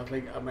I'm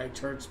Catholic and my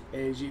church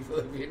pays you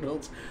for the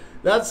funerals.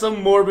 That's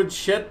some morbid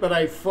shit, but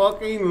I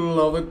fucking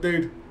love it,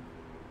 dude.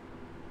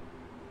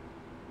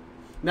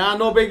 Nah,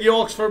 no big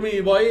yokes for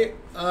me, boy.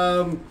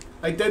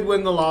 I did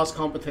win the last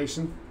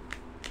competition.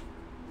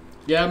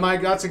 Yeah,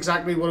 Mike, that's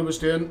exactly what I was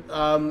doing.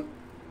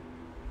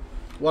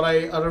 What I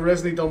had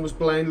originally done was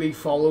blindly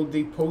followed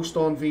the post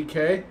on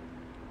VK.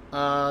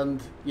 And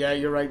yeah,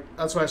 you're right.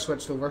 That's why I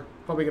switched over.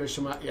 Probably get a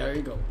Shemaya. Yeah, there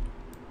you go.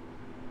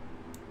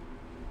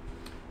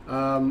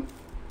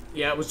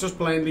 Yeah, it was just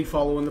blindly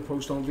following the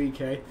post on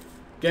VK.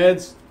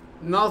 Kids,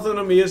 nothing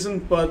amazing,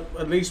 but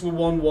at least we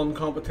won one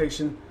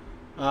competition.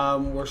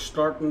 We're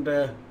starting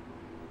to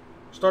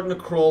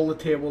crawl the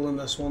table in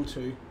this one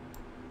too.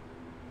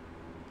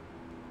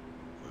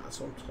 That's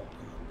what I'm talking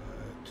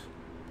about.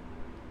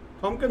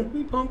 Pumpkin,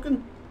 wee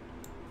pumpkin.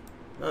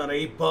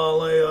 Alright,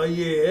 Polly, oh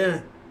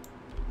yeah.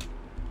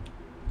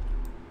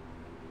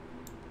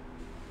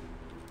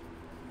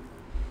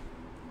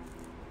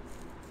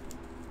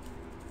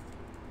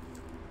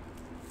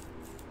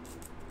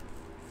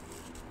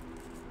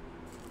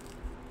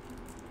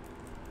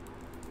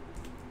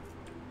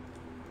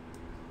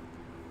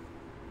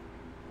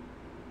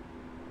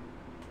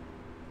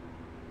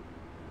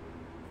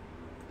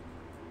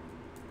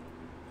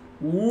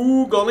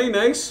 Ooh, golly,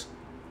 nice.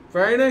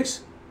 Very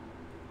nice.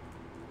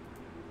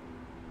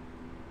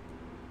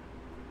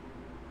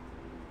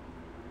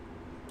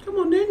 Come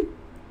on in.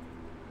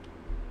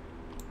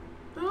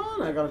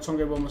 Oh, I got a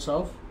chunky one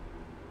myself.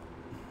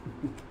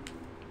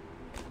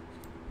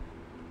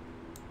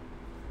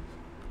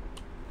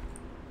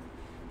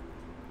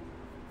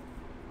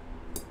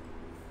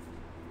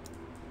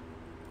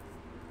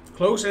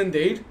 Close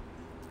indeed.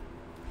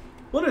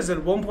 What is it?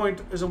 Is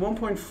it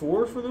 1.4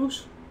 for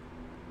those?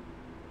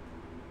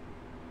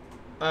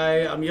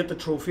 I'm yet to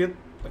trophy it.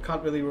 I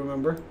can't really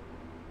remember.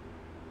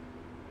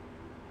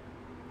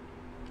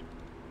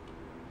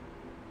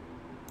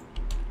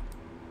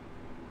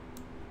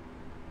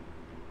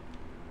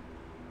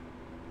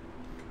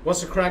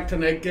 What's the crack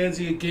tonight, kids?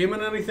 Are you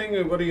gaming anything,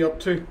 or what are you up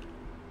to?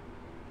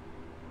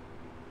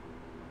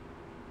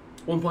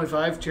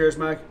 1.5. Cheers,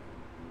 Mac.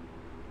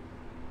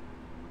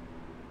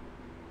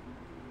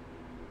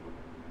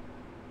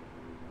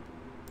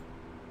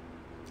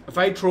 If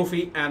I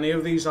trophy any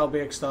of these, I'll be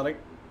ecstatic.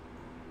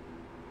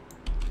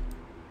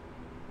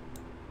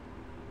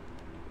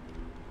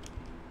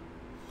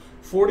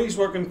 '40's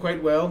working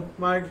quite well,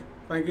 Mag.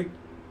 Thank you.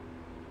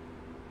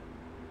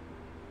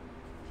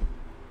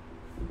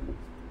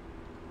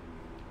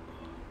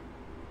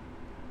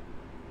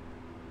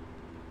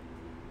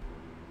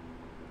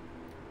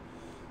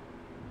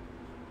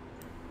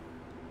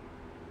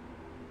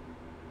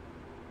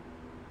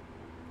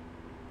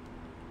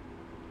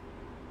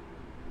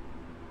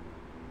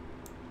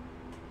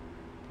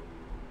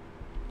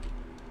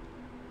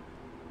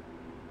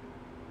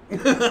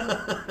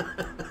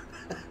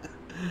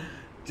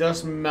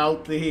 Just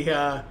melt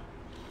the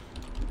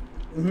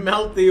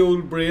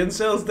old brain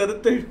cells, did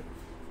it, dude?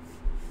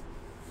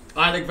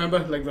 I like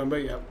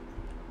Vimba, yeah.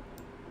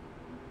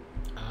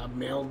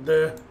 Meld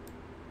the.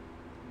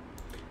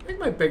 I think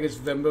my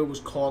biggest Vimba was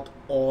caught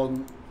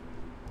on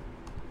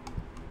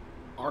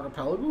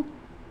Archipelago.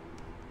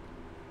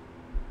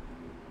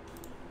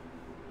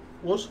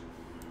 Was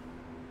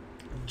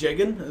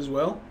jigging as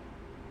well.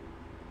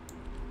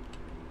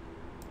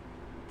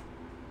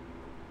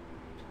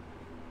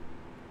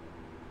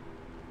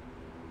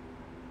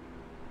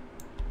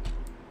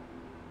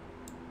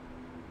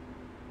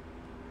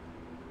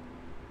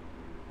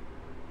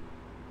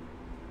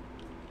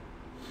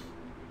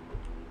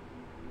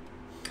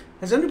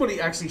 Has anybody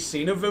actually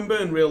seen a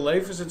Vimba in real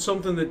life? Is it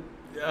something that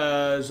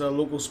is a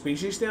local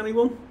species to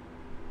anyone?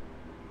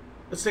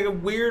 It's like a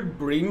weird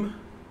bream.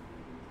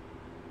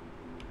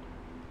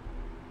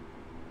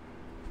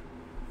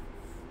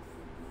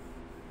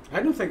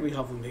 I don't think we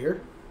have them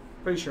here.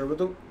 Pretty sure we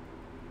don't.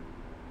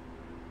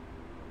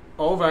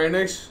 Oh, very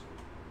nice.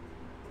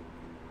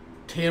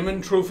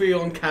 Taming trophy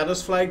on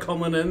caddisfly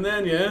coming in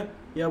then, yeah?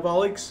 Yeah,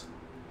 bollocks.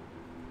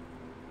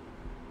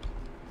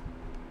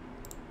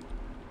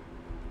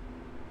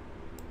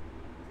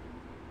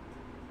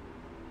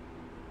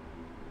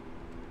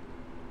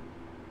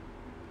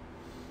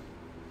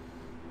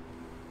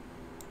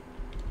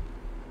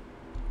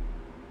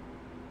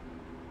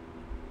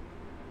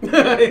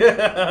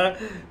 yeah,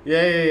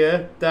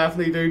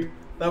 definitely, dude.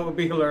 That would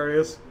be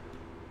hilarious.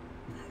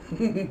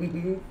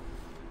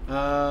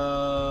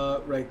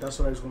 Right, that's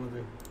what I was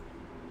going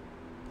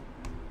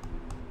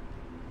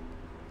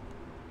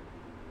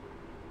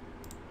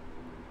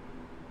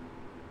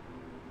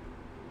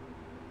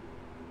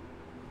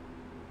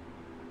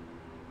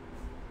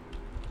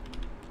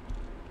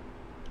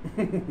to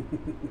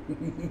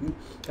do.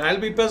 I'll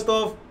be pissed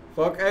off.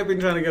 Fuck, I've been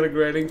trying to get a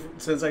grading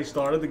since I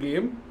started the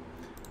game.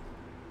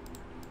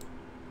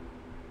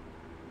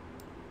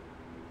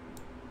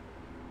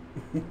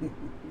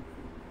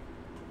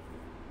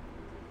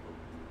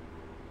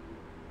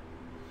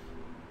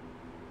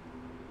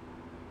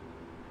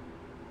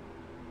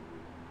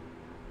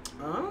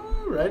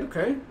 Ah, right,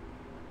 okay.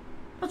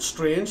 That's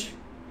strange.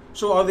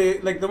 So are they,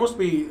 like, there must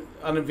be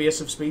an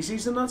invasive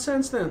species in that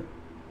sense then?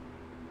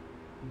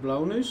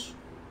 Blownies?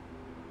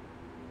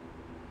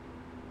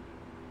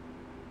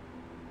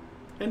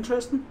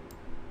 Interesting.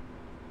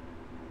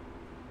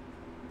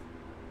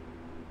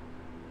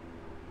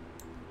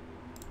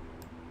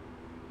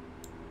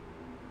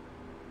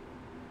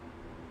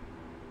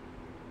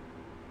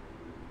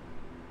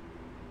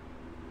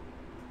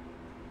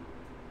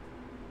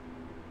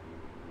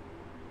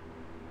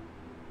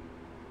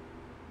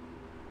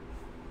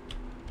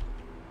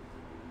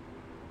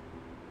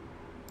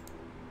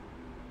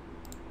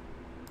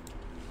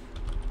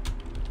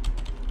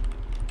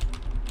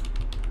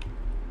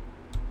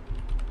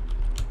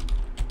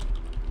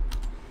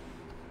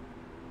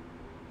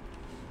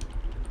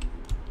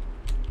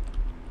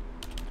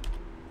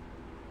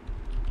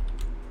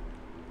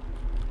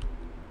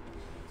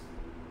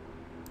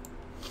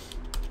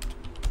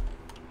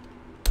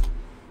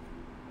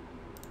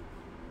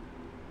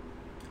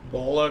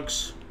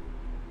 Bollocks.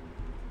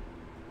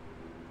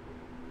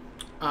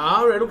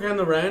 Ah, right, okay, in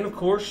the rain, of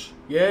course.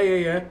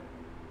 Yeah.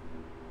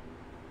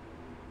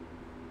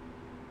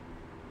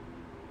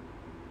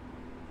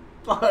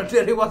 Oh,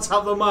 Diddy, what's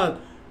happening,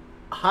 man?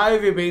 How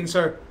have you been,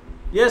 sir?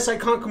 Yes, I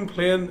can't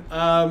complain.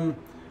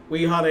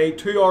 We had a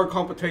 2-hour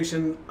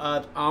competition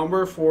at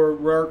Amber for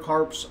rare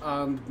carps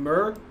and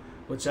myrrh,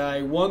 which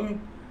I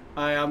won.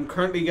 I am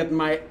currently getting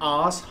my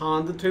ass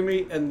handed to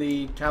me in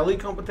the tally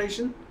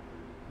competition.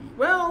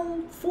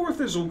 Well,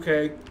 4th is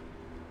okay.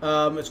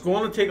 It's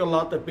going to take a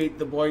lot to beat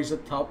the boys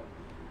at top.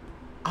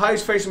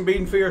 How's facing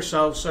beating for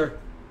yourself, sir?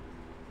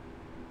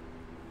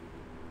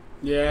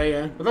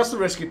 Yeah. But that's the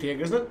risk you take,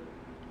 isn't it?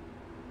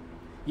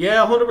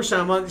 Yeah,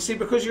 100%, man. You see,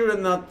 because you're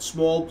in that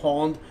small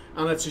pond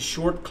and it's a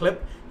short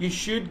clip, you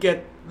should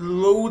get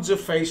loads of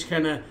fish,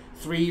 kind of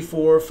 3,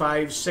 4,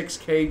 5, 6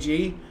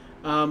 kg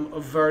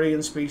of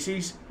varying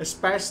species,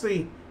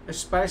 especially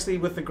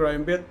with the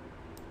ground bait.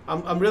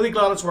 I'm really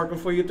glad it's working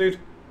for you, dude.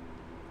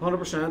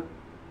 100%.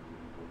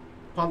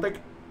 Pontic.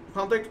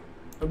 Pontic.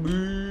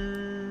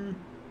 Boo.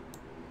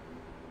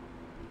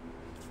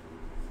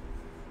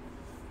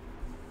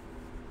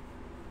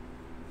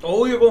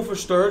 Oh, you're going for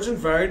sturgeon.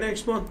 Very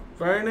nice, man.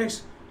 Very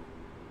nice.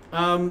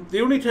 The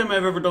only time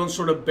I've ever done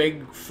sort of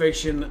big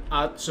fishing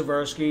at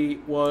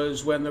Seversky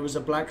was when there was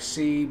a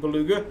Blacksea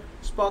beluga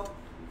spot.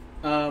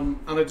 And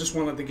I just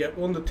wanted to get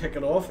one to tick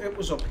it off. It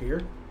was up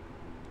here.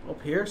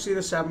 Up here. See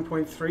the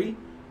 7.3?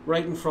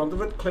 Right in front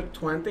of it. Clip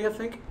 20, I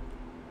think.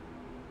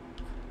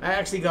 I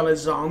actually got a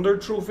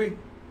Zander trophy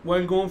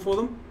while going for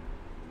them.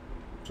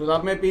 So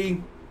that might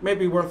be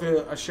worth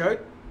a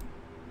shout.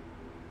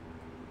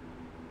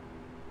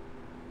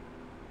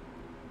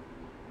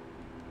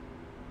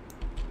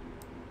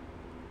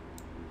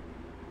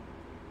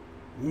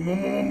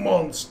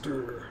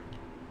 Monster.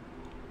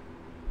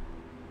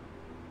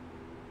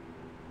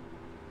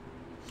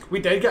 We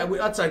did get.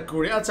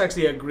 That's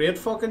actually a great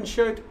fucking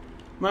shout,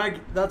 Mag.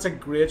 That's a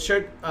great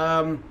shout.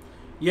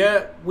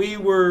 Yeah, we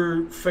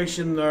were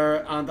fishing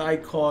there, and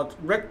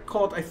Rick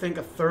caught I think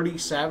a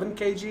 37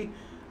 kg.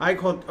 I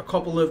caught a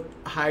couple of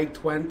high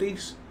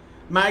 20s.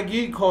 Mag,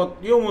 you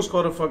almost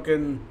caught a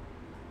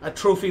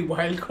trophy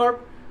wild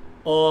carp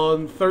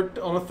on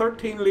a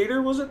 13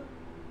 litre, was it?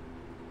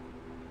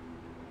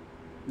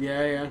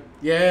 Yeah,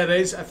 it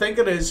is. I think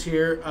it is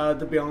here.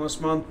 To be honest,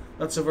 man,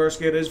 that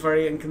Seversky, it is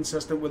very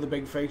inconsistent with the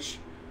big fish,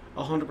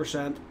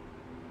 100%.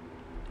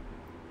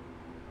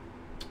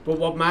 But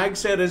what Mag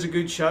said is a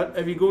good shot.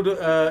 If you go to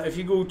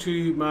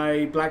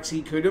my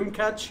Blacksea Kudum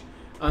catch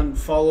and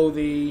follow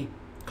the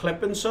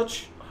clip and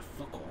such, oh,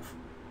 fuck off.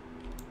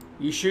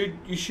 You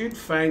should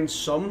find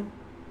some.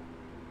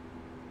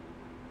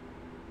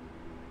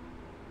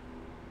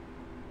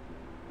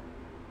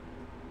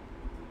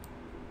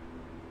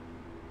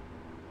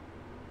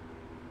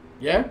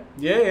 Yeah,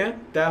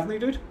 definitely,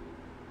 dude.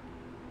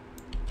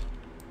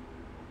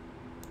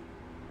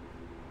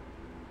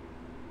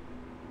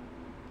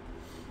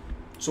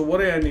 So what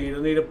do I need? I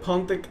need a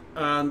Pontic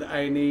and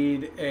I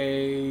need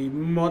a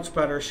much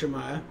better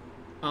Shemaya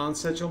and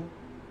Sichel.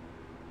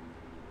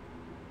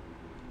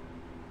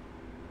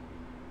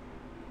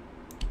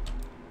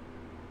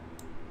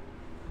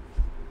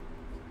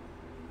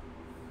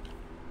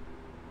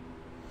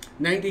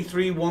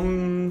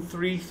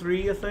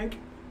 $93,133, I think.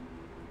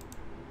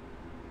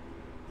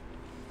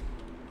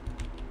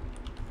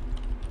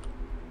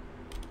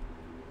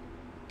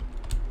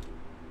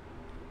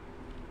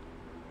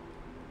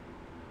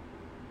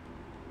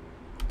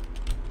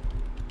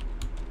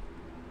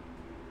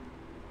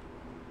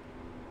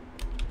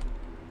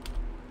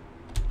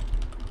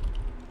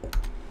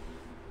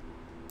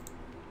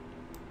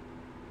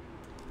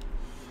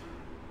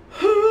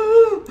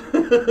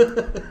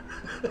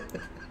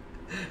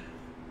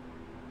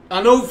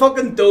 I know,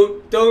 fucking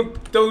don't. It's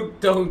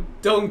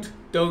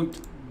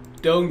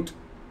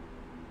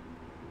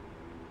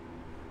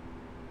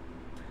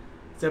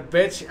a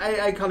bitch.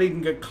 I can't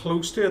even get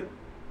close to it.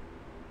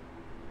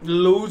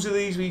 Loads of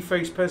these wee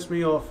fish piss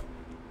me off.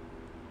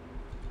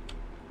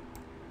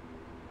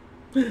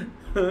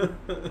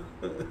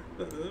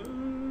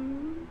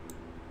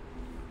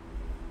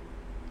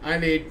 I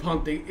need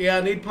Pontic. Yeah,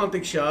 I need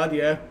Pontic shad,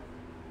 yeah.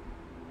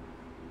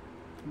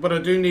 But I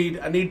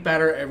need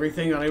better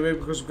everything anyway,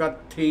 because we've got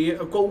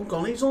I've got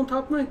gunnies on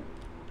top now.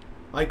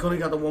 I gunny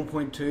got the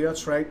 1.2,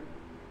 that's right.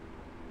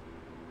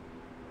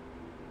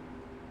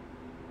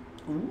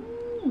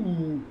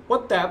 Ooh,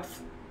 what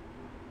depth?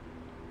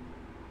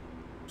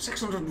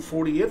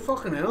 648,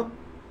 fucking hell.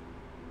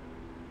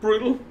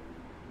 Brutal.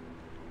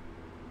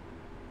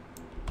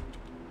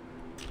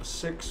 A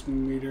 6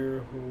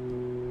 meter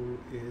hole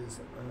is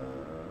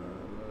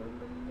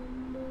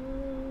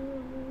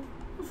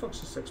what the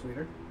fuck's a 6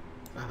 meter?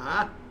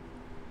 Aha!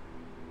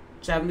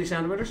 70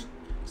 centimeters.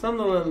 Stand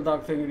the little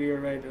dog thing to your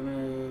right and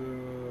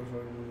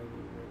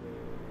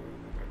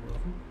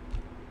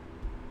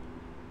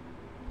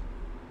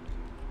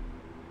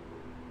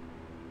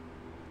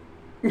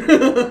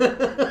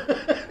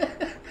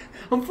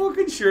I'm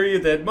fucking sure you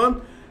did,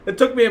 man. It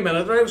took me a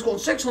minute. I was going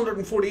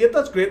 648.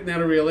 That's great, and then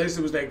I realised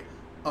it was like,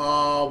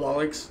 oh,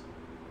 bollocks.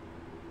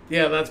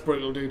 Yeah, that's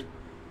brutal, dude.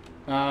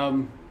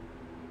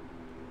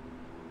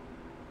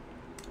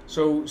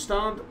 So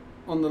stand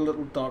on the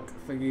little dock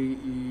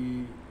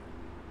thingy.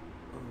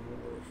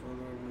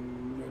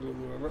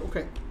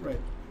 Okay, right.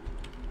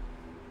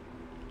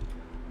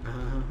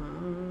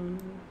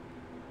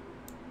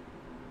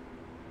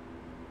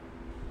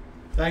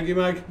 Thank you,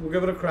 Mike. We'll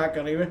give it a crack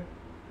anyway.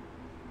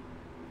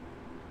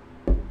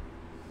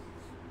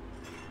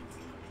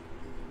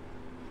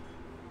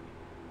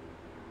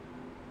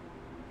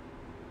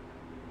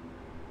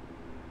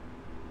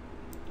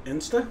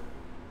 Insta.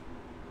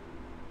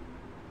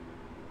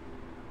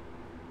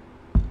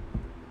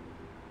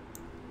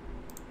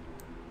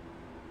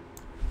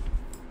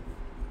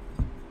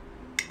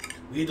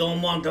 We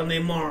don't want any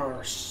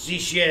more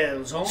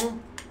seashells, huh?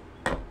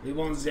 We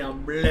want the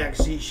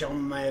Blacksea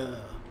Shemaya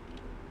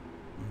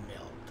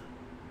melt.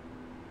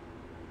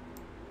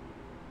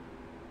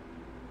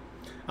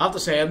 I have to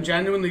say, I'm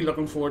genuinely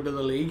looking forward to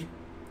the league.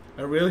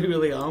 I really,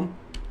 really am.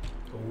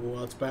 Oh,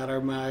 that's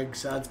better,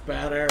 Mags. That's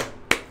better.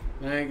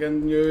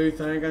 Thanking you,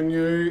 thanking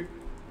you.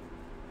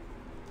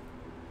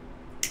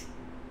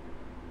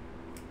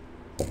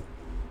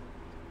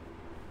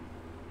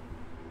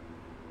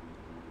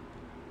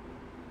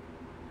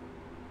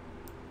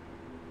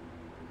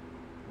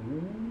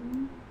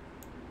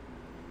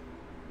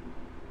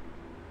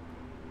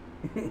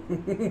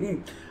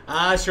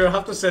 Sure, I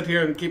have to sit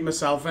here and keep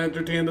myself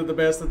entertained at the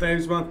best of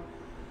times, man.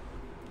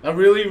 I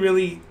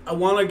I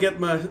want to get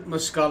my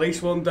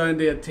Scottish one down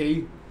to a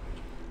T.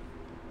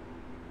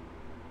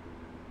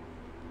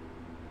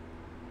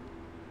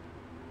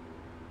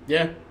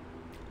 Yeah,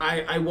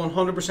 I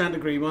 100%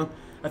 agree, man.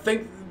 I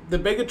think the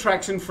big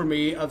attraction for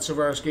me at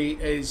Seversky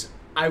is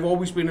I've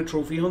always been a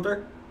trophy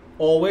hunter,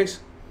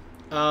 always.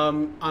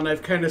 And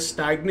I've kind of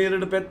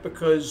stagnated a bit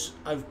because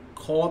I've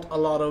caught a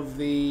lot of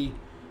the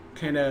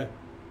kind of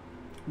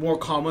more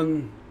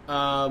common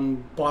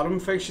bottom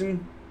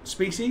fishing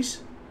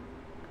species,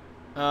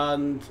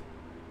 and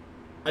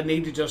I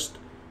need to just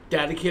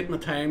dedicate my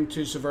time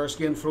to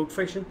Seversky and float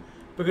fishing,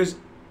 because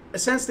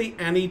essentially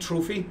any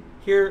trophy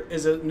here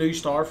is a new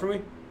star for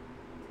me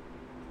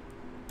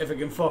if I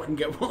can fucking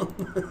get one.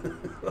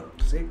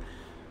 See,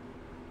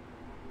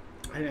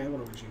 I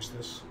want to reduce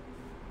this.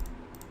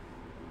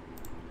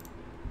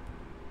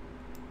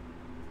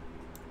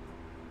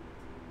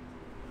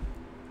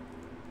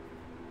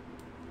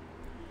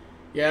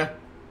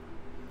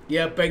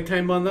 Yeah, big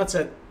time, man. That's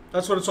it.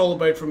 That's what it's all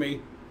about for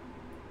me.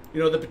 You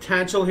know, the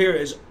potential here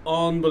is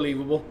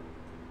unbelievable.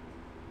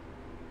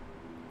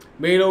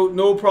 Mino,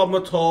 no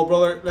problem at all,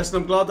 brother. Listen,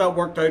 I'm glad that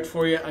worked out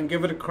for you, and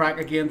give it a crack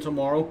again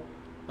tomorrow.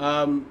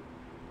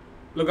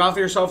 Look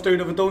after yourself,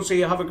 dude. If I don't see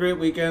you, have a great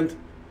weekend.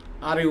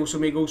 Adios,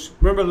 amigos.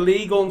 Remember,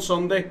 league on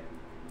Sunday.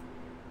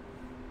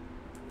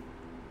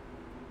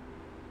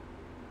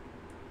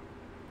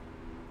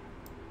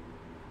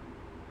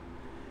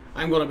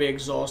 I'm going to be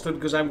exhausted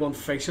because I'm going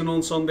fishing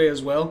on Sunday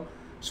as well.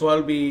 So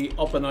I'll be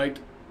up and out.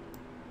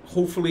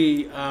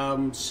 Hopefully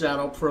set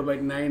up for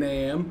about 9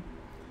 AM.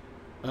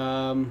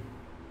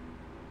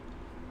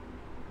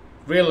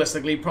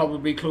 Realistically,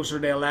 probably closer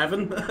to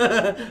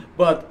 11.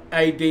 But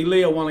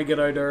ideally, I want to get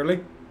out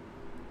early.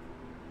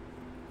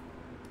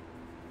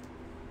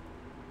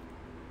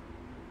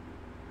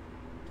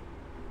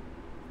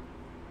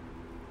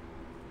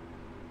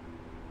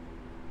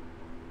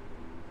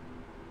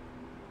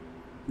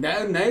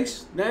 No,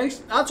 nice.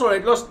 That's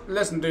alright.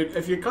 Listen, dude,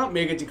 if you can't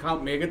make it, you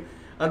can't make it.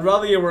 I'd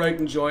rather you were out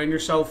enjoying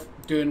yourself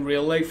doing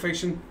real life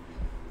fishing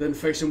than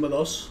fishing with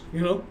us,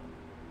 you know?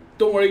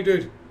 Don't worry,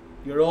 dude.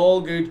 You're all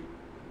good.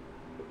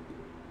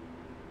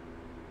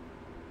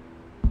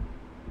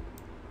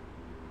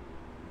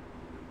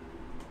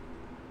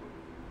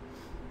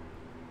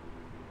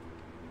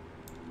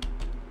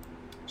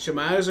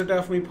 Shemayas are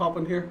definitely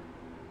popping here.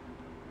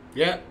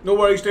 Yeah, no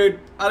worries,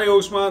 dude.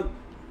 Adios, man.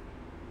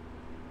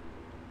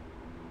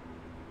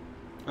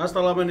 Hasta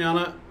la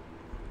mañana.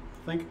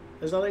 I think.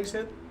 Is that how you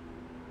said?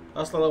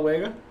 Hasta la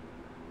luego?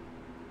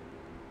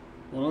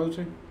 One of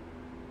the two.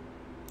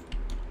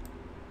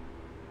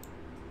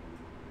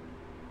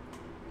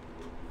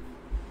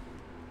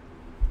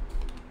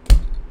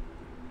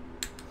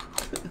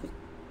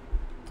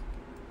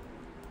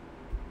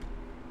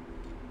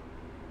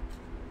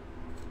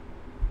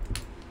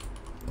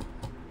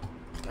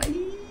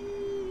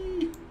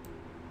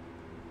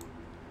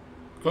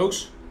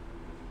 Close.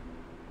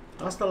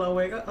 Hasta la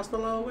luego, hasta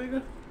la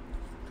luego.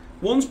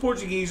 One's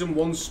Portuguese and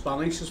one's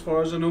Spanish, as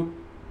far as I know.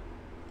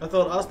 I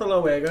thought hasta la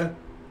luego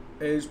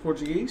is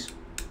Portuguese.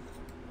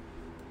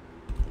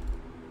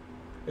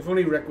 If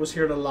only Rick was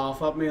here to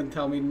laugh at me and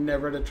tell me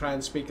never to try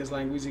and speak his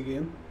language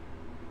again.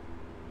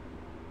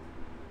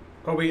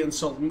 Probably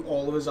insulting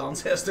all of his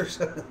ancestors.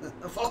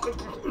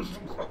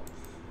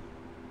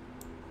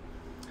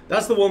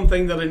 That's the one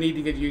thing that I need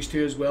to get used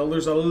to as well.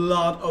 There's a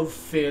lot of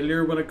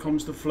failure when it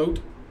comes to float.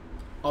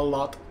 A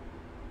lot.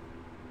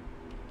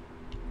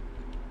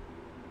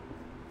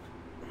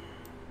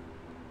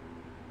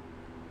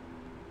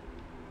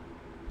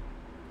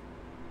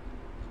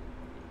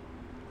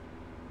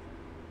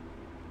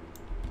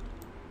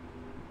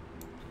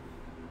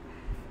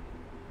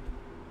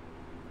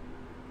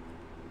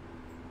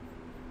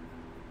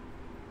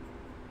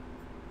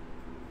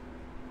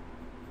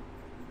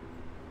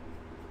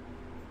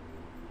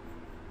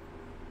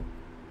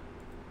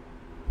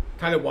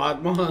 Tell you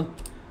what, man.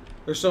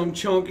 There's some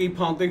chunky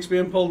pontics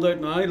being pulled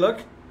out now,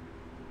 look.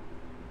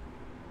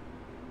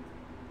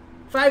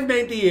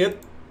 598.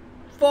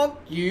 Fuck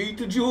you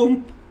to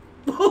Joan.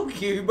 Fuck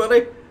you,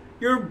 buddy.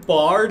 You're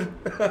barred.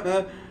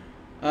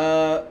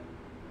 Yeah,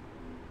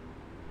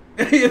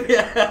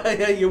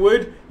 you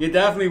would. You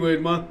definitely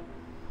would, man.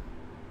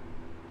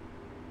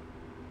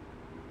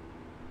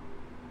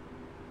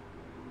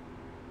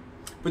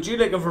 But you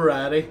like a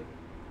variety,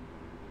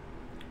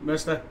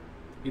 mister.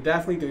 You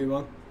definitely do,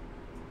 man.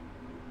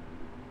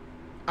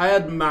 I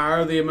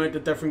admire the amount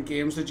of different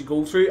games that you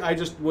go through. I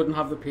just wouldn't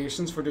have the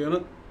patience for doing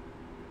it.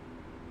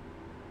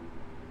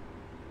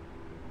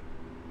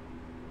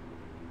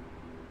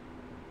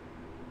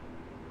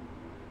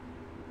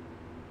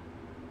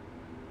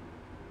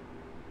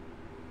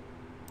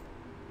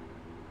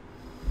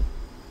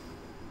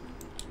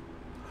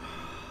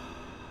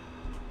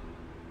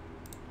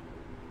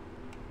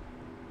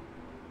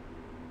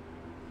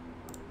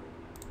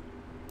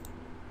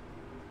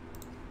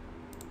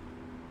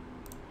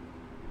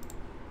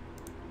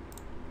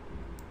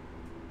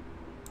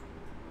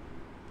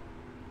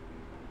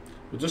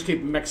 We'll just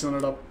keep mixing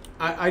it up.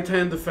 I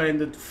tend to find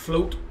that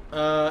float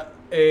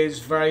is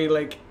very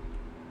like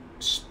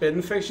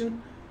spin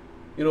fishing.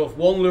 You know, if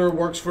one lure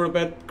works for a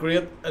bit,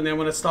 great, and then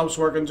when it stops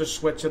working, just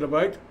switch it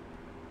about.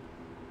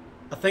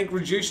 I think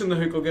reducing the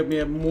hook will give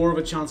me more of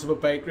a chance of a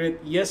bite rate.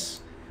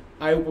 Yes,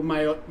 I open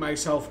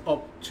myself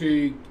up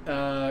to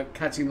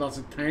catching lots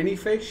of tiny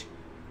fish,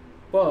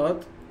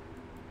 but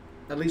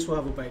at least we'll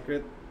have a bite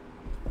rate,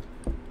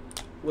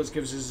 which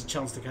gives us a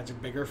chance to catch a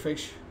bigger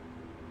fish.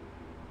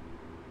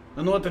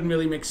 I know it didn't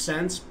really make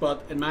sense,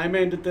 but in my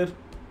mind it did.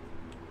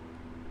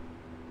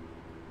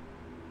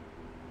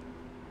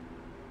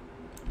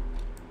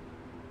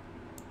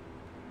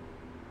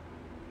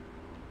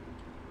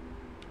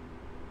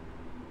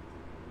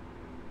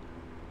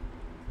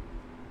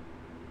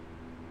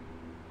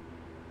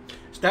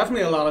 It's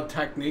definitely a lot of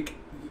technique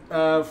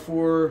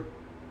for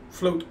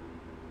float.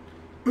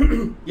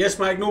 Yes,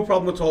 Mike, no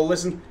problem at all.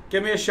 Listen,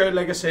 give me a shout,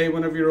 like I say,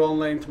 whenever you're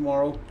online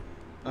tomorrow.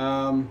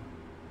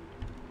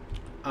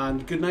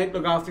 And good night,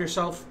 look after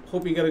yourself.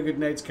 Hope you get a good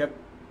night's kip.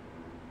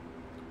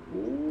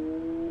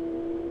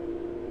 Ooh.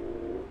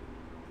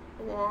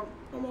 Come on,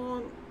 come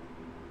on,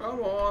 come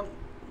on.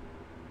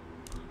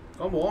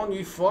 Come on,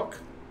 you fuck.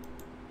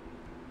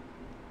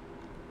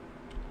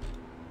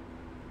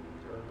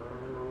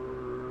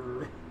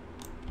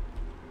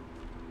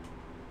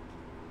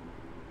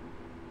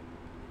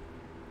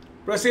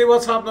 Blacksea,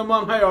 what's happening,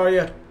 man? How are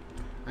you?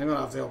 I'm gonna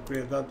have to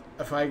upgrade that.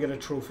 If I get a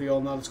trophy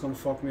on that, it's gonna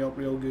fuck me up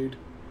real good.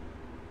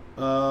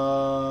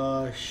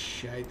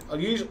 Shite. I'll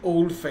use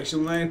old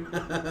fishing line.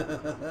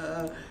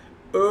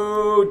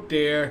 Oh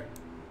dear.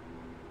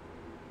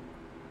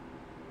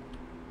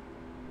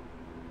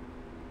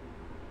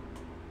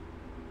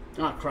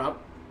 Ah, crap.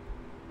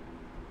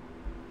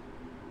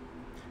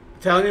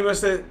 I'm telling you,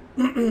 mister,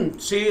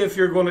 see if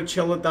you're going to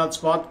chill at that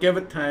spot, give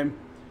it time.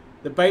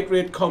 The bite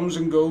rate comes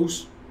and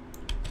goes.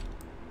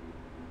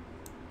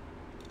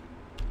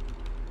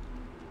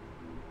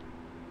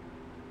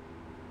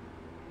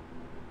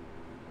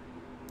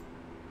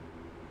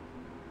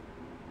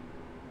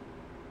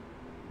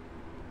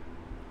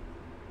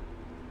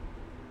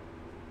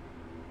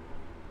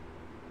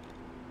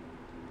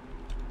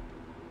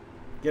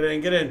 Get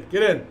in, get in,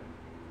 get in.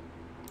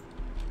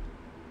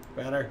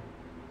 Better.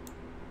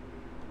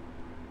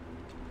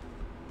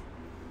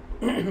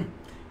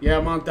 Yeah,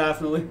 man,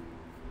 definitely.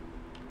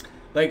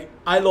 Like,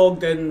 I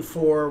logged in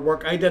for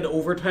work. I did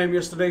overtime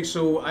yesterday,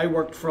 so I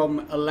worked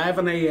from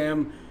 11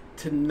 AM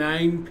to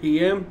 9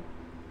 PM.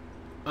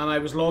 And I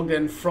was logged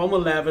in from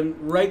 11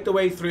 right the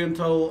way through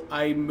until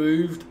I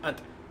moved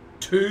at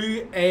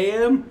 2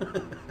 AM.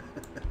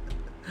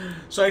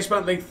 So I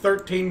spent like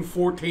 13,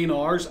 14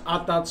 hours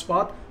at that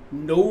spot.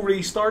 No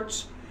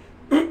restarts.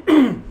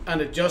 And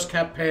it just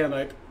kept paying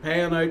out.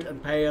 Paying out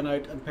and paying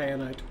out and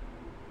paying out.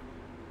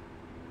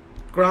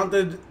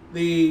 Granted,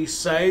 the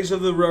size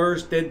of the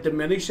lures did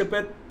diminish a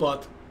bit,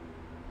 but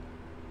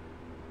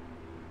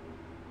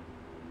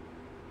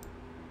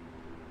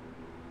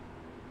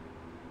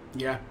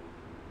yeah,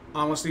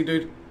 honestly,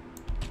 dude,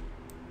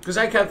 because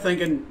I kept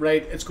thinking,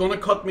 right, it's going to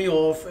cut me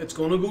off, it's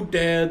going to go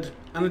dead,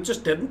 and it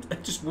just didn't.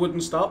 It just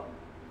wouldn't stop.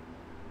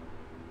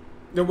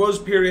 There was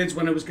periods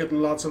when I was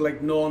getting lots of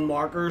like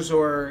non-markers,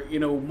 or you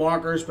know,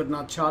 markers but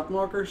not chat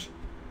markers,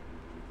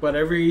 but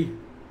every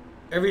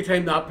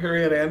time that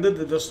period ended,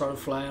 they just started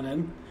flying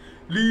in.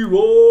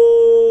 Leroy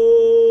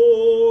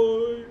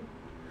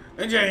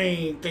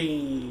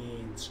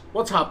Jenkins,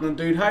 what's happening,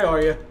 dude? How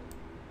are you?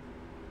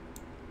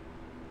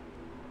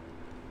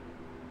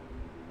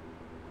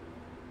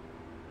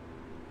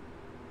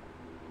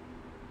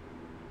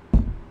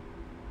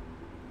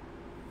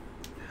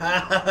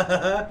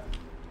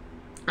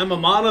 I'm a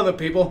man of the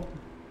people.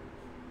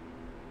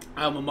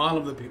 I'm a man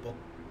of the people.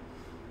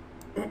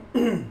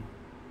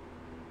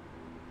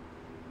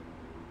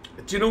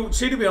 Do you know,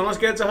 see, to be honest,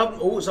 kids, I haven't...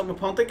 Oh, is that my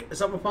Pontic? Is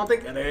that my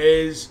Pontic? It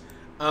is.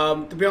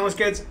 To be honest,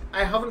 kids,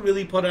 I haven't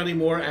really put any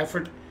more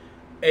effort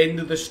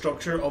into the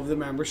structure of the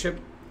membership.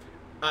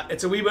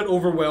 It's a wee bit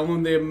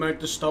overwhelming, the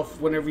amount of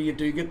stuff whenever you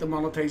do get the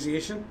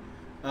monetization.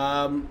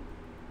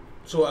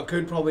 So I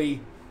could probably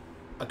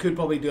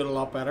do it a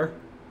lot better.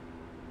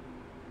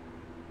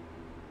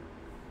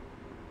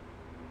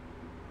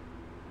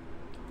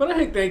 But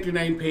I think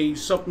 99p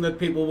is something that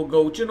people will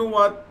go, do you know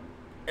what?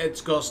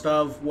 It's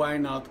Gustav, why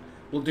not?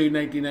 We'll do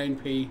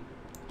 99p.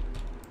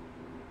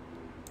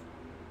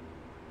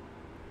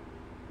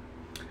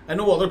 I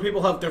know other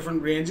people have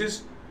different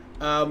ranges,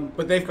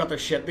 but they've got their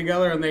shit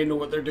together and they know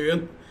what they're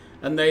doing.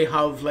 And they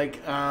have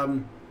like,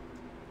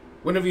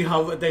 whenever you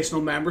have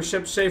additional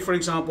memberships, say for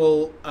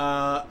example,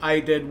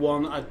 I did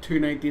one at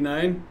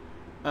 $2.99,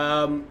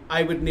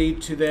 I would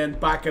need to then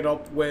back it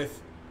up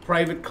with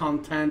private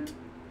content.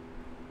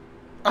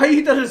 Oh,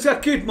 you did it, a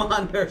good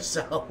man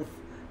yourself.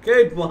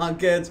 Good man,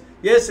 kids.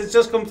 Yes, it's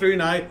just come through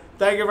now.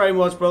 Thank you very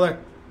much, brother.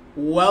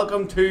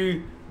 Welcome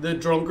to the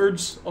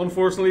drunkards,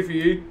 unfortunately for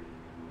you.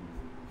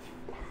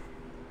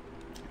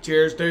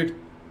 Cheers, dude.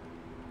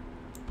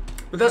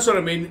 But that's what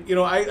I mean. You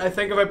know, I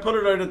think if I put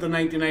it out at the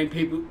 99,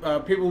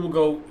 people will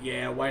go,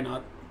 yeah, why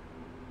not?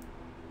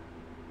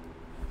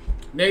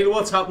 Neil,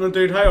 what's happening,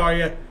 dude? How are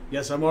you?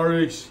 Yes, I'm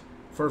alright.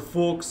 For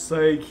fuck's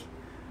sake.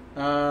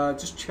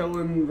 Just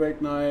chilling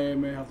right now. I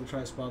may have to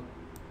try a spot.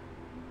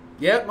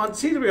 Yeah, man,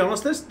 see, to be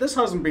honest, this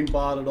hasn't been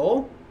bad at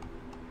all.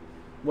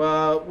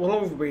 Well, how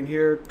long have we been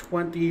here?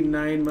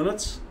 29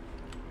 minutes.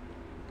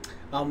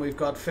 And we've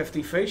got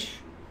 50 fish.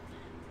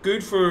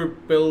 Good for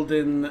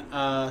building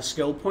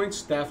skill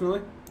points,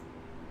 definitely.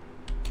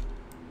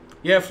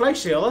 Yeah, flash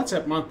sale, that's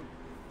it, man.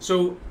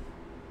 So,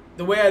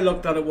 the way I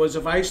looked at it was,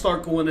 if I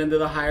start going into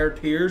the higher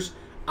tiers,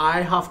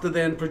 I have to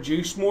then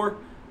produce more,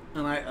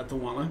 and I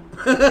don't want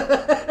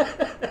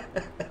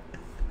to.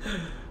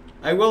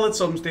 I will at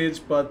some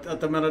stage, but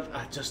at the minute,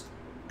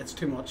 it's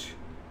too much.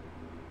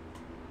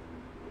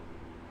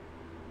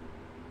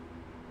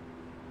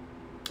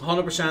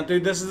 100%,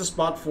 dude, this is the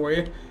spot for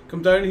you.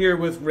 Come down here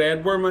with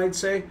redworm, I'd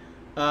say,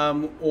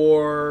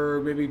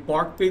 or maybe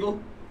bark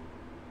beetle.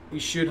 You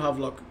should have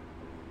luck.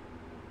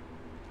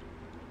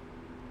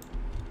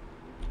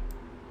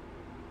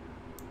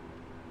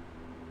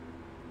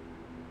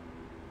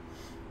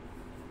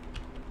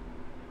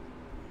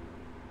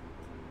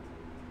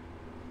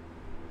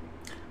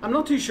 I'm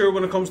not too sure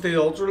when it comes to the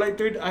ultralight,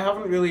 dude. I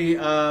haven't really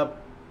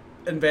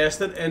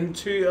invested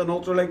into an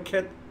ultralight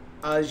kit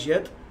as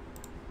yet.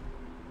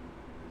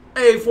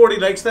 Hey, 40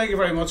 likes. Thank you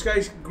very much,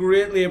 guys.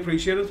 Greatly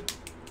appreciated.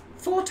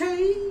 40!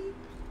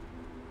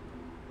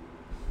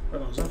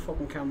 Hold on, is that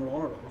fucking camera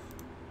on or off?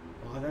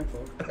 Oh, thank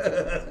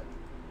fuck.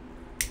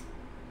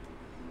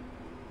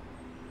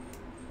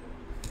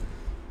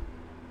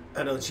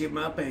 I don't shoot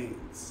my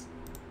pants.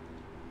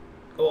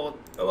 Come on,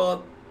 come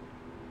on.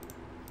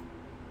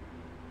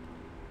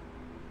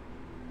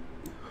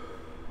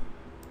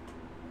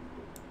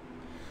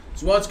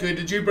 So what's good?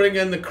 Did you bring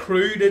in the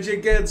crew, did you,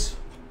 kids?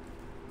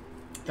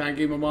 Thank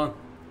you, my man.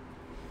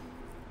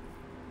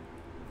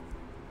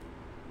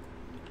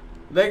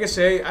 Like I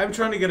say, I'm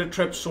trying to get a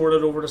trip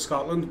sorted over to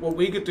Scotland. What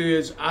we could do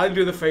is, I'll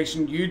do the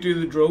fishing, you do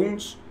the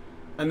drones,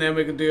 and then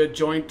we could do a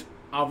joint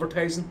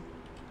advertising.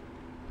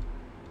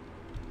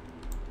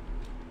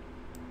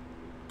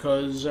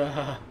 Because,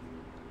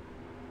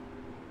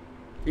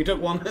 you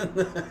took one.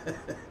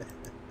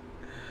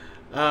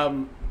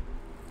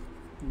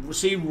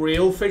 See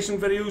real fishing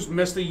videos,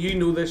 Mister, you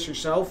know this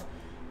yourself.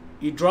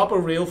 You drop a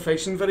real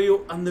fishing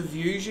video and the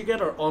views you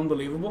get are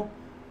unbelievable.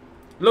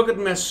 Look at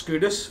Miss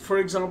Scootus, for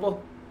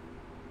example.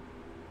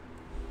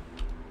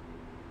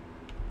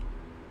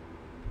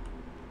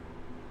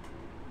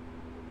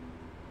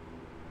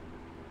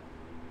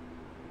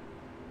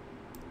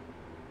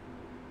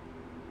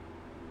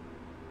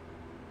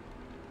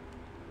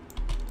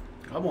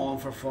 Come on,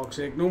 for fuck's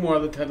sake, no more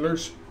of the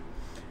tiddlers.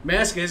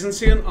 Mesk is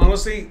insane,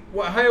 honestly.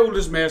 How old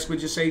is Mesk,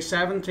 would you say?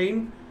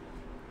 17?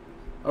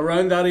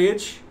 Around that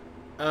age.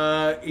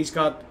 He's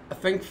got, I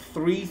think,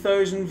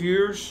 3,000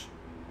 viewers.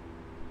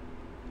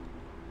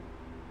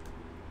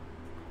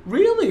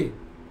 Really?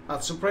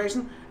 That's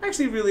surprising. I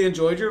actually really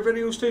enjoyed your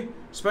videos too.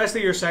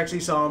 Especially your sexy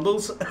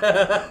sandals.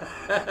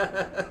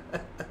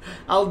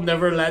 I'll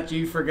never let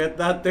you forget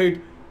that,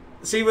 dude.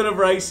 See,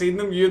 whenever I seen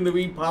them, you in the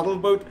wee paddle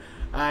boat,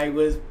 I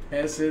was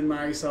pissing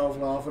myself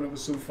laughing. It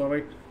was so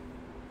funny.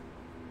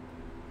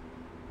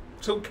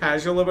 So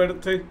casual about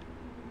it too.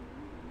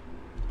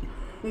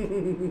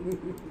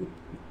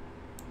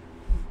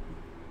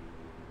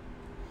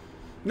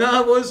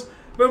 No, it was.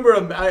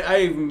 Remember,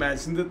 I even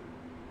mentioned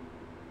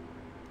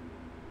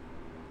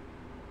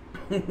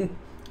it.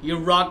 You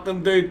rocked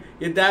them, dude.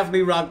 You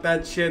definitely rocked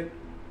that shit.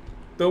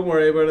 Don't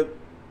worry about it.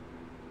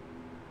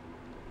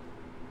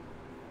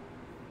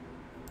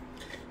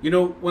 You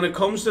know, when it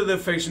comes to the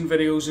fishing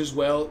videos as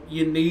well,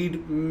 you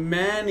need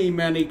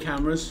many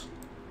cameras.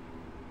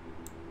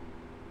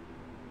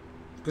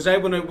 Because I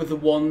went out with the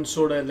one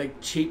sort of like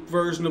cheap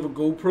version of a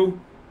GoPro,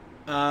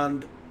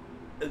 and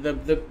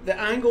the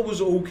angle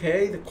was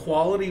okay, the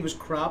quality was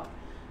crap,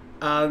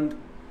 and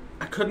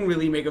I couldn't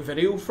really make a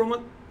video from it.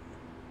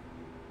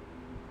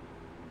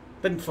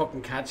 Didn't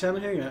fucking catch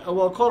anything. Oh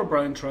well, I caught a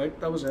brown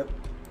trout, that was it.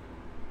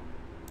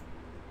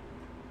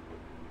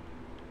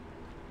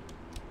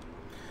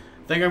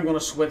 I think I'm going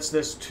to switch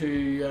this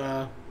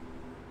to,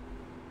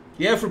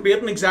 yeah, for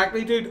baiting,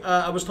 exactly, dude.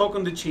 I was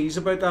talking to Cheese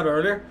about that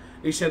earlier.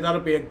 He said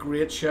that'd be a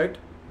great shout.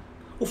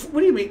 Oh, what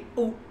do you mean?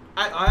 Oh,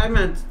 I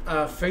meant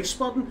fish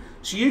spotting.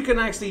 So you can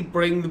actually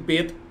bring the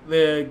bait,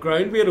 the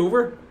ground bait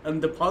over and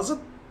deposit.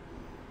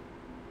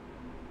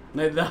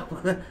 Now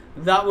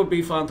that would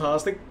be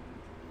fantastic.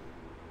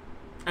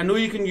 I know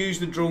you can use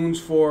the drones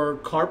for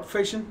carp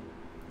fishing.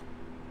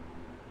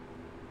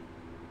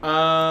 In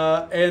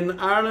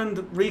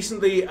Ireland,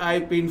 recently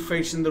I've been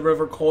fishing the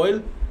River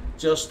Coyle,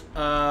 just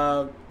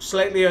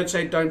slightly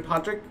outside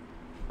Downpatrick,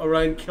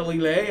 around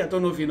Killylay. I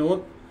don't know if you know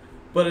it,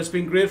 but it's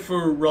been great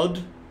for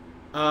rudd.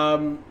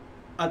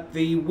 At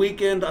the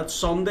weekend, at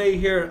Sunday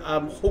here,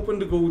 I'm hoping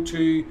to go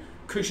to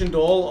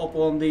Cushendall up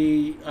on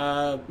the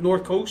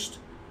north coast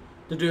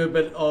to do a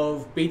bit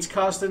of beach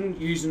casting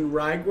using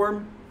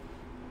ragworm.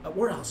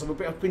 Where else have I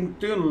been? I've been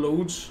doing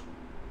loads.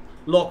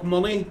 Loch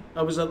Money.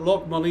 I was at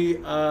Loch Money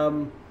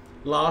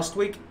last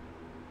week.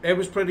 It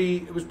was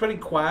pretty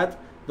quiet.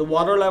 The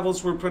water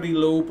levels were pretty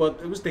low, but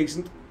it was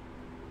decent.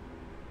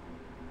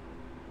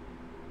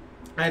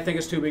 I think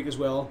it's too weak as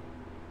well.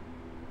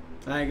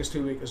 I think it's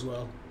too weak as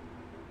well.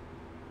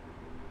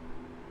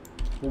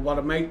 But what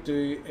I might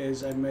do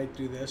is I might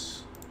do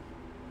this.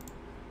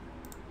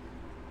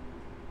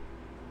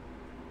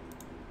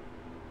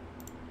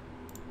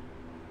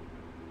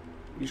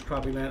 Use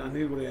crappy line. I need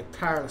to go to a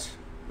tireless.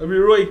 Let me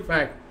right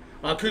back.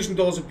 Cushion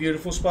Doll's a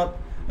beautiful spot.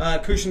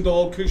 Cushion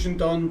Doll, Cushion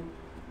Dun,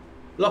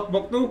 Loch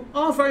Muckno.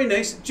 Oh, very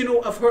nice. Do you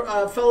know, I've heard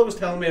a fellow was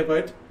telling me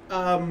about.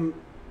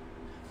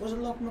 Was it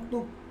Loch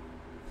Muckno?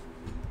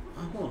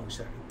 Hold on a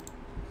second.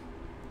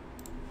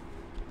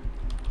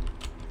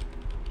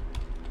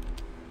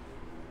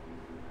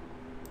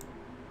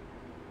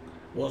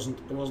 It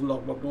wasn't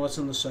Loch Muckno. It's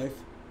in the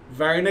south.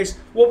 Very nice.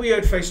 What were you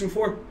out fishing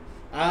for?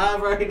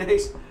 Very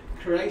nice.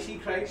 Christy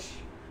Christ.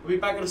 I'll be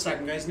back in a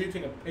second, guys. I need to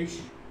take a piss.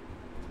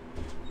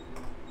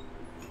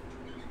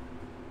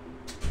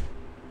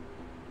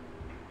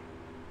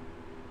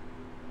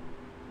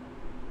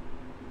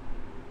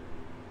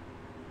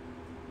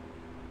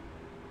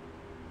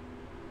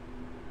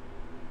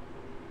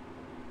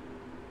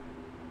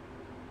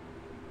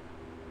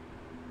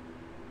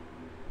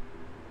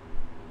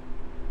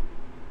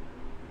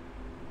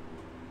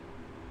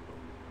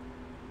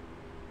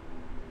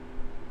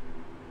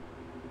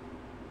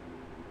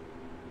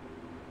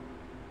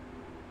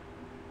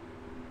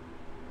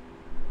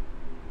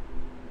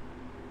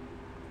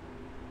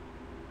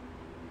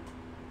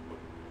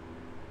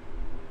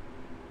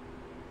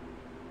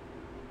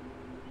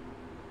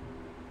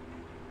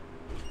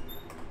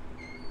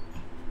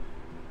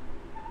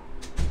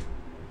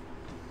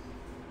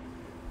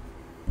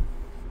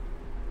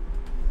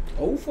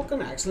 Oh,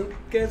 fucking excellent,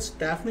 kids.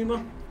 Definitely,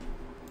 man.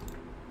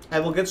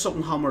 I will get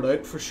something hammered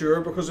out for sure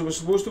because it was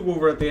supposed to go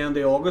over at the end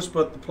of August,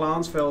 but the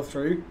plans fell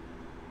through.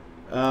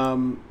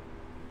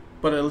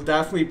 But it'll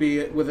definitely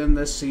be within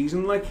this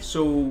season, like,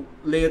 so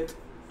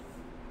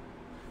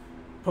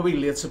probably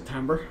late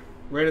September,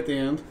 right at the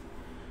end.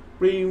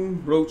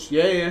 Bream, Roach,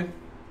 yeah.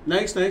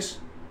 Nice.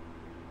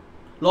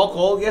 Loch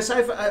All, yes,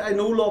 I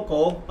know Loch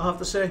All, I have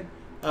to say.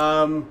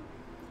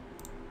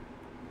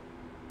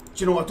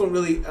 You know,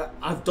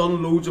 I've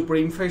done loads of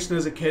bream fishing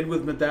as a kid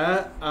with my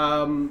dad,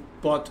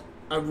 but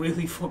I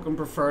really fucking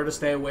prefer to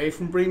stay away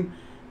from bream.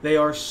 They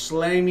are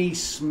slimy,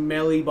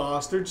 smelly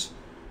bastards.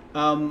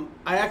 I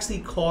actually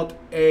caught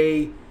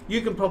you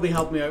can probably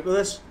help me out with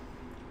this.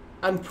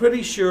 I'm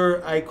pretty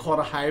sure I caught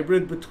a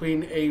hybrid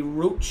between a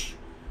roach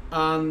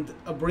and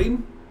a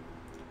bream,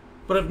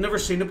 but I've never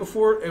seen it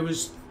before. It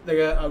was like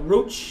a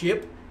roach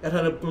shape. It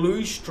had a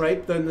blue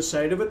stripe down the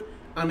side of it,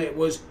 and it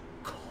was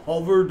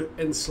covered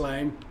in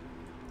slime.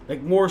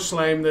 Like more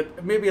slime than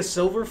maybe a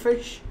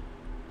silverfish.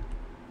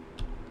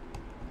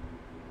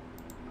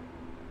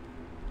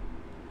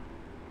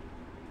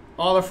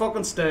 Oh, they're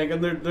fucking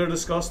stinking. They're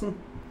disgusting.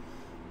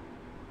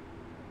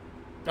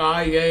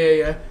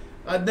 Yeah.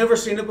 I'd never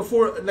seen it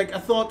before. Like, I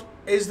thought,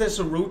 is this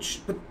a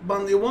roach? But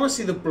man, you want to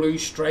see the blue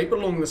stripe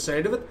along the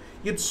side of it.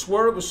 You'd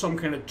swear it was some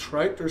kind of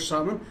trout or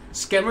salmon.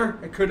 Skimmer,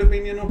 it could have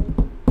been, you know.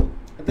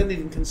 I didn't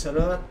even consider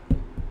that.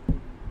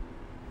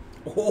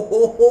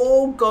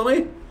 Oh,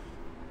 Gunny.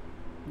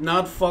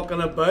 Not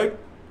fucking about.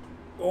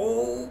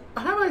 Oh,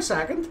 how am I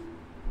second?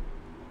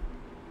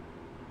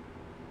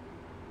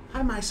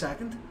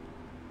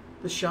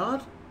 The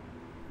shot?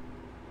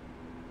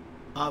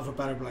 I have a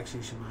better Blacksea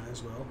Shemaya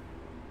as well.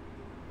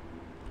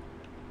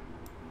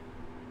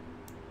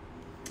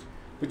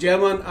 But yeah,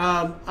 man,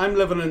 I'm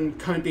living in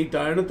County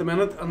Down at the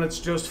minute, and it's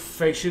just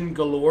fishing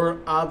galore,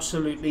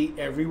 absolutely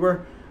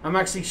everywhere. I'm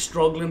actually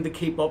struggling to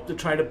keep up to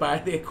try to buy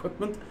the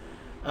equipment.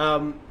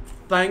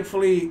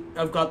 Thankfully,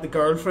 I've got the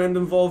girlfriend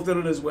involved in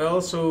it as well,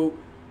 so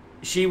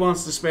she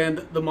wants to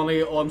spend the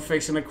money on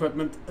fishing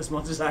equipment as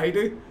much as I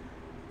do,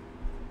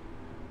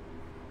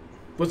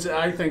 which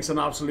I think is an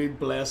absolute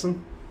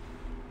blessing.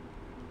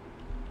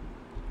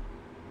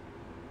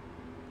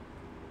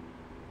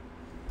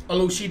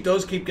 Although she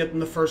does keep getting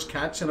the first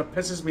catch, and it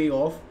pisses me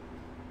off.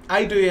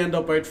 I do end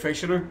up out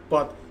fishing her,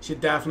 but she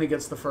definitely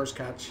gets the first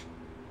catch.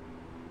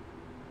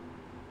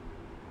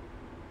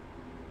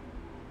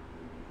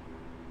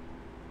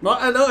 No,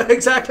 I know,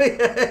 exactly,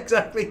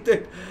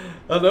 dude.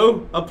 I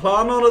know, I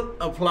plan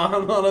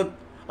on it.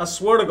 I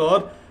swear to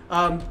God.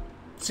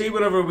 See,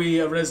 whenever we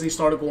originally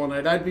started going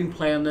out, I'd been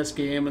playing this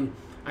game, and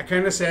I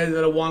kind of said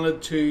that I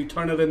wanted to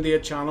turn it into a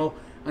channel,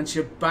 and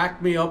she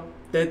backed me up.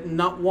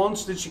 Not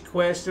once did she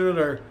question it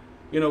or,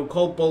 you know,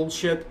 call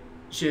bullshit.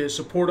 She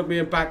supported me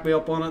and backed me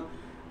up on it.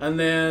 And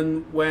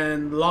then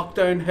when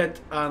lockdown hit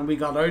and we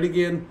got out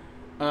again,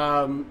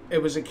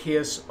 it was a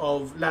case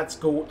of let's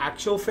go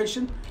actual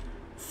fishing.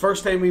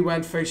 First time we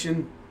went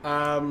fishing,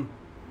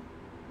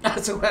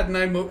 that's a wet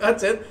 9 month.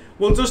 That's it.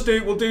 We'll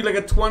do like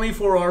a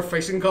 24-hour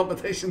fishing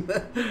competition.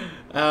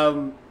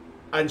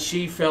 And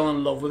she fell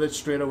in love with it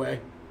straight away.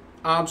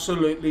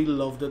 Absolutely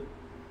loved it.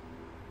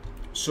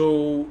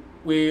 So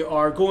we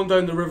are going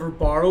down the River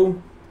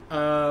Barrow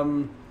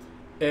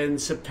in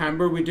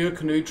September. We do a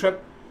canoe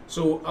trip.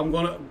 So I'm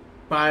gonna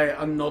buy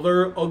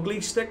another ugly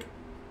stick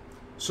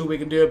so we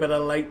can do a bit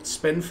of light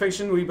spin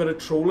fishing, a wee bit of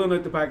trolling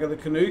out the back of the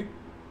canoe.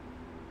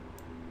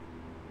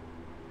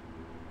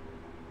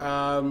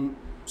 Some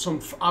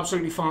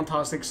absolutely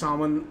fantastic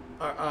salmon,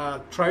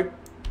 trout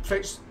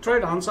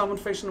and salmon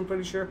fishing, I'm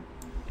pretty sure.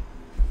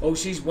 Oh,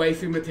 she's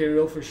wifey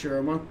material for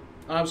sure, man.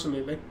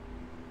 Absolutely.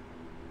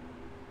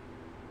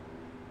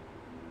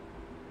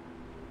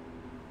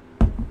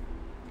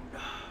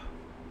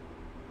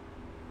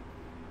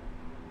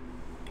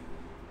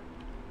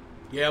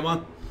 Yeah,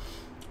 man.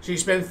 So you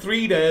spend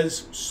 3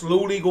 days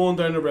slowly going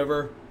down the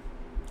river.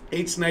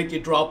 Each night you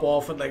drop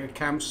off at like a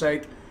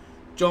campsite,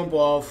 jump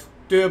off,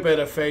 do a bit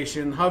of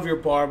fishing, have your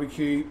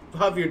barbecue,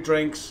 have your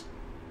drinks,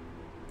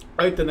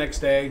 out the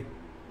next day.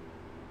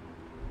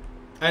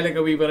 I like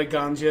a wee bit of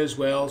ganja as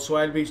well, so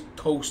I'll be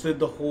toasted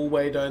the whole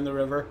way down the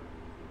river.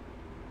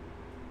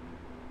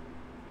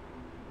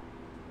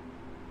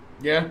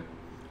 Yeah.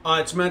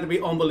 It's meant to be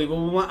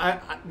unbelievable.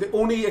 The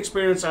only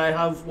experience I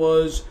have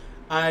was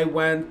I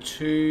went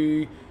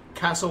to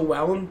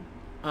Castlewellan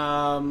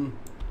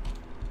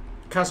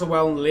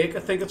Lake, I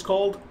think it's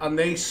called, and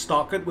they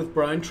stock it with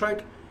brown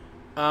trout.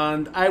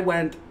 And I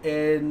went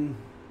in,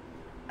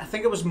 I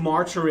think it was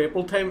March or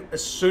April time,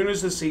 as soon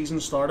as the season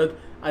started.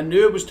 I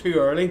knew it was too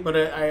early, but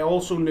I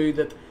also knew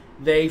that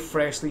they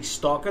freshly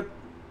stock it.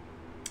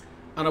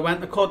 And I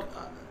went and caught,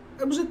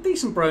 it was a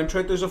decent brown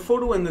trout. There's a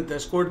photo in the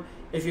Discord.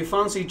 If you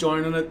fancy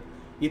joining it,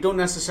 you don't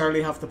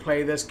necessarily have to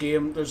play this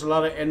game. There's a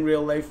lot of in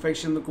real life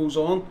fishing that goes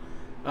on.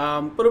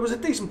 But it was a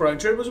decent brown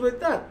trout. It was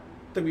about that,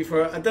 to be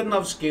fair. I didn't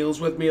have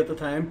scales with me at the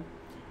time.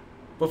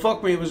 But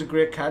fuck me, it was a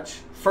great catch.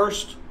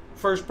 First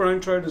brown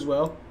trout as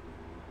well.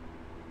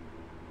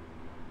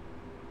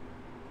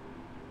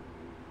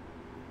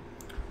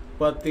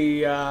 But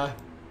the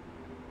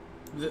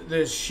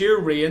sheer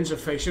range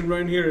of fishing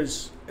around here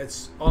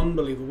it's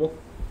unbelievable.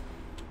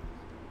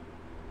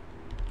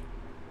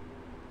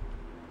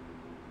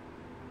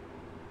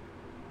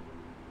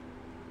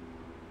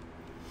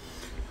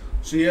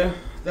 So yeah,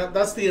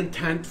 that's the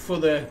intent for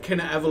the kind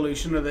of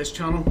evolution of this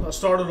channel. I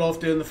started off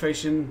doing the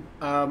fishing.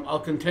 I'll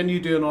continue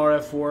doing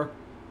RF4.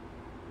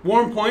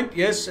 Warm point,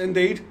 yes,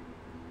 indeed.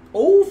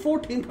 Oh,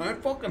 14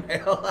 pound, fucking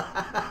hell.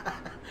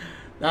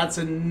 That's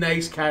a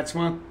nice catch,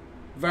 man.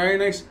 Very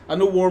nice. I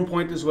know warm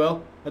point as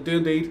well. I do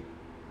indeed.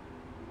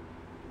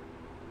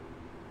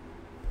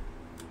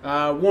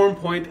 Warm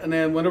point, and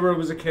then whenever I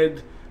was a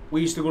kid,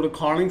 we used to go to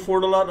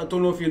Carlingford a lot. I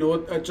don't know if you know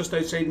it, just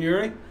outside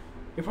Newry.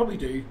 You probably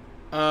do.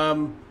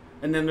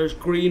 And then there's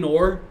Green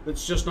Ore,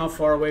 that's just not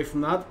far away from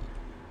that.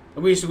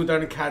 And we used to go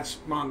down and catch,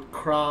 man,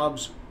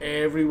 crabs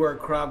everywhere.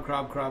 Crab.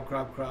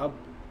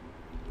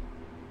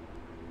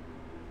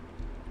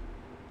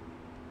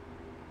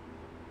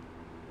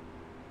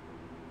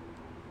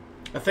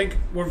 I think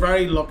we're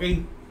very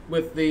lucky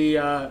with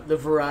the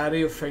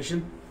variety of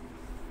fishing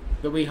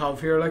that we have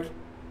here, like,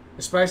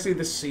 especially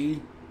the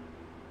sea.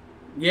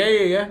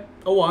 Yeah.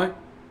 Oh, why?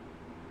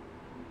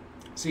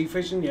 Sea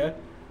fishing, yeah.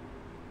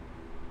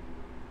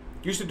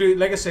 Used to do,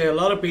 like I say, a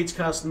lot of beach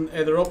casting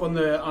either up on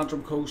the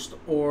Antrim coast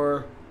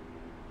or...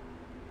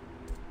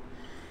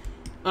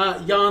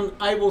 Jan,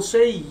 I will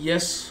say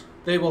yes,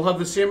 they will have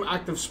the same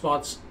active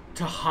spots.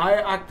 To how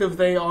active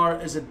they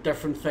are is a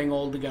different thing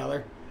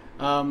altogether.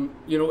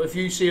 You know, if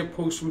you see a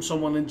post from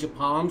someone in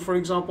Japan, for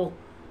example,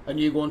 and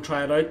you go and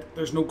try it out,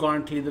 there's no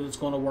guarantee that it's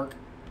going to work.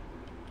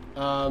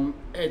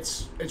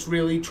 It's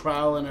really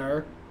trial and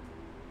error.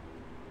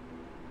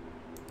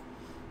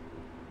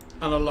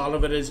 And a lot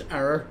of it is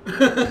error.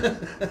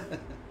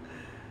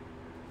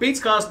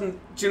 Beach casting,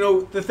 do you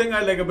know, the thing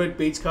I like about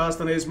beach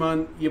casting is,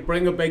 man, you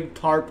bring a big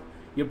tarp,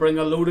 you bring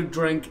a loaded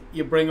drink,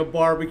 you bring a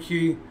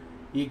barbecue,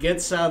 you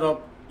get set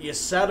up, you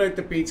set out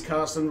the beach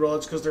casting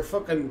rods, because they're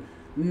fucking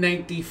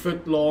 90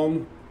 foot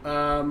long.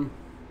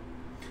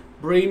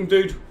 Bream,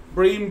 dude.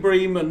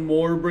 Bream, and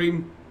more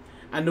bream.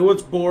 I know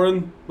it's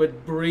boring,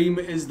 but bream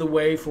is the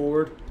way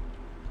forward.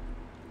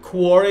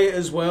 Quarry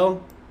as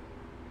well.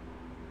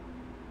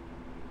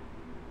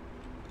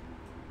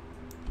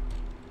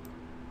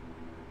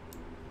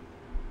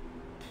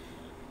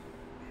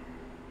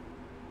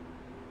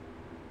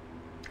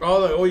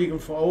 Oh, you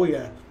can. Oh,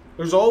 yeah.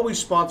 There's always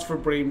spots for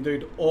bream,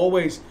 dude.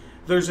 Always.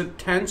 There's a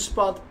tent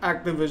spot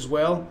active as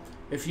well.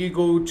 If you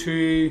go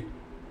to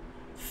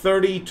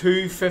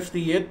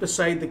 3258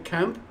 beside the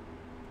camp,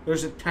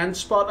 there's a tent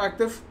spot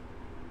active.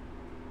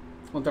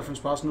 On different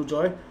spots, no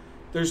joy.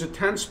 There's a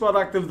tent spot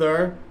active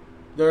there.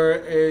 There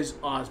is.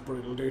 Oh, it's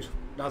brutal, dude.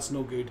 That's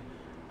no good.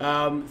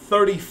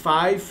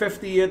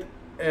 3558,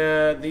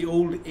 the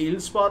old eel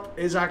spot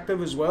is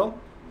active as well.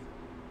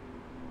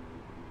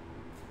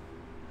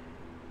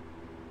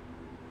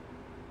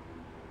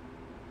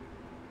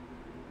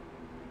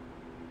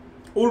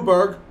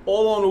 Oldberg,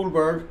 all on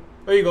Oldberg.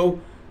 There you go.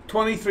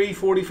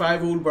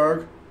 2345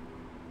 Oldberg.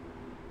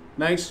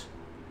 Nice.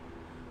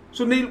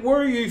 So Neil,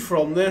 where are you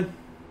from then?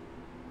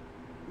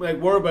 Like,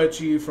 whereabouts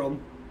are you from?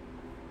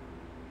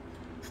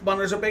 Man,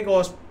 there's a big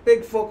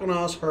fucking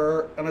ass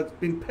hair, and it's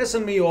been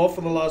pissing me off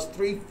for the last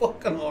 3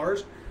 fucking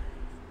hours.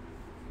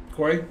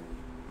 quarry.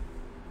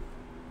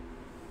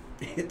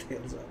 8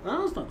 tails up.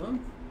 No, it's not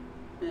done.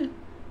 Yeah.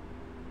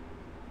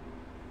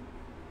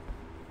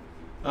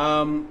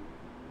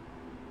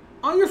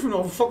 Oh, you're from...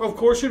 Oh, fuck, of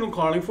course you're in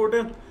Carlingford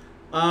then.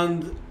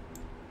 And...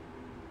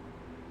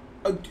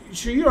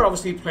 so you're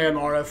obviously playing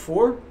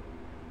RF4.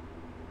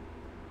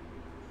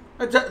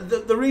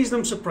 The reason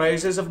I'm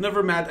surprised is I've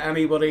never met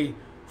anybody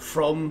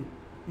from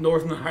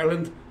Northern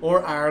Ireland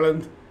or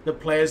Ireland that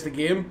plays the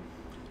game.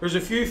 There's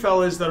a few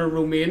fellas that are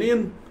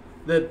Romanian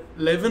that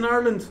live in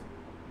Ireland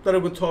that I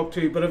would talk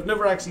to, but I've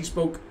never actually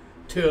spoke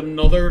to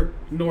another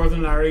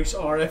Northern Irish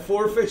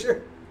RF4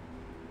 fisher.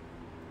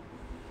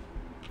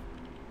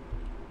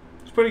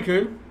 It's pretty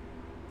cool.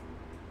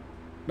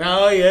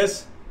 Oh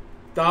yes,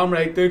 damn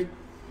right, dude.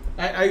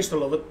 I used to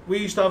love it. We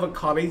used to have a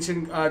cottage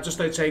in,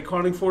 just outside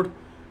Carlingford,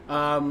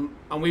 and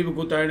we would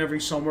go down every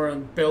summer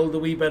and build a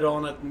wee bit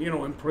on it, and you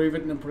know, improve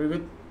it and improve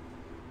it.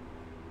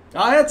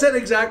 Ah, that's it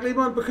exactly,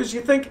 man. Because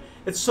you think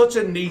it's such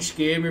a niche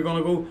game, you're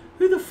gonna go,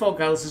 who the fuck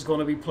else is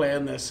gonna be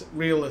playing this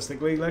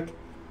realistically? Like,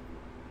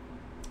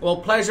 well,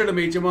 pleasure to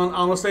meet you, man.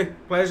 Honestly,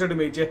 pleasure to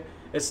meet you.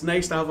 It's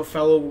nice to have a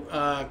fellow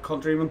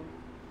countryman.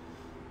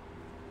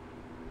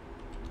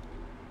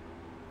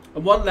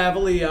 And what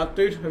level are you at,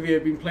 dude? Have you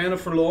been playing it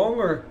for long,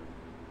 or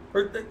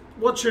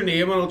what's your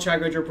name? And I'll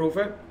check out your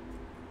profile.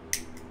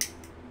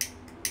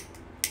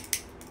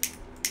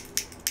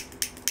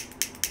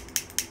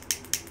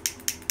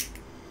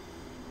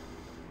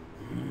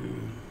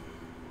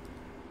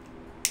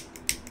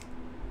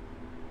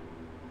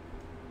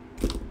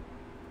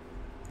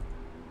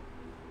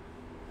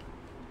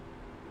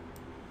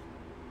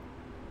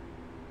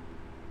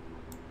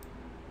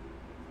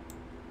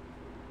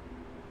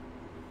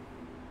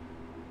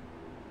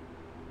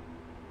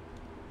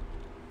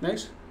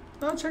 Nice.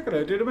 I'll check it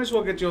out, dude. I might as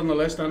well get you on the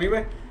list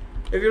anyway.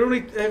 If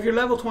you're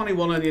level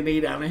 21 and you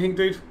need anything,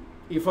 dude,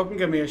 you fucking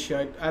give me a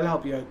shout. I'll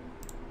help you out.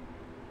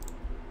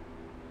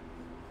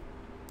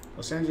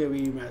 I'll send you a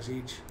wee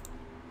message.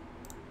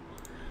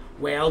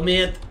 Well,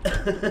 mate.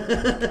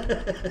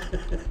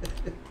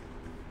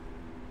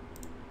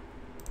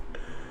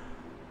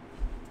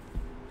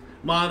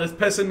 Man, it's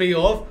pissing me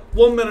off.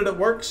 1 minute it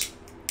works,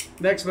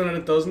 next minute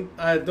it doesn't.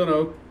 I don't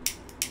know.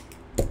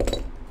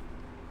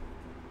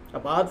 A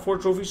bad 4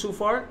 trophies so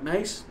far.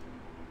 Nice.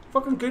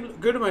 Fucking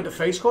good amount of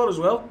face caught as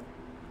well.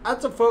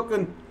 That's a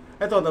fucking...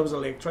 I thought that was a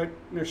lake trout.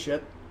 You're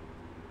shit.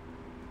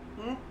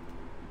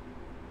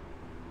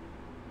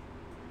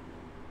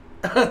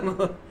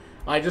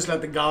 I just let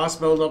the gas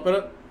build up in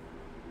it.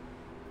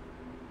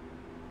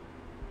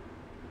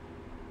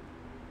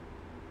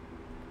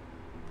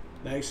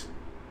 Nice.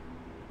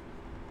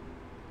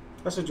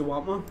 That's what you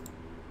want, man.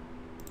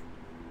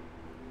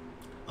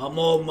 I'm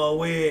on my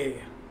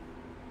way.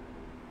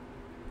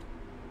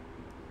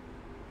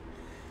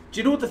 Do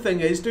you know what the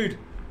thing is, dude?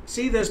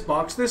 See this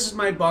box? This is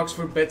my box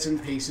for bits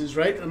and pieces,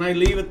 right? And I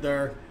leave it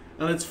there,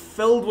 and it's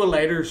filled with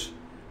lighters.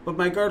 But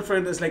my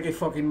girlfriend is like a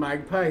fucking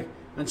magpie,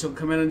 and she'll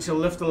come in and she'll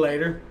lift the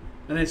lighter,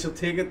 and then she'll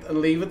take it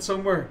and leave it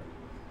somewhere.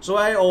 So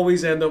I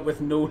always end up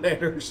with no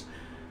lighters.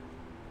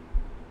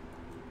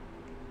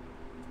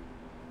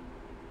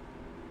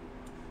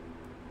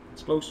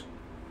 It's close.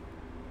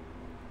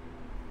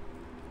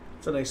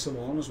 It's a nice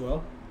salon as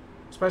well,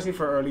 especially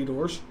for early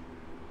doors.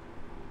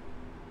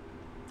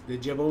 The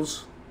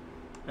gibbles.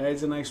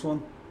 It's a nice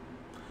one.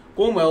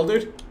 Going well,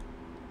 dude.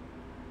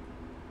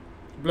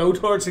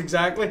 Blowtorch,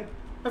 exactly.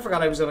 I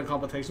forgot I was in a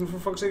competition, for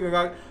fuck's sake. I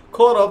got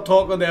caught up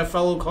talking to a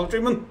fellow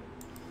countryman.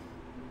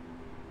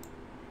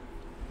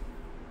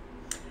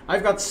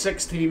 I've got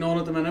 16 on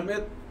at the minute,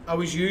 mate. I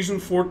was using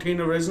 14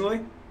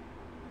 originally.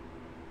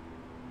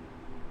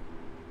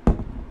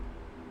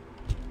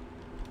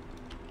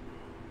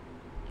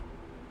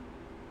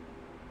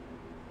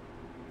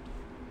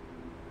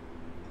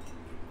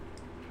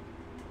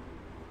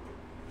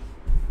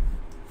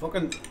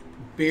 Fucking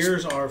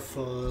beers are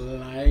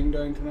flying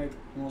down tonight,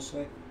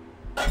 mostly.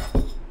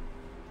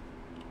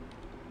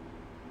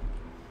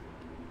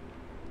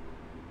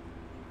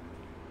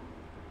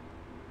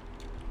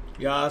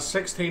 Yeah,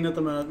 16 at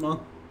the minute, man.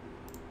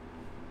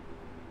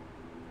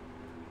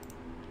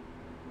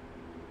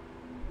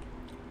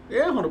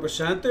 Yeah,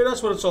 100%, dude.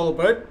 That's what it's all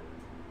about.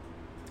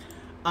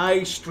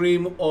 I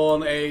stream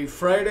on a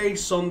Friday,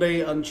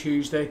 Sunday, and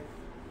Tuesday.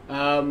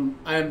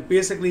 I'm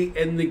basically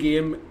in the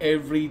game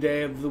every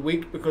day of the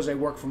week because I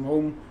work from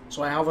home,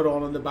 so I have it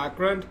on in the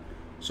background.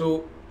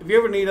 So if you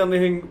ever need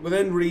anything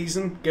within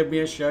reason, give me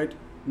a shout.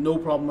 No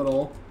problem at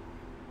all.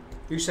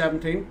 You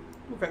 17?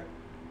 Okay.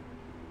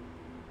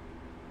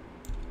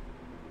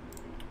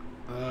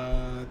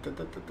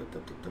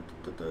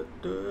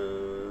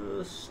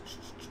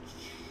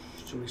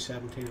 It's only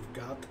 17 I've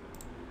got.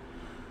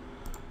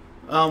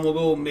 We'll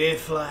go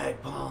Mayfly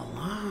Ball.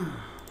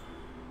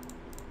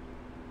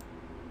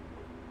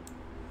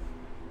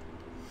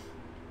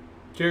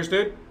 Cheers,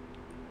 dude.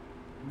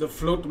 The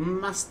Float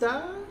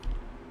Master.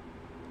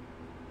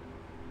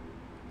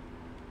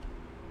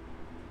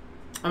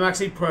 I'm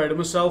actually proud of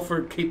myself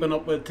for keeping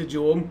up with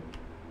Tajom.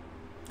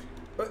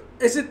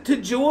 Is it to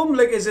Joam?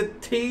 Like, is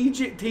it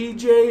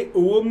TJ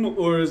Ohm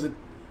or is it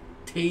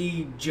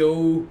T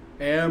Joe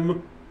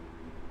M?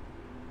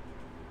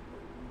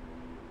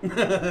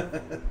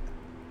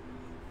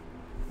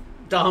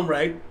 Damn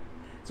right.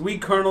 It's wee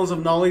kernels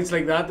of knowledge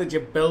like that you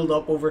build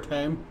up over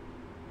time.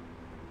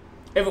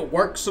 If it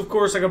works, of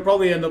course, I could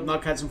probably end up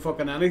not catching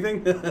fucking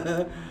anything.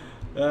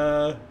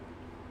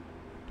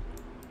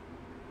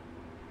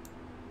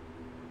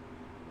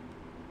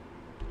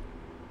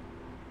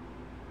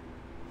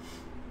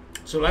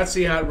 So let's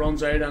see how it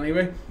runs out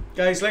anyway.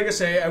 Guys, like I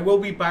say, I will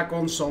be back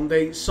on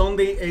Sunday.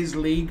 Sunday is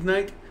league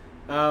night.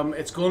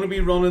 It's going to be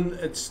running,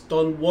 it's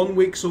done 1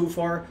 week so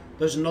far.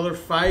 There's another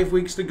 5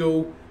 weeks to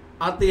go.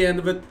 At the end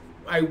of it,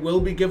 I will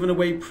be giving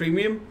away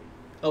premium.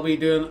 I'll be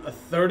doing a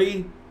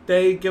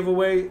 30-day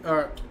giveaway,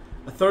 or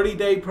a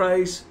 30-day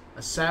prize,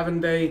 a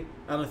 7-day,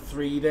 and a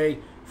 3-day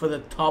for the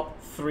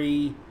top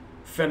 3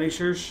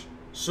 finishers.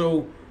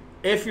 So,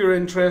 if you're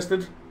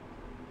interested...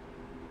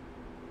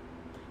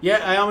 Yeah,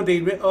 I am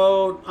indeed.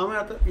 Oh, am I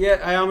at the... Yeah,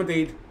 I am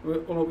indeed.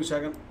 Hold on a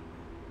second.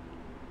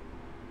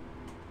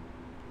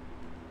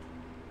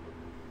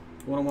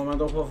 Un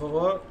momento, por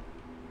favor.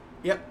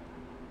 Yep.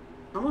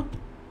 Am I?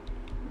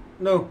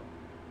 No.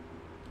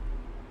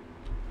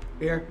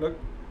 Here, look.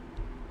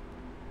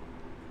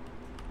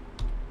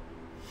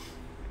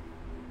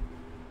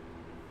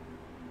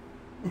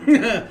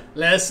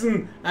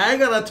 Listen, I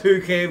got a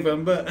 2K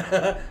win,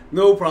 but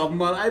no problem,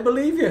 man. I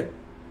believe you.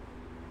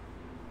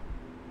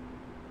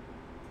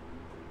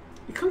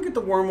 You can't get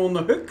the worm on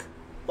the hook.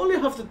 All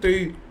you have to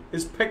do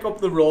is pick up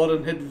the rod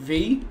and hit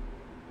V.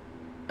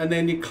 And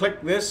then you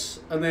click this,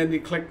 and then you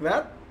click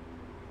that.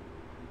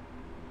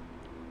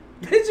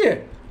 Did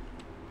you?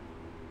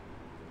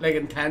 Like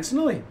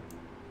intentionally.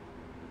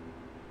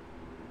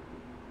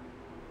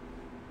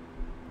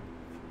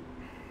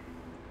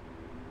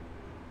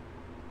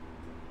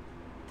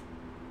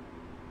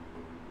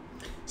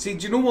 See,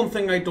 do you know one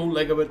thing I don't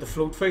like about the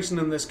float fishing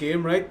in this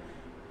game, right?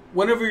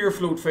 Whenever you're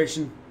float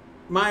fishing,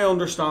 my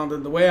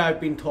understanding, the way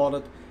I've been taught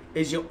it,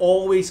 is you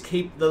always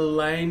keep the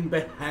line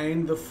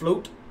behind the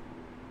float.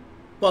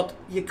 But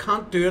you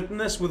can't do it in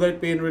this without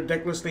being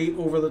ridiculously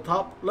over the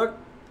top. Look.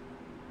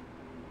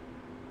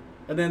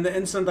 And then the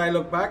instant I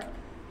look back,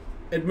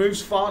 it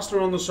moves faster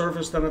on the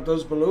surface than it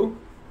does below.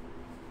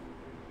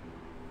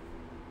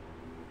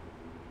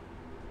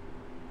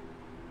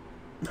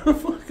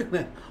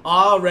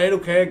 Ah, right,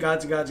 okay,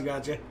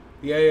 gotcha.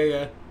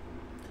 Yeah.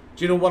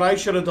 Do you know what I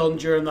should have done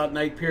during that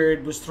night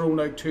period was thrown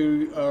out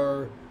 2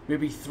 or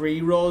maybe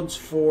 3 rods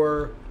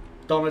for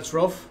Donnett's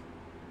Rough?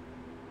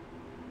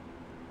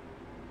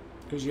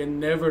 Because you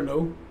never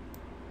know.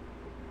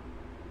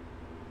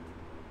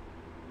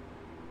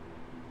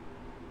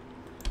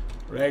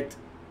 Right,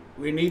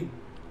 we need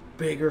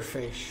bigger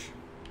fish.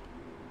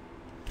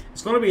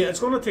 It's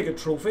gonna take a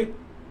trophy.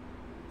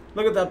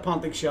 Look at that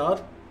Pontic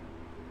shad.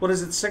 What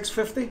is it,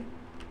 650?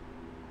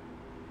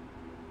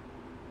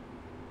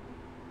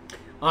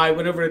 Aye,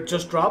 whenever it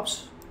just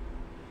drops.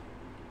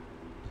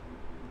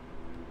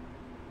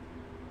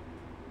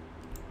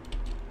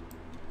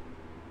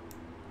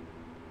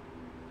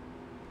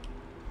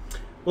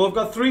 Well, I've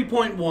got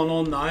 3.1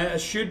 on now. I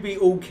should be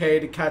okay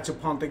to catch a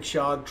Pontic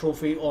shad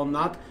trophy on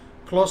that.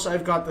 Plus,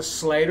 I've got the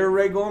slider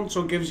rig on,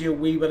 so it gives you a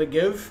wee bit of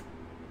give.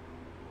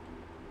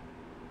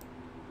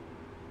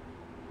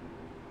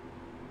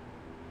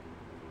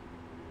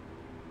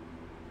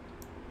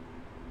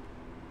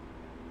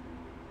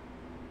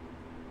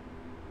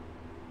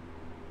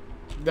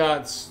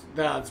 That's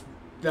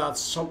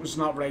something's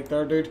not right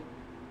there, dude.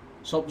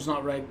 Something's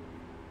not right.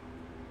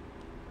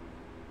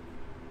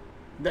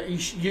 That you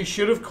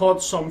should have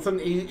caught something,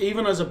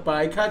 even as a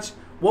bycatch.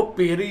 What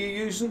bait are you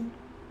using?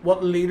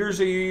 What leaders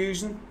are you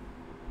using?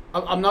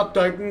 I'm not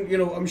doubting, you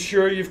know, I'm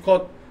sure you've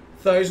caught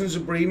thousands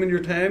of bream in your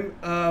time,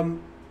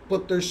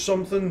 but there's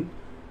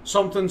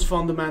something's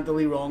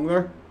fundamentally wrong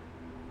there.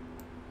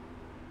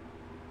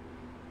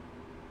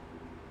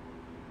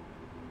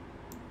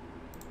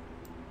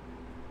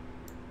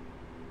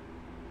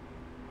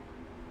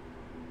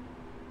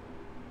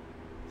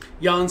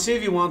 Yeah, and see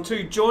if you want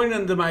to, join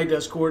into my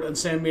Discord and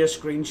send me a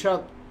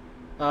screenshot.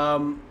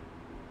 And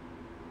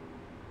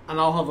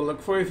I'll have a look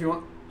for you if you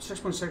want.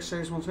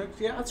 6.6616.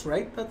 Yeah, that's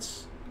right.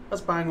 That's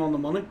bang on the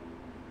money.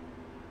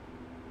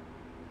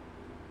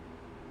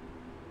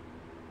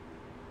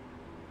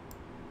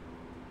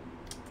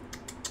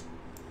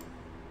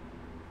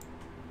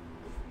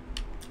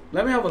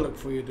 Let me have a look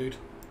for you, dude.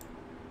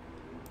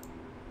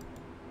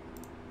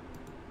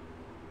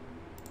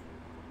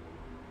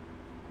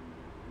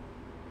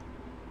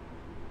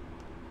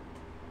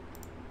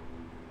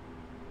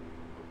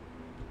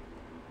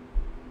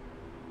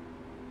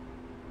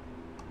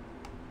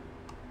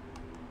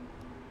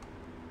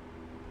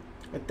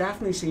 I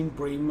definitely seen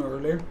bream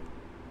earlier.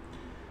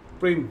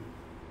 Bream.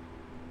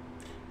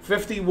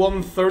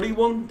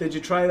 5131. Did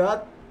you try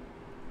that?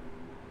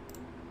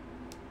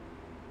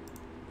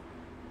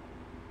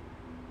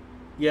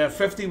 Yeah,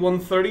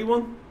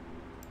 5131.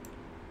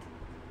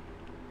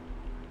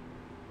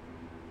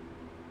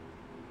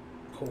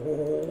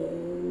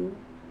 Oh,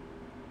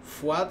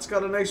 Flat's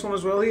got a nice one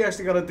as well. He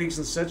actually got a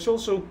decent sitchel,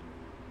 so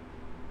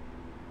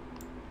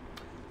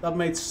that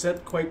might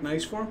sit quite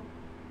nice for him.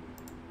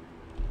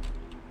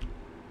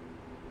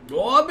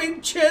 Oh, I've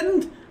been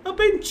chinned. I've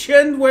been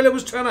chinned while I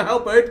was trying to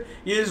help out.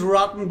 Yous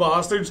rotten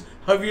bastards.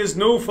 Have yous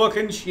no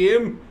fucking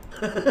shame?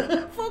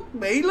 Fuck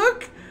me,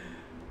 look.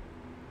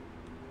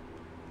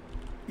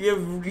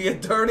 You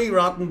dirty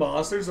rotten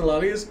bastards, a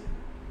lot of yous.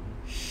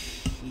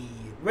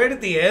 Right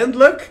at the end,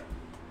 look.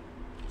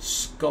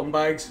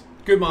 Scumbags.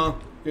 Good man.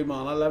 Good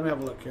man. Let me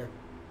have a look here.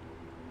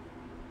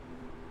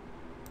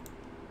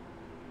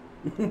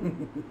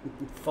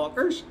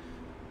 Fuckers.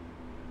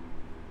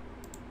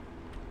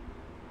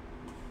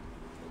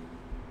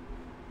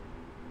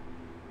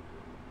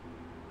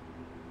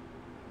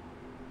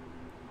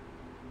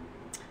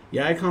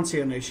 Yeah, I can't see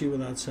an issue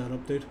with that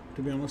setup, dude,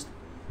 to be honest.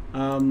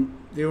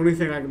 The only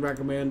thing I can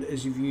recommend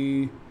is if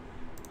you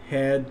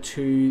head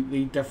to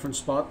the different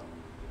spot.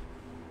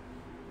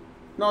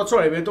 No, it's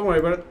alright, mate, don't worry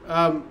about it.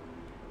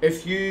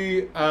 If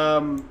you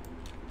go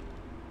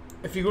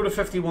to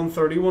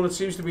 5131, it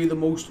seems to be the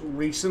most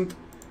recent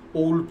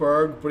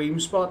Oldberg Bream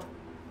spot.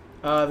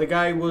 The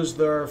guy was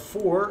there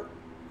for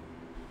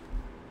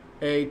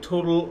a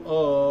total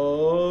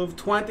of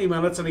 20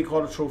 minutes and he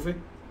caught a trophy.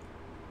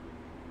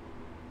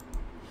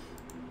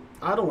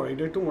 Ah, don't worry,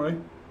 dude, don't worry.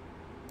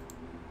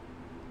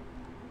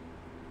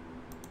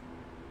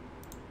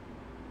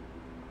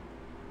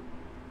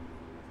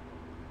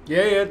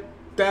 Yeah,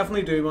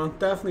 definitely do, man,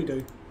 definitely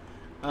do.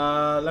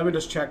 Let me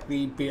just check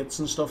the baits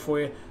and stuff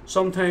for you.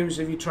 Sometimes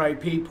if you try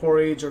pea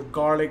porridge or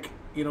garlic,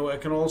 you know,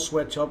 it can all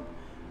switch up.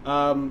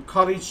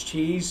 Cottage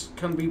cheese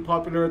can be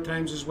popular at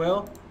times as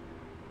well.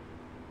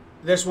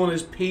 This one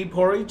is pea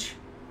porridge.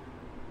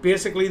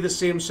 Basically the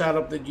same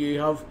setup that you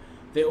have.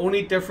 The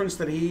only difference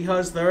that he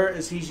has there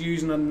is he's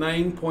using a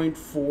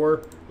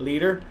 9.4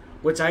 litre,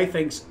 which I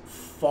think's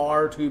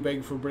far too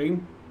big for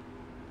Bream.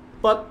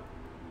 But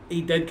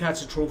he did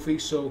catch a trophy,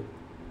 so.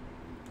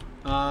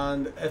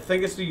 And I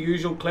think it's the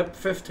usual clip.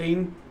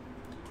 15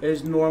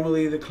 is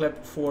normally the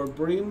clip for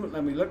Bream.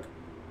 Let me look.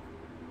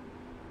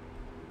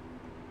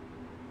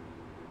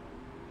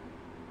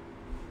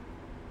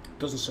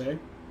 Doesn't say.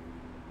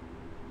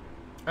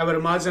 I would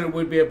imagine it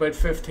would be about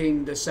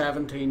 15 to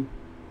 17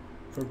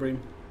 for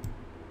Bream.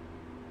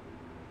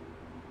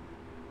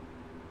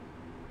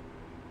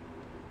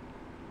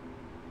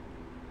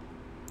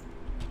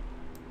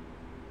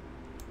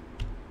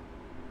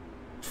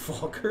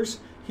 Fuckers,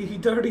 you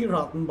dirty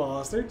rotten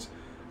bastards.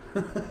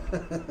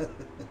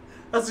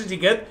 That's what you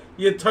get.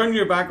 You turn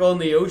your back on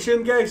the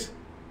ocean, guys.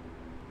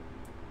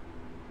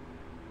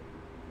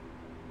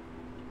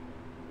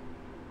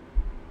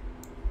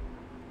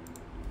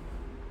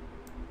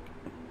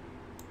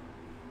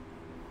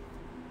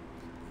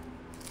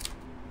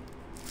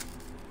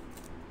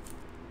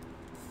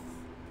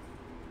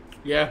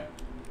 Yeah.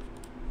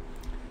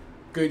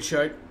 Good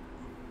shout.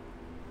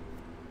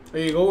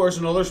 There you go. There's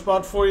another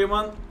spot for you,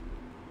 man.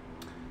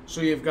 So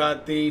you've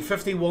got the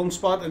 51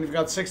 spot and you've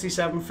got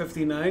 67,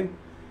 59.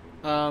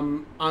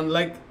 And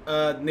like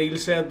Neil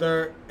said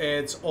there,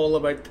 it's all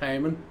about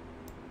timing.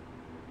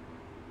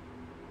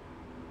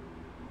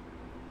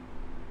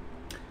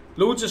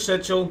 Loads of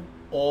sitchel,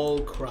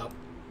 all crap.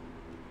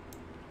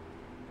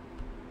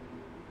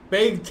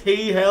 Big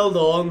T held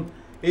on.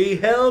 He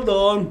held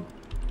on.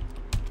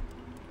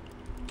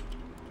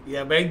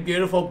 Yeah, big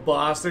beautiful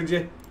bastard,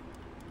 you.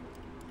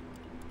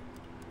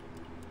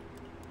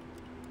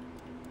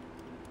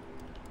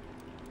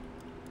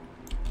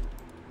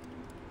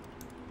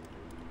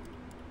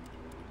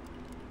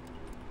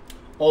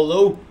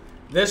 Although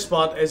this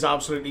spot is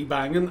absolutely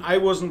banging, I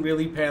wasn't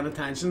really paying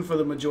attention for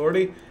the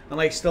majority, and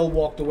I still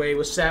walked away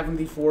with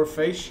 74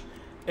 fish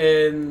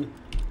in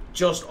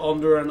just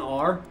under an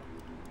hour.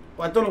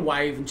 Well, I don't know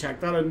why I even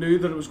checked that. I knew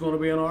that it was going to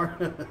be an hour.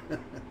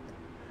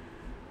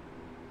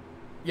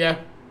 Yeah,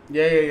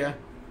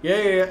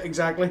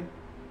 exactly.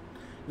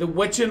 The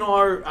witching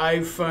hour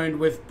I've found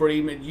with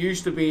Bream, it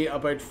used to be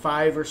about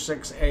 5 or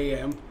 6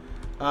 a.m.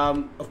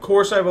 Of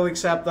course I will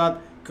accept that.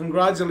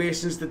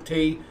 Congratulations to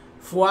T.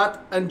 Fwat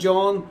and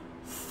John,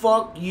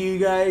 fuck you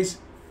guys.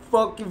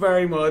 Fuck you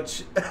very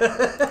much.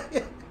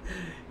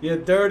 You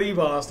dirty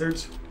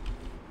bastards.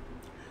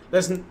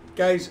 Listen,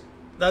 guys,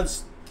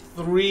 that's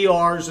 3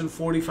 hours and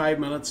 45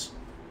 minutes.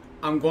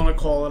 I'm going to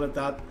call it at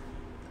that.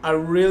 I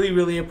really,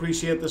 really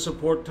appreciate the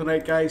support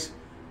tonight, guys.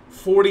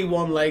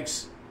 41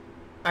 likes.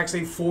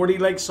 Actually, 40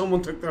 likes.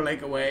 Someone took their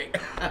like away.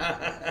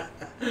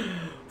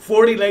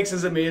 40 likes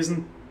is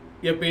amazing.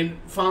 You've been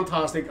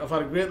fantastic. I've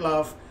had a great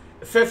laugh.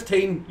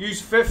 15. Use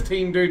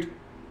 15, dude.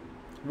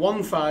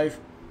 1-5.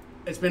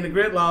 It's been a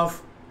great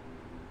laugh.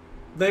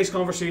 Nice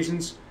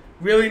conversations.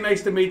 Really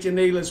nice to meet you,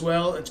 Neil, as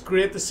well. It's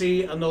great to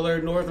see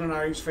another Northern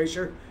Irish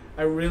fisher.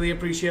 I really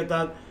appreciate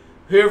that.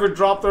 Whoever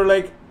dropped their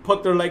like,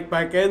 put their like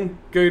back in.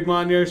 Good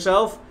man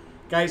yourself.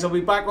 Guys, I'll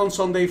be back on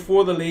Sunday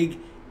for the league.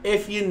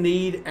 If you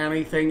need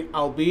anything,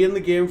 I'll be in the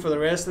game for the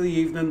rest of the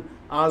evening,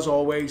 as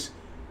always.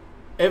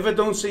 If I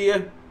don't see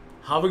you,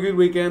 have a good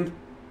weekend.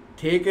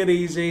 Take it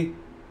easy.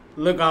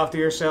 Look after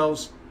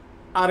yourselves.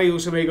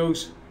 Adios,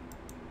 amigos.